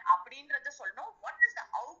பண்றேன் அப்படின்றத சொல்லணும். what is the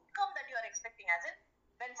outcome that you are expecting, as in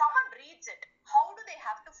when someone reads it how do they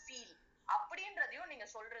have to feel அப்படின்றதையும் நீங்க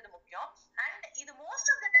சொல்றது முக்கியம். and இது most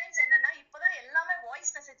of the times என்னன்னா இப்பதான் எல்லாமே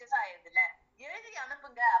வாய்ஸ் மெசேஜஸ் ஆயிருதுல, எழுதி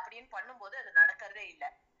அனுப்புங்க அப்படின்னு பண்ணும்போது அது நடக்கிறதே இல்ல.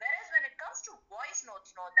 whereas when it comes to voice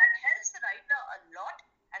notes, that helps the writer a lot,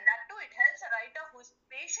 and that too it helps a writer who is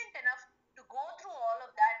patient enough to go through all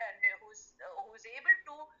of that and who is able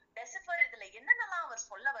to decipher இதுல என்னென்னலாம் அவர்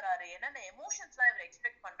சொல்ல வராரு, என்னென்ன எமோஷன்ஸ்லாம் இவர்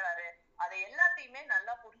expect பண்றாரு, அதை எல்லாத்தையுமே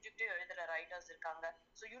நல்லா புரிஞ்சுட்டு எழுதுற ரைட்டர்ஸ் இருக்காங்க.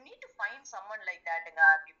 so you need to find someone like that.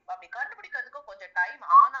 அப்படி கண்டுபிடிக்கிறதுக்கு கொஞ்சம் டைம்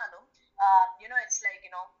ஆனாலும் it's like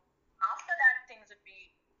after that things would be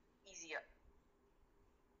easier.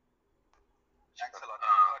 Thanks a lot.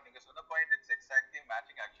 நீங்க சொன்ன point it's exactly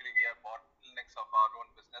matching. Actually we are bottlenecks of our own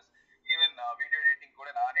business. Even video editing கூட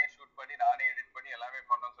நானே shoot பண்ணி நானே எடிட் பண்ணி எல்லாமே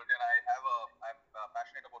பண்ணோம்னு சொல்லிட்டு I'm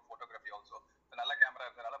passionate about photography also. So நல்ல கேமரா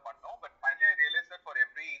இருந்தனால பண்ணோம். But finally I realized that for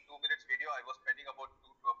every 2 minutes video I was spending about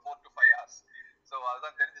 4 to 5 hours. So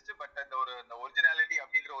அதுதான் தெரிஞ்சிச்சு. பட் இந்த ஒரிஜினாலிட்டி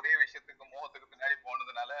அப்படிங்கிற ஒரே விஷயத்துக்கு மோகத்துக்கு பின்னாடி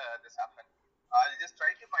போனதுனால this happened. I'll just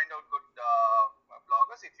try to find out good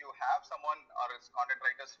bloggers. If you have someone or is content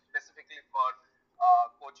writers specifically for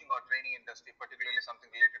coaching or training industry, particularly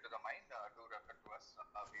something related to the mind, do refer to us.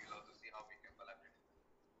 We will also see how we can collaborate.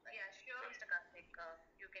 Yeah, sure, Mr. Karthik.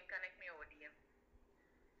 You can connect me over DM.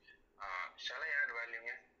 Shall I add value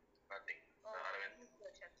here, Karthik?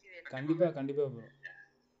 கண்டிப்பா bro.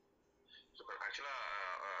 Super. Actually,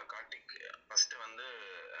 Karthik, first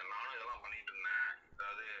நானும் இதெல்லாம் பண்ணிட்டு இருந்தேன்.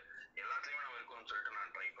 அதாவது எல்லாத்துலயுமே நம்ம இருக்கும்னு சொல்லிட்டு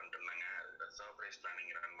நான் ட்ரை பண்ணிட்டு இருந்தேங்க. சர்ப்ரைஸ்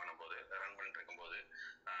பிளானிங் ரன் பண்ணிட்டு இருக்கும்போது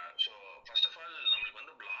ஸோ ஃபர்ஸ்ட் ஆஃப் ஆல்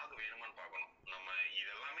நம்மளுக்கு பிளாக் வேணுமான்னு பார்க்கணும். நம்ம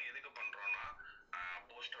இதெல்லாமே எதுக்கு பண்றோம்னா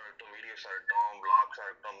போஸ்டர் ஆகட்டும், வீடியோஸ் ஆகட்டும், பிளாக்ஸ்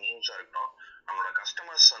ஆகட்டும், மீம்ஸ் ஆகட்டும், நம்மளோட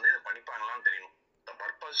கஸ்டமர்ஸ் இதை படிப்பாங்களான்னு தெரியணும். The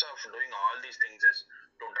purpose of doing all these things is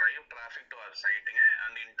to drive traffic to our site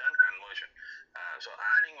and in turn conversion. So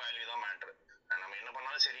adding value தான் மேட்டர். நம்ம என்ன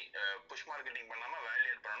பண்ணாலும் சரி, புஷ் மார்க்கெட்டிங் பண்ணாம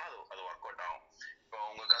வேல்யூ ஆட் பண்ணா அது ஒர்க் அவுட் ஆகும். இப்போ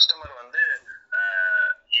உங்க கஸ்டமர்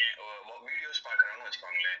வீடியோஸ் பாக்குறாங்கன்னு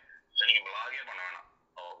வச்சுக்கோங்களேன், ஸோ நீங்க பிளாகே பண்ண வேணாம்,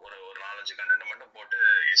 ஒரு 4-5 கண்டென்ட் மட்டும் போட்டு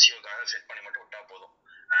எஸ்இஓக்காக செட் பண்ணி மட்டும் விட்டா போதும்.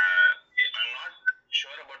 I'm not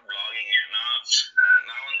sure about blogging.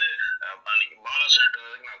 நான் பாலா சொல்லிட்டு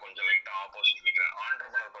இருந்ததுக்கு நான் கொஞ்சம் லைட்டா ஆப்போசிட் நிக்கிறேன்.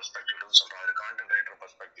 ஆண்டர்பிரனர் பெர்ஸ்பெக்டிவ்னு சொல்றாரு, கான்டென்ட் ரைட்டர்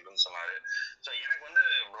பெர்ஸ்பெக்டிவ்னு சொன்னாரு. ஸோ எனக்கு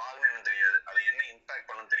பிளாக்னு எனக்கு தெரியாது, அது என்ன இம்பாக்ட்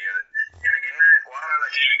பண்ணுன்னு தெரியாது. எனக்கு என்ன குவாரால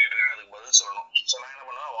கேள்வி கேட்டிருக்கேன், அதுக்கு பதில் சொல்லணும். ஸோ நான் என்ன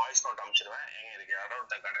பண்ணுவேன், வாய்ஸ் நோட் அனுப்பிச்சிடுவேன், இதுக்கு யாரோ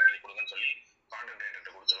ஒருத்தன் கண்டென்ட் எழுதி கொடுங்கன்னு சொல்லி கான்டென்ட்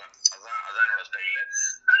ரைட்டர்கிட்ட கொடுத்துருவேன். அதான் என்னோட ஸ்டைலு.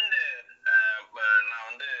 அண்ட் நான்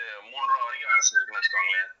 3 ரூபா வரைக்கும் வேலை செஞ்சிருக்குன்னு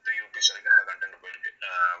வச்சுக்கோங்களேன். 3 rupees வரைக்கும் என்னோட கண்டென்ட் போயிருக்கு.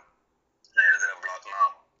 நான் எழுதுற பிளாக்,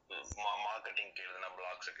 நான் மார்க்கெட்டிங்க்கு எழுதுன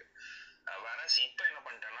பிளாக்ஸுக்கு. வேற இப்போ என்ன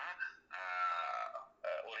பண்ணிட்டேன்னா,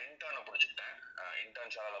 ஒரு இன்டர்னை பிடிச்சிக்கிட்டேன்.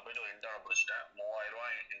 இன்டர்ன் ஷாலால போயிட்டு ஒரு ஆரம்பிச்சிட்டேன். 3000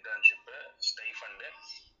 ரூபாய் இன்டர்ன்ஷிப்பு ஸ்டைஃபண்டு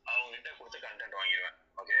அவங்க கிட்ட கொடுத்து கண்டென்ட் வாங்கிடுவேன்.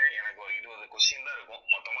 ஓகே, எனக்கு ஒரு 20 கொஸ்டின் தான் இருக்கும்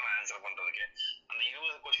மொத்தமா நான் ஆன்சர் பண்றதுக்கு. அந்த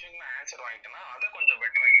 20 கொஸ்டின் நான் ஆன்சர் வாங்கிட்டேன்னா அதை கொஞ்சம்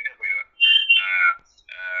பெட்டர் ஆகிட்டே போயிடுவேன்.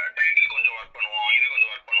 டைட்டில் கொஞ்சம் ஒர்க் பண்ணுவோம், இது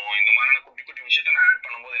கொஞ்சம் ஒர்க் பண்ணுவோம், இந்த மாதிரியான குட்டி குட்டி விஷயத்த நான் ஆட்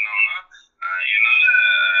பண்ணும்போது என்ன ஆகும்னா என்னால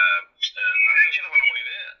நிறைய விஷயத்த பண்ண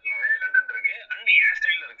முடியுது. நிறைய கண்டென்ட் இருக்கு அண்ட் என்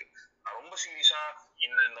ஸ்டைல்ல இருக்கு. ரொம்ப சீரியஸா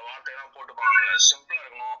இந்த வார்த்தையெல்லாம் போட்டு பண்ணணும்ல, சிம்பிளா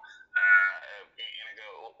இருக்கணும். எனக்கு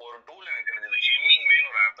ஒரு டூல் எனக்கு தெரிஞ்சது, ஹெம்மிங்வேன்னு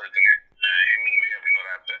ஒரு ஆப் இருக்குங்க. ஹெம்மிங்வே அப்படின்னு ஒரு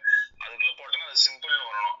ஆப். அதுக்குள்ள போட்டோன்னா அது சிம்பிள்னு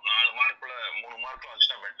வரணும். 4 மார்க்குள்ள 3 மார்க்ல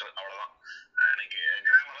வச்சுட்டா பெட்டர். அவ்வளவுதான். எனக்கு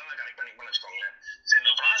கிராமர்லாம் நான் கரெக்ட் பண்ணிப்பேன்னு வச்சுக்கோங்களேன். ஸோ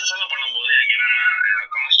இந்த ப்ராசஸ் எல்லாம் பண்ணும்போது எனக்கு என்னன்னா என்னோட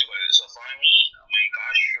காஸ்ட் குறையுது. So for me my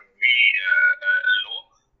cost should be low.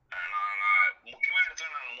 நான் முக்கியமான இடத்துல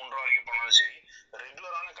நான் 3 ரூபா வரைக்கும் பண்ணாலும் சரி,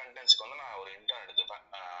 ரெகுலரான கண்டென்ட்ஸ்க்கு வந்து நான் ஒரு இன்டர்ன் எடுத்துப்பேன்.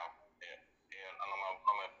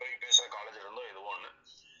 நம்ம போய் பேசுற காலேஜ் இருந்தோ எதுவோ ஒன்று.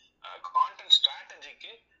 கான்டென்ட்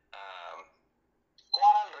ஸ்ட்ராட்டஜிக்கு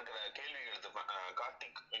கோரால் இருக்கிற கேள்வி எடுத்துப்பேன்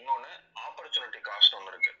கார்த்திக். இன்னொன்னு ஆப்பர்ச்சுனிட்டி காஸ்ட்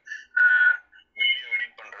ஒன்று இருக்கு. வீடியோ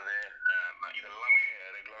எடிட் பண்றது இதெல்லாமே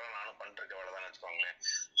ரெகுலரா நானும் பண்ணிருக்க வேலை தான் வச்சுக்கோங்களேன்.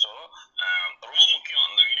 ஸோ ரொம்ப முக்கியம்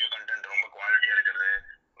அந்த வீடியோ கண்டென்ட் ரொம்ப குவாலிட்டியா இருக்கிறது.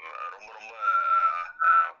 ரொம்ப ரொம்ப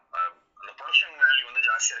அந்த ப்ரொடக்ஷன் வேல்யூ வந்து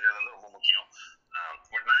ஜாஸ்தியா இருக்கிறது வந்து ரொம்ப முக்கியம்.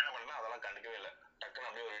 பட் நான் என்ன பண்ணேன், அதெல்லாம் கண்டுக்கவே இல்லை. டக்குன்னு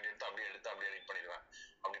அப்படியே ஒரு வீடியோ எடுத்து அப்படியே எடிட் பண்ணிடுவேன்.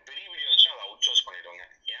 அப்படி பெரிய வீடியோ வச்சு அதை அவுட் சோர்ஸ் பண்ணிடுவாங்க.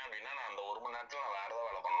 ஏன் அப்படின்னா நான் அந்த 1 மணி நேரத்துல நான் வேற ஏதாவது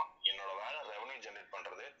வேலை பண்ணலாம். என்னோட வேலை ரெவன்யூ ஜென்ரேட்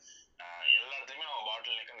பண்றது. எல்லா இடத்துலயுமே நம்ம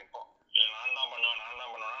பாட்டில் நிக்க நிற்போம். இல்ல நான் தான் பண்ணுவேன்னா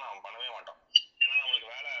நம்ம பண்ணவே மாட்டோம். ஏன்னா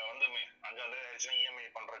நம்மளுக்கு வேலை வந்து 5ஆம் தேதி ஆயிடுச்சுன்னா இஎம்ஐ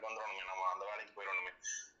பண்றதுக்கு வந்துடணுமே, நம்ம அந்த வேலைக்கு போயிடணுமே.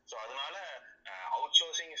 ஸோ அதனால அவுட்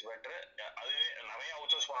சோர்சிங் இஸ் பெட்டர். அதுவே நிறைய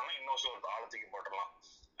அவுட் சோர்ஸ் பண்ணோம்னா இன்னொரு ஒரு ஆழத்துக்கு போட்டுடலாம்.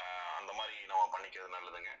 அந்த மாதிரி நம்ம பண்ணிக்கிறது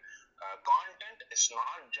நல்லதுங்க. Content is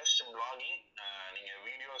not just blogging. நீங்க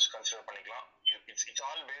வீடியோஸ் கன்சிடர் பண்ணிக்கலாம். It's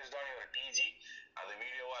all based on your TG. அது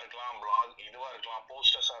வீடியோவா இருக்கலாம், பிளாக் இதுவா இருக்கலாம்,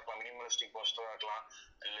 போஸ்டர்ஸா இருக்கலாம், மினிமலிஸ்டிக் போஸ்டரா இருக்கலாம்,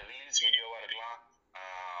 இல்ல ரீல்ஸ் வீடியோவா இருக்கலாம்,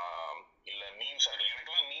 இல்ல மீம்ஸா இருக்கலாம்.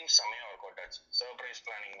 எனக்கெல்லாம் மீம்ஸ் செமையா ஒர்க் அவுட் ஆச்சு. சர்ப்ரைஸ்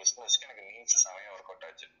பிளானிங் பிசினஸ்க்கு எனக்கு மீம்ஸ் செமையா ஒர்க் அவுட்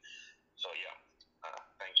ஆச்சு. So ya,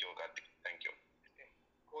 thank you Karthik. Thank you.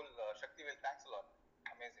 Cool, Shaktivel, thanks a lot.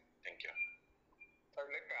 Amazing. Thank you. So I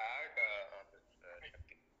would like to add this,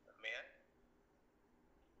 Shakti. May I?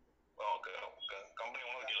 Okay. Company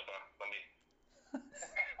owner கேளுப்பா தம்பி.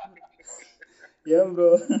 ஏன் bro?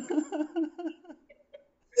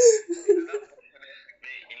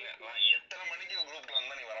 இல்ல நான் எத்தனை மணிக்கு குரூப்ல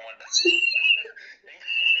வந்தா நீ வர மாட்டேன்.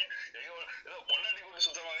 ஏதோ பொண்டாட்டி கூட்டு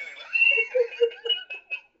சுத்தமாக இருக்கலாம்.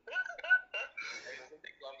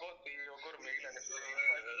 ஒரு மெயில் அனுப்பி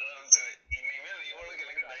இனிமேல் இவளுக்கு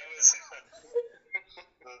எனக்கு டைவர்ஸ்.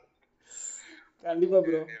 கண்டிப்பா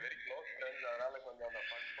ப்ரோ. வெரி க்ளோஸ் ஃப்ரெண்ட்ஸ், அதனால கொஞ்சம் அந்த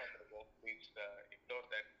ஃபன் பண்ணிருக்கோம். Please ignore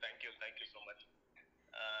that. Thank you so much.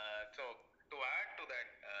 So to add to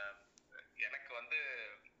that, எனக்கு வந்து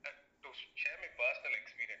to share my personal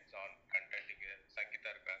experience on content. இங்கே சங்கீதா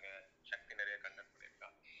இருக்காங்க, சக்தி நிறைய கண்டென்ட்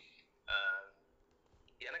பண்ணியிருக்காங்க.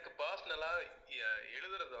 எனக்கு பர்சனலா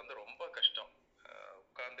எழுதுறது வந்து ரொம்ப கஷ்டம்.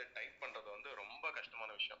 உட்கார்ந்து டைப் பண்றது வந்து ரொம்ப கஷ்டமான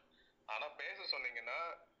விஷயம். ஆனா பேச சொன்னீங்கன்னா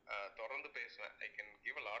தொடர்ந்து பேசுவேன். I can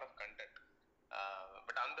give a lot of content.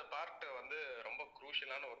 But அந்த பார்ட் வந்து ரொம்ப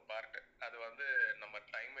குரூஷியலான ஒரு பார்ட். அது வந்து நம்ம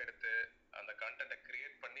டைம் எடுத்து அந்த கண்டென்ட்டை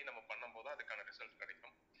கிரியேட் பண்ணி நம்ம பண்ணும்போது அதுக்கான ரிசல்ட்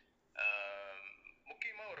கிடைக்கும்.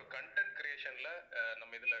 முக்கியமா ஒரு கண்டென்ட் கிரியேஷன்ல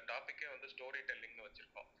நம்ம இதுல டாபிக்கே வந்து ஸ்டோரி டெல்லிங்னு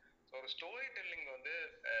வச்சிருக்கோம். ஸோ ஒரு ஸ்டோரி டெல்லிங் வந்து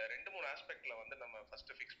 2-3 ஆஸ்பெக்ட்ல வந்து நம்ம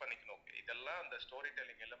ஃபர்ஸ்ட் ஃபிக்ஸ் பண்ணிக்கணும். இதெல்லாம் அந்த ஸ்டோரி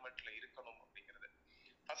டெல்லிங் எலிமெண்ட்ல இருக்கணும் அப்படிங்கிறது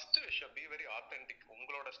ஃபர்ஸ்ட் விஷயம். Be very authentic.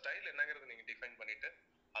 உங்களோட ஸ்டைல் என்னங்கிறது நீங்க டிஃபைன் பண்ணிட்டு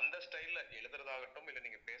அந்த ஸ்டைல்ல எழுதுறதாகட்டும், இல்ல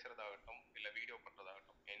நீங்க பேசுறதாகட்டும், இல்ல வீடியோ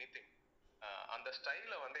பண்றதாகட்டும், எனிதிங், அந்த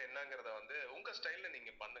ஸ்டைல வந்து என்னங்கிறத வந்து உங்க ஸ்டைல்ல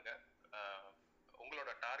நீங்க பண்ணுங்க.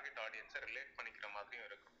 உங்களோட டார்கெட் ஆடியன்ஸை ரிலேட் பண்ணிக்கிற மாதிரியும்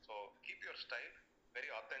இருக்கும். So keep your style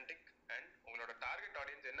very authentic and உங்களோட டார்கெட்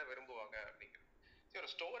ஆடியன்ஸ் என்ன விரும்புவாங்க அப்படிங்கிறது. ஒரு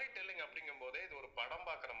ஸ்டோரி டெல்லிங் அப்படிங்கும் போதே இது ஒரு படம்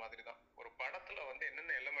பார்க்குற மாதிரி தான். ஒரு படத்துல வந்து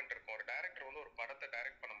என்னென்ன எலிமெண்ட் இருக்கும், ஒரு டைரக்டர் வந்து ஒரு படத்தை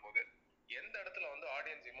டைரக்ட் பண்ணும்போது எந்த இடத்துல வந்து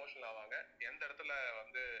ஆடியன்ஸ் இமோஷனல் ஆவாங்க, எந்த இடத்துல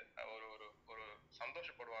வந்து ஒரு ஒரு ஒரு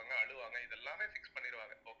சந்தோஷப்படுவாங்க, அழுவாங்க, இதெல்லாமே ஃபிக்ஸ்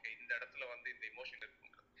பண்ணிடுவாங்க. ஓகே, இந்த இடத்துல வந்து இந்த இமோஷன்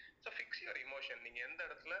இருக்குங்கிறது. So fix your emotion. நீங்க எந்த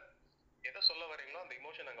இடத்துல எதை சொல்ல வரீங்களோ அந்த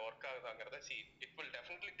இமோஷன் அங்கே ஒர்க் ஆகுதாங்கிறத it will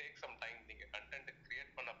definitely take some time. நீங்க கண்டென்ட்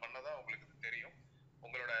கிரியேட் பண்ணதான் உங்களுக்கு தெரியும்.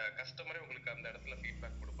 உங்களோட கஸ்டமரே உங்களுக்கு அந்த இடத்துல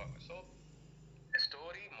ஃபீட்பேக் கொடுப்பாங்க. So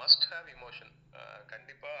story must have emotion.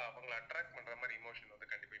 கண்டிப்பா அவங்களை அட்ராக்ட் பண்ற மாதிரி இமோஷன் வந்து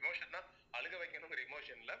கண்டிப்பா. இமோஷன்னா அழுக வைக்கணுங்கிற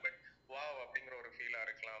இமோஷன் இல்ல, பட் வாவ் அப்படிங்கிற ஒரு ஃபீலா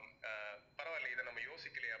இருக்கலாம், பரவாயில்ல இதை நம்ம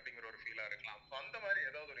யோசிக்கலையே அப்படிங்கிற ஒரு ஃபீலா இருக்கலாம். ஸோ அந்த மாதிரி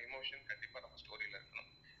ஏதாவது ஒரு இமோஷன் கண்டிப்பா நம்ம ஸ்டோரியில இருக்கணும்.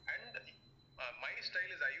 And my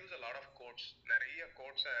style is I use a lot of quotes. நிறைய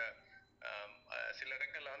கோட்ஸை சில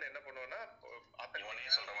இடங்கள்ல வந்து என்ன பண்ணுவோம்னா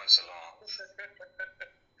சொல்ற மாதிரி சொல்லுவோம்.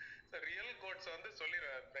 ரியல் கோட்ஸ் வந்து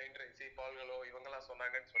சொல்லிடுவேன். பிரைன் ட்ரைசி, பால்களோ இவங்கெல்லாம்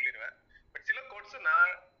சொன்னாங்கன்னு சொல்லிடுவேன். பட் சில கோட்ஸ்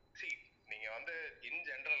நான் நீங்க வந்து இன்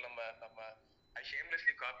ஜெனரல் நம்ம ஐ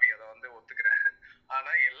ஷேம்லெஸ்லி காப்பி, அதை வந்து ஒத்துக்கிறேன்.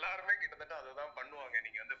 ஆனா எல்லாருமே கிட்டத்தட்ட அதுதான் பண்ணுவாங்க.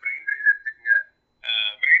 நீங்க வந்து பிரைன் ட்ரைஸ் எடுத்துக்கங்க.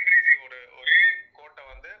 பிரைன் ட்ரைசி ஒரே கோட்டை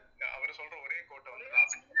வந்து அவர் சொல்ற ஒரே கோட்டை வந்து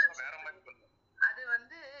வேற மாதிரி சொல்லுவாங்க. அது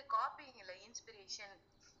வந்து காப்பிங் இல்ல, இன்ஸ்பிரேஷன்.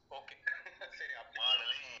 ஓகே சரி, அப்படி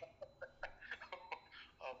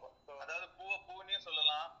ஆமா. அதாவது பூவனே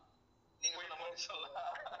சொல்லலாம், நீங்க சொன்ன மாதிரி சொல்லலாம்.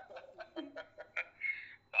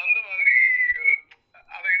 அந்த மாதிரி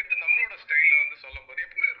அதை எடுத்து நம்மளோட ஸ்டைல்ல வந்து சொல்லும் போது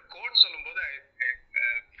எப்பவுமே ஒரு கோட் சொல்லும் போது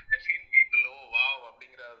ஐ சீன் பீப்புள் வாவ்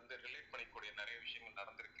அப்படிங்கிற வந்து ரிலேட் பண்ணிக்கூடிய நிறைய விஷயங்கள்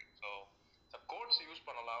நடந்திருக்கு. ஸோ கோட்ஸ் யூஸ்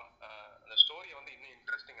பண்ணலாம். அந்த ஸ்டோரியை வந்து இன்னும்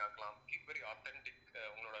இன்ட்ரெஸ்டிங் ஆக்கலாம். Keep very authentic.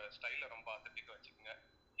 உங்களோட ஸ்டைல ரொம்ப ஆத்தென்டிக்கா வச்சுக்கோங்க.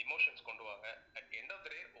 இமோஷன்ஸ் கொண்டு வாங்க. At end of the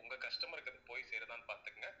day உங்க கஸ்டமருக்கு அது போய் சேருதான்னு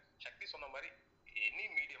பார்த்துக்குங்க. சக்தி சொன்ன மாதிரி எனி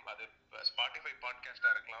மீடியம், அது ஸ்பாட்டிஃபை பாட்காஸ்டா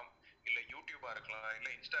இருக்கலாம், இல்ல யூடியூபா இருக்கலாம், இல்ல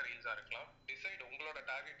இன்ஸ்டா ரீல்ஸா இருக்கலாம். டிசைட் உங்களோட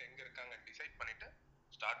டார்கெட் எங்க இருக்காங்க டிசைட் பண்ணிட்டு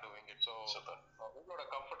ஸ்டார்ட் டூயிங் இட். ஸோ உங்களோட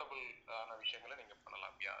கம்ஃபர்டபுள் ஆன விஷயங்களை நீங்க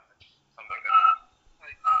பண்ணலாம். யா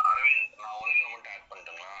அரவிந்த், நான் ஒண்ணு மட்டும் ஆட்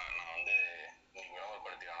பண்ணிட்டுங்களா? நான் வந்து நீங்க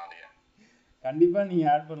விளம்பரப்படுத்திக்கலாம். அதையே கண்டிப்பா நீங்க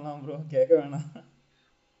ஆட் பண்ணலாம் ப்ரோ, கேட்க வேணாம்.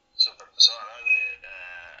 சூப்பர். ஸோ அதாவது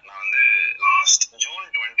நான் வந்து லாஸ்ட் ஜூன்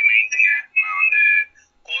 29th நான் வந்து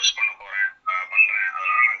கோர்ஸ் பண்றேன்.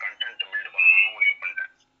 அதனால நான் கண்டென்ட் பில்ட் பண்ணணும்னு முடிவு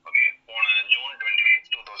பண்ணிட்டேன். ஓகே, போன ஜூன் 29,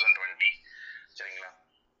 2020. சரிங்களா?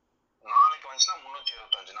 நாளைக்கு வந்துச்சுன்னா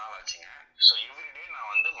 325 நாள் ஆச்சுங்க. ஸோ எவ்ரிடே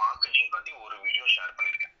நான் வந்து மார்க்கெட்டிங் பத்தி ஒரு வீடியோ ஷேர்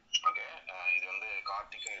பண்ணியிருக்கேன். ஓகே, இது வந்து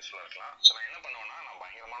கார்த்திக்கும் யூஸ்ஃபுல்லாக இருக்கலாம். ஸோ நான் என்ன பண்ணுவேன்னா, நான்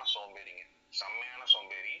பயங்கரமான சோம்பேறிங்க, செம்மையான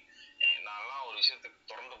சோம்பேறி. நான்லாம் ஒரு விஷயத்துக்கு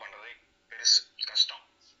தொடர்ந்து பண்றதே பெருசு கஷ்டம்.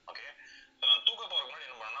 ஓகே, நான் தூக்க போறதுக்கு முன்னாடி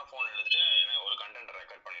என்ன பண்ணேன்னா, ஃபோன் எடுத்துட்டு ஒரு கண்டென்ட்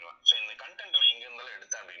ரெக்கார்ட் பண்ணிடுவேன். ஸோ இந்த கண்டென்ட் நான் எங்க இருந்தாலும்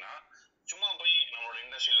எடுத்தேன் அப்படின்னா, சும்மா போய் நம்மளோட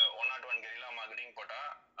இண்டஸ்ட்ரியில 101 கெரில்லா மார்க்கெட்டிங் போட்டா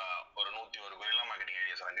ஒரு 101 கெரில்லா மார்க்கெட்டிங்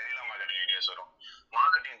ஐடியாஸ் வரும். கெரில்லா மார்க்கெட்டிங் ஐடியாஸ் வரும்.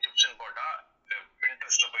 மார்க்கெட்டிங் டிப்ஸ் போட்டா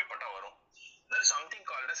பின்ட்ரெஸ்ட்ல போய் போட்டா வரும். there is something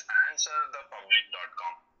called as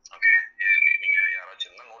answerthepublic.com. Okay, நீங்க யாராச்சும்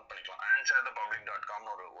இருந்தா நோட் பண்ணிக்கலாம். answerthepublic.com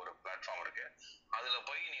ஒரு பிளாட்ஃபார்ம் இருக்கு. அதுல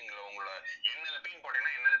போய் நீங்க உங்களோட NLPன்னு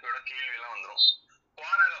போட்டீங்கன்னா NLPயோட கேள்வி எல்லாம் வந்துடும்.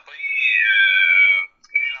 குவாரால போய்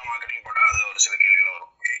கெரில்லா மார்க்கெட்டிங் போட்டா அதுல ஒரு சில கேள்வி எல்லாம்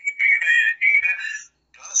வரும். ஓகே, இப்போ என்கிட்ட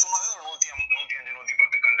சும்மாவே ஒரு 105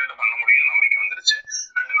 110 கண்டென்ட் பண்ண முடியும் நம்பிக்கை வந்துருச்சு.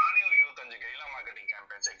 அண்ட் நானே ஒரு 25 கெரில்லா மார்க்கெட்டிங்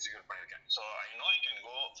கேம்பெயின்ஸ் எக்ஸிக்யூட் பண்ணிருக்கேன். So I know I can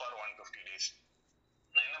go for 150 days.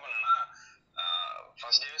 நான் என்ன பண்ணேன்னா,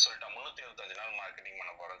 ஃபர்ஸ்ட் டேவே சொல்லிட்டேன் 325 நாள் மார்க்கெட்டிங்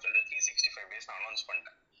பண்ண போறேன்னு சொல்லிட்டு 365 days நான் அனௌன்ஸ்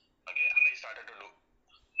பண்ணிட்டேன். Okay, and I started to do.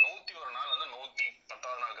 101 நாள் வந்து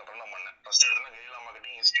 110வது நாளுக்கு அப்புறம் தான் பண்ணேன். ஃபர்ஸ்ட் எடுத்தா guerrilla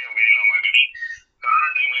marketing, history of guerrilla marketing, corona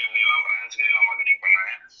டைம்ல எப்படி எல்லாம் பிராண்ட்ஸ் கெரில்லா மார்க்கெட்டிங்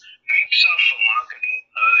பண்ணாங்க, டைப்ஸ் ஆஃப் மார்க்கெட்டிங்,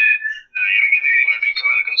 அதாவது எனக்கே தெரியும் இவ்வளவு டைப்ஸ்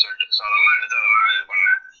எல்லாம் இருக்குன்னு சொல்லிட்டு. ஸோ அதெல்லாம் எடுத்து அதெல்லாம் இது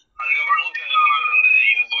பண்ணேன். அதுக்கப்புறம் 105வது நாள் இருந்து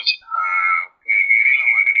இது போச்சு, கெரில்லா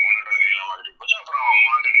மார்க்கெட்டிங், 101 கெரில்லா மார்க்கெட்டிங் போச்சு. அப்புறம்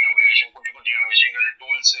மார்க்கெட்டிங் அப்ரிவேஷன், குட்டி குட்டியான விஷயங்கள்,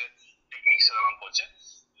 டூல்ஸ், டெக்னிக்ஸ் இதெல்லாம் போச்சு.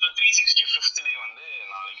 ஸோ 365th டே வந்து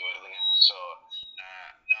நாளைக்கு வருதுங்க. ஸோ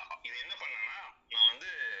இது என்ன பண்ணேன்னா, நான் வந்து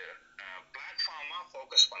பிளாட்ஃபார்மா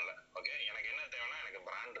ஃபோக்கஸ் பண்ணல. ஓகே, எனக்கு என்ன தேவைன்னா, எனக்கு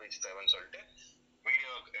பிராண்ட் ரீச் தேவைன்னு சொல்லிட்டு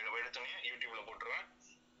வீடியோ எடுத்தோன்னே யூடியூப்ல போட்டுருவேன்,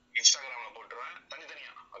 இன்ஸ்டாகிராம்ல போட்டுருவேன்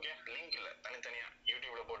தனித்தனியா. ஓகே, லிங்க் இல்ல, தனித்தனியா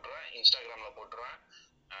யூடியூப்ல போட்டுருவேன், இன்ஸ்டாகிராம்ல போட்டுருவேன்,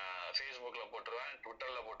 ஃபேஸ்புக்ல போட்டுருவேன்,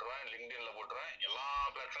 ட்விட்டர்ல போட்டுருவேன், லிங்க்டின்ல போட்டுருவேன். எல்லா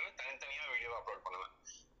பிளாட்ஃபார்ம்லயும் தனித்தனியா வீடியோ அப்லோட் பண்ணுவேன்.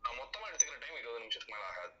 நான் மொத்தமா எடுத்துக்கிற டைம் 20 நிமிஷத்துக்கு மேல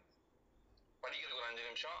ஆகாது. படிக்கிறதுக்கு ஒரு 5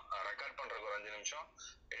 நிமிஷம், ரெக்கார்ட் பண்றதுக்கு ஒரு 5 நிமிஷம்,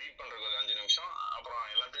 எடிட் பண்றதுக்கு ஒரு 5 நிமிஷம், அப்புறம்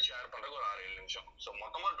எல்லாத்தையும் ஷேர் பண்றதுக்கு ஒரு 6-7 நிமிஷம். ஸோ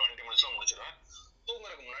மொத்தமா 20 மினிட்ஸ்ல முடிச்சிடுவேன்.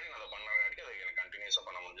 தூங்குறதுக்கு முன்னாடி நான் அதை பண்ணாட்டி அதை எனக்கு கண்டினியூஸா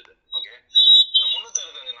பண்ண முடிஞ்சது. ஓகே, இந்த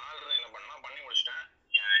 365 நாள் என்ன பண்ணா பண்ணி முடிச்சிட்டேன்.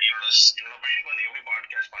 என்னோட பையனுக்கு வந்து எப்படி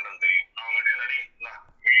பாட்காஸ்ட் பண்றதுன்னு தெரியும். அவங்ககிட்ட இல்லாடி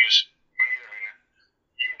வீடியோஸ் பண்ணிடு அப்படின்னு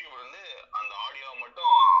யூடியூப் வந்து அந்த ஆடியோவை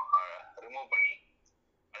மட்டும் ரிமூவ் பண்ணி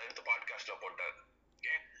அதை எடுத்து பாட்காஸ்ட்ல போட்டாரு.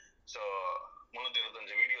 ஓகே, ஸோ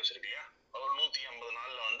 325 வீடியோஸ் இருக்கு இல்லையா, ஒரு 150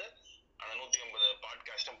 நாள்ல வந்து அந்த 150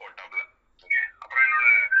 பாட்காஸ்டும் போட்டாப்ல. ஓகே, அப்புறம்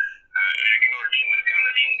எனக்கு இன்னொரு டீம் இருக்கு.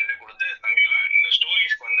 அந்த டீம் கிட்ட கொடுத்து, தம்பிலாம் இந்த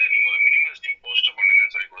ஸ்டோரிஸ்க்கு வந்து நீங்க ஒரு மினிமலிஸ்டிக் போஸ்டர்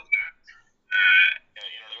பண்ணுங்கன்னு சொல்லி கொடுத்துட்டேன்.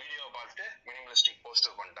 என்னோட வீடியோவை பார்த்துட்டு மினிமலிஸ்டிக்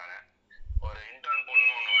போஸ்டர் பண்ணிட்டாங்க. ஒரு இன்டர்ன்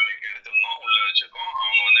பொண்ணு ஒன்று வேலைக்கு எடுத்திருந்தோம், உள்ள வச்சிருக்கோம்.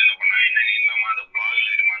 அவங்க வந்து என்ன பண்ணாங்க, இந்த மாதிரி பிளாக்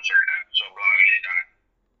எழுதிருமான்னு சொல்லிட்டேன். So black எழுதிட்டாங்க.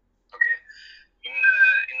 ஓகே,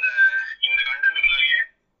 இந்த கண்டென்ட்லயே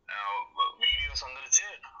வீடியோஸ் வந்துருச்சு,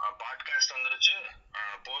 பாட்காஸ்ட் வந்துருச்சு,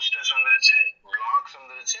 போஸ்டர்ஸ் வந்துருச்சு, பிளாக்ஸ்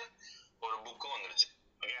வந்துருச்சு, ஒரு புக்கும் வந்துருச்சு.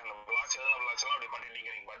 ஓகே, அந்த பிளாக்ஸ் எழுதின பிளாக்ஸ் எல்லாம் அப்படி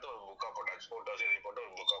பண்ணிட்டீங்க பார்த்து ஒரு புக்கா போட்டாச்சு. போட்டோஸ் எழுதி போட்டு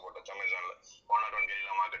ஒரு புக்கா போட்டாச்சு. அமேசான்ல 101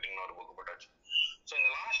 கெரில்லா மார்க்கெட்டிங்னு ஒரு புக் போட்டாச்சு. ஸோ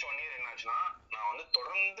இந்த லாஸ்ட் 1 year என்னாச்சுன்னா நான் வந்து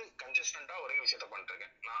தொடர்ந்து கன்சிஸ்டண்டா ஒரே விஷயத்த பண்ணிட்டு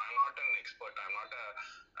இருக்கேன். நான் I'm not an expert, I'm not a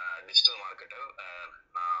digital marketer.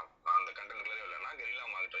 நான் அந்த கண்டென்ட்குள்ளே இல்லை, நான் கெரில்லா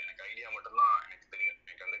மார்க்கெட்டர். எனக்கு ஐடியா மட்டும்தான் எனக்கு தெரியும்,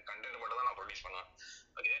 எனக்கு அந்த கண்டென்ட் மட்டும் தான் நான் ப்ரொடியூஸ் பண்ணுவேன்.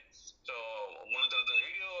 Okay, so 365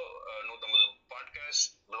 video, 150 podcast,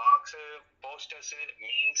 blocks, posters,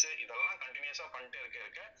 memes இதெல்லாம் கண்டினியூஸா பண்ணிட்டே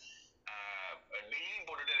இருக்க டெய்லியும்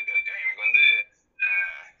போட்டுட்டே இருக்க எனக்கு வந்து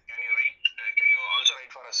can you also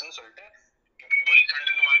right for அஸ்ன்னு சொல்லிட்டு இப்போ வரைக்கும்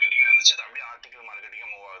கண்டென்ட் மார்க்கெட்டிங் இருந்துச்சு. அது அப்படியே ஆர்டிகல் மார்க்கெட்டிங்காக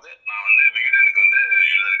மூவ் ஆகுது. நான் வந்து விகடனுக்கு வந்து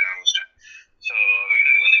எழுதுறதுக்கு ஆரம்பிச்சிட்டேன். ஸோ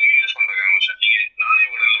விகடனுக்கு வந்து வீடியோஸ் பண்றதுக்கு ஆரம்பிச்சிட்டேன். நீங்க நானே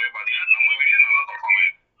விகடன்ல போய் பாத்தீங்கன்னா நம்ம வீடியோ நல்லா பர்ஃபார்ம்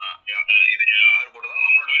ஆயிருக்கு. இது யார் போட்டதாலும்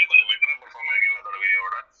நம்மளோட வீடியோ கொஞ்சம் பெட்டரா பர்ஃபார்ம் ஆயிருக்கு எல்லாத்தோட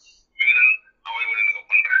வீடியோட. விகடன் அவள் விகடனுக்கு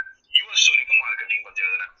பண்றேன். யுவர் ஸ்டோரிக்கும் மார்க்கெட்டிங் பத்தி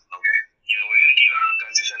எழுதுறேன். ஓகே, இது ஒரே இருக்கி தான்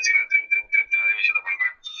கன்சிஸ்டன்சி. நான் திருப்பி அதே விஷயத்த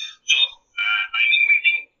பண்றேன். So I M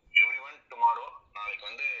inviting every one tomorrow. நாளைக்கு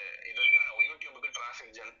வந்து இது வரைக்கும் நான் யூடியூபுக்கு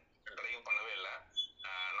டிராஃபிக் டிரைவ் பண்ணவே இல்லை.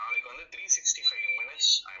 நாளைக்கு வந்து 365 minutes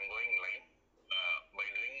I am going live by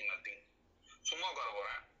doing nothing. சும்மா உட்கார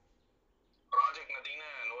போறேன். ப்ராஜெக்ட் நத்திங்னு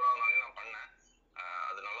 100வது நாளே நான் பண்ணேன்.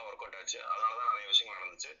 அது நல்லா ஒர்க் அவுட் ஆச்சு. அதனால தான் நிறைய விஷயங்கள்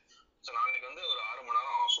நடந்துச்சு. ஸோ நாளைக்கு வந்து ஒரு 6 மணி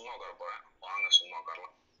நேரம் சும்மா உட்கார போறேன். வாங்க சும்மா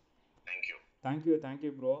உட்காரலாம்.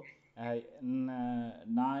 Thank you bro.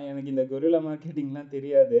 நான் எனக்கு இந்த கொரில்லா மார்க்கெட்டிங்லாம்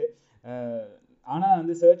தெரியாது. ஆனால்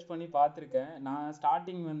வந்து சர்ச் பண்ணி பார்த்துருக்கேன். நான்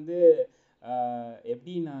ஸ்டார்டிங் வந்து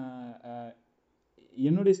எப்படி நான்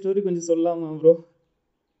என்னுடைய ஸ்டோரி கொஞ்சம் சொல்லலாமா ப்ரோ?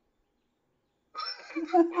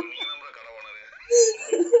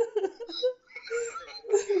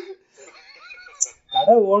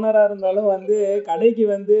 கடை ஓனராக இருந்தாலும் வந்து கடைக்கு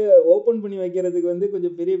வந்து ஓப்பன் பண்ணி வைக்கிறதுக்கு வந்து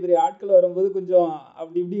கொஞ்சம் பெரிய பெரிய ஆட்கள் வரும்போது கொஞ்சம்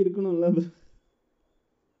அப்படி இப்படி இருக்கணும்ல ப்ரோ.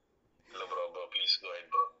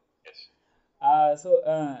 ஸோ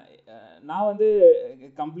நான் வந்து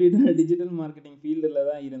கம்ப்ளீட்டாக டிஜிட்டல் மார்க்கெட்டிங் ஃபீல்டில்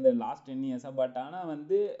தான் இருந்தேன் லாஸ்ட் 10 இயர்ஸாக. பட் ஆனால்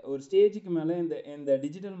வந்து ஒரு ஸ்டேஜுக்கு மேலே இந்த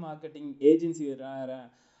டிஜிட்டல் மார்க்கெட்டிங் ஏஜென்சி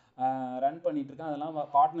ரன் பண்ணிகிட்ருக்கேன். அதெல்லாம்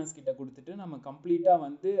பார்ட்னர்ஸ் கிட்ட கொடுத்துட்டு நம்ம கம்ப்ளீட்டாக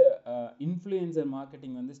வந்து இன்ஃப்ளூயன்சர்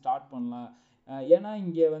மார்க்கெட்டிங் வந்து ஸ்டார்ட் பண்ணலாம். ஏன்னா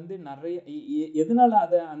இங்கே வந்து நிறைய எதனால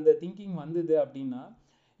அந்த திங்கிங் வந்தது அப்படின்னா,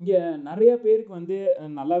 இங்கே நிறைய பேருக்கு வந்து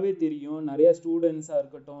நல்லாவே தெரியும். நிறைய ஸ்டூடெண்ட்ஸாக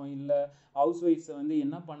இருக்கட்டும், இல்லை ஹவுஸ் ஒய்ஃப்ஸை வந்து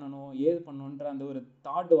என்ன பண்ணணும் ஏது பண்ணணுன்ற அந்த ஒரு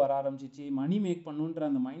தாட் வர ஆரம்பிச்சிச்சு. மணி மேக் பண்ணணுன்ற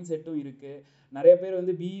அந்த மைண்ட் செட்டும் இருக்குது. நிறைய பேர்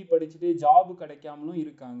வந்து பிஇ படிச்சுட்டு ஜாபு கிடைக்காமலும்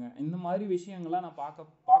இருக்காங்க. இந்த மாதிரி விஷயங்கள்லாம் நான்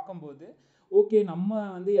பார்க்கும்போது ஓகே, நம்ம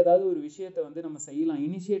வந்து ஏதாவது ஒரு விஷயத்தை வந்து நம்ம செய்யலாம்,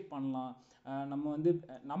 இனிஷியேட் பண்ணலாம். நம்ம வந்து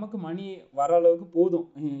நமக்கு மணி வர அளவுக்கு போதும்,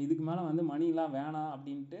 இதுக்கு மேலே வந்து மணிலாம் வேணாம்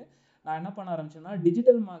அப்படின்ட்டு நான் என்ன பண்ண ஆரம்பிச்சேன்னா,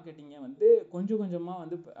 டிஜிட்டல் மார்க்கெட்டிங்கை வந்து கொஞ்சம் கொஞ்சமாக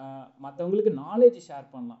வந்து மற்றவங்களுக்கு நாலேஜ் ஷேர்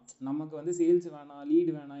பண்ணலாம். நமக்கு வந்து சேல்ஸ் வேணாம்,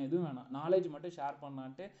 லீடு வேணாம், எதுவும் வேணாம், நாலேஜ் மட்டும் ஷேர்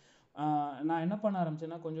பண்ணலான்ட்டு நான் என்ன பண்ண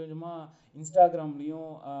ஆரம்பிச்சேன்னா, கொஞ்சம் கொஞ்சமாக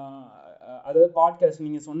இன்ஸ்டாகிராம்லேயும் அதாவது பாட்காஸ்ட்,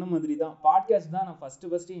 நீங்கள் சொன்ன மாதிரி தான் பாட்காஸ்ட் தான் நான்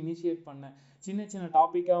ஃபஸ்ட்டு இனிஷியேட் பண்ணேன். சின்ன சின்ன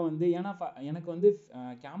டாப்பிக்காக வந்து, ஏன்னா எனக்கு வந்து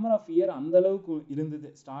கேமரா ஃபியர் அந்தளவுக்கு இருந்தது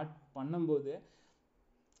ஸ்டார்ட் பண்ணும்போது.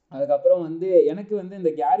 அதுக்கப்புறம் வந்து எனக்கு வந்து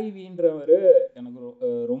இந்த கேரி வீன்றவர் எனக்கு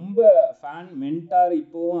ரொம்ப ஃபேன், மென்டார்,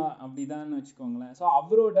 இப்போவும் அப்படிதான்னு வச்சுக்கோங்களேன். ஸோ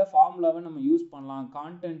அவரோட ஃபார்முலாவை நம்ம யூஸ் பண்ணலாம்.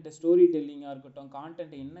 கான்டென்ட் ஸ்டோரி டெல்லிங்காக இருக்கட்டும்,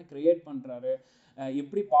 கான்டென்ட் என்ன க்ரியேட் பண்ணுறாரு,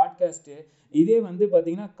 எப்படி பாட்காஸ்ட்டு, இதே வந்து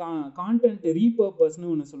பார்த்திங்கன்னா கான்டென்ட்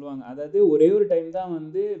ரீபர்பஸ்னு ஒன்று சொல்லுவாங்க. அதாவது ஒரே ஒரு டைம் தான்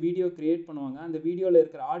வந்து வீடியோ க்ரியேட் பண்ணுவாங்க. அந்த வீடியோவில்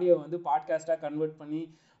இருக்கிற ஆடியோ வந்து பாட்காஸ்ட்டாக கன்வெர்ட் பண்ணி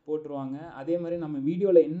போட்டுருவாங்க. அதே மாதிரி நம்ம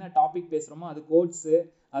வீடியோவில் என்ன டாபிக் பேசுகிறோமோ அது கோட்ஸு,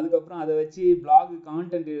 அதுக்கப்புறம் அதை வச்சு பிளாக்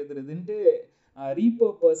கான்டென்ட் எழுதுறதுன்ட்டு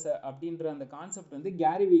ரீபர்பஸ் அப்படின்ற அந்த கான்செப்ட் வந்து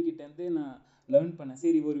கேரி வீ கிட்டேருந்து நான் லேர்ன் பண்ணேன்.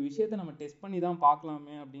 சரி, ஒரு விஷயத்தை நம்ம டெஸ்ட் பண்ணி தான்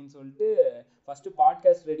பார்க்கலாமே அப்படின்னு சொல்லிட்டு ஃபஸ்ட்டு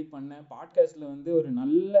பாட்காஸ்ட் ரெடி பண்ணேன். பாட்காஸ்ட்டில் வந்து ஒரு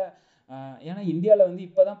நல்ல ஏன்னா இந்தியாவில் வந்து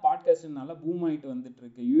இப்போ தான் பாட்காஸ்ட் நல்லா பூம் ஆகிட்டு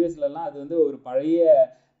வந்துட்டுருக்கு. யூஎஸ்லலாம் அது வந்து ஒரு பழைய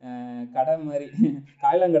கடை மாதிரி,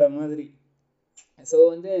 காயலாங்கடை மாதிரி. ஸோ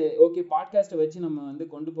வந்து ஓகே, பாட்காஸ்ட்டை வச்சு நம்ம வந்து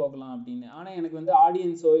கொண்டு போகலாம் அப்படின்னு. ஆனால் எனக்கு வந்து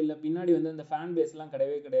ஆடியன்ஸோ இல்லை பின்னாடி வந்து அந்த ஃபேன் பேஸ்லாம்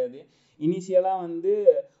கிடையாது. இனிஷியலாக வந்து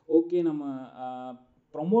ஓகே நம்ம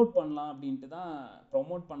ப்ரொமோட் பண்ணலாம் அப்படின்ட்டு தான்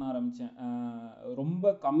ப்ரொமோட் பண்ண ஆரம்பித்தேன்.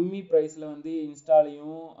 ரொம்ப கம்மி ப்ரைஸில் வந்து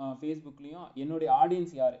இன்ஸ்டாலையும் ஃபேஸ்புக்லேயும் என்னுடைய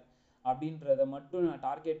ஆடியன்ஸ் யார் அப்படின்றத மட்டும் நான்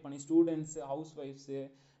டார்கெட் பண்ணி, ஸ்டூடெண்ட்ஸு, ஹவுஸ் ஒய்ஃப்ஸு,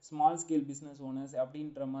 ஸ்மால் ஸ்கேல் பிஸ்னஸ் ஓனர்ஸ்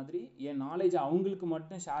அப்படின்ற மாதிரி என் நாலேஜ் அவங்களுக்கு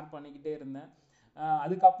மட்டும் ஷேர் பண்ணிக்கிட்டே இருந்தேன்.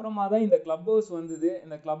 அதுக்கப்புறமா தான் இந்த கிளப் ஹவுஸ் வந்தது.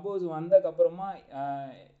 இந்த கிளப் ஹவுஸ் வந்ததுக்கப்புறமா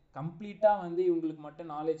கம்ப்ளீட்டாக வந்து இவங்களுக்கு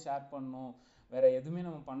மட்டும் நாலேஜ் ஷேர் பண்ணணும், வேறு எதுவுமே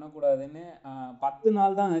நம்ம பண்ணக்கூடாதுன்னு 10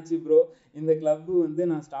 நாள் தான் ஆச்சு ப்ரோ இந்த கிளப்பு வந்து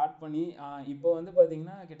நான் ஸ்டார்ட் பண்ணி. இப்போ வந்து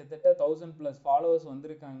பார்த்திங்கன்னா கிட்டத்தட்ட 1000+ ஃபாலோவர்ஸ்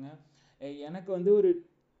வந்திருக்காங்க. எனக்கு வந்து ஒரு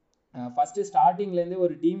ஃபஸ்ட்டு ஸ்டார்டிங்லேருந்தே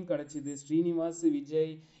ஒரு டீம் கிடச்சிது. ஸ்ரீனிவாஸ்,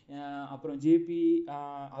 விஜய், அப்புறம் ஜேபி,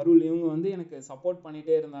 அருள், இவங்க வந்து எனக்கு சப்போர்ட்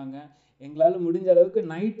பண்ணிகிட்டே இருந்தாங்க. எங்களால் முடிஞ்ச அளவுக்கு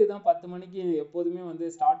நைட்டு தான் 10 மணிக்கு எப்போதுமே வந்து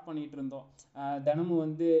ஸ்டார்ட் பண்ணிகிட்டு இருந்தோம். தினமும்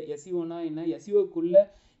வந்து எஸ்இஓனா என்ன, எஸ்இஓக்குள்ளே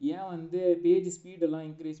ஏன் வந்து பேஜ் ஸ்பீடெல்லாம்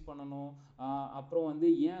இன்க்ரீஸ் பண்ணணும், அப்புறம் வந்து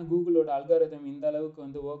ஏன் கூகுளோட அல்காரிதம் இந்த அளவுக்கு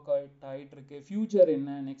வந்து ஒர்க் ஆகிட்டுருக்கு, ஃப்யூச்சர்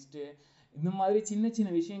என்ன நெக்ஸ்ட்டு, இந்த மாதிரி சின்ன சின்ன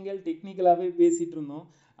விஷயங்கள் டெக்னிக்கலாகவே பேசிகிட்டு இருந்தோம்.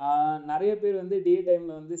 நிறைய பேர் வந்து டே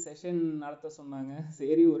டைமில் வந்து செஷன் நடத்த சொன்னாங்க.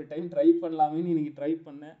 சரி ஒரு டைம் ட்ரை பண்ணலாமேன்னு இன்னைக்கு ட்ரை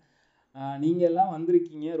பண்ணேன். நீங்கள் எல்லாம்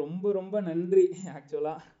வந்திருக்கீங்க, ரொம்ப ரொம்ப நன்றி.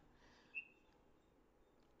 ஆக்சுவலாக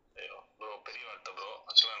ப்ரோ பெரிய வார்த்தை ப்ரோ.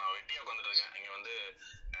 ஆக்சுவலாக நான் வெட்டியாக உட்காந்துட்டு இருக்கேன். இங்கே வந்து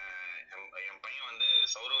என் பையன் வந்து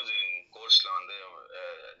சௌரோஜின் கோர்ஸில் வந்து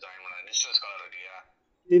ஜாயின் பண்ண டிஜிட்டல் ஸ்காலர் இருக்கு இல்லையா,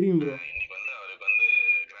 தெரியும் ப்ரோ. இன்னைக்கு வந்து அவருக்கு வந்து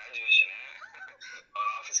கிராஜுவேஷனு.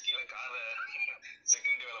 அவர் ஆஃபீஸ் கீழே காரை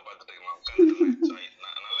செக்யூரிட்டி வேலை பார்த்துட்டு இருக்கலாம் உட்காந்துட்டு.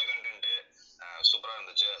 நல்ல கண்டென்ட்டு, சூப்பராக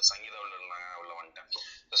இருந்துச்சு. சங்கீதாவில் இருந்தாங்க, உள்ள வந்துட்டேன்.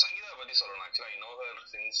 ஸோ சங்கீதா பற்றி சொல்லணும். ஆக்சுவலாக ஐ நோ ஹர்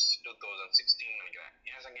சின்ஸ் 2016 நினைக்கிறேன்.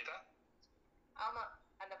 ஏன் சங்கீதா? ஆமா,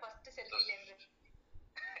 அந்த ஃபர்ஸ்ட் செல்ஃபில இருந்து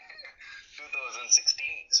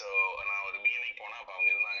 2016. ஸோ நான் ஒரு பிஎன்ஐ போனேன். அப்போ அவங்க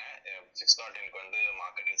இருந்தாங்க. 6.10க்கு வந்து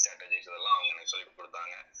மார்க்கெட்டிங் ஸ்ட்ராட்டஜிஸ் இதெல்லாம் அவங்க எனக்கு சொல்லி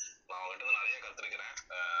கொடுத்தாங்க. நான் அவங்ககிட்ட இருந்து நிறைய கற்றுருக்கிறேன்,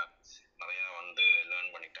 நிறைய வந்து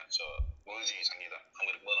லேர்ன் பண்ணிட்டேன். ஸோ குருஜி சங்கீதா அவங்க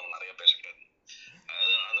இருக்கும்போது நம்ம நிறைய பேசக்கூடாது.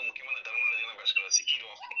 அது முக்கியமாக இந்த டெர்மினாலஜிலாம் பேசக்கூடாது,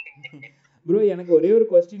 சிக்கிடுவோம். ப்ரோ எனக்கு ஒரே ஒரு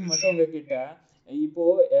கொஸ்டின் மட்டும் உங்ககிட்ட.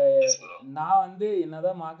 இப்போது நான் வந்து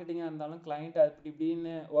என்னதான் மார்க்கெட்டிங்காக இருந்தாலும் கிளைண்ட் அப்படி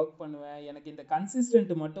இப்படின்னு ஒர்க் பண்ணுவேன். எனக்கு இந்த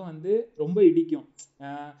கன்சிஸ்டன்ட் மட்டும் வந்து ரொம்ப இடிக்கும்.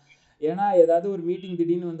 ஏன்னா ஏதாவது ஒரு மீட்டிங்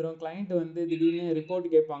திடீர்னு வந்துடும், கிளைண்ட் வந்து திடீர்னு ரிப்போர்ட்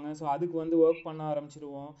கேட்பாங்க. ஸோ அதுக்கு வந்து ஒர்க் பண்ண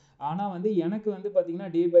ஆரம்பிச்சிடுவோம். ஆனால் வந்து எனக்கு வந்து பார்த்திங்கன்னா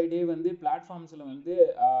டே பை டே வந்து பிளாட்ஃபார்ம்ஸில் வந்து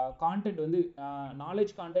கான்டென்ட் வந்து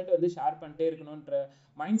நாலேஜ் கான்டென்ட் வந்து ஷேர் பண்ணிட்டே இருக்கணுன்ற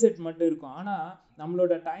மைண்ட் செட் மட்டும் இருக்கும். ஆனால்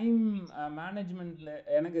நம்மளோட டைம் மேனேஜ்மெண்ட்டில்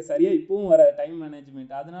எனக்கு சரியாக இப்போவும் வர டைம்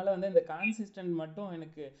மேனேஜ்மெண்ட், அதனால வந்து இந்த கான்சிஸ்டன்ட் மட்டும்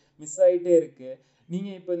எனக்கு மிஸ் ஆகிட்டே இருக்குது.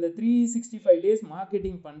 நீங்கள் இப்போ இந்த 365 days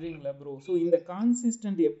மார்க்கெட்டிங் பண்ணுறீங்களா ப்ரோ? ஸோ இந்த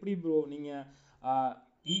கான்சிஸ்டன்ட் எப்படி ப்ரோ நீங்கள்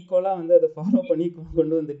ஈக்குவலாக வந்து அதை ஃபாலோ பண்ணி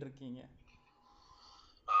கொண்டு வந்துட்டு இருக்கீங்க?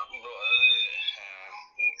 ப்ரோ அதாவது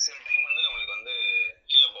சில டைம் வந்து நம்மளுக்கு வந்து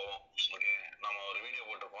கீழே போவோம். ஓகே, நம்ம ஒரு வீடியோ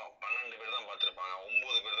போட்டிருப்போம், 12 பேர் தான் பார்த்துருப்பாங்க,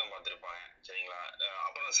 9 பேர் தான் பார்த்துருப்பாங்க, சரிங்களா?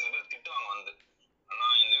 அப்புறம் சில பேர் திட்டுவாங்க வந்து, அண்ணா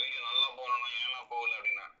இந்த வீடியோ நல்லா போகலண்ணா, ஏன்னா போகல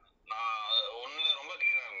அப்படின்னா. நான் ஒன்றுல ரொம்ப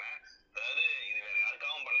கிளியராக இருந்தேன். அதாவது இது வேற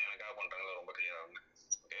யாருக்காகவும் பண்ணல, எனக்காக பண்ணுறாங்களோ ரொம்ப கிளியராக இருந்தேன்.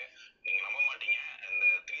 ஓகே, நீங்கள் நம்ப மாட்டீங்க, இந்த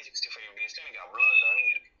 365 daysல எனக்கு அவ்வளோ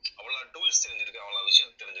லேர்னிங் இருக்கு, அவ்வளோ டூல்ஸ் தெரிஞ்சிருக்கு, அவ்வளோ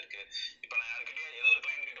விஷயம் தெரிஞ்சிருக்கு. இப்போ நான் யாருக்கிட்டே ஏதோ ஒரு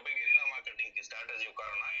கிளைண்ட் கிட்ட போய் கெரில்லா மார்க்கெட்டிங்க்கு ஸ்ட்ராட்டஜி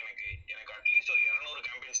உட்காரனா எனக்கு அட்லீஸ்ட் ஒரு 200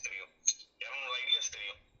 கேம்பெயின்ஸ் தெரியும், 200 ஐடியாஸ்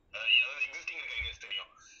தெரியும், ஏதாவது எக்ஸிஸ்டிங் இருக்க ஐடியாஸ் தெரியும்.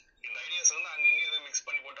 இந்த ஐடியாஸ் வந்து அங்கங்கே ஏதாவது மிக்ஸ்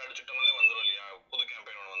பண்ணி போட்டு அடிச்சுட்டோம்னாலே வந்துடும் இல்லையா, புது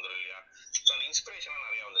கேம்பெயின் ஒன்று வந்துடும் இல்லையா. ஸோ அந்த இன்ஸ்பிரேஷன்லாம்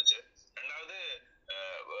நிறைய வந்துச்சு. ரெண்டாவது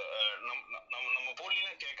நம்ம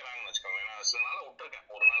போலிலாம் கேட்குறாங்கன்னு வச்சுக்கோங்க. நான் சில நாள் விட்டுருக்கேன்,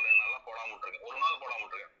 ஒரு நாள் 2 நாள்லாம் போடாமல் விட்டுருக்கேன், ஒரு நாள் போடாமல்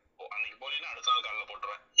விட்டுருக்கேன். அன்னைக்கு போலினா அடுத்த நாள் காலைல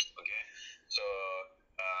போட்டுருவேன். ஓகே, ஸோ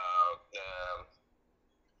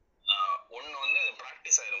ஒன்று வந்து அது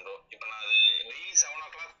ப்ராக்டிஸ் ஆயிரும் ப்ரோ. இப்போ நான் அது டெய்லி 7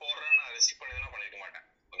 o'clock போடுறேன்னு நான் ரெஸ்ட்ரிக்ட் பண்ணி தான் பண்ணிருக்க மாட்டேன்.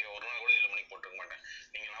 ஓகே, ஒரு நாள் கூட 7 மணிக்கு போட்டுருக்க மாட்டேன்.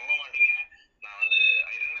 நீங்கள் நம்ப மாட்டீங்க, நான் வந்து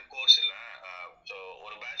ரன் கோர்ஸ் இல்லை. ஸோ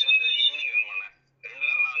ஒரு பேட்ச் வந்து ஈவினிங் ரன் பண்ணேன். 2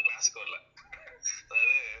 நாள் நான் கிளாஸுக்கு வரல.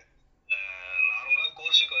 அதாவது நார்மலாக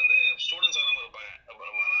கோர்ஸுக்கு வந்து ஸ்டூடெண்ட்ஸ் வராமல் இருப்பாங்க,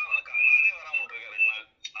 அப்புறம் நானே வராமல் விட்டுருக்கேன் 2 நாள்.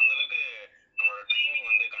 அந்தளவுக்கு நம்மளோட டைமிங்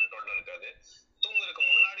வந்து கண்ட்ரோல்டாக இருக்காது. தூங்குறதுக்கு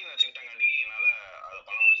முன்னாடி வச்சுக்கிட்டாங்காட்டிக்கு என்னால் அதை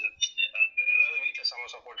பண்ண முடிஞ்சது. அதாவது வீட்டில்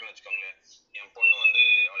சப்போர்ட்னு வச்சுக்கோங்களேன். என் பொண்ணு வந்து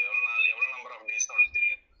அவள் எவ்வளோ நம்பர் ஆஃப் டேஸ் அவளுக்கு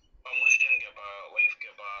தெரியும். இப்போ முடிச்சிட்டேன்னு கேட்பா, ஒய்ஃப்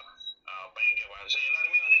கேட்பா, பையன் கேட்பான். ஸோ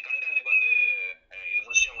எல்லாருமே வந்து கண்டென்ட்டுக்கு வந்து இது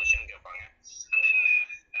முடிச்சிட்டேன்னு கேட்பாங்க. அண்ட் தென்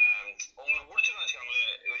உங்களுக்கு பிடிச்சிருன்னு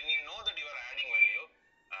வச்சுக்கோங்களேன், when you know that you are adding value.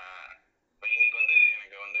 இப்போ இன்னைக்கு வந்து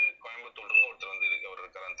எனக்கு வந்து கோயம்புத்தூர்லேருந்து ஒருத்தர் வந்து அவர்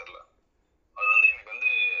இருக்காரான்னு தெரியல, அவர் வந்து எனக்கு வந்து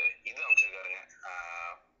இது அமைச்சிருக்காருங்க,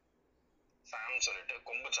 சாம் சொல்லிட்டு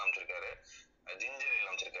கொம்பு அமைச்சிருக்காரு, ஜிஞ்சர் ஏல்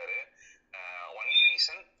அமைச்சிருக்காரு. ஒன்லி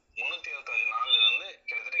ரீசன் 325 நாள்ல இருந்து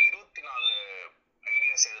கிட்டத்தட்ட 24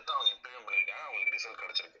 ஐடியாஸ் எடுத்து அவங்க இம்ப்ளிமெண்ட் பண்ணியிருக்காங்க, அவங்களுக்கு ரிசல்ட்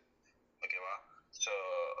கிடைச்சிருக்கு. ஓகேவா? ஸோ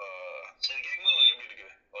இது கேட்கும்போது உங்களுக்கு எப்படி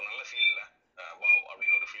இருக்குது? ஒரு நல்ல ஃபீல் இல்லை, வாவ்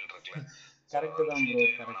அப்படின்னு ஒரு ஃபீல் இருக்குல்ல. கரெக்ட் தான் ப்ரோ,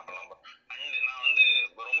 கரெக்ட். அண்ட் நான் வந்து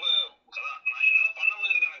ரொம்ப நான் என்னால் பண்ண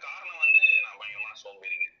முடிஞ்சதுக்கான காரணம் வந்து நான் பயங்கரமான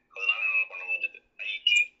சோம்பேறிங்க, அதனால என்னால் பண்ண முடிஞ்சது. I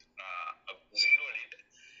keep 0 edit.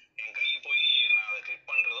 என் கை போய் நான் அதை கிளிக்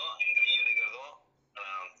பண்றதும், என் கை எடுக்கிறதும்,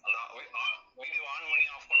 அந்த வீடியோ ஆன் பண்ணி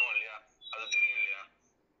ஆஃப் பண்ணுவோம் இல்லையா, அது தெரியும் இல்லையா,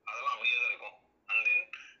 அதெல்லாம் அப்படியே தான் இருக்கும். அண்ட் தென்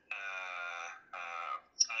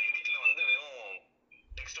எடிட்ல வந்து வெறும்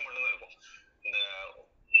டெக்ஸ்ட் மட்டும் தான் இருக்கும். இந்த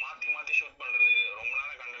மாத்தி ஷூட் பண்றது, ரொம்ப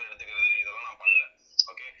நேரம் கண்டென்ட் எடுத்துக்கிறது, இதெல்லாம் நான் பண்ணல.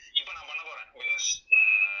 ஓகே,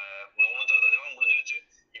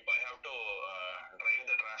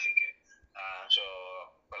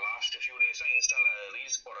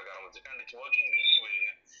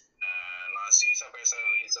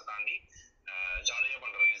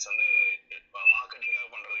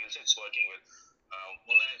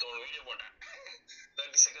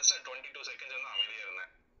 8 செகண்ட்ஸ் வந்து அமைதியா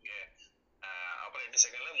இருந்தேன். ஓகே, அப்புறம் 8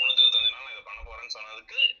 செகண்ட்ல 365 நாள் நான் இதை பண்ண போறேன்னு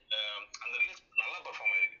சொன்னதுக்கு அந்த ரீல்ஸ் நல்லா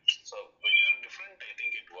பெர்ஃபார்ம் ஆயிருக்கு. So when you are different, I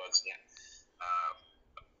think it worksங்க.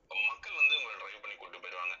 மக்கள் வந்து உங்களை டிரைவ் பண்ணி கூட்டு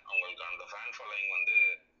போயிடுவாங்க. அவங்களுக்கு அந்த ஃபேன் ஃபாலோயிங் வந்து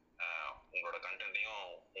உங்களோட கண்டென்ட்டையும்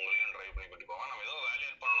உங்களையும் டிரைவ் பண்ணி கூட்டு போவாங்க. நம்ம ஏதோ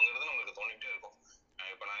வேல்யூட் பண்ணணுங்கிறது நம்மளுக்கு தோணிக்கிட்டே இருக்கும்.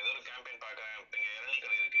 இப்போ நான் ஏதோ ஒரு கேம்பெயின் பார்க்குறேன், இப்போ இங்கே இளநீ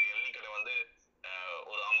கடை இருக்கு, இளநீ கடை வந்து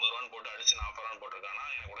ஒரு 50 ரூபான்னு போட்டு அடிச்சு 40 ரூபான்னு போட்டிருக்காங்கன்னா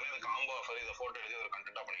எனக்கு உடனே அது காம்போ ஆஃபர், இதை ஃபோட்டோ எடுத்து ஒரு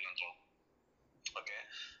கண்டென்ட்டாக பண்ணிக்கலாம்னு தோணும். ஓகே,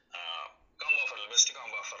 காம்போ ஆஃபர்ல பெஸ்ட்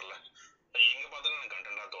காம்போ ஆஃபர்ல எங்கே பார்த்தாலும் எனக்கு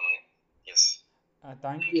கண்டென்ட்டாக தோணுங்க. எஸ்,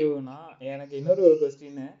 தேங்க்யூண்ணா. எனக்கு இன்னொரு ஒரு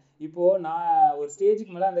கொஸ்டின். இப்போது நான் ஒரு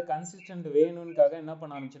ஸ்டேஜுக்கு மேலே அந்த கன்சிஸ்டன்ட் வேணும்னுக்காக என்ன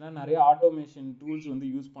பண்ண ஆரம்பிச்சேன்னா நிறைய ஆட்டோமேஷன் டூல்ஸ் வந்து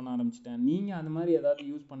யூஸ் பண்ண ஆரம்பிச்சிட்டேன். நீங்கள் அந்த மாதிரி ஏதாவது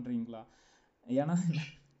யூஸ் பண்ணுறீங்களா? ஏன்னா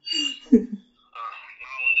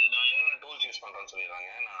நான் என்னென்ன டூல்ஸ் யூஸ் பண்ணுறேன்னு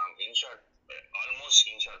சொல்லிடுறாங்க. நான் இன்ஷாட், ஆல்மோஸ்ட்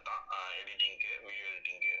இன்ஷாட் தான் எடிட்டிங்க்கு, வீடியோ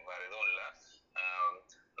எடிட்டிங்க்கு, வேறு எதுவும் இல்லை.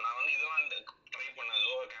 நான் வந்து இதெல்லாம் ட்ரை பண்ணேன்,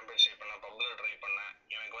 லோகோ கேம்பெயின் ட்ரை பண்ணேன், பப்ளர் ட்ரை பண்ணேன்.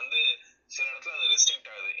 எனக்கு வந்து சில இடத்துல அது ரெஸ்ட்ரிக்ட்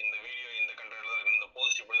ஆகுது. இந்த வீடியோ இந்த கண்டென்ட்ல தான் இருக்கணும், இந்த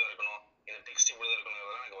போஸ்ட் இப்படி தான் இருக்கணும், இந்த டெக்ஸ்ட் இப்படி தான் இருக்கணும்,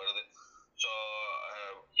 இதெல்லாம் எனக்கு வருது. ஸோ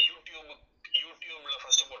யூடியூப்ல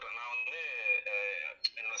ஃபர்ஸ்ட் போட்டேன். நான் வந்து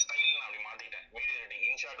என்னோட ஸ்டைல் நான் அப்படி மாத்திட்டேன். வீடியோ எடிட்டிங்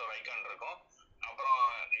இன்ஷாட் ஒரு ஐக்கான் இருக்கும், அப்புறம்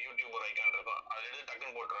யூடியூப் ஒரு ஐக்கான் இருக்கும். அதில் எடுத்து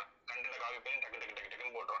டக்குன்னு போட்டுருவேன், கண்டென்ட்டை காப்பி பண்ணி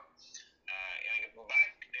டக்குன்னு போட்டுருவேன். எனக்கு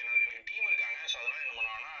எனக்கு டீம் இருக்காங்க. ஸோ அதனால என்ன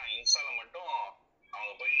பண்ணுவாங்கன்னா இன்ஸ்டால மட்டும்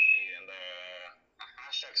அவங்க போய் அந்த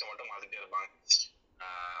ஹேஷ்டேக்ஸை மட்டும் மாத்திட்டே இருப்பாங்க.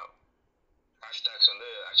 ஹேஷ்டேக்ஸ் வந்து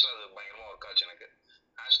ஆக்சுவலாக அது பயங்கரமாக ஒர்க் ஆச்சு எனக்கு.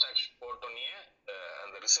 ஹேஷ்டேக்ஸ் போட்டோன்னே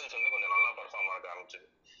அந்த ரிசல்ட்ஸ் வந்து கொஞ்சம் நல்லா பர்ஃபார்ம் ஆக ஆரம்பிச்சிது.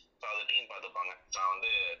 ஸோ அதை டீம் பார்த்துப்பாங்க. நான் வந்து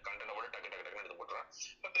கண்டென்ட்டை போட்டு டக்குன்னு எடுத்து போட்டுருவேன்.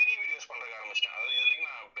 இப்போ பெரிய வீடியோஸ் பண்ணுறதுக்கு ஆரம்பிச்சிட்டேன். அதாவது இது வரைக்கும்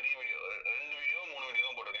நான் பெரிய வீடியோ 2 வீடியோ 3 வீடியோ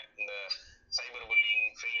தான் போட்டிருக்கேன். இந்த சைபர் புல்லிங்,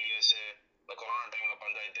 ஃபெயிலியர்ஸு, இந்த கொரோனா டைமில்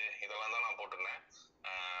பஞ்சாயத்து, இதெல்லாம் தான் நான் போட்டிருந்தேன்.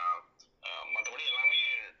 மற்றபடி எல்லாமே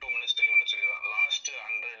 2 minutes 3 minutes வீடியோ தான். லாஸ்ட்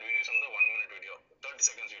 100 வீடியோஸ் வந்து 1 minute video, 30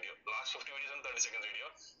 seconds video. Last 50 videos வந்து 30 seconds வீடியோ.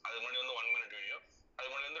 அதுக்கு முன்னாடி வந்து 1 minute வீடியோ.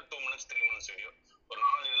 அதுக்கு முன்னாடி வந்து 2 minutes 3 minutes வீடியோ. ஒரு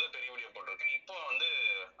 4 வீடியோ பெரிய வீடியோ போட்டிருக்கேன். இப்போ வந்து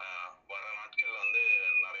வர நாட்கள்ல வந்து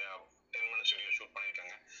நிறைய 10 minutes வீடியோ ஷூட்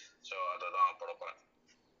பண்ணியிருக்காங்க. ஸோ அதை தான் போட போகிறேன்.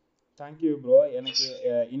 Thank you bro. எனக்கு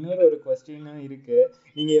இன்னொரு ஒரு கொஸ்டினும் இருக்கு.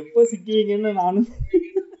 நீங்கள் எப்போ சிக்குவீங்கன்னு நானும்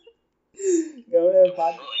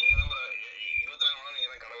பார்த்து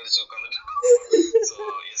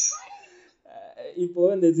இப்போ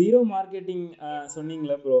இந்த ஜீரோ மார்க்கெட்டிங்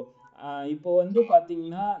சொன்னீங்களே ப்ரோ, இப்போ வந்து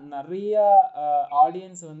பார்த்தீங்கன்னா நிறைய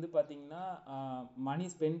ஆடியன்ஸ் வந்து பார்த்தீங்கன்னா மணி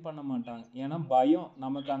ஸ்பெண்ட் பண்ண மாட்டாங்க. ஏன்னா பயம்,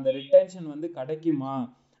 நமக்கு அந்த ரிட்டென்ஷன் வந்து கிடைக்குமா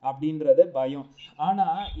அப்படின்றது பயம்.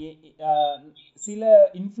 ஆனால் சில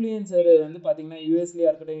இன்ஃப்ளூயன்சர் வந்து பார்த்தீங்கன்னா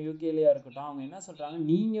யூஎஸ்லேயா இருக்கட்டும் யூகேலேயா இருக்கட்டும், அவங்க என்ன சொல்கிறாங்க,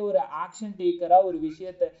 நீங்கள் ஒரு ஆக்ஷன் டேக்கராக ஒரு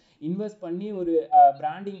விஷயத்தை இன்வெஸ்ட் பண்ணி ஒரு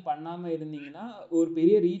பிராண்டிங் பண்ணாமல் இருந்தீங்கன்னா ஒரு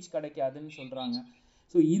பெரிய ரீச் கிடைக்காதுன்னு சொல்கிறாங்க.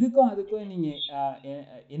 ஸோ இதுக்கும் அதுக்கும்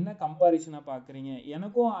நீங்கள் என்ன கம்பாரிசனாக பார்க்குறீங்க?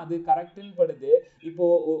 எனக்கும் அது கரெக்டுன்னு படுது.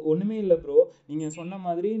 இப்போது ஒன்றுமே இல்லை ப்ரோ, நீங்கள் சொன்ன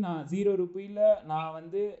மாதிரி நான் 0 ரூபீயில் நான்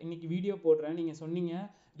வந்து இன்னைக்கு வீடியோ போடுறேன். நீங்கள் சொன்னீங்க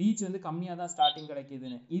ரீச் வந்து கம்மியாக தான் ஸ்டார்டிங்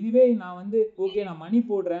கிடைக்கிதுன்னு. இதுவே நான் வந்து ஓகே நான் மணி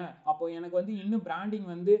போடுறேன், அப்போ எனக்கு வந்து இன்னும் பிராண்டிங்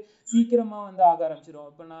வந்து சீக்கிரமாக வந்து ஆக ஆரம்பிச்சிடும்.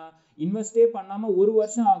 இப்போ நான் இன்வெஸ்டே பண்ணாமல் 1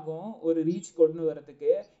 வருஷம் ஆகும் ஒரு ரீச் கொண்டு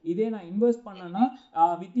வரதுக்கு. இதே நான் இன்வெஸ்ட் பண்ணேன்னா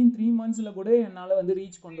வித்தின் 3 months கூட என்னால் வந்து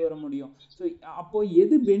ரீச் கொண்டு வர முடியும். ஸோ அப்போது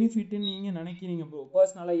எது பெனிஃபிட்டுன்னு நீங்கள் நினைக்கிறீங்க ப்ரோ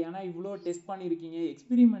பர்சனலாக? ஏன்னா இவ்வளோ டெஸ்ட் பண்ணியிருக்கீங்க,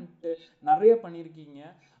 எக்ஸ்பிரிமெண்ட்டு நிறைய பண்ணியிருக்கீங்க.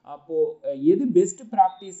 அப்போது எது பெஸ்ட்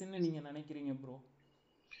ப்ராக்டிஸ்ன்னு நீங்கள் நினைக்கிறீங்க ப்ரோ?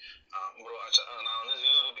 ப்ரோ நான் வந்து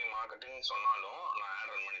 0 ரூபி மார்க்கெட்டிங் சொன்னாலும் நான்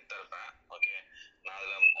ஆட் ரன் பண்ணிட்டு தான் இருப்பேன். ஓகே, நான்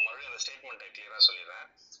அதில் மறுபடியும் அந்த ஸ்டேட்மெண்ட்டை கிளியராக சொல்லிடுறேன்.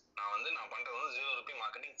 நான் பண்ணுறது வந்து 0 ரூபி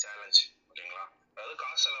மார்க்கெட்டிங் சேலஞ்ச். ஓகேங்களா, அதாவது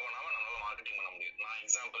காசு செலவு பண்ணாமல் நம்மளால மார்க்கெட்டிங் பண்ண முடியும். நான்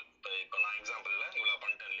எக்ஸாம்பிள், இப்போ நான் எக்ஸாம்பிளில் இவ்வளோ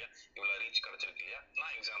பண்ணிட்டேன் இல்லையா, இவ்வளோ ரீச் கிடச்சிருக்கு இல்லையா,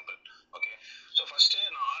 நான் எக்ஸாம்பிள். ஓகே, ஸோ ஃபர்ஸ்ட்டு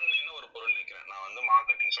நான் ஆன்லைனில் ஒரு பொருள் விற்கிறேன். நான் வந்து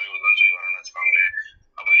மார்க்கெட்டிங் சொல்லி கொடுக்குறேன்னு சொல்லி வரேன்னு வச்சுக்கோங்களேன்.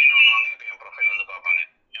 அப்போ என்ன பண்ணுவாங்க, இப்போ என் ப்ரொஃபைல் வந்து பார்ப்பாங்க.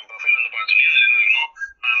 என் ப்ரொஃபைல் வந்து பார்த்தோன்னே அது என்ன வேணும்,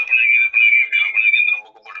 நான் அதை பண்ணியிருக்கேன், இதை பண்ணியிருக்கேன், இப்படிலாம் பண்ணியிருக்கேன், இந்த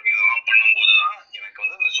புக்கு போட்டிருக்கேன், இதெல்லாம் பண்ணும்போது தான் எனக்கு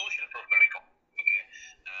வந்து இந்த சோஷியல் ப்ரூஃப் கிடைக்கும். ஓகே,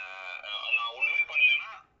 நான் ஒன்றுமே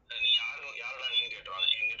பண்ணலைன்னா நீ யாருடா நீன்னு கேட்டுருவாங்க.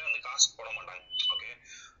 என்கிட்ட வந்து காசு போட மாட்டாங்க. ஓகே,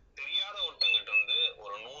 தெரியாத ஒருத்தங்கிட்ட வந்து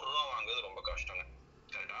ஒரு 100 ரூபா வாங்குறது ரொம்ப கஷ்டங்க.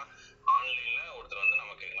 கரெக்டா, ஆன்லைன்ல ஒருத்தர் வந்து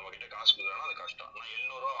நம்ம கிட்ட காசு கொடுக்குறாங்கன்னா அது கஷ்டம். நான்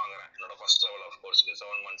 700 ரூபா வாங்குறேன் என்னோட ஃபர்ஸ்ட் லெவல் ஆஃப் கோர்ஸ்க்கு,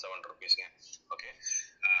 717 rupeesங்க. ஓகே,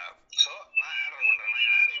 ஸோ நான் ஆட் ரன் பண்றேன். நான்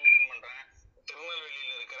யார் எப்படி ரன் பண்றேன்,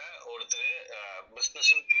 திருநெல்வேலியில இருக்கிற ஒருத்தர்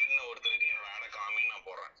பிசினஸ் தேடின ஒருத்தருக்கு என்னோட ஆடை காமின்னு நான்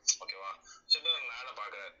போடுறேன். ஓகேவா, ஸோ இப்போ நான் ஆடை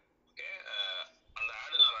பார்க்குறேன். ஓகே, அந்த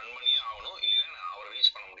ஆடு நான் ரன் பண்ணியே ஆகணும், இல்லைன்னா நான் அவரை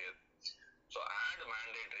ரீச் பண்ண முடியாது. ஸோ ஆடு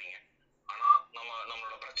மேண்டேட்ரிங்க. ஆனால்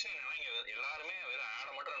நம்மளோட பிரச்சனை என்னன்னா, இங்கே எல்லாருமே வெறும்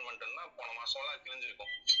ஆடை மட்டும் ரன் பண்ணிட்டு இருந்தா போன மாசம்லாம்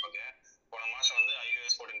கிழிஞ்சிருக்கும். ஓகே, போன மாசம் வந்து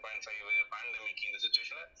iOS 14.5 பேண்டமிக் இந்த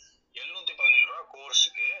சுச்சுவேஷன்ல 717 ரூபா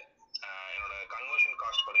கோர்ஸுக்கு என்னோட கன்வர்ஷன்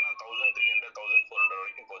காஸ்ட் பார்த்தீங்கன்னா 1300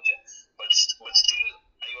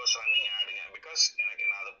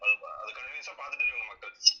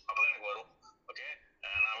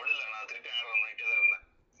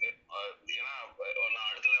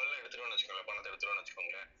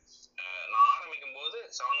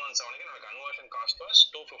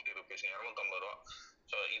 வச்சுங்க 250 ரூபா.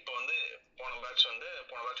 ஸோ இப்போ வந்து போன பேட்ச்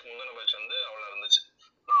முந்தின பேட்ச் வந்து அவ்வளோ இருந்துச்சு.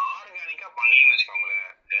 நான் ஆர்கானிக்கா பண்ணலன்னு வச்சுக்கோங்களேன்,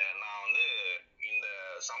 நான் வந்து இந்த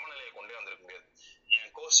சமநிலையை கொண்டே வந்திருக்க முடியாது.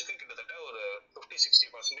 என் கோர்ஸுக்கு கிட்டத்தட்ட ஒரு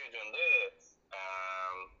 50-60% வந்து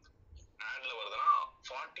ஆட்ல வருதுன்னா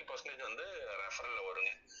 40% வந்து ரெஃபரல்ல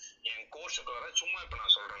வருங்க. என் கோர்ஸுக்கு வர சும்மா இப்போ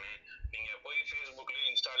நான் சொல்றேனே, நீங்க போய்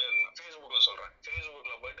ஃபேஸ்புக்லயும் ஃபேஸ்புக்ல சொல்றேன்,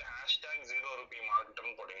 ஃபேஸ்புக்ல போயிட்டு #0rupee marketer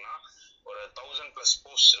போட்டீங்கன்னா ஒரு 1000+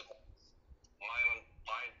 போஸ்ட் இருக்கும்.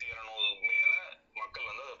 1200 மேல மக்கள்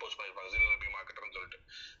வந்து அதை போஸ்ட் பண்ணிருப்பாங்க 0 rupee marketerன்னு சொல்லிட்டு.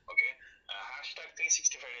 ஓகே,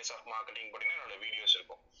 #365 days of marketing போட்டீங்கன்னா என்னோட வீடியோஸ்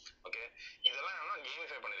இருக்கும். ஓகே, இதெல்லாம் நான்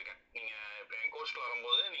கேமிஃபை பண்ணிருக்கேன். நீங்க இப்போ என் கோர்ஸ்க்கு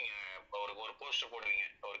வரும்போது நீங்க ஒரு போஸ்ட் போடுவீங்க,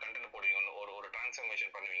 ஒரு கண்டென்ட் போடுவீங்க, ஒரு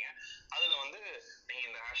டிரான்ஸ்ஃபர்மேஷன் பண்ணுவீங்க, அதுல வந்து நீங்க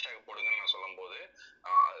இந்த ஹேஷ்டேக் போடுங்கன்னு நான் சொல்லும் போது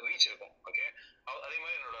ரீச் இருக்கும். ஓகே, அதே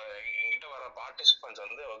மாதிரி என்கிட்ட வர பார்ட்டிசிபென்ட்ஸ்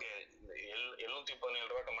வந்து ஓகே 717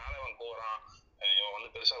 ரூபாய்க்கு மேல அவன் போறான், இவன்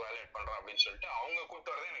வந்து பெருசா வேலையேட் பண்றான் அப்படின்னு சொல்லிட்டு அவங்க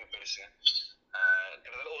கூப்பிட்டு வரதே எனக்கு பெருசுங்க.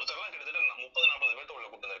 கிட்டத்தட்ட ஒருத்தர்லாம் கிட்டத்தட்ட 30-40 பேர்த்த உள்ள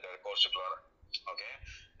கூப்பிட்டு வந்திருக்காரு கோர்ஸுக்கு வர. ஓகே,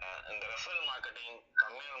 இந்த ரெஃபரல் மார்க்கெட்டிங்,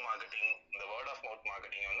 கம்யூனல் மார்க்கெட்டிங், இந்த வேர்ட் ஆஃப் மவுத்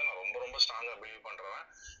மார்க்கெட்டிங் வந்து நான் ரொம்ப ரொம்ப ஸ்ட்ராங்கா பிலீவ் பண்றேன்.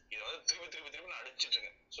 இதை வந்து திருப்பி நான் அடிச்சிட்டு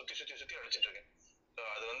இருக்கேன், சுத்தி அடிச்சிட்டு இருக்கேன். ஸோ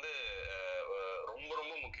அது வந்து ரொம்ப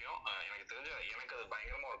ரொம்ப முக்கியம். எனக்கு தெரிஞ்ச எனக்கு அது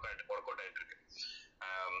பயங்கரமா ஒர்க் அவுட் ஆயிட்டு இருக்கு.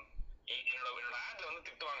 என்னோட ஆட்ல வந்து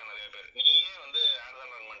திட்டுவாங்க நிறைய பேர், நீயே வந்து ஆட்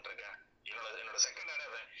தான் ரன் பண்ணிட்டு இருக்க. என்னோட செகண்ட் ஆட்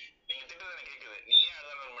நீங்க திட்டுறது எனக்கு கேக்குது, நீயே ஆட்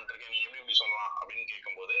தான் ரன் பண்ணிட்டு இருக்க, நீ எப்படி சொல்லலாம் அப்படின்னு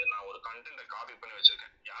கேட்கும்போது நான் ஒரு கண்டென்ட்டை காப்பி பண்ணி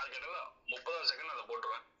வச்சிருக்கேன். யார் கேட்டாலும் 30 செகண்ட் அதை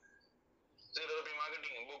போட்டுருவேன். 0 rupee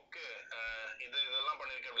மார்க்கெட்டிங் புக்கு இதெல்லாம்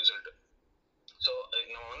பண்ணிருக்கேன் அப்படின்னு சொல்லிட்டு. ஸோ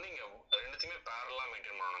நம்ம வந்து இங்க ரெண்டுத்தையுமே பேரலா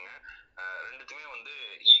மெயின்டைன் பண்ணணுங்க. ரெண்டுத்தையுமே வந்து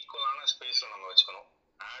ஈக்குவலான ஸ்பேஸ்ல நம்ம வச்சுக்கணும்.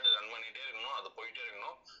 ஆட் ரன் பண்ணிட்டே இருக்கணும், அது போயிட்டே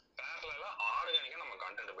இருக்கணும். பேரலா ஆர்கானிக்கா நம்ம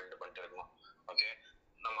கண்டென்ட் பில்ட் பண்ணிட்டே இருக்கணும். ஓகே,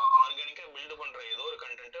 நம்ம ஆர்கானிக்கா பில்ட் பண்ற ஏதோ ஒரு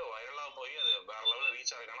கண்டென்ட் வைரலா போய் அது வேற லெவலில்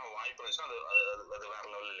ரீச் ஆகிறதுக்கான வாய்ப்பு இருந்துச்சுன்னா அது வேற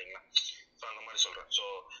லெவல் இல்லைங்களா? ஸோ அந்த மாதிரி சொல்றேன். ஸோ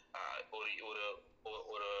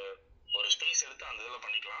ஒரு ஸ்பேஸ் எடுத்து அந்த இதில்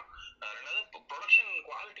பண்ணிக்கலாம். ரெண்டாவது ப்ரொடக்ஷன்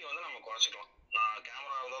குவாலிட்டி வந்து நம்ம குறைச்சிக்கலாம். நான்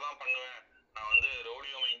கேமரா இருந்தால் தான் பண்ணுவேன், நான் வந்து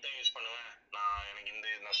ரோடியோ மைக் தான் யூஸ் பண்ணுவேன், எனக்கு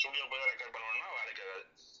நான் ஸ்டுடியோ போய் தான் ரெக்கார்ட் பண்ணுவேன்னா வேலைக்கு ஆகாது.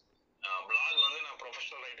 பிளாக் வந்து நான்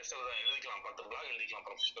ப்ரொஃபஷனல் ரைட்டர்ஸ் எழுதிக்கலாம், 10 பிளாக் எழுதிக்கலாம்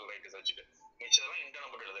ப்ரொஃபஷனல் ரைட்டர்ஸ் வச்சுட்டு. மிச்சதெல்லாம் இன்டர்னை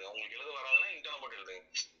போட்டு எழுதுங்க, உங்களுக்கு எழுத வராதுன்னா இன்டர்னை போட்டு எழுதுங்க.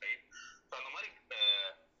 ரைட்? ஸோ அந்த மாதிரி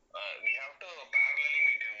we have to parallelly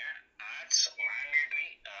maintain ads mandatory.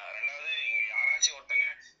 ரெண்டாவது இங்க யாராச்சும் ஒருத்தங்க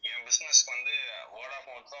என் பிசினஸ்க்கு வந்து வேர்ட் ஆஃப்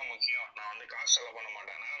மவுத் தான் முக்கியம், நான் வந்து காசு செலவு பண்ண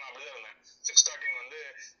மாட்டேன், நான் அப்படிதான் இருந்தேன். 613 வந்து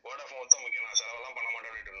வேர்ட் ஆஃப் மவுத் தான் முக்கியம், நான் செலவெல்லாம் பண்ண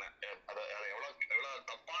மாட்டேன் அப்படின்ட்டு இருந்தேன். அது எவ்வளவு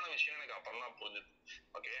தப்பான விஷயம் எனக்கு அப்புறம் தான் புரிஞ்சுது.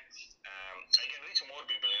 Okay, I can reach more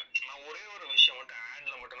people. நான் ஒரே ஒரு விஷயம் மட்டும்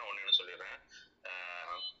ஆட்ல மட்டும் நான் ஒண்ணு சொல்லிடுறேன்.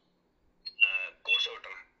 கோர்ஸ்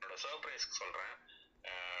விட்டேன், என்னோட சர்ப்ரைஸ்க்கு சொல்றேன்.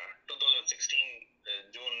 2016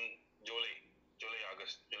 ஜூலை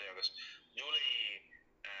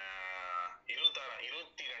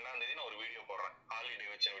 22ஆம் தேதி நான் ஒரு வீடியோ போடுறேன். ஹாலிடே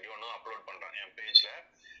வச்ச வீடியோ ஒன்று அப்லோட் பண்றேன் என் பேஜ்ல.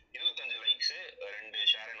 25 லைக்ஸ் 2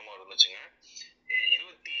 ஷேர் என்னமோ இருந்துச்சுங்க.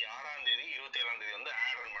 26ஆம் தேதி 27ஆம் தேதி வந்து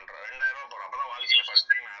ஆட் ரன் பண்றேன். 2000 ரூபாய் போடுறேன். அப்பதான் வாழ்க்கையில ஃபர்ஸ்ட்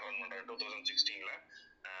டைம் ஆட் ரன் பண்றேன். 2016ல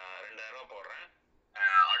 2000 ரூபாய் போடுறேன்.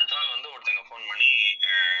 அடுத்த நாள் வந்து ஒருத்தங்க ஃபோன் பண்ணி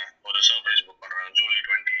ஒரு சர்ப்ரைஸ் புக் பண்றாங்க ஜூலை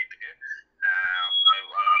 28க்கு.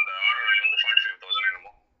 அந்த ஆர்டர் வேல்யூ வந்து 45,000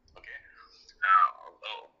 என்னமோ. ஓகே,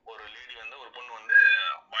 ஒரு லேடி வந்து ஒரு பொண்ணு வந்து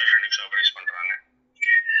பாய் ஃப்ரெண்டுக்கு சர்ப்ரைஸ் பண்றாங்க.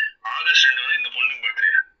 ஓகே, ஆகஸ்ட் 2 வந்து இந்த பொண்ணுக்கு பர்த்டே,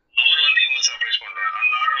 அவர் வந்து இவங்க சர்ப்ரைஸ் பண்றாங்க.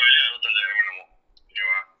 அந்த ஆர்டர் வேல்யூ 65,000 என்னமோ.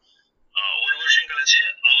 ஓகேவா? ஒரு வருஷம் கழிச்சு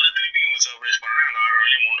அவரு திருப்பி இவங்க சர்ப்ரைஸ் பண்றாங்க. அந்த ஆர்டர்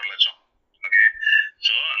வேல்யூ 3 லட்சம். ஓகே,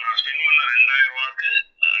 ஸோ நான் ஸ்பெண்ட் பண்ண 2000 ரூபாய்க்கு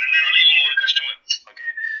 2000 ரூபாய் இவங்க ஒரு கஸ்டமர். ஓகே,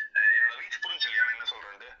 என்னோட ரீச் புரிஞ்சு இல்லையா என்ன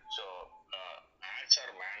சொல்றது? ஸோ ஆட்ஸ்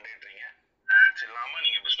ஆர் மேண்டேட்டரிங்க. ஆட்ஸ் இல்லாம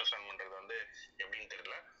நீங்க பிசினஸ் ரன் பண்றது வந்து எப்படின்னு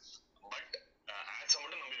தெரியல. பட் ஆட்ஸை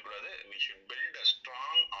மட்டும் நம்பிட கூடாது. we should build a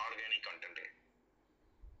strong organic content.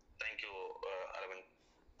 thank you Aravind.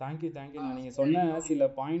 Thank you. நீங்கள் சொன்ன சில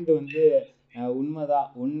பாயிண்ட் வந்து உண்மைதான்.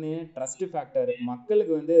 ஒன்று, ட்ரஸ்ட் ஃபேக்டர்.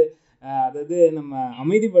 மக்களுக்கு வந்து அதாவது நம்ம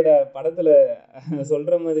அமைதிப்பட படத்தில்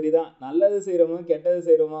சொல்கிற மாதிரி தான், நல்லது செய்கிறோமோ கெட்டது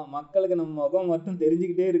செய்கிறோமோ மக்களுக்கு நம்ம முகம் மட்டும்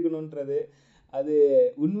தெரிஞ்சுக்கிட்டே இருக்கணுன்றது அது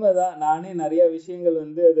உண்மைதான். நானே நிறையா விஷயங்கள்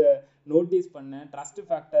வந்து அதை நோட்டீஸ் பண்ணேன். ட்ரஸ்ட்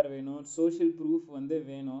ஃபேக்டர் வேணும், சோஷியல் ப்ரூஃப் வந்து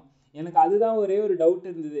வேணும். எனக்கு அதுதான் ஒரே ஒரு டவுட்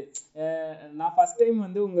இருந்தது. நான் ஃபஸ்ட் டைம்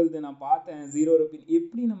வந்து உங்களது நான் பார்த்தேன் 0 ரூபி.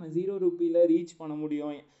 எப்படி நம்ம 0 ரூபியில் ரீச் பண்ண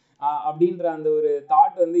முடியும் அப்படின்ற அந்த ஒரு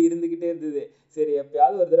தாட் வந்து இருந்துக்கிட்டே இருந்தது. சரி,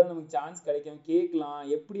 எப்பயாவது ஒரு தடவை நமக்கு சான்ஸ் கிடைக்கும், கேட்கலாம்,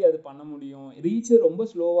 எப்படி அது பண்ண முடியும். ரீச்சு ரொம்ப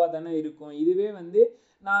ஸ்லோவாக தானே இருக்கும். இதுவே வந்து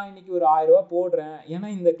நான் இன்னைக்கு ஒரு 1000 ரூபா போடுறேன். ஏன்னா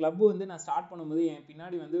இந்த கிளப் வந்து நான் ஸ்டார்ட் பண்ணும்போது என்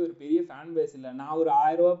பின்னாடி வந்து ஒரு பெரிய ஃபேன் பேஸ் இல்லை. நான் ஒரு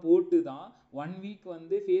 1000 ரூபா போட்டு தான் 1 வீக்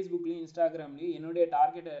வந்து ஃபேஸ்புக்லேயும் இன்ஸ்டாகிராம்லேயும் என்னுடைய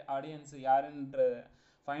டார்கெட் ஆடியன்ஸ் யாருன்ற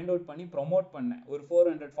ஃபைண்ட் அவுட் பண்ணி ப்ரொமோட் பண்ணேன். ஒரு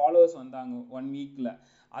 400 ஃபாலோவர்ஸ் வந்தாங்க 1 வீக்கில்.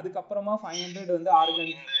 அதுக்கப்புறமா 500 வந்து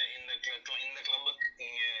ஆர்கானிக். இந்த கிளப்புக்கு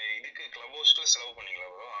நீங்க இதுக்கு கிளப் ஹவுஸ்க்கு செலவு பண்ணீங்களா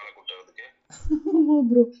ப்ரோ ஆளை கூட்டுறதுக்கு? ஆமா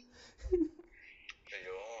ப்ரோ.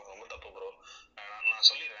 ஐயோ ரொம்ப தப்பு ப்ரோ. நான்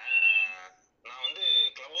சொல்லிடுறேன். நான் வந்து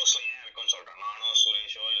கிளப் ஹவுஸ்ல ஏன் இருக்கேன்னு சொல்றேன். நானோ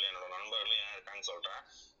சுரேஷோ இல்லை என்னோட நண்பர்களும் ஏன் இருக்கான்னு சொல்றேன்.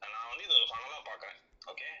 நான் வந்து இது ஒரு ஃபனலா பாக்குறேன்.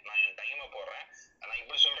 ஓகே, நான் என் டைமை போடுறேன். நான்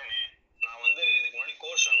இப்படி சொல்றேனே, நான் வந்து இதுக்கு முன்னாடி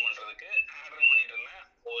கோர்ஸ் ரன் பண்றதுக்கு ஆட் ரன் பண்ணிட்டு இருந்தேன்.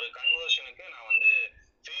 ஒரு கன்வர்ஷனுக்கு நான் வந்து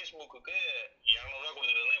ஃபேஸ்புக்கு 200 ரூபா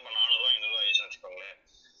கொடுத்துட்டு இருந்தேன். இப்போ 400 ரூபா 500 ரூபா ஆயிடுச்சுன்னு வச்சுக்கோங்களேன்.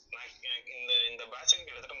 நான் இந்த பேட்சுக்கு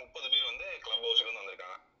கிட்டத்தட்ட 30 பேர் வந்து கிளப் ஹவுஸ்ல இருந்து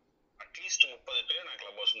வந்திருக்காங்க. அட்லீஸ்ட் 30 பேர் நான்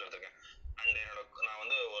கிளப் ஹவுஸ்ல எடுத்திருக்கேன். அண்ட் நான்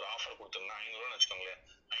வந்து ஒரு ஆஃபர் கொடுத்துருந்தேன் 500 ரூபான்னு வச்சுக்கோங்களேன்.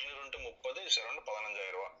 500 × 30 அரௌண்ட்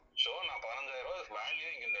 15,000 ரூபா. ஸோ நான் 15,000 ரூபா வேல்யூ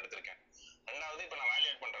இங்க இருந்து எடுத்திருக்கேன். ரெண்டாவது இப்போ நான்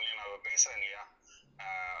வேல்யூ ஆட் பண்றேன் இல்லையா, நான் பேசுறேன் இல்லையா,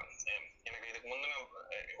 எனக்கு இதுக்கு முந்தின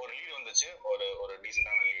ஒரு லீடு வந்துச்சு, ஒரு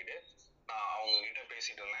டீசென்டான லீடு. நான் அவங்க கிட்ட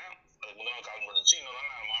பேசிட்டு இருந்தேன். அதுக்கு முந்தின நாள் கால் முடிச்சு. இன்னொரு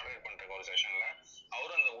நாள் நான் மாடரேட் பண்றேன் ஒரு செஷன்ல.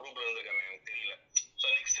 அவரும் அந்த குரூப்ல இருந்திருக்காரு, எனக்கு தெரியல. ஸோ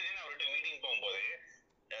நெக்ஸ்ட் டே நான் அவர்கிட்ட மீட்டிங் போகும்போது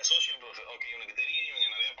சோஷியல் ப்ரூஃப், ஓகே இவனுக்கு தெரியும் இவங்க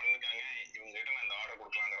நிறைய பண்ணிருக்காங்க, இவங்க கிட்ட நான் இந்த ஆர்டர்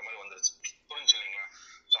கொடுக்கலாங்கிற மாதிரி வந்துருச்சு. புரிஞ்சு இல்லைங்களா?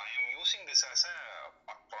 So I am using this as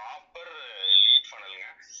a proper lead ஃபனலுங்க.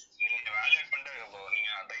 நீங்க வேல்யூட் பண்ணிட்டு நீங்க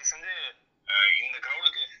தயவு செஞ்சு இந்த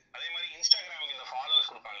க்ரௌடுக்கு அதே மாதிரி இன்ஸ்டாகிராமுக்கு இந்த ஃபாலோவர்ஸ்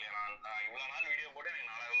கொடுப்பாங்க இல்லையா. நான் இவ்வளவு நாள் வீடியோ போட்டு எனக்கு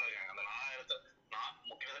 4000 தான் இருக்காங்க. அந்த 4000 நான்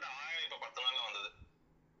கிட்டத்தட்ட 1000 இப்போ 10 நாள்ல வந்தது.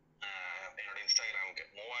 என்னோட இன்ஸ்டாகிராமுக்கு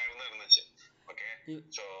 3000 தான் இருந்துச்சு. ஓகே,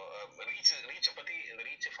 சோ ரீச் பத்தி, இந்த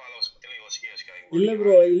ரீச் ஃபாலோவர்ஸ் பத்தி யோசிக்காதீங்க. இல்ல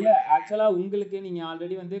ப்ரோ, இல்ல ஆக்சுவலா உங்களுக்கு நீங்க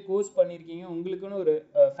ஆல்ரெடி வந்து கோர்ஸ் பண்ணிருக்கீங்க, உங்களுக்குன்னு ஒரு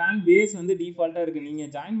ஃபேன் பேஸ் வந்து டிஃபால்ட்டா இருக்கு. நீங்க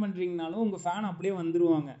ஜாயின் பண்றீங்கனாலும் உங்க ஃபேன் அப்படியே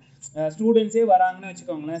வந்துருவாங்க. ஸ்டூடெண்ட்ஸே வராங்கன்னு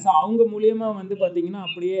வச்சுக்கோங்களேன். ஸோ அவங்க மூலியமா வந்து பாத்தீங்கன்னா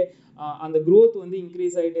அப்படியே அந்த growth வந்து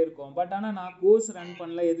இன்க்ரீஸ் ஆகிட்டே இருக்கும். பட் ஆனால் நான் கோர்ஸ் ரன்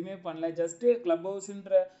பண்ணல, எதுவுமே பண்ணல. ஜஸ்ட் கிளப்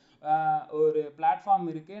ஹவுஸ்ன்ற ஒரு பிளாட்ஃபார்ம்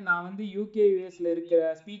இருக்கு. நான் வந்து யூகே யூஎஸ்ல இருக்கிற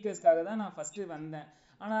ஸ்பீக்கர்ஸ்க்காக தான் நான் ஃபர்ஸ்ட் வந்தேன்.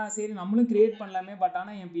 ஆனால் சரி நம்மளும் கிரியேட் பண்ணலாமே, பட்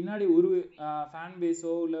ஆனால் என் பின்னாடி ஒரு ஃபேன்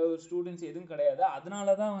பேஸோ இல்லை ஒரு ஸ்டூடெண்ட்ஸ் எதுவும் கிடையாது.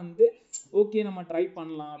 அதனால தான் வந்து ஓகே நம்ம ட்ரை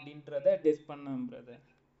பண்ணலாம் அப்படின்றத டெஸ்ட் பண்ணேன் பிரதர்.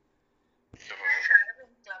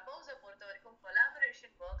 கிளப் ஹவுஸை பொறுத்த வரைக்கும்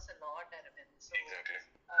collaboration works a lot, Arvind. So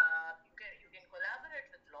you can collaborate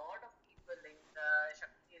with lot of people. Like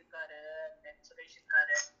Shakti irkaru, then Suresh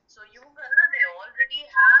irkaru. So இவங்க எல்லாம் they already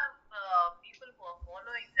have people who are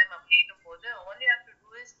following them. அப்படின்னும் போது all you have to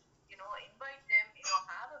do is invite them,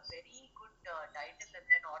 have a very good title, and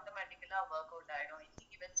then automatically work out ஆயிடும்.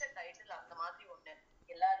 இன்னைக்கு வெச்ச title அந்த மாதிரி ஒண்ணு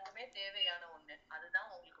எல்லாருக்குமே தேவையான ஒண்ணு, அதுதான்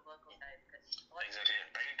உங்களுக்கு ஒர்க் அவுட் ஆயிருக்கு. எக்ஸாக்ட்லி.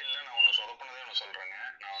 டைட்டில்ல நான் ஒன்னு சொல்லப்போனதே ஒன்னு சொல்றேங்க.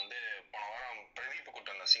 நான் வந்து போன வாரம் பிரதீப்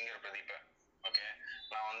கூப்பிட்டேன், சிங்கர் பிரதீப். ஓகே,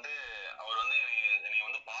 நான் வந்து அவர் வந்து என்னை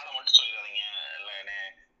வந்து பாட மட்டும் சொல்லிடாதீங்க, இல்லை என்னை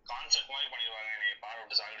கான்செப்ட் மாதிரி பண்ணிடுவாங்க, என்னை பாட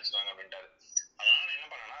விட்டு சாகடிச்சிடுவாங்க அப்படின்ட்டாரு. அதனால நான் என்ன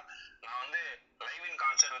பண்ணேன்னா, நான் வந்து live in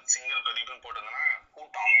concert with singer பிரதீப்னு போட்டிருந்தேன்னா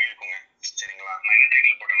கூட்டம் அம்மி இருக்குங்க. சரிங்களா? நான் என்ன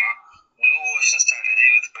டைட்டில் போட்டேன்னா blue ocean strategy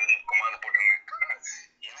with Pradeep Kumar போட்டிருந்தேன்.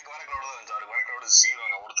 எனக்கு வர க்ரௌடு தான் இருந்துச்சு, அவருக்கு வர க்ரௌடு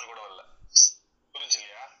ஜீரோங்க, ஒருத்தர் கூட வரல. புரிஞ்சு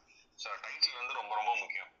இல்லையா? ஸோ டைட்டில் வந்து ரொம்ப ரொம்ப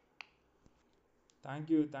முக்கியம்.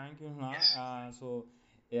 தேங்க்யூண்ணா. ஸோ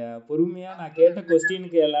பொறுமையாக நான் கேட்ட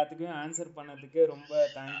கொஸ்டினுக்கு எல்லாத்துக்கும் ஆன்சர் பண்ணதுக்கு ரொம்ப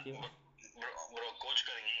தேங்க்யூ ப்ரோ.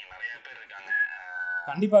 கோச்சுக்காதீங்க, நிறைய பேர் இருக்காங்க.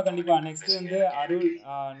 கண்டிப்பா. நெக்ஸ்ட் வந்து அருள்,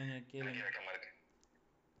 நீங்க கேளுங்க.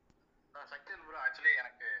 சக்திவேல் ப்ரோ, ஆக்சுவலி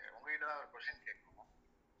எனக்கு உங்ககிட்ட தான் ஒரு क्वेश्चन கேட்கணும்.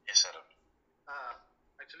 Yes sir.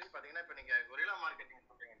 ஆக்சுவலி பாத்தீங்கன்னா இப்போ நீங்க கொரில்லா மார்க்கெட்டிங்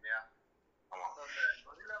சொல்றீங்க இல்லையா? ஆமா. அந்த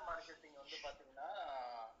கொரில்லா மார்க்கெட்டிங் வந்து பாத்தீங்கன்னா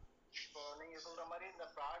இப்போ நீங்க சொல்ற மாதிரி இந்த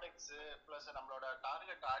ப்ராடக்ட்ஸ் பிளஸ் நம்மளோட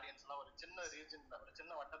டார்கெட் ஆடியன்ஸ்லாம் ஒரு சின்ன ரீஜன்ல, ஒரு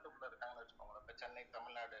சின்ன வட்டத்துக்குள்ள இருக்காங்கன்னு வச்சுக்கோங்களேன். இப்போ சென்னை,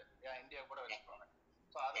 தமிழ்நாடு, இந்தியா கூட வச்சுக்கோங்க.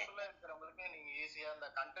 ஸோ அதுக்குள்ள இருக்கிறவங்களுக்கு நீங்க ஈஸியா இந்த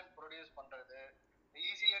கண்டென்ட் ப்ரொடியூஸ் பண்றது,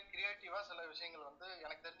 ஈஸியா கிரியேட்டிவா சில விஷயங்கள் வந்து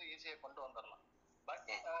எனக்கு தெரிஞ்சு ஈஸியா கொண்டு வந்துடலாம். பட்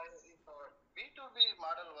இப்போ B2B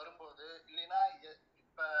மாடல் வரும்போது, இல்லைன்னா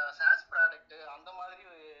இப்போ சாஸ் ப்ராடக்ட் அந்த மாதிரி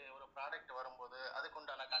ஒரு ப்ராடக்ட் வரும்போது அதுக்கு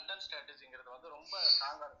உண்டான கண்டென்ட் ஸ்ட்ராட்டஜிங்கிறது வந்து ரொம்ப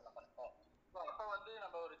ஸ்ட்ராங்கா இருக்கு நம்ம இருக்கும். ஸோ அப்போ வந்து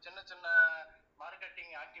நம்ம ஒரு சின்ன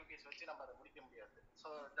மார்க்கெட்டிங் ஆக்டிவிட்டிஸ் வச்சு நம்ம அதை முடிக்க முடியாது. ஸோ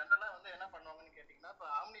ஜென்ரலாக வந்து என்ன பண்ணுவாங்கன்னு கேட்டிங்கன்னா, இப்போ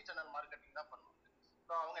ஆம்னி சேனல் மார்க்கெட்டிங் தான் பண்ணுவாங்க.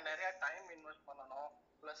 ஸோ அவங்க நிறைய டைம் இன்வெஸ்ட் பண்ணணும்,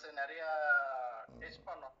 ப்ளஸ் நிறைய டெஸ்ட்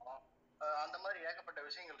பண்ணணும், அந்த மாதிரி ஏகப்பட்ட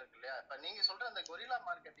விஷயங்கள் இருக்கு இல்லையா? இப்போ நீங்க சொல்ற அந்த கொரில்லா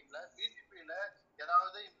மார்க்கெட்டிங்ல B2B-ல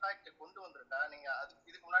ஏதாவது இம்பாக்ட் கொண்டு வந்திருக்கா? நீங்க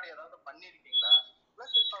இதுக்கு முன்னாடி ஏதாவது பண்ணிருக்கீங்களா?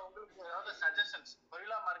 பிளஸ் இப்போ உங்களுக்கு ஏதாவது சஜஷன்ஸ்,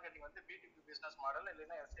 கொரில்லா மார்க்கெட்டிங் வந்து B2B பிசினஸ் மாடல்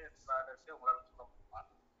இல்லைன்னா SAS ப்ராடக்ட் உங்களால சொல்ல முடியுமா?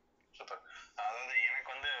 சூப்பர். அதாவது எனக்கு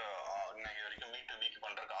வந்து இன்னைக்கு வரைக்கும் B2B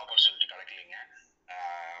பண்றதுக்கு ஆப்பர்ச்சுனிட்டி கிடைக்கலீங்க.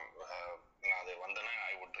 நான் அது வந்தேன்னா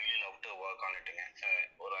I would really love to work on இட்டுங்க.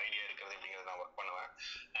 ஒரு ஐடியா இருக்கிறது அப்படிங்கிறத நான் ஒர்க் பண்ணுவேன்.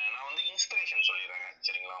 நான் வந்து இன்ஸ்பிரேஷன் சொல்லிடுறேங்க.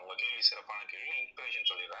 சரிங்களா? உங்க கேள்வி சிறப்பான கேள்வி. இன்ஸ்பிரேஷன்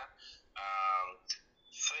சொல்லிடுறேன்.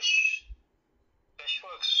 ஃப்ரெஷ்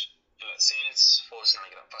ஒர்க்ஸ் இல்லை சேல்ஸ் ஃபோர்ஸ்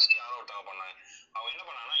நினைக்கிறேன்,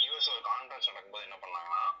 ஒரு கான்ஃபரன்ஸ் நடக்கும்போது என்ன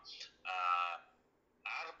பண்ணாங்கன்னா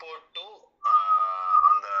ஏர்போர்ட் டு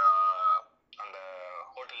அந்த அந்த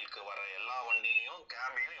ஹோட்டலுக்கு வர எல்லா வண்டியையும்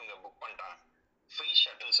கேபையும் இவங்க புக் பண்ணிட்டாங்க. ஃப்ரீ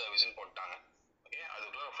ஷட்டில் சர்வீஸ்னு போட்டாங்க. ஓகே,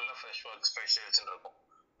 அதுக்குள்ள ஃபுல்லா ஃப்ரெஷ் ஒர்க்ஸ் ஃப்ரெஷ் சேல்ஸ்னு இருக்கும்.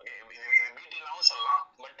 ஓகே, இது பிடிலாவும் சொல்லலாம்,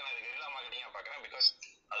 பட் நான் இது கெரில்லா மார்க்கெட்டிங்கா பார்க்குறேன். பிகாஸ்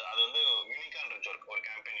அது வந்து யூனிக்கா இருந்துச்சு, ஒரு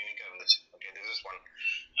கேம்பெயின் யூனிக்கா இருந்துச்சு. Okay, this is one.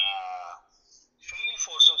 Feel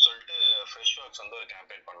ஃபோர்ஸ்னு சொல்லிட்டு ஃப்ரெஷ் ஒர்க்ஸ் வந்து ஒரு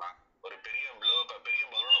கேம்பெயின் பண்ணாங்க. ஒரு பெரிய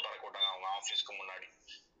பலூனை பறக்க விட்டாங்க அவங்க ஆஃபீஸ்க்கு முன்னாடி.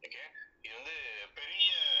 ஓகே, இது வந்து பெரிய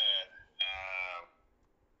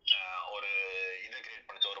ஒரு இதை கிரியேட்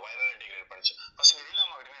பண்ணுச்சு, ஒரு வைரலிட்டி கிரியேட் பண்ணுச்சு. ஃபர்ஸ்ட் கெரில்லா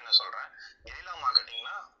மார்க்கெட்டிங் என்ன சொல்றேன், கெரில்லா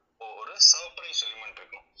மார்க்கெட்டிங்னா ஒரு சர்ப்ரைஸ் எலிமெண்ட்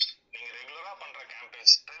இருக்கணும். நீங்க ரெகுலரா பண்ற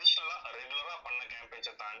கேம்பெயின்ஸ், ட்ரெடிஷனலா ரெகுலரா பண்ண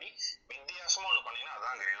கேம்பெயின்ஸை தாண்டி வித்தியாசமா ஒன்று பண்ணீங்கன்னா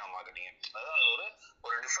அதான் கெரில்லா மார்க்கெட்டிங். அதாவது அது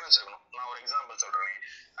ஒரு டிஃபரன்ஸ் இருக்கணும். நான் ஒரு எக்ஸாம்பிள் சொல்றேன்.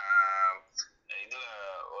 இதுல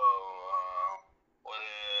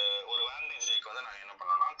ஒரு வேலண்டைன்ஸ் டேக்கு வந்து நாங்க என்ன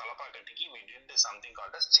பண்ணோம்னா தலப்பாக்கட்டிக்கு we did something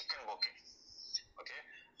called as chicken bouquet. Okay,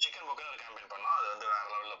 chicken bouquet ஒரு கேம்பெயின் பண்ணோம். அது வந்து வேற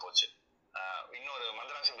லெவல்ல போச்சு. இன்னொரு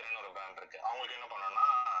மதராசி பிரியாணி ஒரு பிராண்ட் இருக்கு, அவங்களுக்கு என்ன பண்ணோம்னா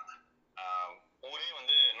ஊரே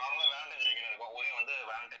வந்து நார்மலா வேலண்டைன்ஸ் டேக்கு என்ன இருக்கும், ஊரே வந்து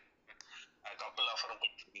வேலண்டைன் கப்பல் ஆஃபர்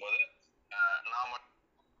போது நாம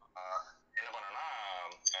என்ன பண்ணோம்னா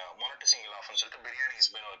மொனட்டு சிங்கிள் ஆஃபர்னு சொல்லிட்டு பிரியாணி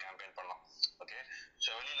இஸ் பைன்னு ஒரு கேம்பெயின் பண்ணோம். ஓகே, ஸோ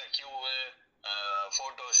வெளியில கியூவு,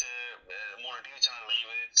 போட்டோஸ், 3 டிவி சேனல்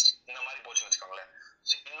லைவ், இந்த மாதிரி போச்சுன்னு வச்சுக்கோங்களேன்.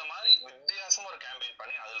 இந்த மாதிரி வித்தியாசமா ஒரு கேம்பெயின்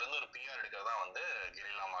பண்ணி அதுல இருந்து ஒரு பிஆர் எடுக்கிறதா வந்து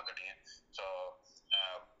கெரில்லா மார்க்கெட்டிங். ஸோ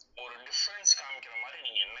ஒரு டிஃபரன்ஸ் காமிக்கிற மாதிரி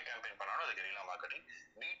நீங்க என்ன கேம்பெயின் பண்ணாலும் அது கெரில்லா மார்க்கெட்டிங்.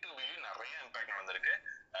 B2B நிறைய இம்பாக்ட் நடந்திருக்கு.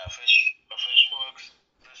 Freshworks,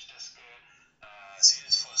 Freshdesk,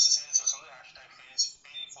 Salesforce வந்து ஹேஷ்டாக்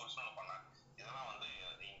ஃபீல் ஃபோர்ஸ்னு ஒன்று பண்ணாங்க. இதெல்லாம் வந்து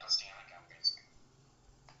இன்ட்ரெஸ்டிங்கான கேம்பெயின்ஸ்.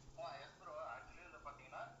 எஸ் ப்ரோ, ஆக்சுவலி இதில்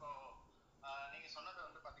பார்த்தீங்கன்னா இப்போ நீங்க சொன்னது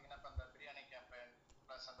வந்து பார்த்தீங்கன்னா இப்போ அந்த பிரியாணி கேம்பெயின்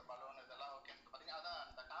ப்ளஸ் அந்த பலூன் இதெல்லாம் ஓகே. பார்த்தீங்கன்னா அதான்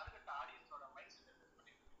அந்த டார்கெட் ஆடியன்ஸோட மைண்ட் செட் பேஸ்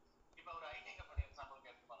பண்ணிருக்கு. இப்போ ஒரு ஐடி கம்பெனி எக்ஸாம்பிளுக்கு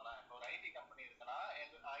எடுத்துக்கோங்களேன். இப்போ ஒரு ஐடி கம்பெனி இருக்குன்னா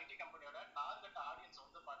எங்க ஐடி கம்பெனியோட டார்கெட் ஆடியன்ஸ்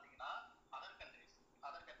வந்து பார்த்தீங்கன்னா அதர்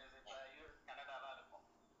கண்ட்ரிஸ் இப்போ யூஎஸ், கனடாலாம் இருக்கும்.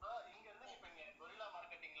 ஸோ இங்க இருந்து இப்போ இங்கே கொரில்லா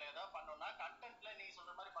மார்க்கெட்டிங்ல ஏதாவது பண்ணோம்னா கண்டென்ட்ல நீங்க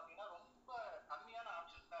சொல்ற மாதிரி பார்த்தீங்கன்னா ரொம்ப கம்மியான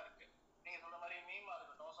ஆப்ஷன்ஸ் தான் இருக்கு. நீங்க சொல்ற மாதிரி மீமா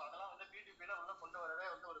இருக்கட்டும், ஸோ அதெல்லாம் வந்து B2Bல உள்ள கொண்டு வரவே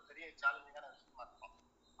வந்து ஒரு பெரிய சேலஞ்சிங்கான விஷயமா இருக்கும்.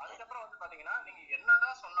 அதுக்கப்புறம் வந்து பாத்தீங்கன்னா நீங்க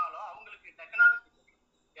என்னதான் சொன்னாலும் அவங்களுக்கு டெக்னாலஜி தெரியும்.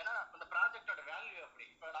 ஏன்னா அந்த ப்ராஜெக்டோட வேல்யூ அப்படி.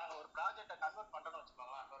 இப்போ நாங்க ஒரு ப்ராஜெக்டை கன்வெர்ட் பண்றோம்னு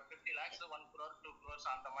வச்சுக்கோங்களேன், ஒரு 50 lakhs 1 crore 2 crores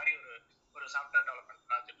அந்த மாதிரி ஒரு சாஃப்ட்வேர் டெவலப்மெண்ட்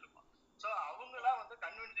ப்ராஜெக்ட் இருக்கும். ஸோ அவங்களாம் வந்து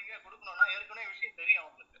கன்வின்சிங்கா கொடுக்கணும்னா ஏற்கனவே விஷயம் தெரியும்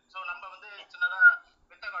அவங்களுக்கு. ஸோ நம்ம வந்து சின்னதா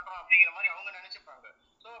வித்த கட்டுறோம் அப்படிங்கிற மாதிரி அவங்க நினைச்சுப்பாங்க.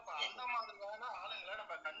 ஸோ இப்போ அந்த மாதிரியான ஆளுங்களை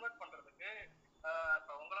நம்ம கன்வெர்ட் பண்றதுக்கு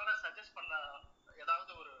இப்போ உங்களால சஜஸ்ட் பண்ண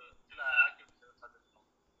ஏதாவது ஒரு சில ஆக்டிவிட்டிஸ் சஜஸ்ட் பண்ணுங்க.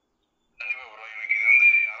 கண்டிப்பா ப்ரோ, எனக்கு இது வந்து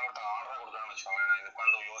யாராவது ஆர்டரா கொடுக்குறான்னு வச்சுக்கோங்க, நான் இது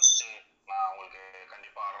உட்காந்து யோசிச்சு நான் உங்களுக்கு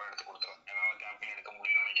கண்டிப்பா ஆர்டர் எடுத்து கொடுத்துருவேன். என்னால கேம்பெயின் எடுக்க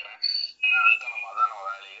முடியும்னு நினைக்கிறேன். அதுதான் நம்ம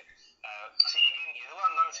வேலையே. எதுவா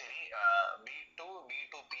இருந்தாலும் சரி,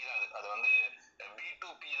 B2B2P தான். அது வந்து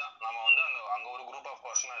B2P தான். நம்ம வந்து அங்க ஒரு குரூப் ஆஃப்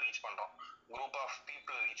பர்சனை ரீச் பண்றோம், குரூப் ஆஃப்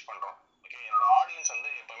பீப்புள் ரீச் பண்றோம். ஓகே, என்னோட ஆடியன்ஸ் வந்து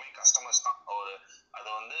எப்பவுமே கஸ்டமர்ஸ் தான். அது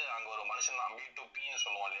வந்து அங்க ஒரு மனுஷன் தான். B2Pன்னு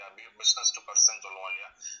சொல்லுவோம் இல்லையா, பிசினஸ் டு பர்சன் சொல்லுவோம் இல்லையா.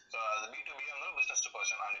 ஸோ அது B2B இருந்தாலும் பிசினஸ் டு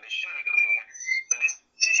பர்சன். அந்த டெசிஷன் எடுக்கிறது இவங்க. இந்த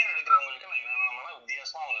டெசிஷன் எடுக்கிறவங்களுக்கு நான் என்னென்ன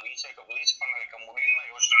வித்தியாசமா அவங்க ரீச் பண்ண வைக்க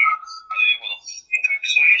முடியும்னு யோசிச்சேன்னா அதுவே போதும்.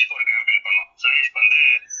 இன்ஃபேக்ட் சுரேஷ்க்கு ஒரு கேம்பெயின் பண்ணோம். சுரேஷ்க்கு வந்து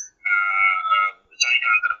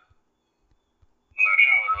ஜாய்காந்த் இருந்தாரு,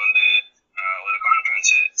 அவர் வந்து ஒரு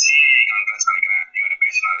கான்ஃபரன்ஸ், சிஐ கான்ஃபரன்ஸ் நினைக்கிறேன், இவர்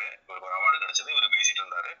பேசினாரு. இவருக்கு ஒரு அவார்டு கிடைச்சது. இவர் பேசிட்டு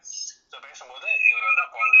இருந்தாரு. ஸோ பேசும்போது இவர் வந்து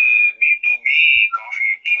அப்போ வந்து B2B காஃபி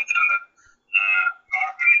டீ வித்துட்டு இருந்தார்,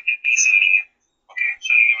 கார்பரேட் டீ செல்லிங்க. ஓகே,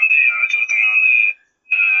 ஸோ நீங்க வந்து யாராச்சும் ஒருத்தங்க வந்து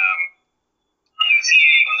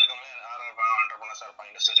சிஐக்கு வந்திருக்கவங்களே யாராக இருப்பாங்க, ஆண்டர்பிரனர்ஸாக இருப்பாங்க,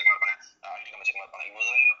 இண்டஸ்ட்ரி வச்சுக்கலாம் இருப்பாங்க, ஐடி கம்பெனி இருப்பாங்க. இவங்க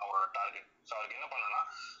தான் அவரோட டார்கெட். ஸோ அவருக்கு என்ன பண்ணனா,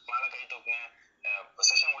 மேலே கை தூக்குங்க,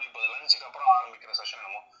 செஷன் முடிய போகுது, லஞ்சுக்கு அப்புறம் ஆரம்பிக்கிற செஷன்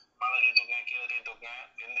என்னமோ, மேலே கை தூக்குங்க, கீழே கை தூக்குங்க,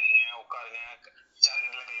 எந்திரிங்க, உட்காருங்க, சேர்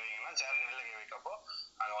கட்டில கை வைங்கன்னா சேர் கட்டில கை வைக்கப்போ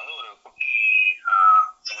அங்கே வந்து ஒரு குட்டி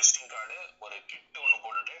விசிட்டிங் கார்டு, ஒரு கிட் ஒன்று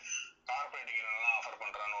போட்டுட்டு, கார்பரேட்டுக்கு என்னெல்லாம் ஆஃபர்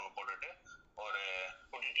பண்ணுறான்னு ஒன்று போட்டுட்டு, ஒரு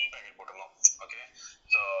குட்டி டீ பேக்கெட் போட்டிருந்தோம். ஓகே,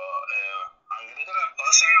 ஸோ அங்க இருக்கிற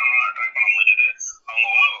பர்சனே அவங்களால அட்ராக்ட் பண்ண முடிஞ்சது. அவங்க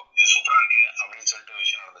வா இது சூப்பரா இருக்கு அப்படின்னு சொல்லிட்டு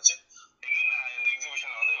விஷயம் நடந்துச்சு. எகைன் இந்த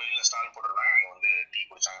எக்ஸிபிஷன்ல வந்து வெளியில ஸ்டால் போட்டிருந்தாங்க, அங்க வந்து டீ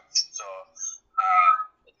குடிச்சாங்க. ஸோ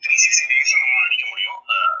 360 days நம்ம அடிக்க முடியும்.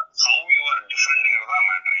 How you are டிஃபரெண்ட்ங்கிறதா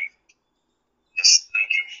matter. S,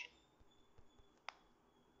 thank you.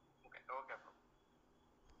 Okay bro,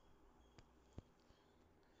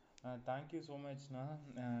 thank you so மச்ண்ணா.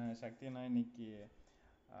 சக்தி அண்ணா, இன்னைக்கு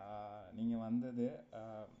நீங்கள் வந்தது,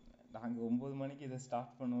 நாங்கள் 9 மணிக்கு இதை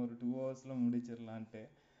ஸ்டார்ட் பண்ணோம், ஒரு 2 hours முடிச்சிடலான்ட்டு.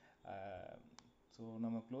 ஸோ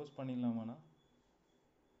நம்ம க்ளோஸ் பண்ணிடலாமாண்ணா?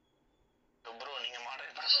 ப்ரோ, நீங்கள்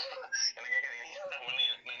moderate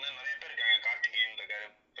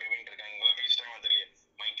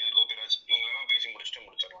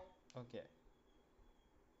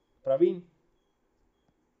Praveen.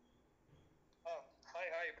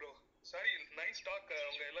 Hi bro. Sorry, nice talk.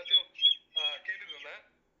 உங்க எல்லாத்தையும் கேட்டுட்டு இருந்தேன்.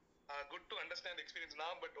 Good to understand experience.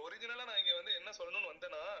 But ஒரிஜினலா நான் இங்க வந்து என்ன சொல்லணும்னு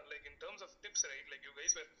வந்தேன்னா, like in terms of tips, right? Like you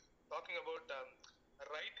guys were talking about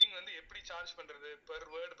writing வந்து எப்படி சார்ஜ் பண்றது பெர்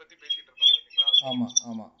வேர்ட் பத்தி பேசிட்டு இருந்தோம் இல்லைங்களா? ஆமா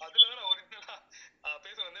ஆமா, அதுல தான் நான் ஒரிஜினலா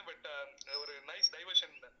பேச வந்தேன். பட் ஒரு நைஸ்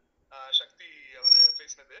டைவர்ஷன் சக்தி அவர்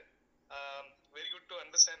பேசினது. Very good to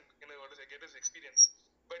understand get his experience.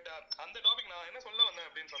 But அந்த டாபிக் நான் என்ன சொல்ல வந்தேன்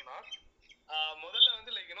அப்படின்னு சொன்னா, முதல்ல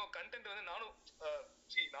வந்து லைக் கண்டென்ட் வந்து நானும்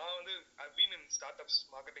நான் வந்து I've been in startups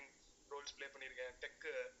marketing roles play பண்ணியிருக்கேன். டெக்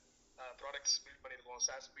ப்ராடக்ட்ஸ் பில்ட் பண்ணியிருக்கோம்.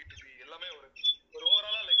 SaaS B2B எல்லாமே ஒரு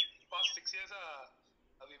ஓவராலா like past 6 years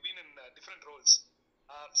we've been in different roles.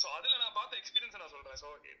 So அதுல நான் பார்த்த எக்ஸ்பீரியன்ஸ் நான் சொல்றேன். ஸோ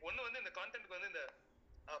ஒன்னு வந்து இந்த கான்டென்ட்க்கு வந்து இந்த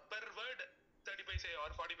per word 30 paise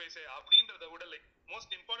or 40 paise அப்படின்றத விட லைக்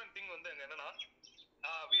மோஸ்ட் இம்பார்ட்டன்ட் திங் வந்து அங்க என்னன்னா,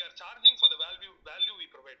 we are charging for the value we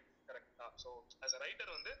provide. கரெக்டா? ஸோ as a writer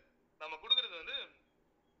வந்து நம்ம கொடுக்கறது வந்து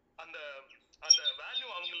அந்த வேல்யூ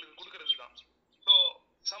அவங்களுக்கு கொடுக்கறது தான். So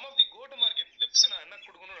some of the go to market tips நான் என்ன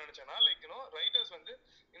கொடுக்கணும்னு நினைச்சேன்னா, லைக் ரைட்டர்ஸ் வந்து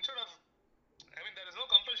instead of there is no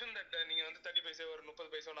compulsion that நீங்க வந்து 30 பைசே ஒரு 30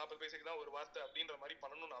 பைசே 40 பைசேக்கு தான் ஒரு வார்த்தை அப்படின்ற மாதிரி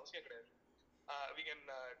பண்ணணும்னு அவசியம் கிடையாது. we can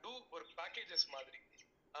do ஒரு பேக்கேஜஸ் மாதிரி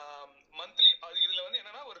மந்த்லி. இதுல வந்து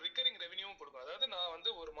என்னன்னா ஒரு ரிகரிங் ரெவென்யூவும் கொடுக்கும். அதாவது நான்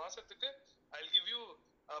வந்து ஒரு மாசத்துக்கு I'll give you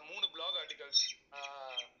 3 blog articles,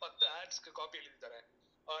 10 adsக்கு காப்பி எழுதி தரேன்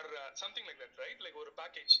or something like that, right? Like ஒரு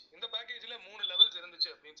பேக்கேஜ். இந்த பேக்கேஜ்ல 3 லெவல்ஸ் இருந்துச்சு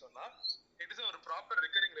அப்படின்னு சொன்னா இட் இஸ் ஒரு proper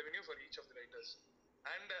recurring revenue for each of the writers.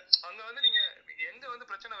 And அங்க வந்து நீங்க எங்க வந்து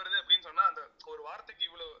பிரச்சனை வருது அப்படின்னு சொன்னா, அந்த ஒரு வார்த்தைக்கு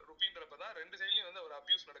இவ்வளவு ருபீன்றப்பதான் 2 சைட்லயும் வந்து ஒரு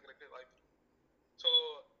அபியூஸ் நடக்கிறதுக்கு வாய்ப்பு. ஸோ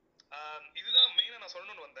இதுதான் மெயினா நான்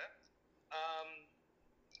சொல்லணும்னு வந்தேன்.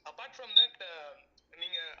 அபார்ட் ஃப்ரம் தட்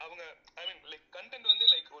நீங்க அவங்க லைக் கண்டென்ட் வந்து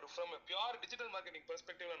லைக் ஒரு ஃப்ரம் பியூர் டிஜிட்டல் மார்க்கெட்டிங்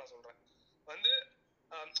பெர்ஸ்பெக்டிவ்ல நான் சொல்றேன் வந்து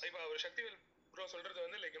இப்போ ஒரு சக்திவேல் ப்ரோ சொல்றது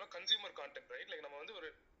வந்து like consumer content, right? Like நம்ம வந்து ஒரு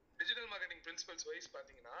டிஜிட்டல் மார்க்கெட்டிங் பிரின்சிபல்ஸ் வைஸ்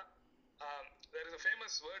பாத்தீங்கன்னா, there is a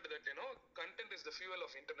famous word that content is the fuel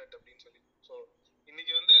of internet அப்படின்னு சொல்லி. ஸோ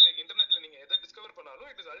இன்னைக்கு வந்து லைக் இன்டர்நெட்ல நீங்க எதை டிஸ்கவர் பண்ணாலும்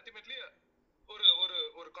இட் இஸ் அல்டிமேட்லி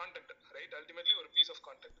ஒரு கான்டென்ட், ரைட்? அல்டிமேட்லி ஒரு பீஸ் ஆஃப்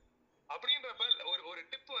கான்டென்ட். அப்படின்றப்ப ஒரு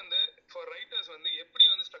டிப் வந்து ஃபார் ரைட்டர்ஸ் வந்து எப்படி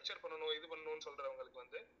வந்து ஸ்ட்ரக்சர் பண்ணணும் இது பண்ணணும்னு சொல்றவங்களுக்கு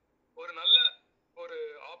வந்து ஒரு நல்ல ஒரு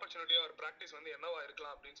ஆப்பர்ச்சுனிட்டியா ஒரு பிராக்டிஸ் வந்து என்னவா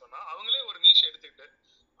இருக்கலாம் அப்படின்னு சொன்னா, அவங்களே ஒரு நீஷ் எடுத்துக்கிட்டு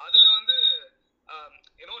அதுல வந்து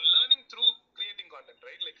learning through creating content,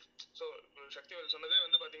 right? Like so Sakthivel சொன்னதே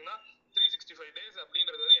வந்து பாத்தீங்கன்னா 365 days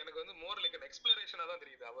அப்படின்றது வந்து எனக்கு வந்து மோர் லைக் an எக்ஸ்ப்ளரேஷனா தான்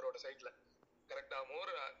தெரியுது அவரோட சைட்ல. கரெக்டா?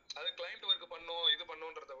 மோர் அது கிளைண்ட் ஒர்க் பண்ணோம் இது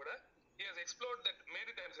பண்ணோன்றதை விட he has explored that, made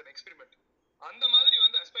it as an experiment. அந்த மாதிரி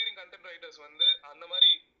வந்து அஸ்பைரிங் கண்டென்ட் ரைட்டர்ஸ் வந்து அந்த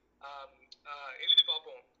மாதிரி எழுதி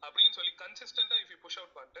பார்ப்போம் அப்படின்னு சொல்லி கன்சிஸ்டன்டா if you push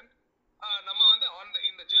out content, நம்ம வந்து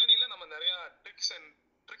இந்த ஜேர்னில நம்ம நிறைய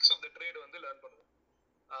ட்ரிக்ஸ் ஆஃப் த ட்ரேட் வந்து லேர்ன் பண்ணுவோம்.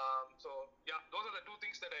 So yeah, those are the two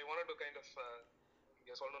things that I wanted to kind of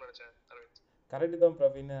சொல்லணும்னு நினைச்சேன். கரெக்டு தான்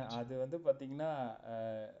பிரவீன். அது வந்து பார்த்தீங்கன்னா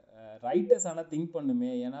ரைட்டர்ஸ் ஆனால் திங்க்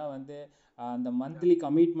பண்ணுமே. ஏன்னா வந்து அந்த மந்த்லி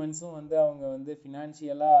கமிட்மெண்ட்ஸும் வந்து அவங்க வந்து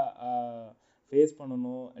ஃபினான்ஷியலாக ஃபேஸ்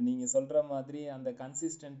பண்ணணும். நீங்கள் சொல்கிற மாதிரி அந்த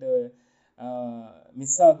கன்சிஸ்டன்ட்டு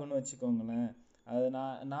மிஸ் ஆகுன்னு வச்சுக்கோங்களேன். அது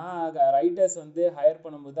நான் ரைட்டர்ஸ் வந்து ஹையர்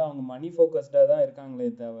பண்ணும்போது அவங்க மணி ஃபோக்கஸ்டாக தான் இருக்காங்களே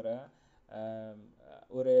தவிர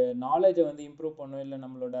ஒரு நாலேஜை வந்து இம்ப்ரூவ் பண்ணணும், இல்லை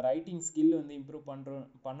நம்மளோட ரைட்டிங் ஸ்கில் வந்து இம்ப்ரூவ்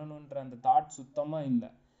பண்ணணுன்ற அந்த தாட் சுத்தமாக இல்லை.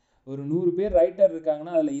 ஒரு 100 பேர் ரைட்டர்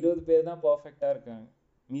இருக்காங்கன்னா அதில் 20 பேர் தான் பர்ஃபெக்டாக இருக்காங்க.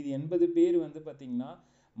 மீதி 80 பேர் வந்து பார்த்திங்கன்னா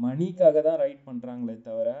மணிக்காக தான் ரைட் பண்ணுறாங்களே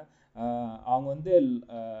தவிர அவங்க வந்து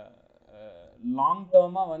லாங்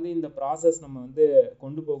டேர்மாக வந்து இந்த ப்ராசஸ் நம்ம வந்து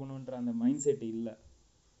கொண்டு போகணுன்ற அந்த மைண்ட் செட் இல்லை.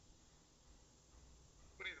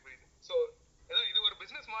 புரியுது. ஸோ இது ஒரு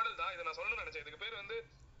பிசினஸ் மாடல் தான். இதை நான் சொல்லணும்னு நினைச்சேன். இதுக்கு பேர் வந்து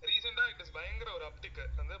ரீசெண்டா இட் இஸ் பயங்கர ஒரு அப்டிக்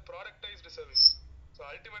வந்து ப்ராடக்டைஸ்டு சர்வீஸ். ஸோ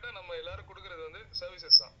அல்டிமேட்டா நம்ம எல்லாரும் கொடுக்கறது வந்து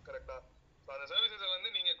சர்வீசஸ் தான். கரெக்டா? ஸோ அந்த சர்வீசஸை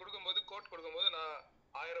வந்து நீங்க கொடுக்கும்போது கோட் கொடுக்கும்போது நான்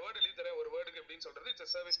 1000 வேர்டு எழுதி தரேன் ஒரு வேர்டுக்கு அப்படின்னு சொல்றது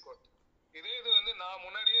இட்ஸ் சர்வீஸ் கோட். இதே இது வந்து நான்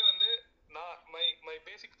முன்னாடியே வந்து நான் my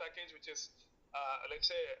basic package which is let's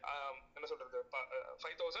say என்ன சொல்றது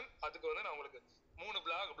 5000, அதுக்கு வந்து நான் உங்களுக்கு 3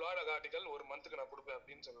 பிளாக் ஆர்டிகல் ஒரு மந்த்துக்கு நான் கொடுப்பேன்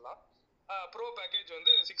அப்படின்னு சொல்லலாம். ப்ரோ பேக்கேஜ்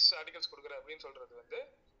வந்து 6 ஆர்டிகல்ஸ் கொடுக்குறேன் அப்படின்னு சொல்றது வந்து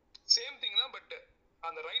சேம் திங் தான். பட்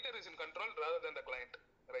அந்த writer is in control rather than the client,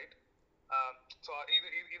 right? So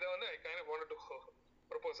இதை வந்து I kind of wanted to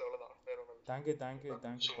propose. அவ்வளவுதான், வேற ஒன்றும். தேங்க்யூ.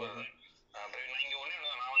 இங்க ஒண்ணு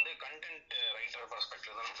நான் வந்து கண்டென்ட் ரைட்டர்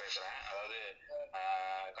பெர்ஸ்பெக்டிவ் தான் நான் பேசுறேன். அதாவது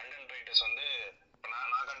கண்டென்ட் ரைட்டர்ஸ் வந்து இப்போ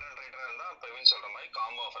நான் கண்டென்ட் ரைட்டரா இருந்தா பிரவீன் சொல்ற மாதிரி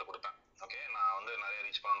காம்போ ஆஃபர் கொடுப்பேன். ஓகே, நான் வந்து நிறைய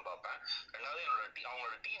ரீச் பண்ணணும்னு பார்ப்பேன். ரெண்டாவது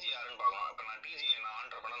அவங்களோட டிஜி யாருன்னு பார்க்கணும். இப்போ நான் டிஜி நான்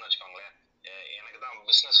ஆண்டர் பண்ணணும்னு வச்சுக்கோங்களேன், எனக்கு தான்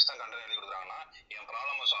பிசினஸ் தான் கண்டென்ட் எழுதி கொடுக்குறாங்கன்னா என்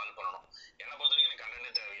ப்ராப்ளமை சால்வ் பண்ணணும். என்னை பொறுத்த வரைக்கும் எனக்கு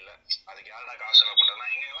கண்டென்ட்டே தேவையில்லை. அதுக்கு யாரா காசு செலவு பண்றேன்?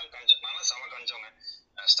 நான் எங்கெல்லாம் நான் செம கஞ்சவங்க.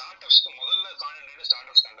 ஸ்டார்ட்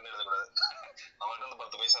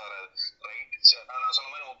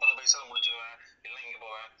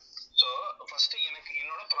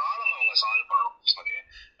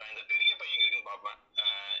அந்த பெரிய பையன் இருக்குன்னு பார்ப்பேன்.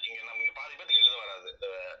 இங்க நம்ம இங்க பாதி பேருக்கு எழுத வராது.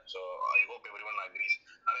 So I hope everyone agrees.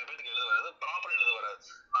 நிறைய பேருக்கு எழுத வராது, ப்ராப்பர் எழுத வராது.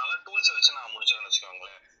 அதனால டூல்ஸை வச்சு நான் முடிச்சிடறேன்னு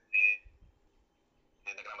வச்சுக்கோங்களேன்.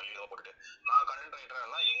 இதுக்கு நம்ம எழுத போட்டுட்டு நான் கண்டென்ட் ரைட்டரா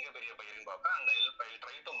இருந்தா எங்க பெரிய பையன் பார்ப்பேன். அண்ட் ஐ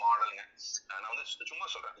ட்ரை டு மாடலுங்க. நான் வந்து சும்மா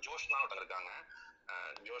சொல்றேன். ஜோஷ்னா ஒருத்தர் இருக்காங்க.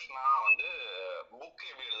 ஜோஷ்னா வந்து புக்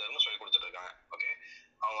எப்படி எழுதுறதுன்னு சொல்லி கொடுத்துட்டு இருக்காங்க. ஓகே,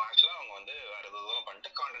 அவங்க ஆக்சுவலா அவங்க வந்து வேற எதுவும் பண்ணிட்டு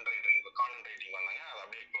கான்டென்ட் ரைட்டிங் பண்ணாங்க. அதை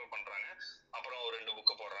அப்படியே எக்ஸ்ப்ளோர் பண்றாங்க. அப்புறம் ஒரு 2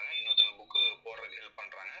 புக்கு போடுறாங்க, இன்னொருத்தவங்க புக்கு போடுறதுக்கு ஹெல்ப்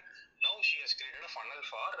பண்றாங்க. Now she has created a funnel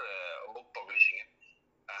for book publishing.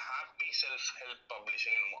 Happy self help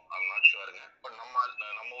publishing என்னமோ, ஐம் நாட் ஷுவருங்க. பட்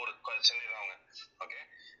நம்ம ஒரு சென்னை தான் அவங்க. ஓகே,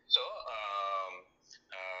 ஸோ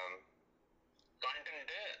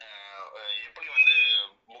கான்டென்ட் எப்படி வந்து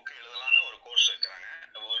புக் எழுதலாம்னு ஒரு கோர்ஸ் வைக்கிறாங்க,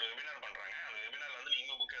 ஒரு வெபினார் பண்றாங்க. அந்த வெபினார்ல வந்து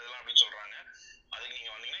நீங்க புக் எழுதலாம் அப்படின்னு சொல்றாங்க. அதுக்கு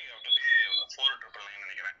நீங்க வந்தீங்கன்னா யூ ஹேவ் டு பே 4,999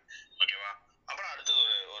 நினைக்கிறேன். ஓகேவா? அப்புறம் அடுத்து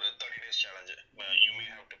ஒரு 30 days challenge. You may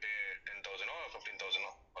have to pay 10,000 15,000.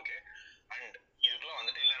 Okay, and இதுக்குள்ள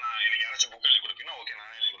வந்துட்டு இல்ல நான் எனக்கு யாராச்சும் புக் எழுதி கொடுப்பீங்கன்னா ஓகே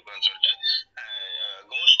நானே எழுதி கொடுக்குறேன்னு சொல்லிட்டு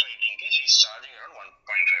கோஸ்ட் ரைட்டிங்க்கு she is charging around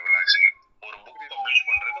 1.5 lakhs. ஒரு புக் பப்ளிஷ்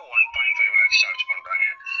பண்றதுக்கு 1.5 lakhs சார்ஜ் பண்றாங்க.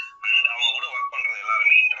 அண்ட் அவங்க கூட ஒர்க் பண்றது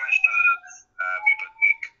எல்லாருமே இன்டர்நேஷனல் பீப்புள்.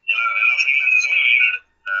 லைக் எல்லா ஃப்ரீலான்சர்ஸுமே வெளிநாடு.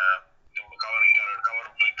 கவரிங் கவர்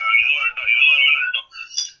எதுவாக இருக்கட்டும்.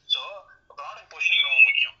 ஸோ ப்ராடக்ட் பொசிஷனிங் ரொம்ப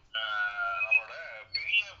முக்கியம். நம்மளோட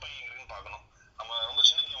பெரிய பையன் பார்க்கணும். நம்ம ரொம்ப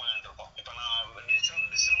சின்ன பையன் இருப்போம். இப்போ நான்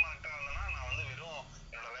டிஜிட்டல் மார்க்கெட்டா இருந்தேன்னா நான் வந்து வெறும்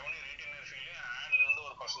என்னோட ரெவன்யூ ரீட்டைனர் ஃபீல்டு ஆட்ல இருந்து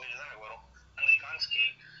ஒரு பர்சன்டேஜ் தான் எனக்கு வரும். And I can't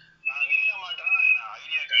scale. நான் வெளியில மாட்டேன்னா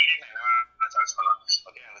ஐடியாக்கு நான் என்ன சார்ஜ் பண்ணலாம்.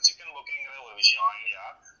 ஓகே, அந்த சிக்கன் புக்கிங்கிற ஒரு விஷயம் ஐடியா,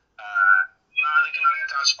 நான் அதுக்கு நிறைய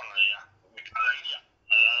சார்ஜ் பண்ணேன் இல்லையா? அது ஐடியா,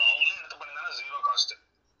 அது அவங்களே எடுத்து பண்ணிருந்தாலும் 0 காஸ்ட்.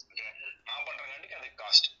 ஓகே, நான் பண்றங்காட்டிக்கு அதுக்கு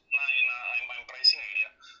காஸ்ட். நான் பிரைசிங் ஐடியா.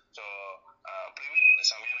 ஸோ பிரவீன்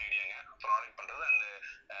செமையான ஐடியாங்க ப்ராடக்ட் பண்றது. அண்ட்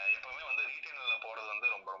எப்பவுமே வந்து ரீட்டைலர்ல போறது வந்து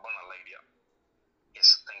ரொம்ப ரொம்ப நல்ல idea.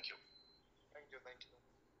 Yes, thank you. Thank you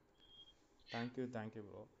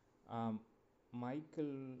bro.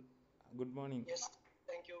 Michael, good morning. S,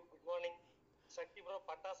 thank you. Good morning. சக்தி ப்ரோ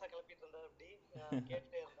பட்டாசா கிளப்பிட்டு இருந்தார். அப்படி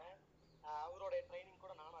கேட்டுட்டே இருந்தேன். அவரோட ட்ரைனிங்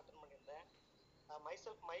கூட நானும் அட்டன் பண்ணியிருந்தேன்.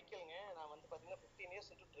 மைசெல்ஃப் மைக்கேலுங்க. நான் வந்து பார்த்தீங்கன்னா 15 years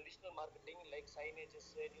into traditional marketing like signages,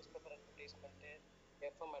 newspaper advertisement,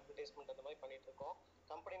 FM advertisement அந்த மாதிரி பண்ணிட்டு இருக்கோம்.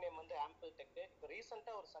 கம்பெனி நேம் வந்து ஆம்பிள் டெக். இப்போ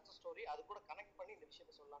ரீசெண்டாக ஒரு சக்ஸஸ் ஸ்டோரி அது கூட கனெக்ட் பண்ணி இந்த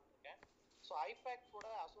விஷயத்தை சொல்லலாம்னு இருக்கேன். ஸோ ஐபேக் கூட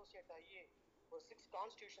அசோசியேட் ஆகி ஒரு 6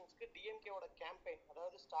 கான்ஸ்டியூஷன்ஸ்க்கு டிஎம்கேவோட கேம்பெயின்,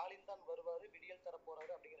 அதாவது ஸ்டாலின் தான் வருவார் விடியல் தர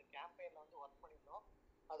போறாரு அப்படிங்கிற கேம்பெயினில் வந்து ஒர்க் பண்ணியிருந்தோம்.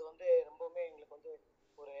 அது வந்து ரொம்பவுமே எங்களுக்கு வந்து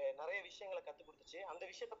ஒரு நிறைய விஷயங்களை கற்றுக் கொடுத்துச்சு. அந்த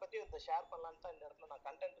விஷயத்தை பற்றி இந்த ஷேர் பண்ணலான்னு தான் இந்த இடத்துல நான்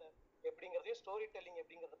கண்டென்ட் எப்படிங்கிறதையும் ஸ்டோரி டெல்லிங்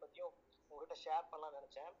எப்படிங்கிறத பற்றியும் உங்கள்கிட்ட ஷேர் பண்ணலாம்னு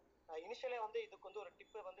நினச்சேன். இனிஷியலே வந்து இதுக்கு வந்து ஒரு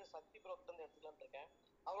டிப்பு வந்து சக்தி ப்ரோக்கிட்ட இருந்து எடுத்துக்கலான்னு இருக்கேன்.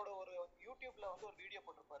 அவரோட ஒரு யூடியூப்ல வந்து ஒரு வீடியோ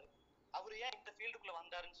போட்டிருப்பாரு. அவர் ஏன் இந்த ஃபீல்டுக்குள்ள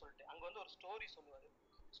வந்தாருன்னு சொல்லிட்டு அங்கே வந்து ஒரு ஸ்டோரி சொல்லுவார்.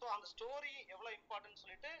 ஸோ அந்த ஸ்டோரி எவ்வளோ இம்பார்ட்டன்ட்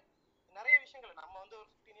சொல்லிட்டு நிறைய விஷயங்கள் நம்ம வந்து ஒரு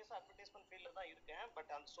 15 years அட்வர்டைஸ்மெண்ட் ஃபீல்டில் தான் இருக்கேன். பட்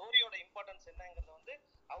அந்த ஸ்டோரியோட இம்பார்ட்டன்ஸ் என்னங்கிறத வந்து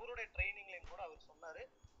அவருடைய ட்ரைனிங்லையும் கூட அவர் சொன்னார்.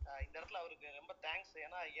 இந்த இடத்துல அவருக்கு ரொம்ப தேங்க்ஸ்.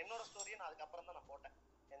 ஏன்னா என்னோட ஸ்டோரியை நான் அதுக்கப்புறம் தான் நான் போட்டேன்.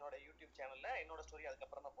 என்னோட யூடியூப் சேனலில் என்னோட ஸ்டோரி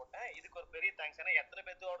அதுக்கப்புறம் தான் போட்டேன். இதுக்கு ஒரு பெரிய தேங்க்ஸ். ஏன்னா எத்தனை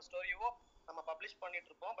பேர்த்தோட ஸ்டோரியோ நம்ம பப்ளிஷ் பண்ணிட்டு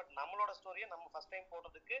இருப்போம். பட் நம்மளோட ஸ்டோரியை நம்ம ஃபர்ஸ்ட் டைம்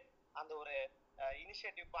போடுறதுக்கு அந்த ஒரு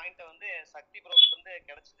இனிஷியேட்டிவ் பாயிண்ட்டை வந்து சக்தி ப்ரோ கிட்ட இருந்து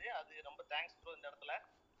கிடைச்சிது. அது ரொம்ப தேங்க்ஸ் ப்ரோ இந்த இடத்துல.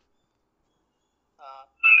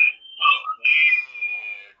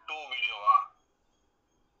 வீடியோவா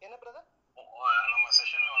என்ன பிரதர்? நம்ம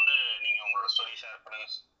செஷன்ல வந்து நீங்க உங்களோட ஸ்டோரி ஷேர் பண்ணுங்க.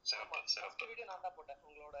 சிறப்பு வீடியோ நான் தான் போட்டேன்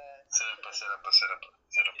உங்களோட. சிறப்பு.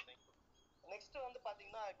 நெக்ஸ்ட் வந்து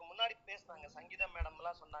பாத்தீங்கன்னா இப்போ முன்னாடி பேசினாங்க சங்கீதா மேடம்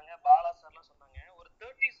எல்லாம் சொன்னாங்க, பாலா சார்லாம் சொன்னாங்க. ஒரு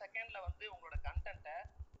 30 செகண்ட்ல வந்து உங்களோட கண்டென்ட்டை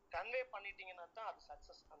கன்வே பண்ணிட்டீங்கன்னா தான் அது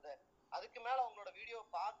சக்சஸ். அந்த அதுக்கு மேல உங்களோட வீடியோ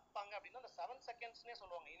பார்ப்பாங்க அப்படின்னா அந்த 7 செகண்ட்ஸ்னே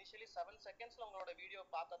சொல்லுவாங்க. இனிஷியலி 7 செகண்ட்ஸ்ல உங்களோட வீடியோ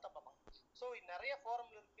பார்த்தா தான் பார்ப்பாங்க. ஸோ நிறைய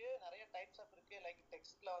ஃபாரம்ல இருக்கு, நிறைய டைப்ஸ் ஆஃப் இருக்கு. லைக்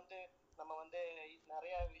டெக்ஸ்ட்ல வந்து நம்ம வந்து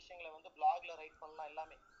நிறைய விஷயங்களை வந்து பிளாக்ல ரைட் பண்ணலாம்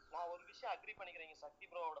எல்லாமே. நான் ஒரு விஷயம் அக்ரி பண்ணிக்கிறேன் சக்தி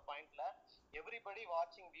ப்ரோவோட பாயிண்ட்ல. எவ்ரிபடி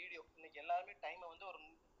வாட்சிங் வீடியோ. இன்னைக்கு எல்லாருமே டைமை வந்து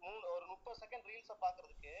ஒரு 30 செகண்ட் ரீல்ஸை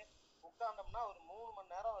பார்க்கறதுக்கு உட்கார்ந்தோம்னா ஒரு 3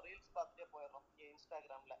 மணி நேரம் ரீல்ஸ் பார்த்துட்டே போயிடுறோம்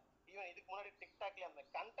இன்ஸ்டாகிராம்ல. ஈவன் இதுக்கு முன்னாடி டிக்டாக்ல அந்த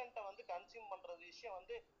கண்டென்ட்டை வந்து கன்சியூம் பண்றது விஷயம்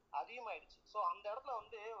வந்து அதிகமாயிடுச்சு. ஸோ அந்த இடத்துல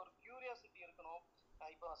வந்து ஒரு கியூரியாசிட்டி இருக்கணும்.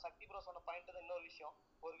 இப்போ சக்தி ப்ரோ சொன்ன பாயிண்ட் தான் இன்னொரு விஷயம்.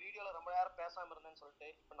 ஒரு வீடியோல ரொம்ப நேரம் பேசாம இருந்தேன்னு சொல்லிட்டு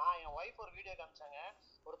இப்போ நான் என் ஒய்ஃப் ஒரு வீடியோ காமிச்சாங்க.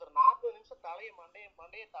 ஒருத்தர் 40 நிமிஷம் தலையை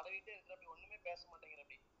மண்டையை தடவிட்டே இருக்கிற அப்படி ஒண்ணுமே பேச மாட்டேங்கிற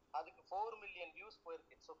அப்படி அதுக்கு 4 மில்லியன் வியூஸ்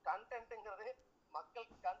போயிருக்கு. ஸோ கண்டென்ட்ங்கிறது மக்கள்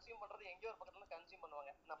கன்சியூம் பண்றது எங்கேயோ ஒரு பக்கத்துல கன்சியூம்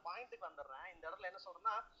பண்ணுவாங்க. நான் பாயிண்ட்டுக்கு வந்துடுறேன். இந்த இடத்துல என்ன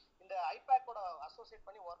சொல்றேன்னா, இந்த ஐபேக்கோட அசோசியேட்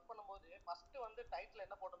பண்ணி ஒர்க் பண்ணும்போது ஃபர்ஸ்ட் வந்து டைட்டில்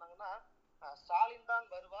என்ன போட்டிருந்தாங்கன்னா, ஸ்டாலின்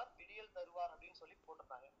தான் வருவார் விடியல் தருவார் அப்படின்னு சொல்லி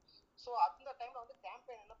போட்டிருந்தாங்க. ஸோ அந்த டைம்ல வந்து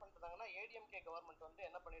கேம்பெயின் என்ன பண்ணிட்டு இருந்தாங்கன்னா ஏடிஎம்கே கவர்மெண்ட் வந்து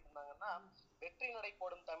என்ன பண்ணிட்டு இருந்தாங்கன்னா வெற்றி நடை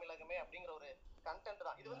போடும் தமிழகமே அப்படிங்கிற ஒரு கண்டென்ட்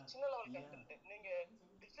தான். இது வந்து சின்ன லெவல் கண்டென்ட். நீங்க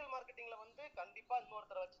டிஜிட்டல் மார்க்கெட்டிங்ல வந்து கண்டிப்பா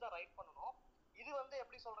இன்னொருத்தரை வச்சு தான் ரைட் பண்ணணும். இது வந்து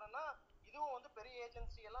எப்படி சொல்றேன்னா இதுவும் வந்து பெரிய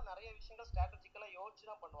ஏஜென்சி எல்லாம் நிறைய விஷயங்கள் ஸ்ட்ராட்டஜிக்கலா யோசிச்சு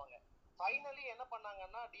தான் பண்ணுவாங்க. ஃபைனலி என்ன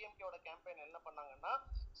பண்ணாங்கன்னா டிஎம்கேவோட கேம்பெயின் என்ன பண்ணாங்கன்னா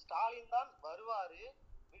ஸ்டாலின் தான் வருவாரு,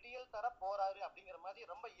 விடியல் தர போறாரு அப்படிங்கிற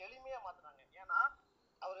மாதிரி ரொம்ப எளிமையா மாத்துறாங்க. ஏன்னா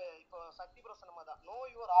அவரு இப்போ சக்தி ப்ரோ சொன்ன மாதிரி தான் நோ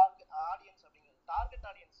யுவர் ஆடியன்ஸ் அப்படிங்கிறது. டார்கெட்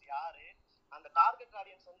ஆடியன்ஸ் யாரு, அந்த டார்கெட்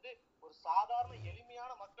ஆடியன்ஸ் வந்து ஒரு சாதாரண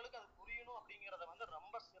எளிமையான மக்களுக்கு அது புரியணும் அப்படிங்கறத வந்து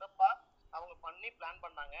ரொம்ப சிறப்பா அவங்க பண்ணி பிளான்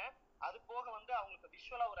பண்ணாங்க. அது போக வந்து அவங்களுக்கு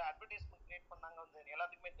விஷுவலா ஒரு அட்வர்டைஸ்மெண்ட் கிரியேட் பண்ணாங்க. வந்து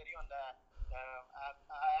எல்லாத்துக்குமே தெரியும் அந்த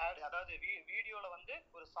அதாவது வீடியோல வந்து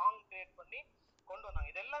ஒரு சாங் கிரியேட் பண்ணி கொண்டு வந்தாங்க.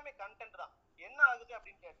 இது எல்லாமே கண்டென்ட் தான். என்ன ஆகுது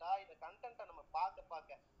அப்படின்னு கேட்டா இந்த கண்டென்ட்டை நம்ம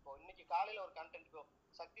பார்க்க இப்போ இன்னைக்கு காலையில ஒரு கண்டென்ட்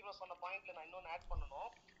சக்தி ப்ரோ சொன்ன பாயிண்ட்ல நான் இன்னொன்னு ஆட் பண்ணணும்.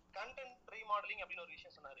 கண்டென்ட் ரீமாடலிங் அப்படின்னு ஒரு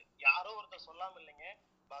விஷயம் சொன்னாரு. யாரோ ஒருத்தர் சொல்லாம இல்லைங்க,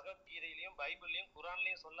 பகவத்கீதையிலயும் பைபிள்லயும்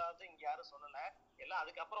குரான்லயும் சொல்லாத இங்க யாரும் சொல்லல. எல்லாம்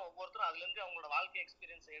அதுக்கப்புறம் ஒவ்வொருத்தரும் அதுல இருந்து அவங்களோட வாழ்க்கை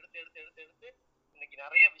எக்ஸ்பீரியன்ஸ் எடுத்து இன்னைக்கு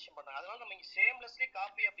நிறைய விஷயம் பண்றாங்க. அதனால நம்ம இங்க ஷேம்லெஸ்லி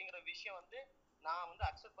காப்பி அப்படிங்கிற விஷயம் வந்து நான் வந்து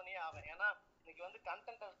அக்செப்ட் பண்ணியே ஆவேன். ஏன்னா இன்னைக்கு வந்து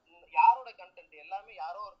கண்டென்ட் யாரோட கண்டென்ட் எல்லாமே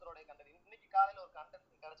யாரோ ஒருத்தரோட கண்டென்ட். இன்னைக்கு காலையில ஒரு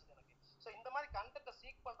கண்டென்ட் கிடைச்சது எனக்கு. ஸோ இந்த மாதிரி கண்டென்ட்டை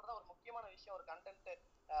சீக் பண்றதா ஒரு முக்கியமான விஷயம். ஒரு கண்டென்ட்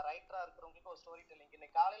ரைட்டரா இருக்கிறவங்களுக்கு ஒரு ஸ்டோரி டெல்லிங்.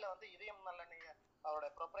 இன்னைக்கு காலையில வந்து இதயம் நல்லெண்ணெய் அவரோட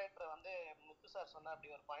ப்ரொப்ரைட்டர் வந்து முத்து சார் சொன்ன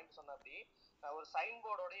அப்படி ஒரு பாயிண்ட் சொன்ன அப்படி ஒரு சைன்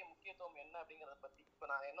போர்டோடைய முக்கியத்துவம் என்ன அப்படிங்கறத பத்தி இப்போ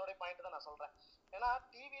நான் என்னோட பாயிண்ட் தான் நான் சொல்றேன். ஏன்னா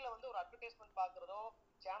டிவில வந்து ஒரு அட்வர்டைஸ்மெண்ட் பாக்குறதோ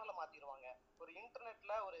சேனலை மாத்திடுவாங்க. ஒரு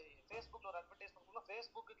இன்டர்நெட்ல ஒரு ஃபேஸ்புக்ல ஒரு அட்வர்டைஸ்மெண்ட்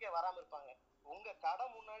ஃபேஸ்புக்கே வராம இருப்பாங்க. உங்க கடை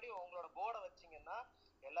முன்னாடி உங்களோட போர்டை வச்சீங்கன்னா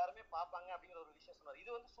எல்லாருமே பார்ப்பாங்க அப்படிங்கிற ஒரு விஷயம் சொன்னார். இது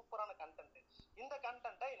வந்து சூப்பரான கண்டென்ட். இந்த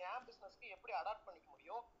கண்டென்ட்டை என் பிசினஸ்க்கு எப்படி அடாப்ட் பண்ணிக்க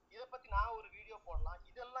முடியும், இதை பத்தி நான் ஒரு வீடியோ போடலாம்.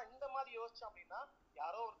 இதெல்லாம் இந்த மாதிரி யோசிச்சோம் அப்படின்னா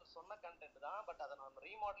யாரோ ஒருத்தர் சொன்ன கண்டென்ட் தான், பட் அதை நம்ம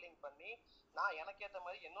ரீமாடலிங் பண்ணி நான் எனக்கு ஏற்ற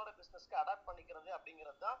மாதிரி என்னோட பிசினஸ்க்கு அடாப்ட் பண்ணிக்கிறது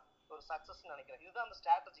அப்படிங்கிறது தான் ஒரு சக்சஸ் நினைக்கிறேன். இதுதான் அந்த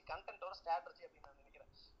ஸ்ட்ராட்டஜி, கண்டென்ட்டோட ஸ்ட்ராட்டஜி அப்படின்னு நான்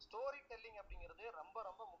நினைக்கிறேன். ஸ்டோரி டெல்லிங் அப்படிங்கிறது ரொம்ப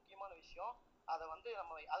ரொம்ப முக்கியமான விஷயம். அதை வந்து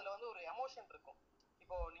நம்ம அதுல வந்து ஒரு எமோஷன் இருக்கும்.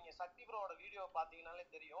 இப்போ நீங்க சக்தி ப்ரோவோட வீடியோ பாத்தீங்கன்னாலே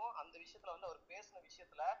தெரியும், அந்த விஷயத்துல வந்து அவர் பேசின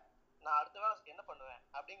விஷயத்துல நான் அடுத்த வேலை என்ன பண்ணுவேன்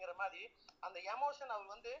அப்படிங்கிற மாதிரி அந்த எமோஷன் அவர்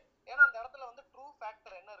வந்து, ஏன்னா அந்த இடத்துல வந்து ட்ரூ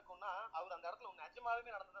ஃபேக்டர் என்ன இருக்கும்னா அவர் அந்த இடத்துல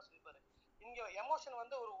நிஜமாலுமே நடந்ததா சொல்லிப்பாரு. இங்க எமோஷன்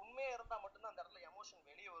வந்து ஒரு உண்மையா இருந்தா மட்டும்தான் அந்த இடத்துல எமோஷன்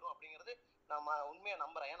வெளியே வரும் அப்படிங்கிறது நம்ம உண்மையை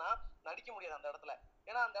நம்புறேன். ஏன்னா நடிக்க முடியாது அந்த இடத்துல.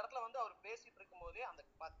 ஏன்னா அந்த இடத்துல வந்து அவர் பேசிட்டு இருக்கும் போதே அந்த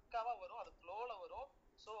பக்காவா வரும், அது ஃப்ளோல வரும்.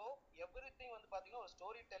 ஸோ எவ்ரிதிங் வந்து பாத்தீங்கன்னா ஒரு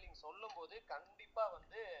ஸ்டோரி டெல்லிங் சொல்லும் போது கண்டிப்பா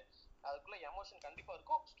வந்து அதுக்குள்ள எமோஷன் கண்டிப்பா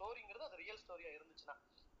இருக்கும். ஸ்டோரிங்கிறது அது ரியல் ஸ்டோரியா இருந்துச்சுன்னா.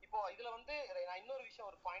 இப்போ இதுல வந்து நான் இன்னொரு விஷயம்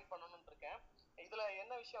ஒரு பாயிண்ட் பண்ணணும்னு இருக்கேன். இதுல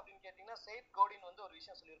என்ன விஷயம் அப்படின்னு கேட்டீங்கன்னா சேத் கோடின் வந்து ஒரு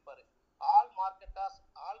விஷயம் சொல்லியிருப்பாரு. All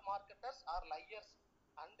marketers are liars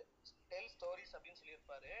and tell stories அப்படின்னு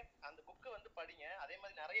சொல்லியிருப்பாரு. அந்த புக்கு வந்து படிங்க. அதே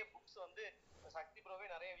மாதிரி நிறைய புக்ஸ் வந்து சக்தி ப்ரோவே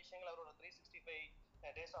நிறைய விஷயங்கள் அவரோட 365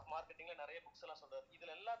 டேஸ் ஆஃப் மார்க்கெட்டிங்ல நிறைய புக்ஸ் எல்லாம் சொல்றாரு.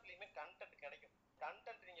 இதுல எல்லாத்துலயுமே கண்டென்ட் கிடைக்கும்.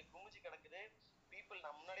 கண்டென்ட் நீங்க குமிஞ்சு கிடக்குது. பீப்புள்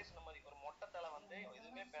நான் முன்னாடியே சொன்ன மாதிரி ஒரு மொட்டை தலை வந்து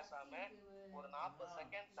எதுவுமே பேசாம ஒரு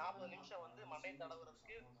 40 நிமிஷம் வந்து மண்டை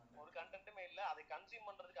தடவுறதுக்கு ஒரு கண்டென்ட்டுமே இல்லை. அதை கன்சியூம்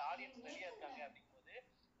பண்றதுக்கு ஆடியன்ஸ் ரெடியா இருக்காங்க. அப்படிங்கும்போது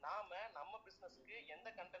நாம நம்ம பிசினஸ்க்கு எந்த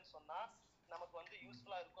கண்டென்ட் சொன்னா நமக்கு வந்து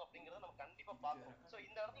யூஸ்ஃபுல்லா இருக்கும் அப்படிங்கறத நம்ம கண்டிப்பா பார்க்கணும். ஸோ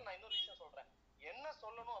இந்த இடத்துல நான் இன்னொரு விஷயம் சொல்றேன். என்ன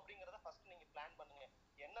சொல்லணும் அப்படிங்கறத ஃபர்ஸ்ட் நீங்க பிளான் பண்ணுங்க,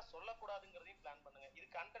 என்ன சொல்லக்கூடாதுங்கிறதையும் பிளான் பண்ணுங்க. இது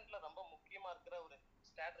கண்டென்ட்ல ரொம்ப முக்கியமா இருக்கிற ஒரு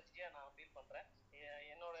ஸ்ட்ராட்டஜியா நான் ஃபீல் பண்றேன்.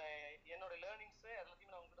 என்னோட லேர்னிங்ஸ்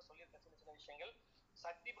எல்லாத்தையும் நான் உங்ககிட்ட சொல்லியிருக்கேன், சின்ன சின்ன விஷயங்கள்.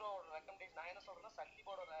 சக்தி ப்ரோவோட ரெக்கமெண்டேஷன் நான் என்ன சொல்றேன்னா சக்தி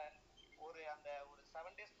ப்ரோவோட ஒரு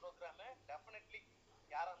 7 days ப்ரோக்ராம் டெஃபினெட்லி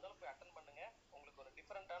யாரா இருந்தாலும் போய் அட்டென்ட் பண்ணுங்க. உங்களுக்கு ஒரு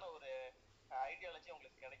டிஃபரெண்டான ஒரு ஐடியாலஜி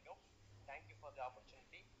உங்களுக்கு கிடைக்கும். Thank you for the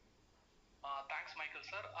opportunity. Thanks Michael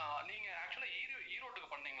sir. நீங்க ஆக்சுவலா ஈரோட்டுக்கு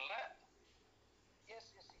பண்ணீங்கல்ல? எஸ்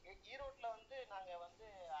ஈரோட்ல வந்து நாங்க வந்து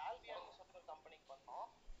ஆல்பியான்னு சொல்லி ஒரு கம்பெனிக்கு பண்ணோம்.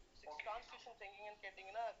 6 கான்ஸ்டிடியூஷன்ஸ் எங்கன்னு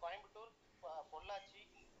கேட்டீங்கன்னா கோயம்புத்தூர், பொள்ளாச்சி,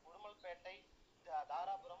 உடுமல்பேட்டை,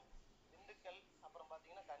 தாராபுரம், திண்டுக்கல், அப்புறம்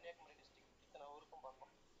பாத்தீங்கன்னா கன்னியாகுமரி டிஸ்ட்ரிக்ட். இத்தனை ஊருக்கும்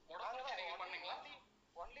பண்ணோம்.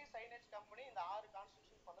 ஒன்லி சைனேஜ் கம்பெனி இந்த 6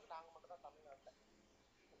 கான்ஸ்டிடியூஷன் பண்ணது நாங்க மட்டும் தான் தமிழ்நாட்டுல.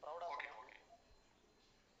 ப்ரௌடா சொல்லுங்க.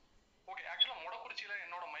 ஓகே, ஆக்சுவலா மொடக்குறிச்சியில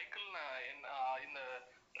என்னோட மைக்கேல் இந்த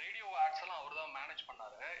ரேடியோ ஆட்ஸ் எல்லாம் அவர் தான் மேனேஜ்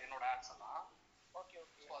பண்ணாரு, என்னோட ஆட்ஸ் எல்லாம். ஓகே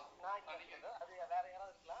நான் அது வேற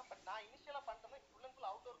யாராவது இருக்கலாம். பட் நான் இனிஷியலா பண்ணிட்டேன்னா ஃபுல் அண்ட் ஃபுல்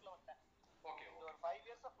அவுட்டோர்க்குள்ள வந்துட்டேன். ஓகே ஒரு 5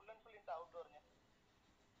 years full and full into அவுட்டோர்ங்க.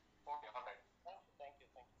 Okay alright. Thank you.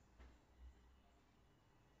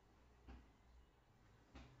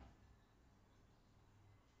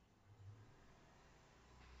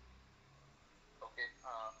 Okay,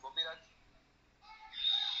 Gopiraj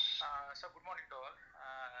sir good morning to all.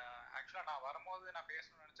 ஆக்சுவலாக நான் வரும்போது நான்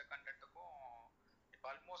பேசணும்னு நினச்ச கண்டென்ட்டுக்கும் இப்போ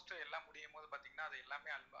ஆல்மோஸ்ட் எல்லாம் முடியும் போது பார்த்தீங்கன்னா அது எல்லாமே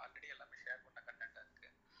ஆல்ரெடி எல்லாமே ஷேர் பண்ண கண்டென்ட்டாக இருக்குது.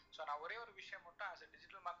 ஸோ நான் ஒரே ஒரு விஷயம் மட்டும் ஆஸ் எ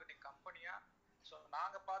டிஜிட்டல் மார்க்கெட்டிங் கம்பெனியா ஸோ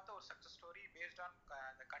நாங்கள் பார்த்த ஒரு சக்ஸஸ் ஸ்டோரி பேஸ்ட் ஆன்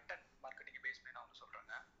இந்த கண்டென்ட் மார்க்கெட்டிங் பேஸ் பண்ணி நான் ஒன்று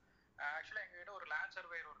சொல்கிறேங்க. ஆக்சுவலாக எங்ககிட்ட ஒரு லேண்ட்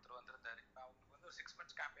சர்வேயர் ஒருத்தர் வந்திருந்தாரு. அவங்களுக்கு வந்து ஒரு 6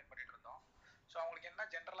 months கேம்பெயின் பண்ணிட்டு இருந்தோம். ஸோ அவங்களுக்கு என்ன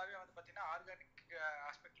ஜென்ரலாகவே வந்து பார்த்தீங்கன்னா ஆர்கானிக்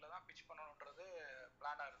ஆஸ்பெக்டில் தான் பிச் பண்ணணுன்றது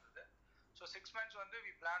பிளானாக இருந்தது. ஸோ 6 months வந்து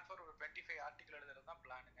வி பிளான் ஃபார் ஒரு 25 ஆர்டிகல் எழுதுறது தான்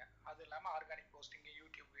பிளானுங்க. அது இல்லாமல் ஆர்கானிக் போஸ்டிங்,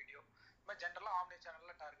 யூடியூப் வீடியோ, இந்த மாதிரி ஜென்ரலாக ஆம்னி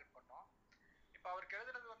சேனலில் டார்கெட் பண்ணோம். இப்போ அவருக்கு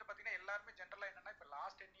எழுதுறது வந்து பார்த்தீங்கன்னா எல்லாருமே ஜென்ரலாக என்னன்னா இப்போ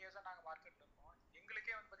லாஸ்ட் 10 years நாங்கள் மார்க்கெட்டில் இருக்கோம்.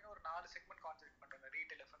 எங்களுக்கே வந்து பார்த்தீங்கன்னா ஒரு 4 செக்மெண்ட் கான்சென்ட்ரேட் பண்ணுறோங்க.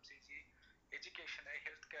 Retail, FMCG, education,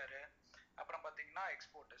 health care, அப்புறம் பார்த்தீங்கன்னா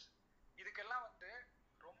எக்ஸ்போர்ட்டர்ஸ். இதுக்கெல்லாம் வந்து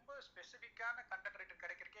ரொம்ப ஸ்பெசிஃபிக்கான கண்டென்ட் ரைட்டர்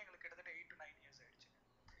கிடைக்கிறக்கே எங்களுக்கு கிட்டத்தட்ட 8 to 9 years ஆயிடுச்சுங்க.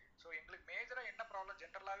 ஸோ எங்களுக்கு மேஜராக என்ன ப்ராப்ளம்,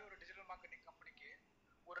 ஜென்ரலாகவே ஒரு டிஜிட்டல் மார்க்கெட்டிங் கம்பெனிக்கு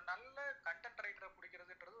ஒரு நல்ல கண்டென்ட் ரைட்டரை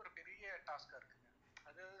பிடிக்கிறதுன்றது ஒரு பெரிய டாஸ்காக இருக்குங்க.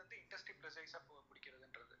 அது வந்து இண்டஸ்ட்ரி ப்ரிசைஸாக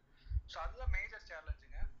பிடிக்கிறதுன்றது. ஸோ அதுதான் மேஜர்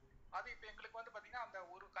சேலஞ்சுங்க. அது இப்போ எங்களுக்கு வந்து பார்த்தீங்கன்னா அந்த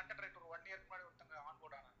ஒரு கண்டென்ட் ரைட்டர் 1 year முன்னாடி ஒருத்தங்க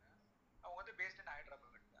ஆன்போர்ட் ஆனாங்க. அவங்க வந்து பேஸ்ட் இன்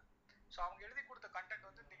ஹைதராபாத் தான். ஸோ அவங்க எழுதி கொடுத்த கண்டென்ட்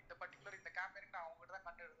வந்து இந்த பர்டிகுலர் இந்த கேம்பெயினுக்கு நான் அவங்ககிட்ட தான்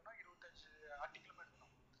கண்டென்ட் எழுதணும். 25 ஆர்டிக்கிளும்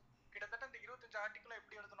எழுதணும். கிட்டத்தட்ட இந்த 25 ஆர்டிக்கிளும்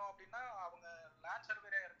எப்படி எழுதணும் அப்படின்னா அவங்க லேண்ட்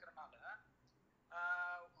சர்வேராக இருக்கிறனால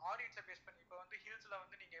ஆடியன்ஸை பேஸ் பண்ணி இப்போ வந்து ஹில்ஸில்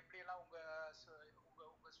வந்து நீங்கள் எப்படியெல்லாம்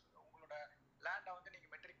உங்களோட லேண்டை வந்து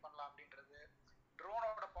நீங்கள் மெட்ரிக் பண்ணலாம் அப்படின்றது,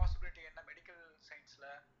 ட்ரோனோட பாசிபிலிட்டி என்ன மெடிக்கல் சயின்ஸில்,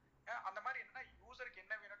 அந்த மாதிரி என்னன்னா யூசருக்கு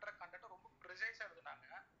என்ன வேணுன்ற கண்டென்ட் ரொம்ப ப்ரிசைஸாக எழுதுனாங்க.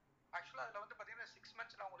 ஆக்சுவலாக அதில் வந்து பார்த்தீங்கன்னா 6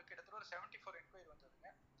 monthsல அவங்களுக்கு கிட்டத்தட்ட ஒரு 74 என்கொயரி வந்ததுங்க.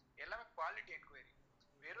 எல்லாமே குவாலிட்டி என்கொயரி.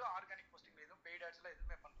 வெறும் ஆர்கானிக் போஸ்டிங் எதுவும் பெய்ட் ஆட்ஸ்லாம்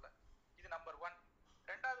எதுவுமே பண்ணல. இது நம்பர் 1.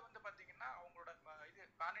 ரெண்டாவது வந்து பார்த்தீங்கன்னா அவங்களோட இது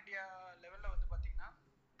பேன் இண்டியா லெவலில் வந்து பார்த்தீங்கன்னா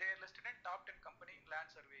தேர் listed in top 10 company in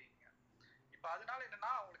land சர்வேயிங்க. இப்போ அதனால என்னன்னா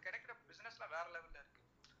அவங்களுக்கு கிடைக்கிற பிஸ்னஸ்லாம் வேற லெவலில் இருக்கு.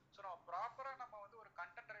 ஸோ நம்ம ப்ராப்பராக நம்ம வந்து ஒரு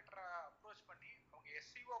கண்டென்ட் ரைட்டரை அப்ரோச் பண்ணி அவங்க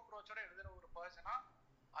எஸ்சிஓ அப்ரோச்சோட எழுதுகிற ஒரு பர்சனா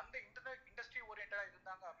அந்த இண்டஸ்ட்ரி ஓரியன்டாக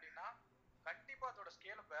இருந்தாங்க அப்படின்னா கண்டிப்பாக அதோட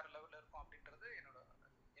ஸ்கேல் வேற லெவலில் இருக்கும் அப்படின்றது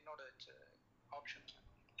என்னோட option.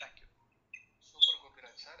 Thank you. Super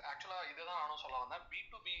Gopiraj sir. ஆக்சுவலாக இதுதான் நானும் சொல்ல வந்தேன்.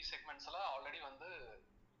 B2B செக்மெண்ட்ஸில் ஆல்ரெடி வந்து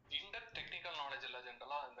இன்டெப்த் டெக்னிக்கல் நாலேஜ் இல்லை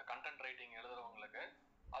ஜென்ரலாக இந்த கண்டென்ட் ரைட்டிங் எழுதுறவங்களுக்கு.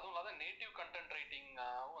 அதுவும் இல்லாத நேட்டிவ் கண்டென்ட் ரைட்டிங்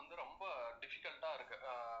வந்து ரொம்ப டிஃபிகல்ட்டாக இருக்கு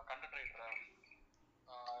கண்டென்ட் ரைட்டரை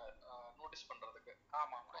நோட்டீஸ் பண்ணுறதுக்கு.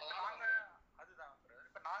 ஆமாம், அதுதான்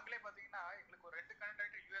இப்போ நாங்களே பார்த்தீங்கன்னா எங்களுக்கு ஒரு 2 கண்டென்ட்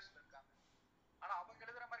ரைட்டர் யூஎஸ்ல இருக்காங்க. ஆனால் அவங்க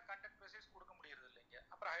எழுதுற மாதிரி கண்டென்ட் ப்ரெசஸ் கொடுக்க முடியறது இல்லைங்க.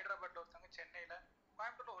 அப்புறம் ஹைதராபாத்ல ஒருத்தவங்க, சென்னையில்,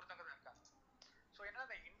 கோயம்புத்தூர்ல ஒருத்தவங்க தான் இருக்காங்க. ஸோ என்ன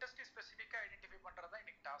இந்த இண்டஸ்ட்ரி ஸ்பெசிஃபிக்காக ஐடென்டிஃபை பண்ணுறது தான்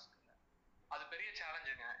இன்னைக்கு டாஸ்க்குங்க. அது பெரிய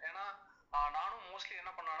சேலஞ்சுங்க. ஏன்னா நானும் மோஸ்ட்லி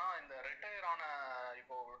என்ன பண்ணேன்னா இந்த ரிட்டையர் ஆன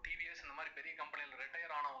இப்போ டிவிஎஸ் இந்த மாதிரி பெரிய கம்பெனியில்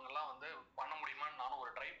ரிட்டையர் ஆனவங்கலாம் வந்து பண்ண முடியுமான்னு நானும்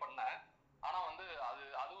ஒரு ட்ரை பண்ணேன். ஆனால் வந்து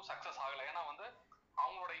அதுவும் சக்ஸஸ் ஆகலை. ஏன்னா வந்து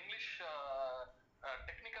அவங்களோட இங்கிலீஷ்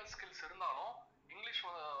டெக்னிக்கல் ஸ்கில்ஸ் இருந்தாலும் இங்கிலீஷ்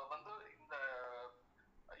வந்து இந்த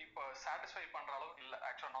இப்போ சாட்டிஸ்ஃபை பண்ணுற அளவுக்கு இல்லை.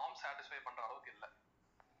 ஆக்சுவலாக நாம் சாட்டிஸ்ஃபை பண்ணுற அளவுக்கு இல்லை.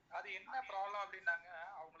 அது என்ன ப்ராப்ளம் அப்படின்னாங்க,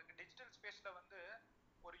 அவங்களுக்கு டிஜிட்டல் ஸ்பேஸில் வந்து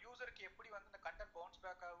ஒரு யூசருக்கு எப்படி வந்து இந்த கண்டென்ட் பவுன்ஸ்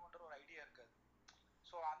பேக் ஆகுன்ற ஒரு ஐடியா இருக்காது.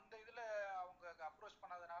 ஸோ அந்த இதில் அவங்க அப்ரோச்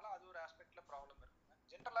பண்ணாதனால அது ஒரு ஆஸ்பெக்டில் ப்ராப்ளம் இருக்குங்க.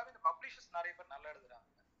 ஜென்ரலாகவே இந்த பப்ளிஷர்ஸ் நிறைய பேர் நல்லா எழுதுறாங்க.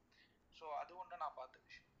 ஸோ அது ஒன்று நான் பார்த்த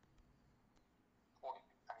விஷயம். Okay,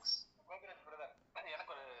 thanks. கோபிராஜ் பிரதர்,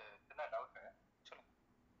 எனக்கு ஒரு சின்ன டவுட்டு. சொல்லுங்க.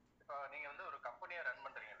 இப்போ நீங்கள் வந்து ஒரு கம்பெனியை ரன்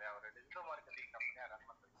பண்ணுறீங்க இல்லையா, ஒரு டிஜிட்டல் மார்க்கெட்டிங் கம்பெனியாக ரன்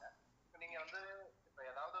பண்ணுறீங்க. இப்போ நீங்கள் வந்து இப்போ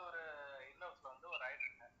ஏதாவது ஒரு இன்னோஸில் வந்து ஒரு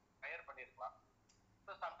ஹையர் பண்ணியிருக்கலாம்.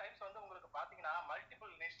 ஸோ சம்டைம்ஸ் வந்து உங்களுக்கு பார்த்தீங்கன்னா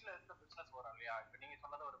மல்டிபிள் நெஸ்டில் இருக்க பிஸ்னஸ் வரும் இல்லையா. இப்போ நீங்கள்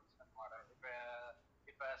சொன்னது ஒரு பிஸ்னஸ் மாடல்,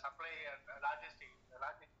 இப்போ சப்ளை லாஜிஸ்டிக்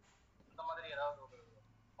இந்த மாதிரி ஏதாவது ஒரு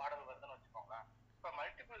மாடல் வருதுன்னு வச்சுக்கோங்களேன். இப்போ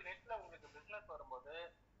மல்டிபிள் நெஸ்டில் உங்களுக்கு பிஸ்னஸ் வரும்போது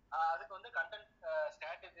அதுக்கு வந்து கண்டென்ட்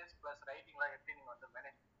ஸ்ட்ராட்டஜிஸ் ப்ளஸ் ரைட்டிங்லாம் எப்படி நீங்கள் வந்து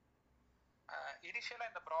மேனேஜ்?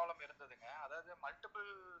 இனிஷியலாக இந்த ப்ராப்ளம் இருந்ததுங்க. அதாவது மல்டிபிள்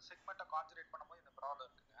செக்மெண்ட்டை கான்சன்ட்ரேட் பண்ணும்போது இந்த ப்ராப்ளம்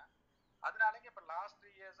இருக்குங்க. அதனாலங்க இப்போ லாஸ்ட்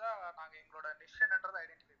 3 yearsஆ நாங்கள் எங்களோட நிஷ்ன்றதை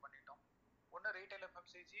ஐடென்டிஃபை பண்ணிட்டோம். ஒன்று retail,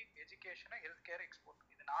 FMCG, education, health care, export.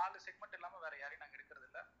 இது 4 செக்மெண்ட் இல்லாமல் வேறு யாரையும் நாங்கள் எடுக்கிறது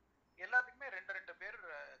இல்லை. எல்லாத்துக்குமே 2 பேர்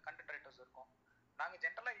கண்டென்ட் ரைட்டர்ஸ் இருக்கும். நாங்கள்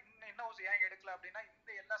ஜென்ரலாக இன்னும் ஏன் எடுக்கல அப்படின்னா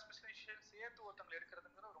இந்த எல்லா ஸ்பெசிஃபிகேஷன் சேர்த்து ஒருத்தவங்களை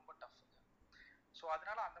எடுக்கிறதுங்கிறது ரொம்ப டஃப்ங்க. ஸோ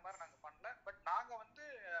அதனால அந்த மாதிரி நாங்கள் பண்ணல. பட் நாங்கள் வந்து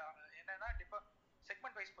என்னன்னா இப்போ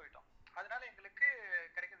செக்மெண்ட் வைஸ் போயிட்டோம். அதனால எங்களுக்கு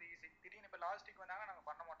கிடைக்கிறது ஈஸி. திடீர்னு இப்போ லாஸ்டிக் வந்தாங்க நாங்கள்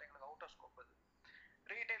பண்ண மாட்டோம், எங்களுக்கு அவுட் ஆஃப் ஸ்கோப். அது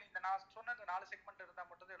ரீட்டைல் இந்த நான் சொன்ன இந்த 4 செக்மெண்ட் இருந்தால்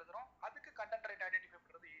மட்டும் தான் எழுதுறோம். அதுக்கு கண்டென்ட் ரைட் ஐடென்டிஃபை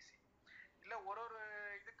பண்ணுறது ஈஸி. இல்லை ஒரு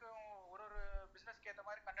இதுக்கும் ஒரு பிஸ்னஸ்க்கு ஏற்ற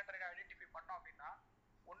மாதிரி கண்டென்ட் ரைட் ஐடென்டிஃபை பண்ணோம் அப்படின்னா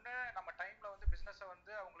ஒன்று நம்ம டைமில் வந்து பிஸ்னஸை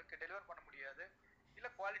வந்து அவங்களுக்கு டெலிவர் பண்ண முடியாது, இல்லை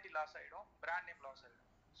குவாலிட்டி லாஸ் ஆகிடும், பிராண்ட் நேம் லாஸ் ஆகிடும்.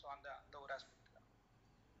 ஸோ அந்த ஒரு ஆஸ்பெக்ட் தான்.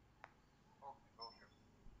 Okay okay.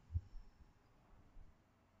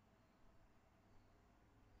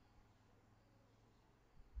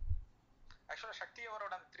 ஆக்சுவலாக சக்தி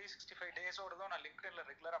அவரோட அந்த 365 டேஸோடதும் நான் லிங்க்டின்ல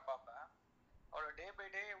ரெகுலராக பார்ப்பேன். அவரோட டே பை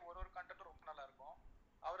டே ஒரு கண்டென்ட்டும் ரொம்ப நல்லா இருக்கும்.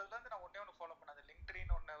 அவர்லேருந்து நான் ஒன்று ஃபாலோ பண்ணேன்.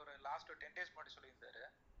 லிங்க்டின் ஒன்று ஒரு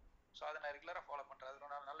ஸோ அதை நான் ரெகுலராக ஃபாலோ பண்ணுறேன். அது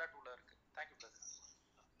ஒரு நல்ல டூலாக இருக்குது. Thank you brother.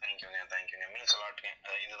 தேங்க்யூங்க மீன்ஸ் அலாட்ங்க.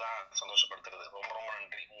 இதுதான் சந்தோஷப்படுத்துறது. ரொம்ப ரொம்ப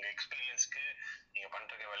நன்றி. உங்க எக்ஸ்பீரியன்ஸ்க்கு நீங்க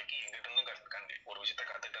பண்ற வேலைக்கு எங்கிட்ட இருந்தும் ஒரு விஷயத்த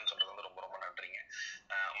கத்துட்டேன்னு சொல்றது வந்து ரொம்ப ரொம்ப நன்றிங்க.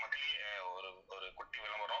 மக்களே, ஒரு ஒரு குட்டி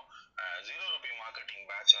விளம்பரம். 0 ரூபி மார்க்கெட்டிங்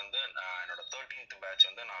பேட்ச் வந்து என்னோட 13th பேட்ச்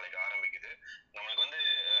வந்து நாளைக்கு ஆரம்பிக்குது. நம்மளுக்கு வந்து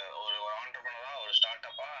ஒரு ஆண்டர்பிரனரா, ஒரு ஸ்டார்ட்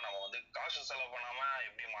அப்பா நம்ம வந்து காசு செலவு பண்ணாம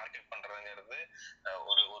எப்படி மார்க்கெட் பண்றதுங்கிறது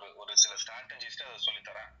ஒரு ஒரு ஒரு சில ஸ்ட்ராட்டஜிஸ்ட் அதை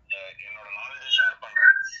சொல்லித்தரேன். என்னோட நாலேஜை ஷேர்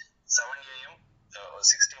பண்றேன். 7 AM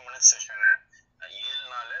 60 minutes செஷன், 7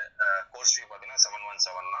 நாள். கோர்ஸ் ஃபீ பார்த்தீங்கன்னா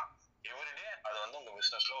 717 தான். எவ்ரிடே அது வந்து உங்க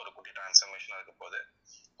பிசினஸ்ல ஒரு குட்டி டிரான்ஸ்ஃபர்மேஷன் இருக்க போகுது.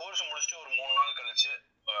 கோர்ஸ் முடிச்சுட்டு ஒரு 3 நாள் கழிச்சு,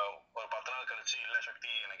 ஒரு 10 நாள் கழிச்சு, இல்ல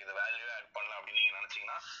சக்தி எனக்கு இது வேல்யூ ஆட் பண்ணல அப்படின்னு நீங்க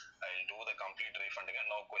நினைச்சீங்கன்னா I will do the complete ரீஃபண்டுங்க.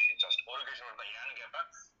 No question, just ஒரு கொஸ்டின் தான் ஏன்னு கேட்பேன்,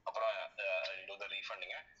 அப்புறம் I will do the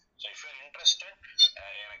ரீஃபண்டுங்க. So if your interested,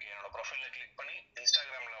 எனக்கு என்னோட ப்ரொஃபைல கிளிக் பண்ணி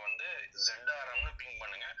இன்ஸ்டாகிராம்ல வந்து ZRMனு பிங்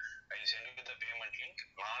பண்ணுங்க. I will send you the payment link.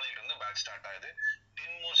 நாளையில இருந்து பேட்ச் ஸ்டார்ட் ஆகுது.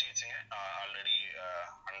 10 more seatsங்க. ஆல்ரெடி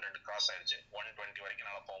 100 கிராஸ் ஆயிடுச்சு. 120 வரைக்கும்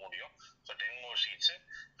என்னால் போக முடியும். So 10 more seats.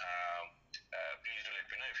 Please to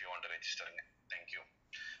let me know if you want to ரெஜிஸ்டருங்க. Thank you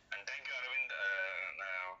and thank you Aravind.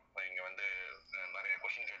 இங்கே வந்து நிறைய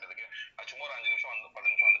கொஸ்டின் கேட்டதுக்கு நான் சும்மா ஒரு 5 நிமிஷம் 10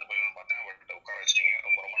 நிமிஷம் வந்துட்டு போயிடலாம்னு பார்த்தேன். பட் உட்கார வச்சிட்டீங்க.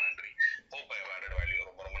 ரொம்ப ரொம்ப நன்றி. Hope I have added value.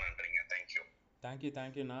 ரொம்ப ரொம்ப நன்றிங்க. தேங்க்யூ.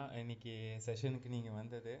 தேங்க்யூண்ணா இன்னைக்கு செஷனுக்கு நீங்கள்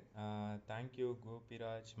வந்தது. Thank you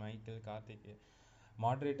Gopiraj, Michael, Karthik,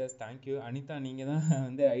 moderators. Thank you Anitha, நீங்கள் தான்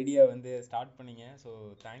வந்து ஐடியா வந்து ஸ்டார்ட் பண்ணீங்க. So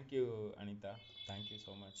thank you Anitha, thank you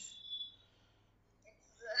so much.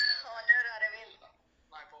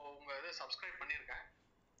 நான் இப்போ உங்க இது சப்ஸ்கிரைப் பண்ணியிருக்கேன்.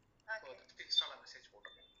 இன்ஸ்டால மெசேஜ்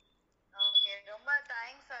போட்டிருக்கேன். ஓகே, ரொம்ப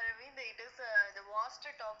thanks Aravind. It is the vast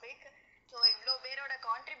topic. So இவ்வளோ பேரோட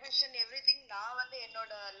கான்ட்ரிபியூஷன் எவ்ரிதிங் நான் வந்து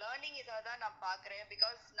என்னோட லேர்னிங் இதாக தான் நான் பார்க்குறேன்.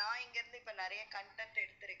 பிகாஸ் நான் இங்கேருந்து இப்போ நிறைய கண்டென்ட்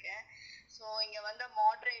எடுத்திருக்கேன். ஸோ இங்கே வந்த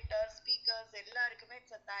மாட்ரேட்டர், ஸ்பீக்கர்ஸ் எல்லாருக்குமே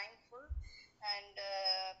இட்ஸ் அ தேங்க்ஃபுல். அண்ட்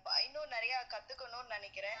இன்னும் நிறையா கற்றுக்கணும்னு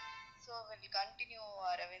நினைக்கிறேன். So will continue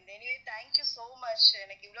Aravind. Anyway thank you so much.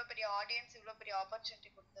 எனக்கு இவ்வளோ பெரிய ஆடியன்ஸ், இவ்வளோ பெரிய ஆப்பர்ச்சுனிட்டி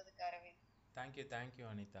கொடுத்ததுக்கு அரவிந்த். தேங்க்யூ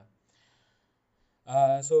அனிதா.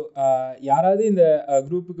 ஸோ யாராவது இந்த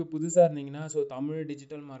குரூப்புக்கு புதுசாக இருந்தீங்கன்னா, ஸோ தமிழ்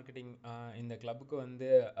டிஜிட்டல் மார்க்கெட்டிங் இந்த கிளப்புக்கு வந்து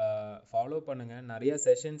ஃபாலோ பண்ணுங்கள். நிறைய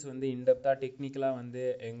செஷன்ஸ் வந்து இன்டெப்த்தாக டெக்னிக்கலாக வந்து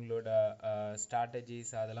எங்களோட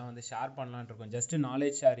ஸ்ட்ராட்டஜிஸ் அதெல்லாம் வந்து ஷேர் பண்ணலான் இருக்கோம். Just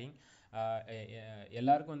knowledge sharing.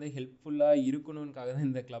 எல்லாருக்கும் வந்து ஹெல்ப்ஃபுல்லாக இருக்கணும்னுக்காக தான்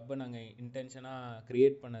இந்த கிளப்பை நாங்கள் இன்டென்ஷனாக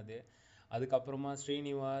க்ரியேட் பண்ணது. அதுக்கப்புறமா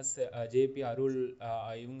ஸ்ரீனிவாஸ், ஜேபி, அருள்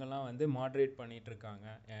இவங்கெல்லாம் வந்து மாட்ரேட் பண்ணிகிட்ருக்காங்க,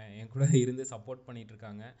 என் கூட இருந்து சப்போர்ட்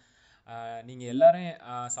பண்ணிகிட்ருக்காங்க. நீங்கள் எல்லோரும்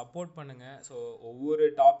சப்போர்ட் பண்ணுங்கள். ஸோ ஒவ்வொரு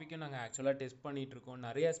டாப்பிக்கும் நாங்கள் ஆக்சுவலாக டெஸ்ட் பண்ணிகிட்ருக்கோம்.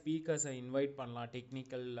 நிறைய ஸ்பீக்கர்ஸை இன்வைட் பண்ணலாம்.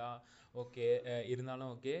 டெக்னிக்கலாக ஓகே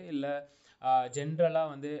இருந்தாலும் ஓகே, இல்லை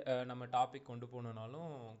ஜென்ரலாக வந்து நம்ம டாபிக் கொண்டு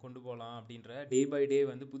போகணுன்னாலும் கொண்டு போகலாம். அப்படின்ற டே பை டே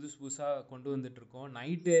வந்து புதுசாக கொண்டு வந்துட்ருக்கோம்.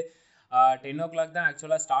 நைட்டு 10 o'clock தான்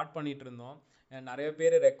ஆக்சுவலாக ஸ்டார்ட் பண்ணிகிட்டு இருந்தோம். நிறைய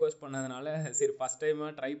பேர் ரெக்வஸ்ட் பண்ணதுனால சரி ஃபஸ்ட்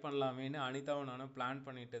டைமாக ட்ரை பண்ணலாமேன்னு அனிதாவும் நானும் பிளான்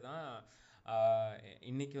பண்ணிட்டு தான்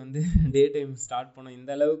இன்றைக்கி வந்து டே டைம் ஸ்டார்ட் பண்ணோம்.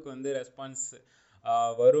 இந்த அளவுக்கு வந்து ரெஸ்பான்ஸ்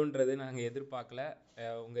வரும்ன்றது நாங்கள் எதிர்பார்க்கல.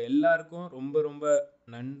 உங்கள் எல்லாருக்கும் ரொம்ப ரொம்ப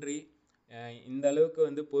நன்றி. இந்த அளவுக்கு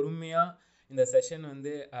வந்து பொறுமையாக இந்த செஷன்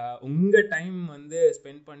வந்து உங்கள் டைம் வந்து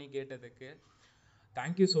ஸ்பெண்ட் பண்ணி கேட்டதுக்கு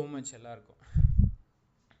தேங்க்யூ ஸோ மச் எல்லாருக்கும்.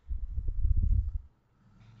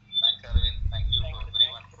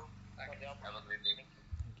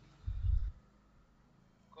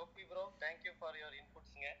 Gopi bro, thank you for your inputs.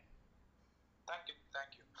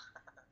 Thank you.